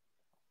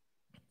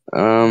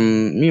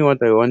 Me,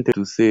 what I wanted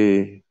to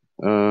say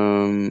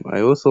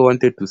I also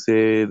wanted to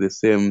say the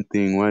same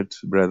thing what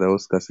Brother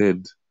Oscar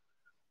said.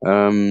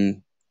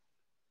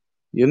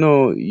 You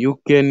know, you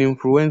can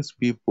influence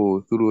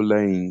people through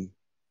lying.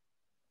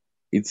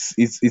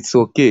 It's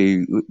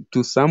okay.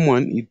 To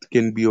someone it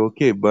can be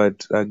okay,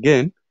 but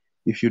again,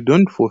 if you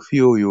don't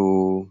fulfill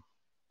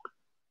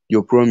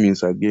your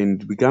promise again,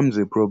 it becomes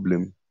a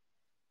problem.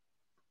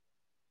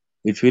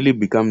 It really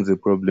becomes a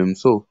problem.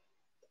 So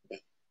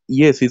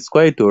yes, it's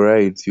quite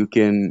alright. We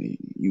can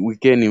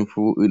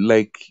influence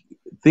like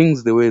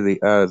things the way they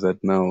are as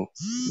at now.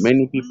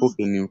 Many people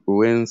can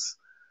influence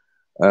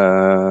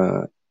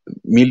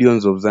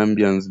millions of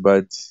Zambians,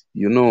 but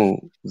you know,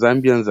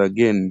 Zambians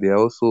again, they are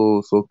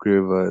also so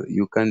clever.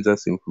 You can't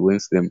just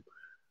influence them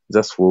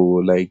just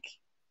for like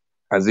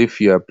as if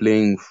you are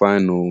playing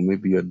fun or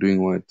maybe you're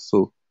doing what.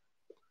 So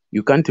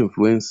you can't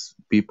influence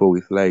people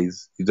with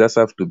lies. You just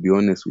have to be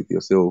honest with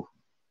yourself.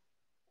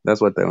 That's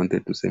what I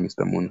wanted to say,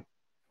 Mr. Mona.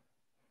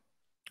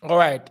 All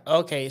right.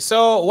 Okay.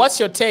 So what's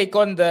your take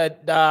on the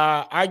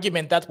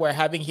argument that we're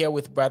having here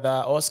with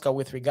Brother Oscar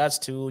with regards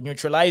to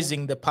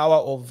neutralizing the power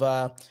of,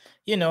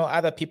 you know,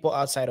 other people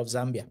outside of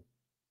Zambia?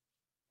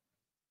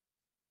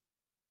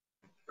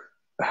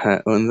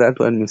 On that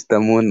one,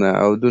 Mr. Mona,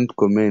 I wouldn't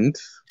comment.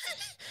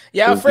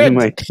 Yeah, Fred. All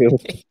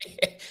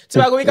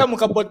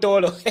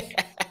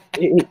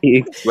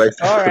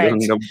right.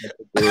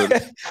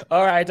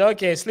 All right.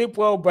 Okay. Sleep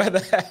well,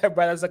 brother.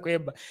 Brother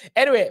Zakwemba.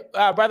 Anyway,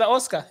 Brother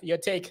Oscar, your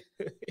take.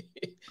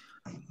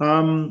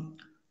 I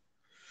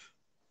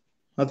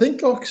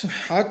think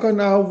I can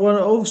have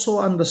also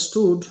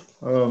understood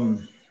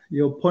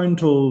your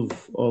point of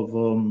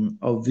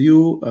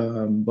view,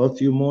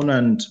 both you,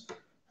 Mona,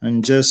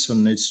 and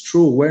Jason. It's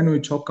true when we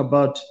talk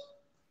about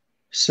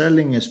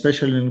selling,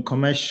 especially in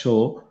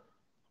commercial,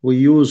 we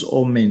use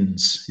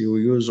omens. You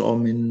use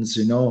omens,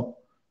 you know.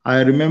 I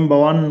remember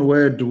one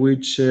word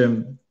which this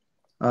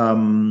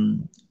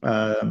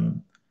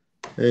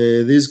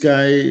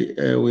guy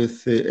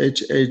with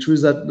HH, who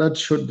is that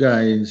short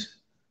guy?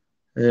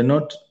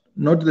 Not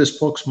the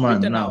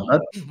spokesman now.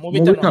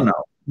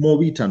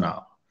 Movita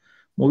now.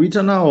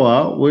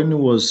 When he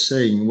was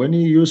saying, when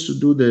he used to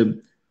do the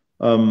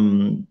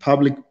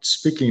public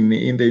speaking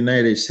in the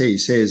United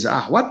States, says,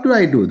 what do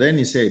I do? Then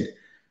he said,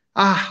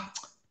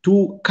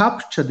 to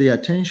capture the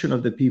attention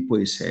of the people,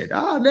 he said,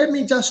 let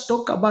me just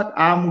talk about,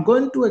 I'm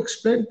going to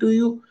explain to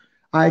you,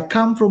 I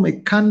come from a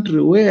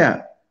country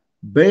where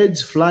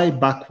birds fly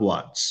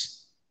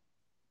backwards.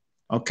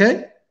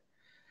 Okay?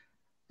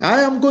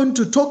 I am going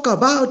to talk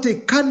about a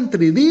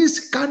country.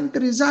 This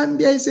country,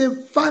 Zambia, is a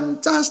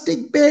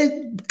fantastic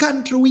bird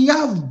country. We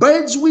have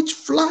birds which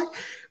fly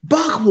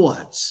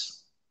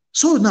backwards.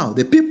 So now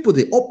the people,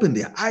 they open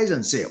their eyes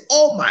and say,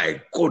 oh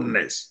my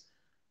goodness,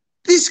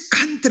 this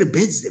country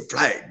birds, they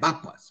fly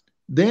backwards.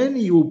 Then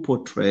you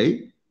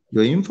portray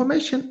your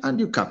information and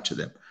you capture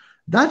them.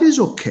 That is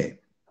okay.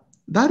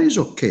 That is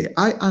okay.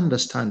 I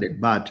understand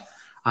it. But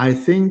I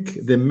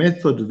think the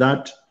method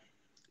that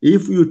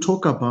if you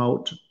talk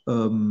about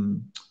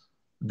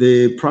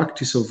the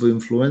practice of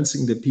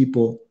influencing the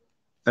people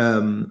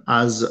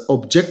as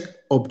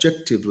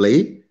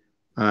objectively,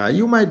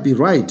 you might be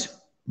right,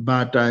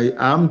 but I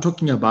am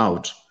talking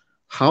about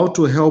how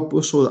to help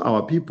also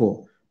our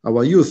people,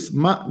 our youth.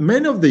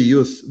 Many of the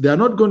youth, they are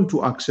not going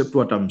to accept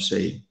what I'm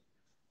saying.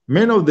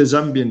 Many of the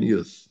Zambian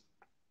youth,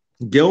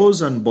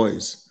 girls and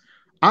boys,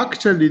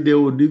 actually they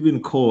would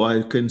even call,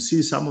 I can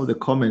see some of the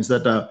comments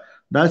that are,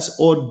 that's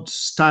odd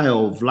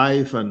style of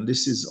life and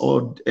this is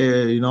odd,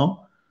 you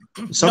know.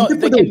 Some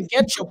people they can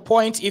get your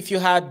point if you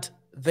had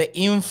the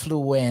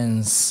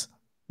influence.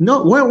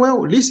 No,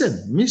 well,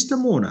 listen, Mr.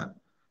 Mona,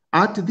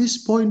 at this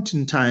point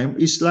in time,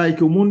 it's like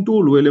umuntu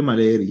ulwele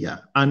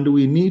malaria and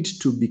we need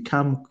to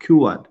become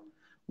cured.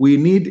 We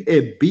need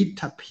a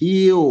bitter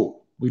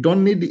pill. We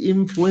don't need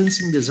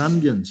influencing the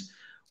Zambians.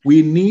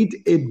 We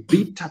need a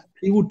bitter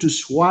pill to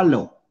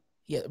swallow.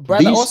 Yeah,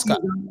 Brother Oscar.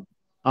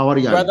 Our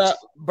reality.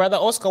 Brother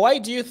Oscar, why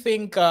do you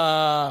think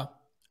a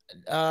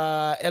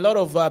lot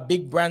of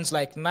big brands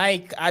like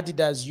Nike,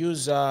 Adidas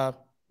use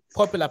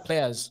popular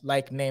players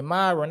like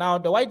Neymar,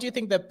 Ronaldo? Why do you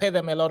think they pay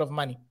them a lot of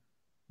money?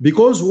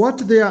 Because what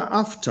they are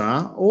after,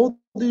 all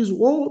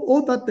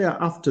that they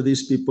are after,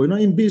 these people, you know,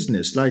 in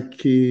business,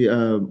 like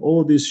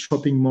all these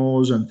shopping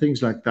malls and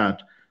things like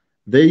that,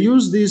 they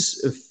use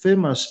these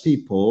famous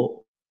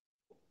people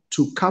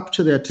to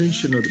capture the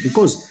attention of,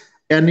 because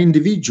an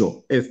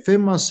individual, a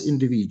famous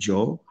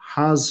individual,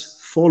 has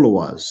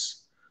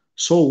followers.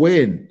 So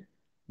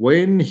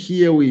when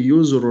here we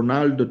use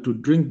Ronaldo to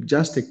drink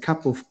just a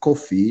cup of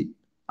coffee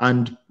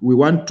and we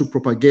want to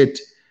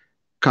propagate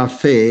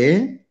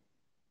cafe,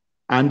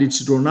 and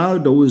it's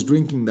Ronaldo who is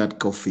drinking that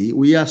coffee,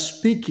 we are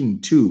speaking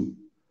to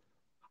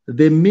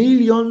the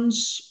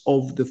millions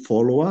of the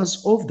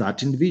followers of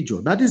that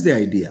individual. That is the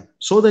idea.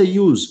 So they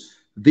use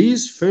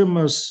these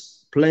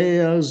famous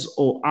players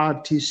or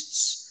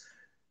artists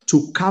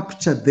to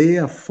capture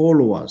their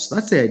followers.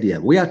 That's the idea.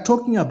 We are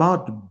talking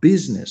about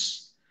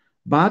business.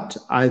 But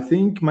I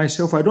think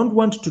myself, I don't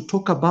want to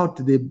talk about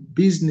the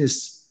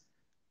business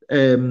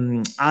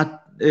move.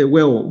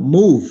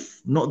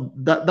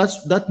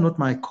 That's not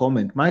my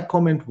comment. My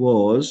comment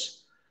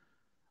was,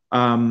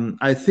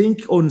 I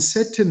think on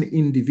certain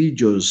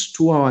individuals,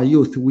 to our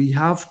youth, we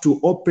have to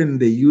open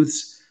the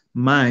youth's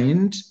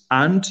mind,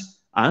 and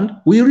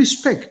we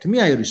respect.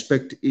 I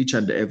respect each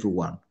and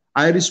everyone.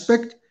 I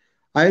respect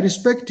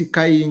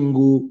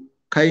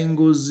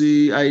Kaingu's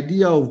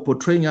idea of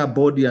portraying her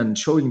body and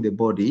showing the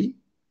body.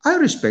 I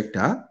respect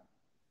her,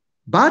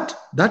 but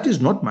that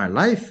is not my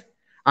life.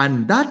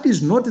 And that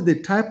is not the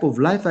type of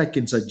life I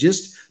can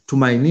suggest to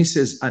my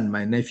nieces and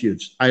my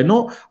nephews. I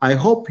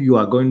hope you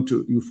are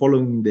you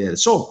following there.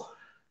 So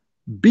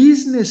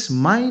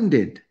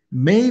business-minded,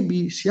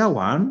 maybe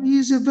Siawan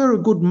is a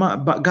very good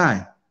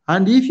guy.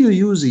 And if you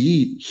use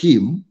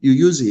him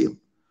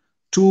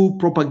to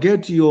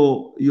propagate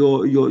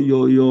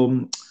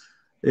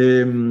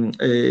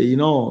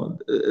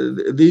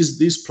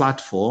this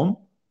platform,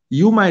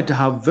 you might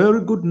have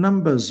very good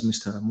numbers,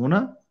 Mr.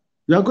 Amuna.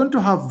 You are going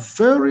to have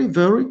very,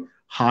 very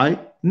high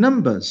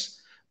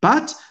numbers.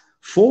 But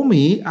for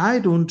me, I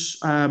don't,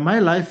 my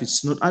life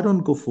is not, I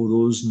don't go for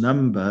those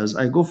numbers.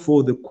 I go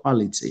for the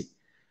quality.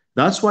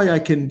 That's why I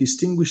can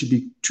distinguish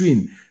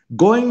between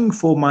going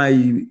for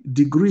my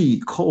degree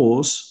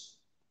course.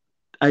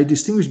 I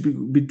distinguish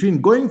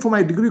between going for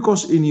my degree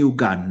course in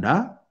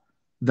Uganda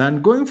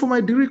than going for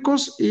my degree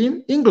course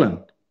in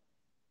England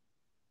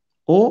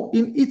or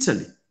in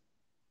Italy.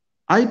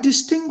 I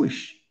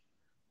distinguish,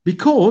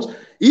 because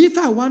if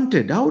I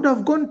wanted, I would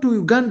have gone to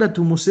Uganda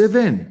to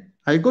Museveni.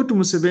 I go to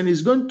Museveni,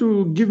 he's going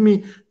to give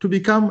me to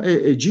become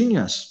a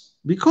genius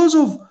because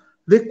of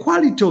the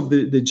quality of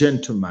the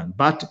gentleman.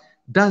 But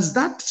does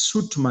that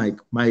suit my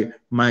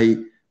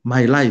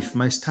life,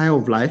 my style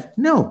of life?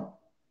 No.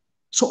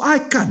 So I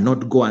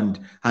cannot go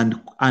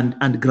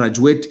and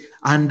graduate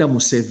under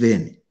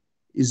Museveni.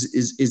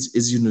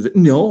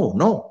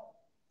 No.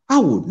 I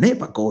would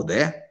never go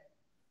there.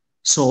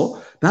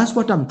 So that's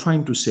what I'm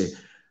trying to say.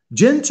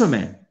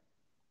 Gentlemen,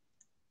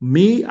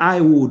 I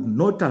would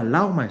not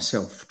allow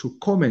myself to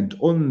comment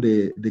on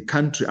the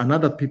country,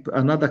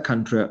 another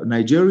country.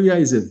 Nigeria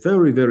is a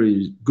very,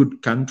 very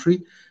good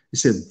country.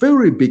 It's a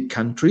very big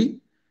country,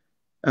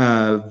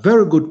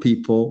 very good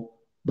people.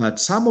 But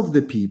some of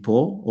the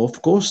people,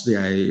 of course, they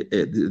are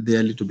a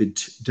little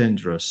bit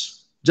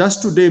dangerous.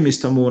 Just today,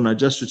 Mr. Mona,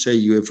 just to tell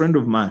you, a friend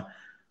of mine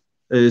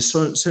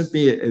sent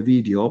me a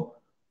video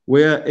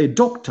where a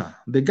doctor,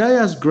 the guy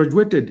has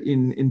graduated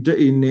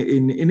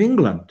in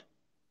England.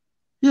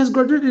 He has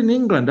graduated in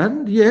England,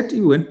 and yet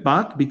he went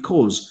back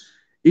because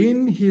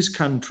in his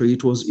country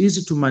it was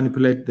easy to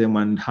manipulate them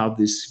and have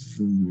this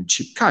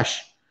cheap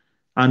cash.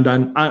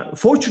 And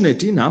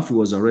fortunately enough, he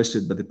was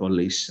arrested by the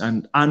police.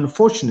 And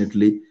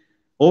unfortunately,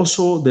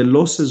 also the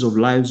losses of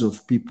lives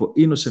of people,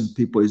 innocent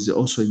people, is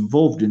also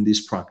involved in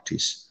this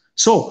practice.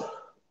 So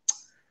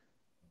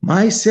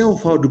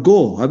myself, I would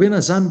go. I've been a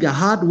Zambia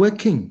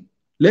hardworking.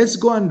 Let's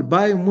go and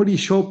buy Moody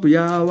shop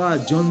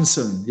Yawa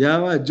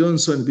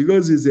Johnson,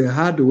 because he's a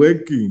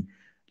hardworking.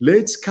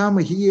 Let's come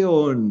here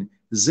on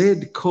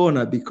Z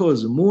Corner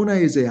because Muna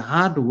is a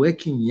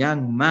hardworking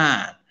young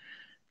man.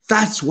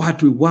 That's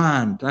what we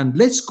want. And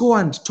let's go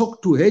and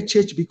talk to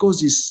HH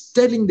because he's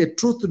telling the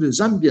truth to the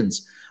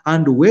Zambians.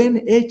 And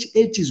when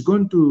HH is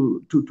going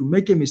to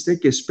make a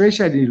mistake,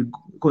 especially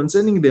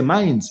concerning the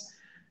mines,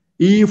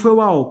 if we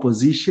were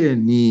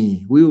opposition,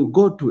 we will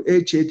go to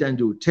HH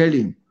and we'll tell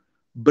him,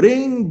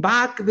 bring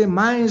back the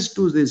mines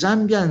to the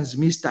Zambians,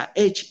 Mr.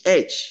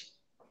 HH.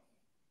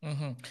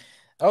 Mm-hmm.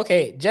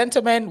 Okay,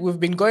 gentlemen, we've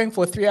been going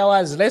for 3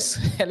 hours.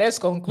 Let's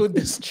conclude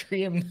the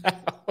stream now.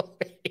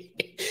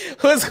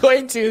 Who's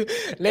going to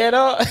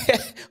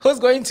who's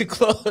going to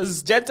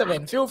close?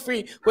 Gentlemen, feel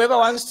free. Whoever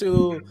wants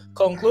to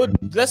conclude,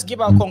 let's give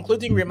our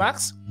concluding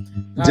remarks.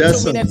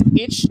 2 minutes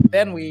each,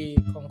 then we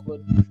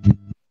conclude.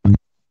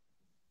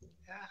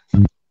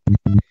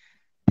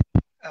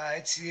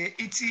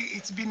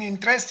 It's been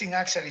interesting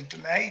actually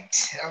tonight.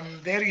 I'm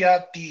very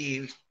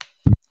happy.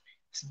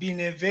 It's been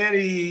a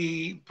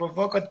very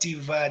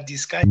provocative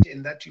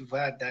discussion that we've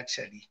had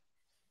actually.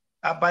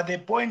 But the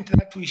point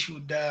that we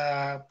should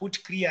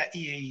put clear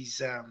here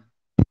is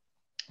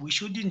we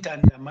shouldn't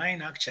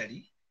undermine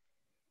actually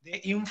the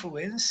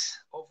influence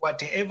of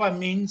whatever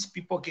means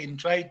people can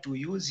try to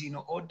use in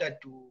order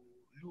to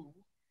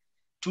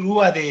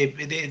lure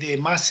the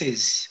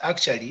masses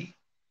actually,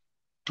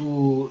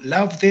 to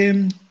love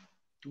them,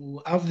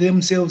 to have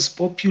themselves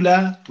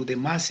popular to the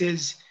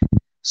masses.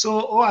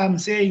 So all I'm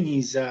saying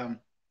is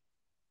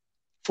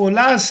for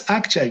us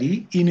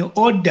actually, in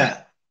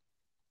order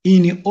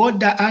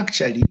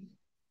actually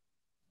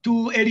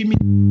to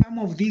eliminate some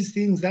of these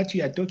things that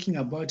we are talking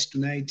about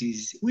tonight,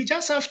 is we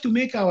just have to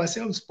make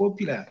ourselves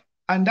popular.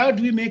 And how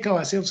do we make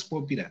ourselves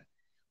popular?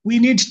 We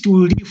need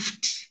to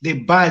lift the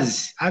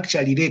buzz,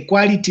 actually, the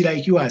quality,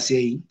 like you are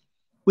saying.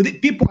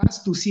 People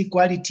has to see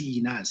quality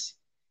in us.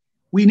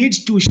 We need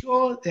to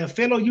show the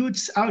fellow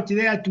youths out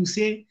there to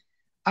say,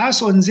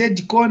 us on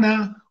Z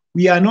Corner,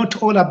 we are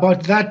not all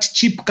about that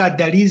cheap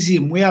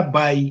cadreism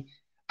whereby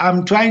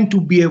I'm trying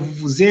to be a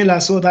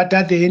vuvuzela so that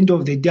at the end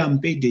of the day, I'm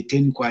paid the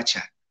 10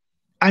 kwacha.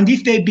 And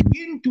if they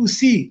begin to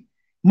see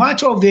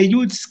much of the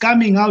youths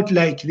coming out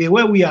like the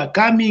way we are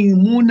coming,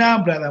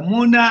 Muna, Brother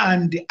Muna,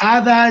 and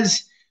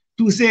others,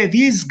 to say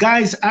these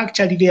guys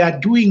actually, they are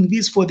doing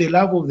this for the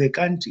love of the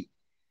country.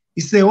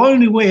 It's the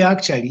only way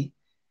actually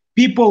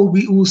people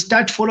will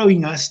start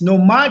following us. No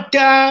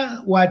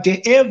matter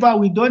whatever,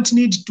 we don't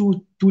need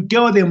to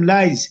tell them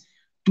lies.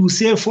 To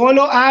say,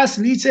 follow us,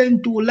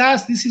 listen to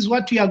us, this is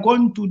what we are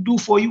going to do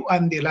for you,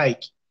 and the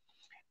like.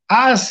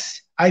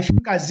 As I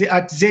think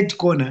at Z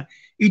Corner,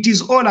 it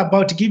is all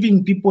about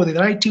giving people the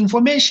right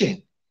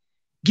information,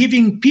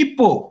 giving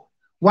people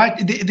what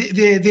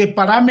the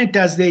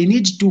parameters they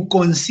need to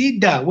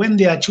consider when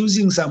they are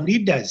choosing some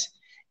leaders,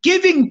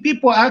 giving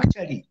people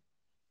actually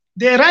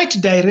the right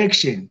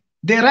direction,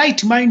 the right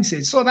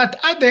mindset, so that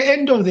at the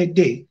end of the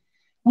day,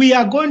 we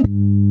are going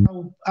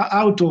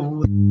out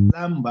of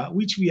Zambia,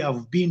 which we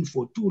have been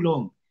for too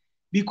long.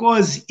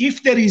 Because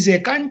if there is a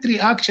country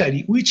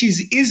actually which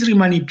is easily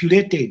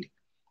manipulated,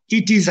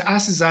 it is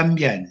us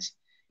Zambians.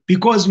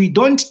 Because we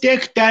don't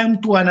take time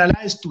to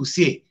analyze, to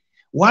say,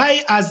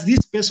 why has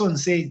this person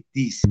said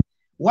this?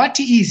 What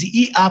is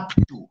he up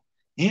to?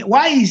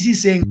 Why is he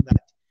saying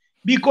that?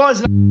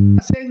 Because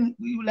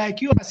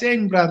like you are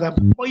saying, brother,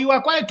 you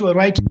are quite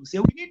right to say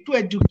we need to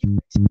educate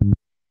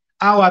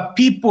our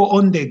people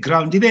on the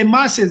ground, the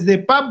masses, the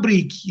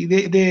public,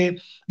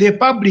 the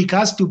public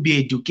has to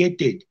be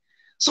educated,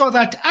 so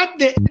that at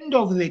the end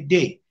of the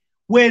day,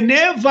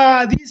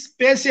 whenever this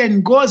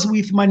person goes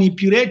with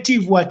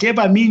manipulative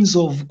whatever means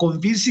of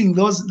convincing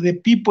the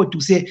people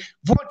to say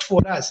vote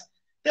for us,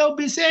 they'll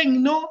be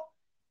saying no,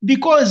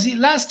 because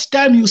last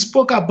time you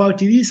spoke about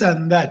this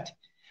and that.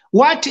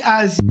 What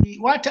has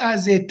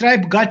a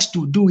tribe got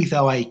to do with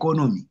our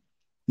economy?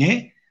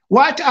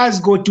 What has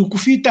got to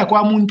kufita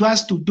kwa muntu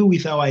has to do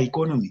with our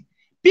economy?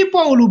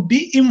 People will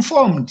be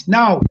informed.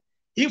 Now,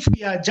 if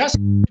we are just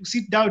to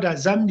sit down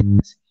as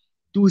Zambians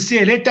to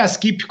say, let us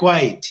keep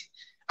quiet.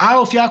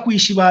 Like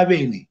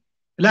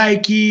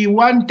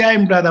one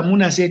time, Brother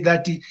Muna said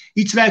that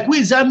it's like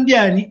we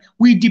Zambian,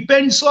 we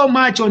depend so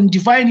much on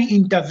divine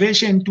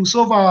intervention to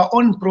solve our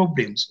own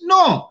problems.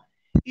 No,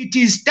 it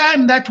is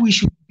time that we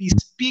should be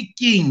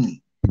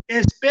speaking,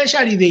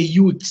 especially the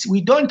youths.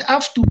 We don't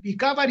have to be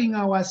covering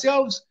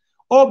ourselves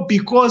or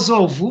because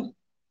of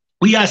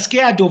we are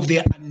scared of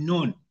the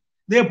unknown.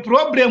 The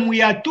problem,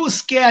 we are too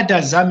scared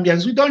as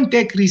Zambians. We don't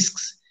take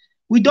risks.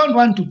 We don't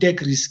want to take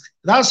risks.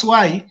 That's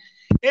why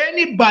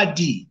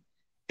anybody,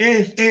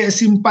 a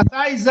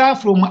sympathizer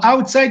from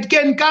outside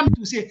can come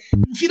to say,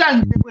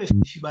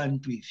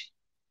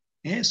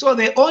 so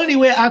the only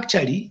way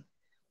actually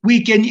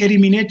we can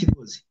eliminate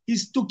those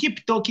is to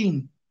keep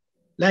talking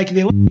like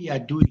the way we are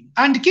doing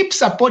and keep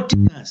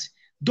supporting us.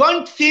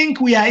 Don't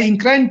think we are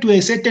inclined to a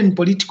certain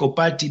political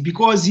party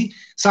because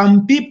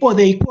some people,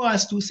 they call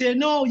us to say,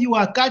 no, you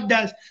are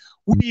cadres.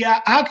 We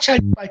are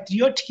actually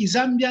patriotic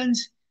Zambians,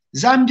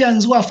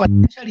 Zambians who are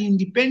financially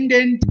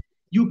independent.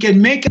 You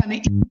can make an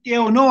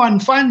intel, no one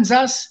funds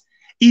us.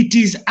 It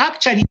is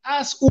actually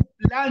us who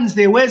plans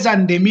the ways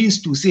and the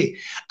means to say,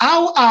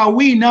 how are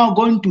we now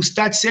going to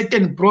start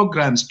certain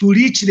programs to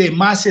reach the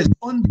masses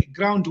on the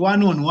ground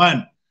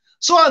one-on-one?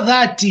 So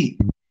that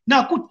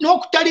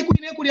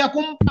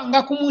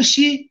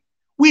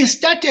we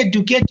start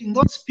educating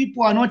those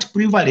people who are not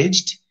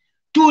privileged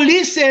to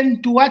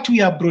listen to what we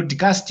are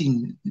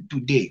broadcasting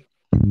today.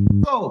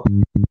 So,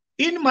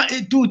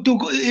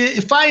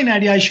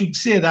 finally, I should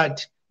say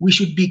that we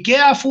should be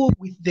careful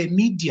with the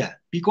media,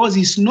 because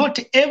it's not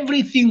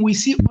everything we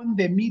see on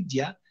the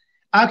media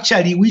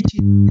actually which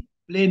is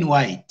plain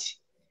white.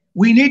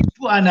 We need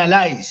to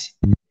analyze,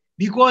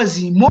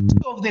 because most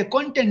of the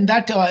content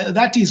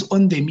that is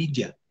on the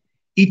media,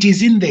 it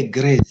is in the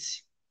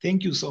grays.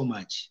 Thank you so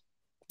much.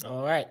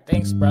 All right.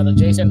 Thanks, Brother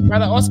Jason.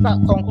 Brother Oscar,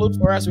 conclude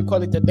for us. We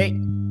call it a day.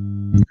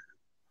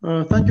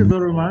 Thank you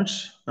very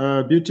much.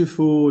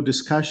 Beautiful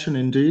discussion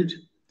indeed.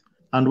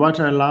 And what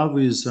I love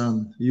is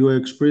you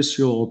express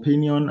your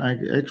opinion, I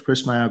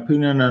express my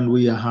opinion, and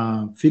we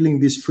are feeling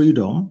this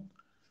freedom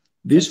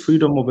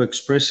of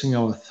expressing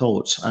our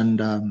thoughts.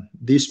 And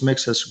this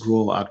makes us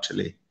grow,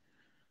 actually.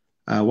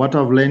 What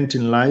I've learned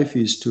in life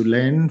is to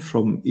learn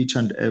from each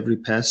and every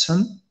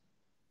person,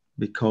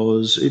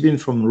 because even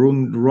from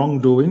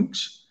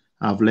wrongdoings,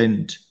 I've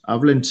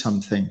learned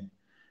something.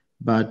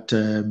 But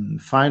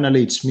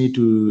finally, it's me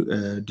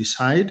to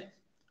decide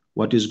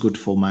what is good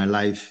for my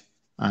life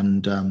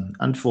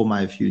and for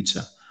my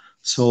future.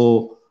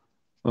 So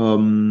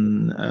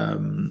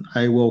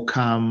I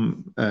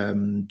welcome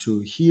to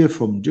hear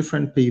from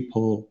different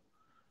people,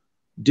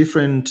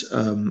 different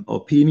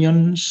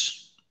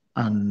opinions,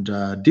 and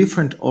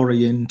different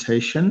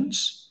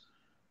orientations,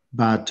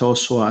 but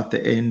also at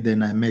the end,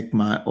 then I make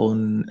my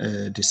own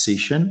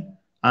decision,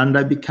 and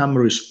I become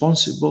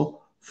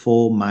responsible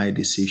for my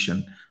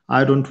decision.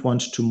 I don't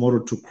want tomorrow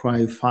to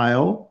cry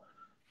foul,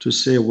 to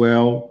say,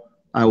 well,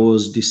 I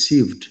was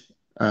deceived.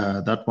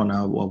 That one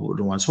I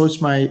wouldn't want. So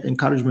it's my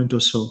encouragement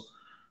also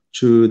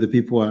to the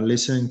people who are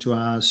listening to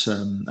us.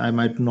 I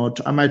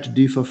might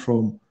differ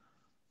from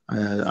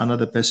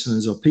another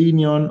person's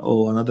opinion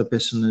or another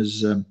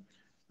person's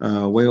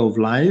way of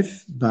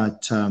life,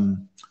 but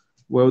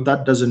well,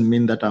 that doesn't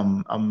mean that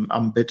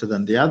I'm better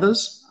than the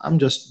others. I'm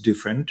just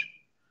different.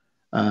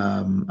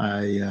 I'm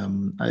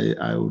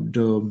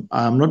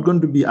not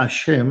going to be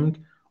ashamed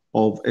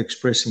of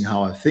expressing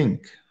how I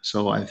think.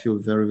 So I feel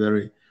very,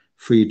 very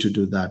free to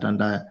do that,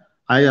 and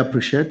I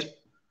appreciate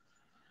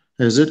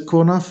Z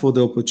Corner for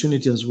the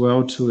opportunity as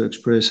well to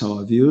express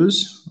our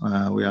views.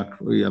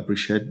 We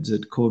appreciate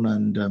Z Corner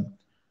and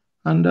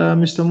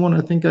Mr. Moon.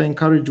 I think I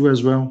encourage you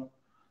as well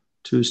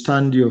to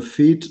stand your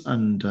feet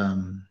and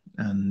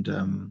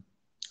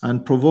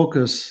provoke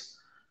us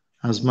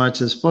as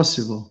much as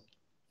possible.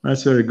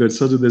 That's very good.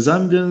 So to the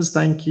Zambians,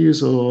 thank you.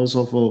 So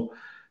also for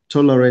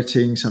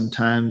tolerating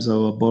sometimes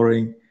our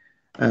boring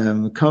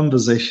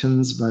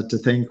conversations, but I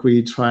think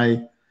we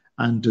try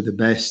and do the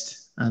best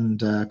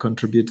and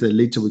contribute the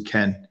little we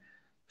can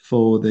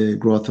for the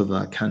growth of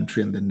our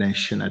country and the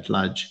nation at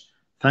large.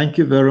 Thank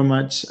you very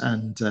much,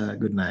 and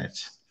good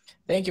night.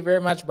 Thank you very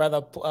much,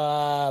 brother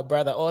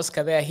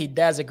Oscar there. He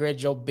does a great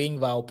job being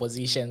the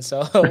opposition.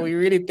 So we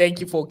really thank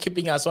you for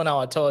keeping us on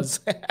our toes.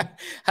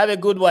 Have a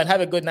good one.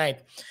 Have a good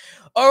night.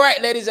 All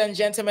right, ladies and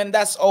gentlemen,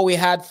 that's all we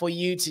had for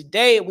you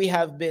today. We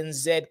have been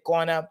Z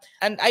Corner,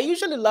 and I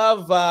usually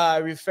love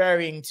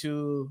referring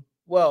to,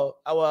 well,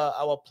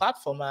 our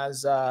platform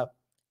as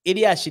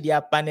Idia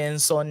Shidia Panen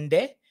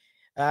Sunday,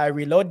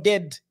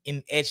 reloaded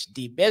in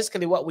HD.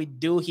 Basically, what we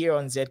do here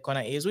on Z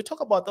Corner is we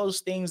talk about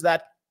those things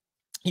that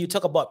you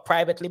talk about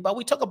privately, but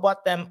we talk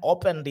about them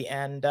openly,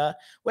 and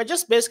we're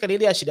just basically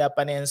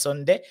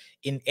Sunday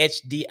in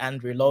HD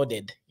and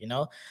reloaded, you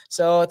know.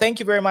 So thank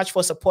you very much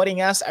for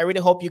supporting us. I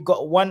really hope you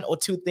got one or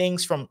two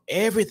things from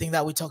everything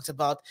that we talked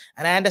about.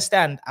 And I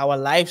understand our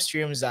live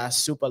streams are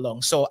super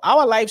long, so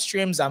our live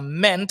streams are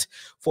meant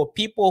for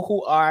people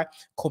who are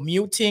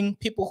commuting,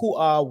 people who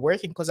are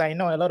working, because I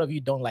know a lot of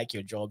you don't like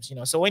your jobs, you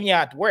know. So when you're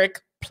at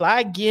work,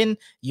 plug in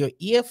your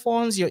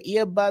earphones, your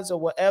earbuds, or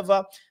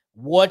whatever.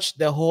 Watch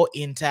the whole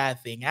entire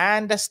thing. I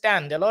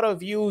understand a lot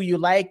of you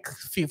like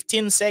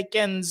 15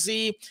 seconds,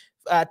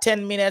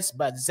 10 minutes,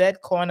 but Z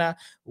Corner,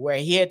 we're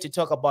here to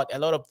talk about a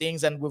lot of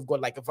things, and we've got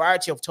like a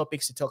variety of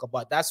topics to talk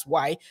about. That's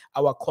why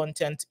our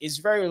content is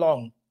very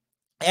long.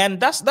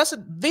 And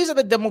these are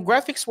the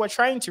demographics we're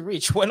trying to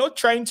reach. We're not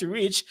trying to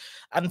reach,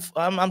 and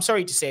I'm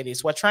sorry to say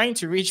this, we're trying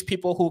to reach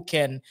people who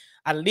can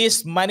at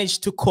least manage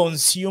to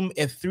consume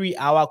a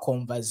 3-hour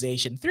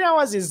conversation. 3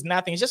 hours is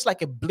nothing. It's just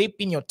like a blip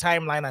in your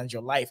timeline and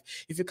your life.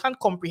 If you can't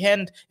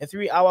comprehend a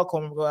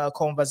 3-hour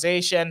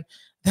conversation,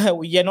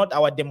 you're not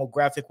our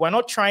demographic. We're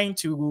not trying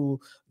to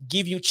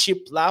give you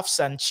cheap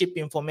laughs and cheap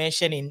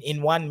information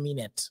in 1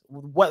 minute.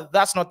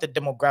 That's not the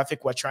demographic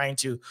we're trying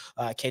to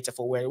cater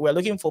for. We're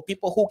looking for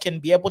people who can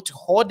be able to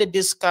hold a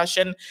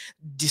discussion,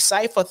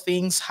 decipher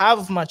things,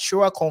 have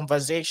mature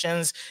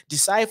conversations,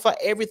 decipher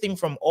everything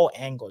from all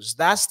angles.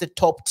 That's the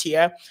top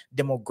tier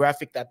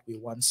demographic that we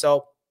want.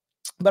 So,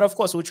 but of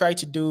course, we'll try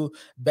to do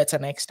better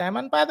next time.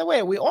 And by the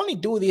way, we only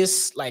do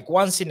this like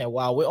once in a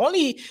while. We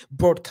only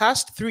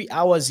broadcast 3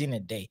 hours in a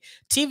day.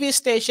 TV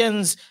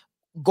stations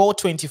go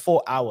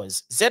 24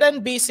 hours.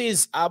 ZNBC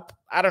is up,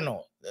 I don't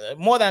know,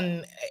 more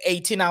than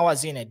 18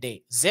 hours in a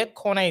day. Z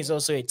Corner is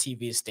also a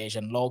TV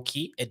station,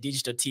 low-key, a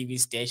digital TV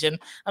station,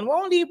 and we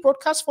only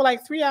broadcast for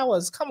like 3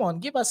 hours. Come on,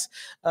 give us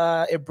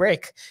a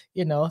break,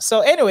 you know. So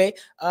anyway,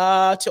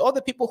 to all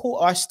the people who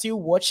are still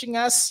watching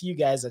us, you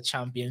guys are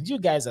champions. You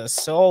guys are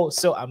so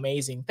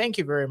amazing. Thank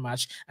you very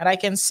much. And I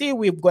can see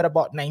we've got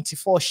about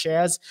 94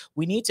 shares.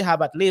 We need to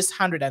have at least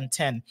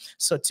 110.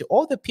 So to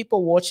all the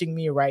people watching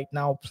me right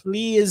now,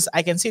 please,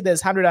 I can see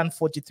there's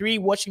 143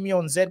 watching me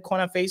on Z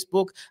Corner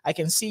Facebook. I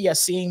can see you're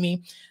seeing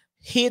me.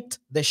 Hit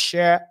the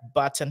share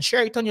button,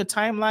 share it on your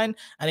timeline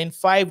and in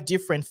 5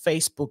 different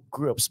Facebook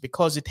groups,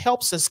 because it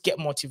helps us get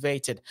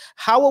motivated.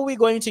 How are we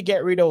going to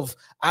get rid of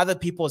other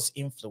people's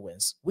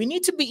influence? We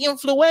need to be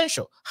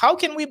influential. How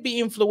can we be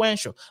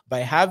influential? By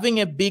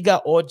having a bigger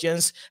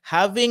audience,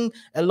 having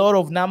a lot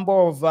of number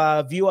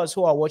of viewers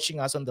who are watching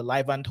us on the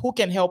live. And who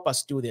can help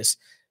us do this?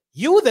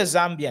 You, the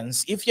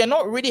Zambians. If you're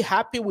not really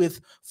happy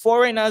with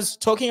foreigners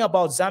talking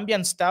about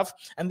Zambian stuff,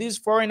 and these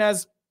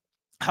foreigners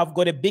have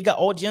got a bigger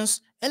audience,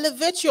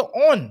 elevate your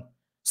own.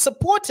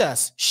 Support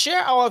us.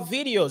 Share our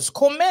videos.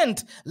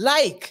 Comment.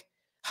 Like.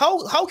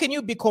 How can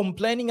you be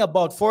complaining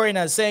about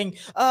foreigners saying,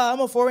 I'm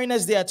a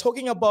foreigners, they are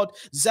talking about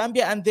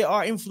Zambia and they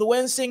are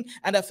influencing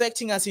and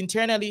affecting us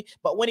internally,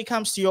 but when it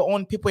comes to your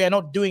own people, you're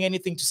not doing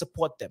anything to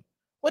support them?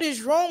 What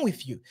is wrong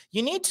with you?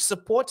 You need to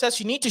support us.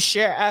 You need to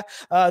share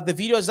the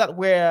videos that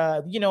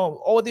we're,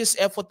 all this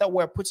effort that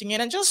we're putting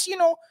in, and just,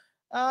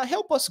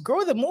 help us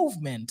grow the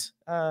movement.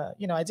 I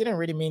didn't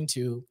really mean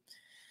to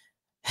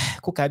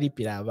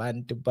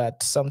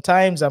but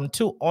sometimes I'm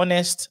too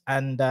honest,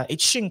 and because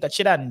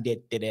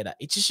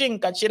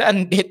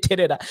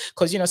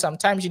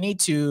sometimes you need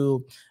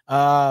to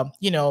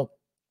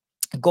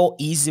go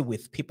easy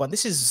with people, and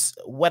this is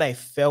what I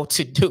failed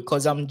to do,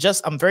 because I'm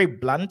very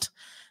blunt.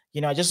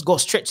 You know, I just go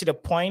straight to the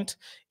point,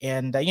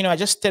 and you know, I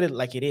just tell it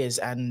like it is.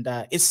 And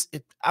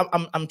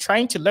I'm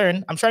trying to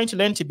learn. I'm trying to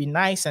learn to be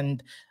nice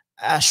and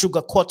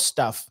sugarcoat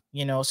stuff,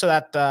 you know, so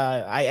that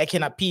I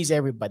can appease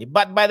everybody.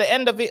 But by the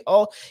end of it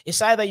all,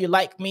 it's either you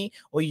like me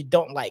or you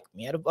don't like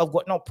me. I've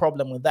got no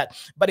problem with that.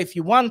 But if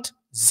you want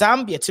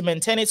Zambia to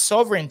maintain its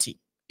sovereignty,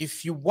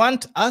 if you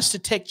want us to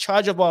take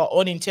charge of our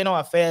own internal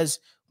affairs,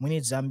 we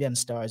need Zambian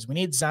stars. We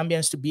need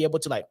Zambians to be able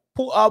to like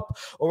pull up,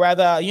 or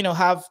rather, you know,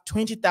 have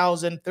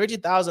 20,000,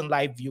 30,000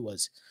 live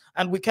viewers.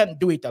 And we can't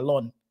do it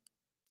alone.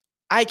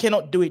 I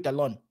cannot do it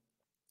alone.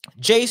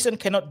 Jason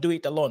cannot do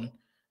it alone.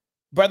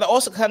 Brother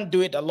also can't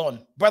do it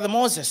alone. Brother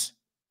Moses,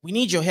 we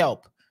need your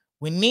help.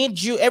 We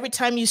need you. Every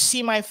time you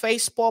see my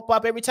face pop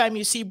up, every time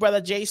you see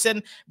Brother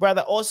Jason,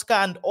 Brother Oscar,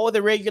 and all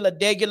the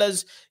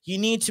regulars, you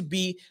need to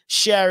be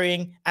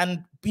sharing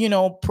and, you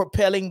know,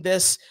 propelling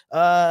this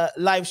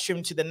live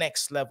stream to the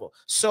next level.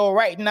 So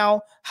right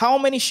now, how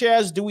many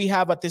shares do we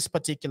have at this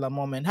particular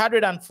moment?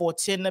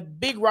 114. A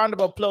big round of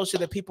applause to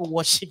the people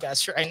watching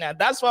us right now.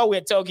 That's what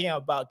we're talking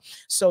about.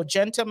 So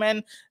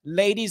gentlemen,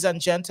 ladies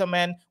and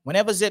gentlemen,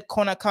 whenever Z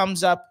Corner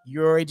comes up,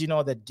 you already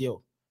know the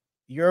deal.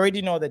 You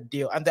already know the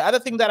deal. And the other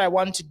thing that I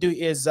want to do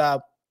is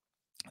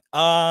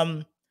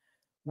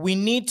we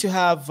need to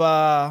have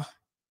a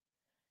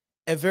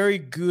very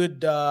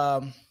good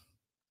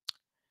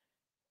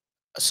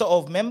sort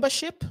of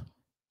membership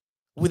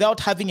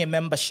without having a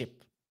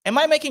membership. Am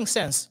I making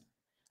sense?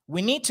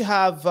 We need to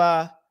have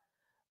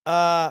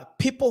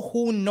people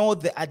who know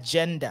the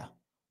agenda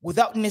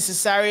without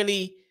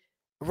necessarily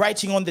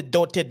writing on the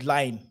dotted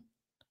line.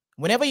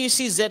 Whenever you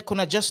see Z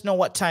Corner, just know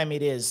what time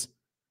it is.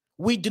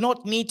 We do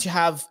not need to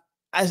have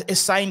a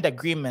signed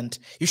agreement.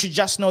 You should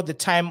just know the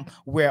time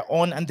we're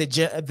on and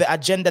the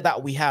agenda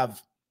that we have.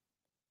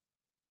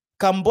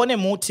 Kambone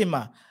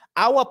Mutima,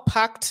 our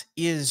pact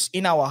is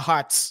in our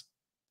hearts.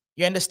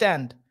 You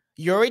understand?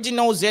 You already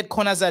know Z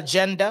Corner's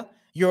agenda.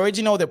 You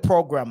already know the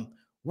program.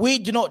 We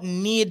do not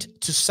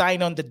need to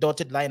sign on the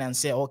dotted line and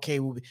say, okay,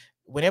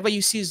 whenever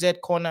you see Z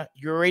Corner,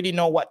 you already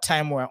know what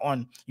time we're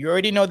on. You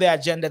already know the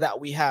agenda that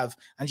we have,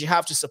 and you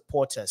have to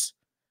support us.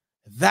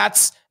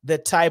 That's the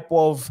type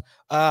of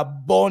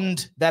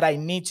bond that I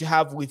need to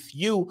have with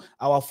you,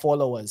 our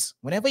followers.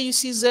 Whenever you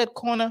see Z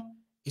Corner,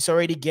 it's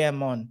already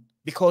game on,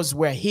 because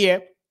we're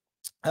here.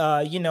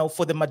 You know,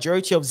 for the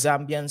majority of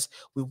Zambians,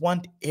 we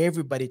want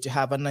everybody to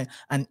have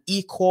an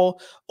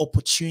equal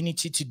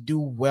opportunity to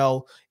do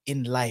well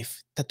in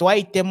life.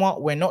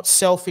 We're not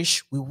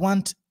selfish. We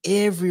want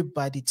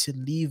everybody to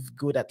live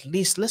good. At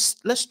least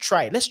let's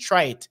try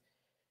it.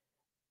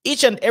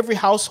 Each and every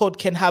household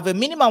can have a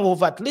minimum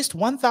of at least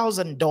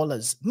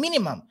 $1,000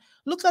 minimum.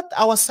 Look at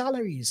our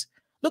salaries.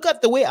 Look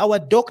at the way our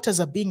doctors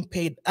are being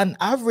paid. An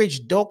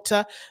average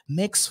doctor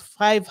makes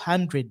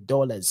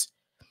 $500.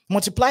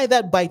 Multiply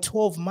that by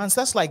 12 months.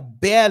 That's like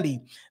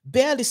barely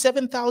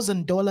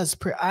 $7,000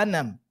 per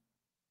annum.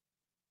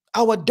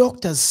 Our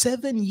doctors,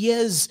 7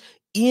 years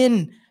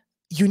in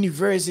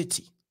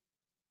university.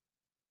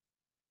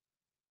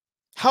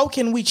 How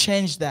can we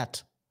change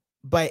that?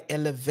 By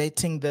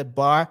elevating the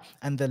bar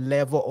and the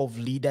level of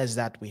leaders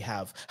that we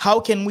have. How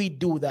can we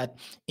do that?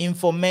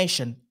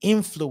 Information,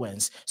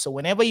 influence. So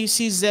whenever you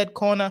see Z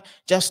Corner,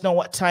 just know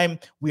what time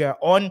we are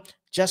on.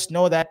 Just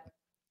know that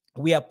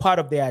we are part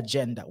of the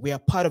agenda. We are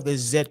part of the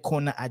Z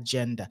Corner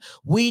agenda.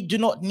 We do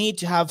not need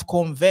to have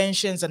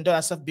conventions and all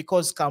that stuff,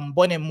 because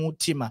Kambone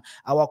Mutima,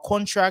 our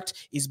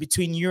contract is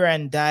between you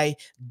and I,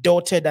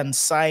 dotted and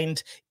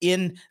signed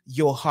in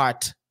your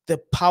heart. The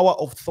power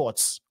of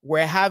thoughts.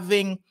 We're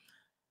having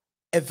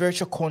a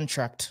virtual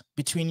contract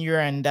between you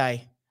and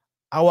I.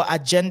 Our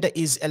agenda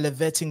is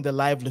elevating the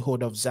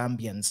livelihood of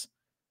Zambians.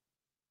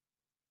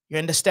 You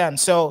understand?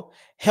 So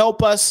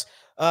help us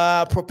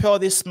propel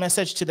this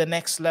message to the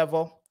next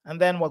level, and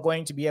then we're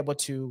going to be able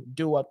to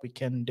do what we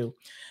can do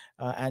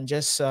and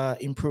just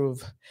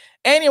improve.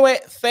 Anyway,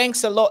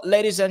 thanks a lot,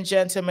 ladies and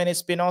gentlemen.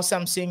 It's been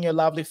awesome seeing your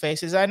lovely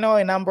faces. I know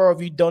a number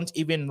of you don't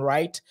even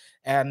write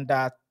and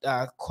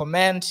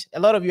comment. A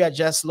lot of you are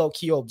just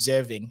low-key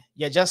observing.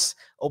 You're just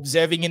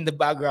observing in the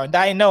background.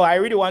 I know. I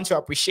really want to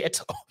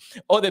appreciate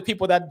all the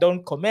people that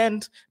don't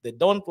comment, they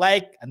don't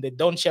like, and they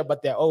don't share,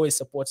 but they're always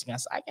supporting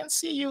us. I can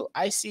see you.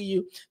 I see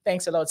you.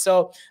 Thanks a lot.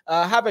 So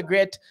have a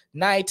great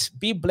night.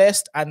 Be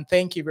blessed, and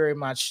thank you very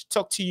much.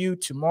 Talk to you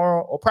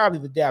tomorrow, or probably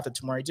the day after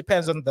tomorrow. It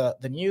depends on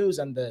the news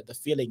and the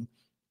feeling.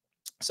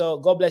 So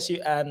God bless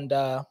you, and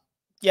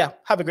yeah,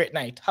 have a great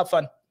night. Have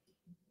fun.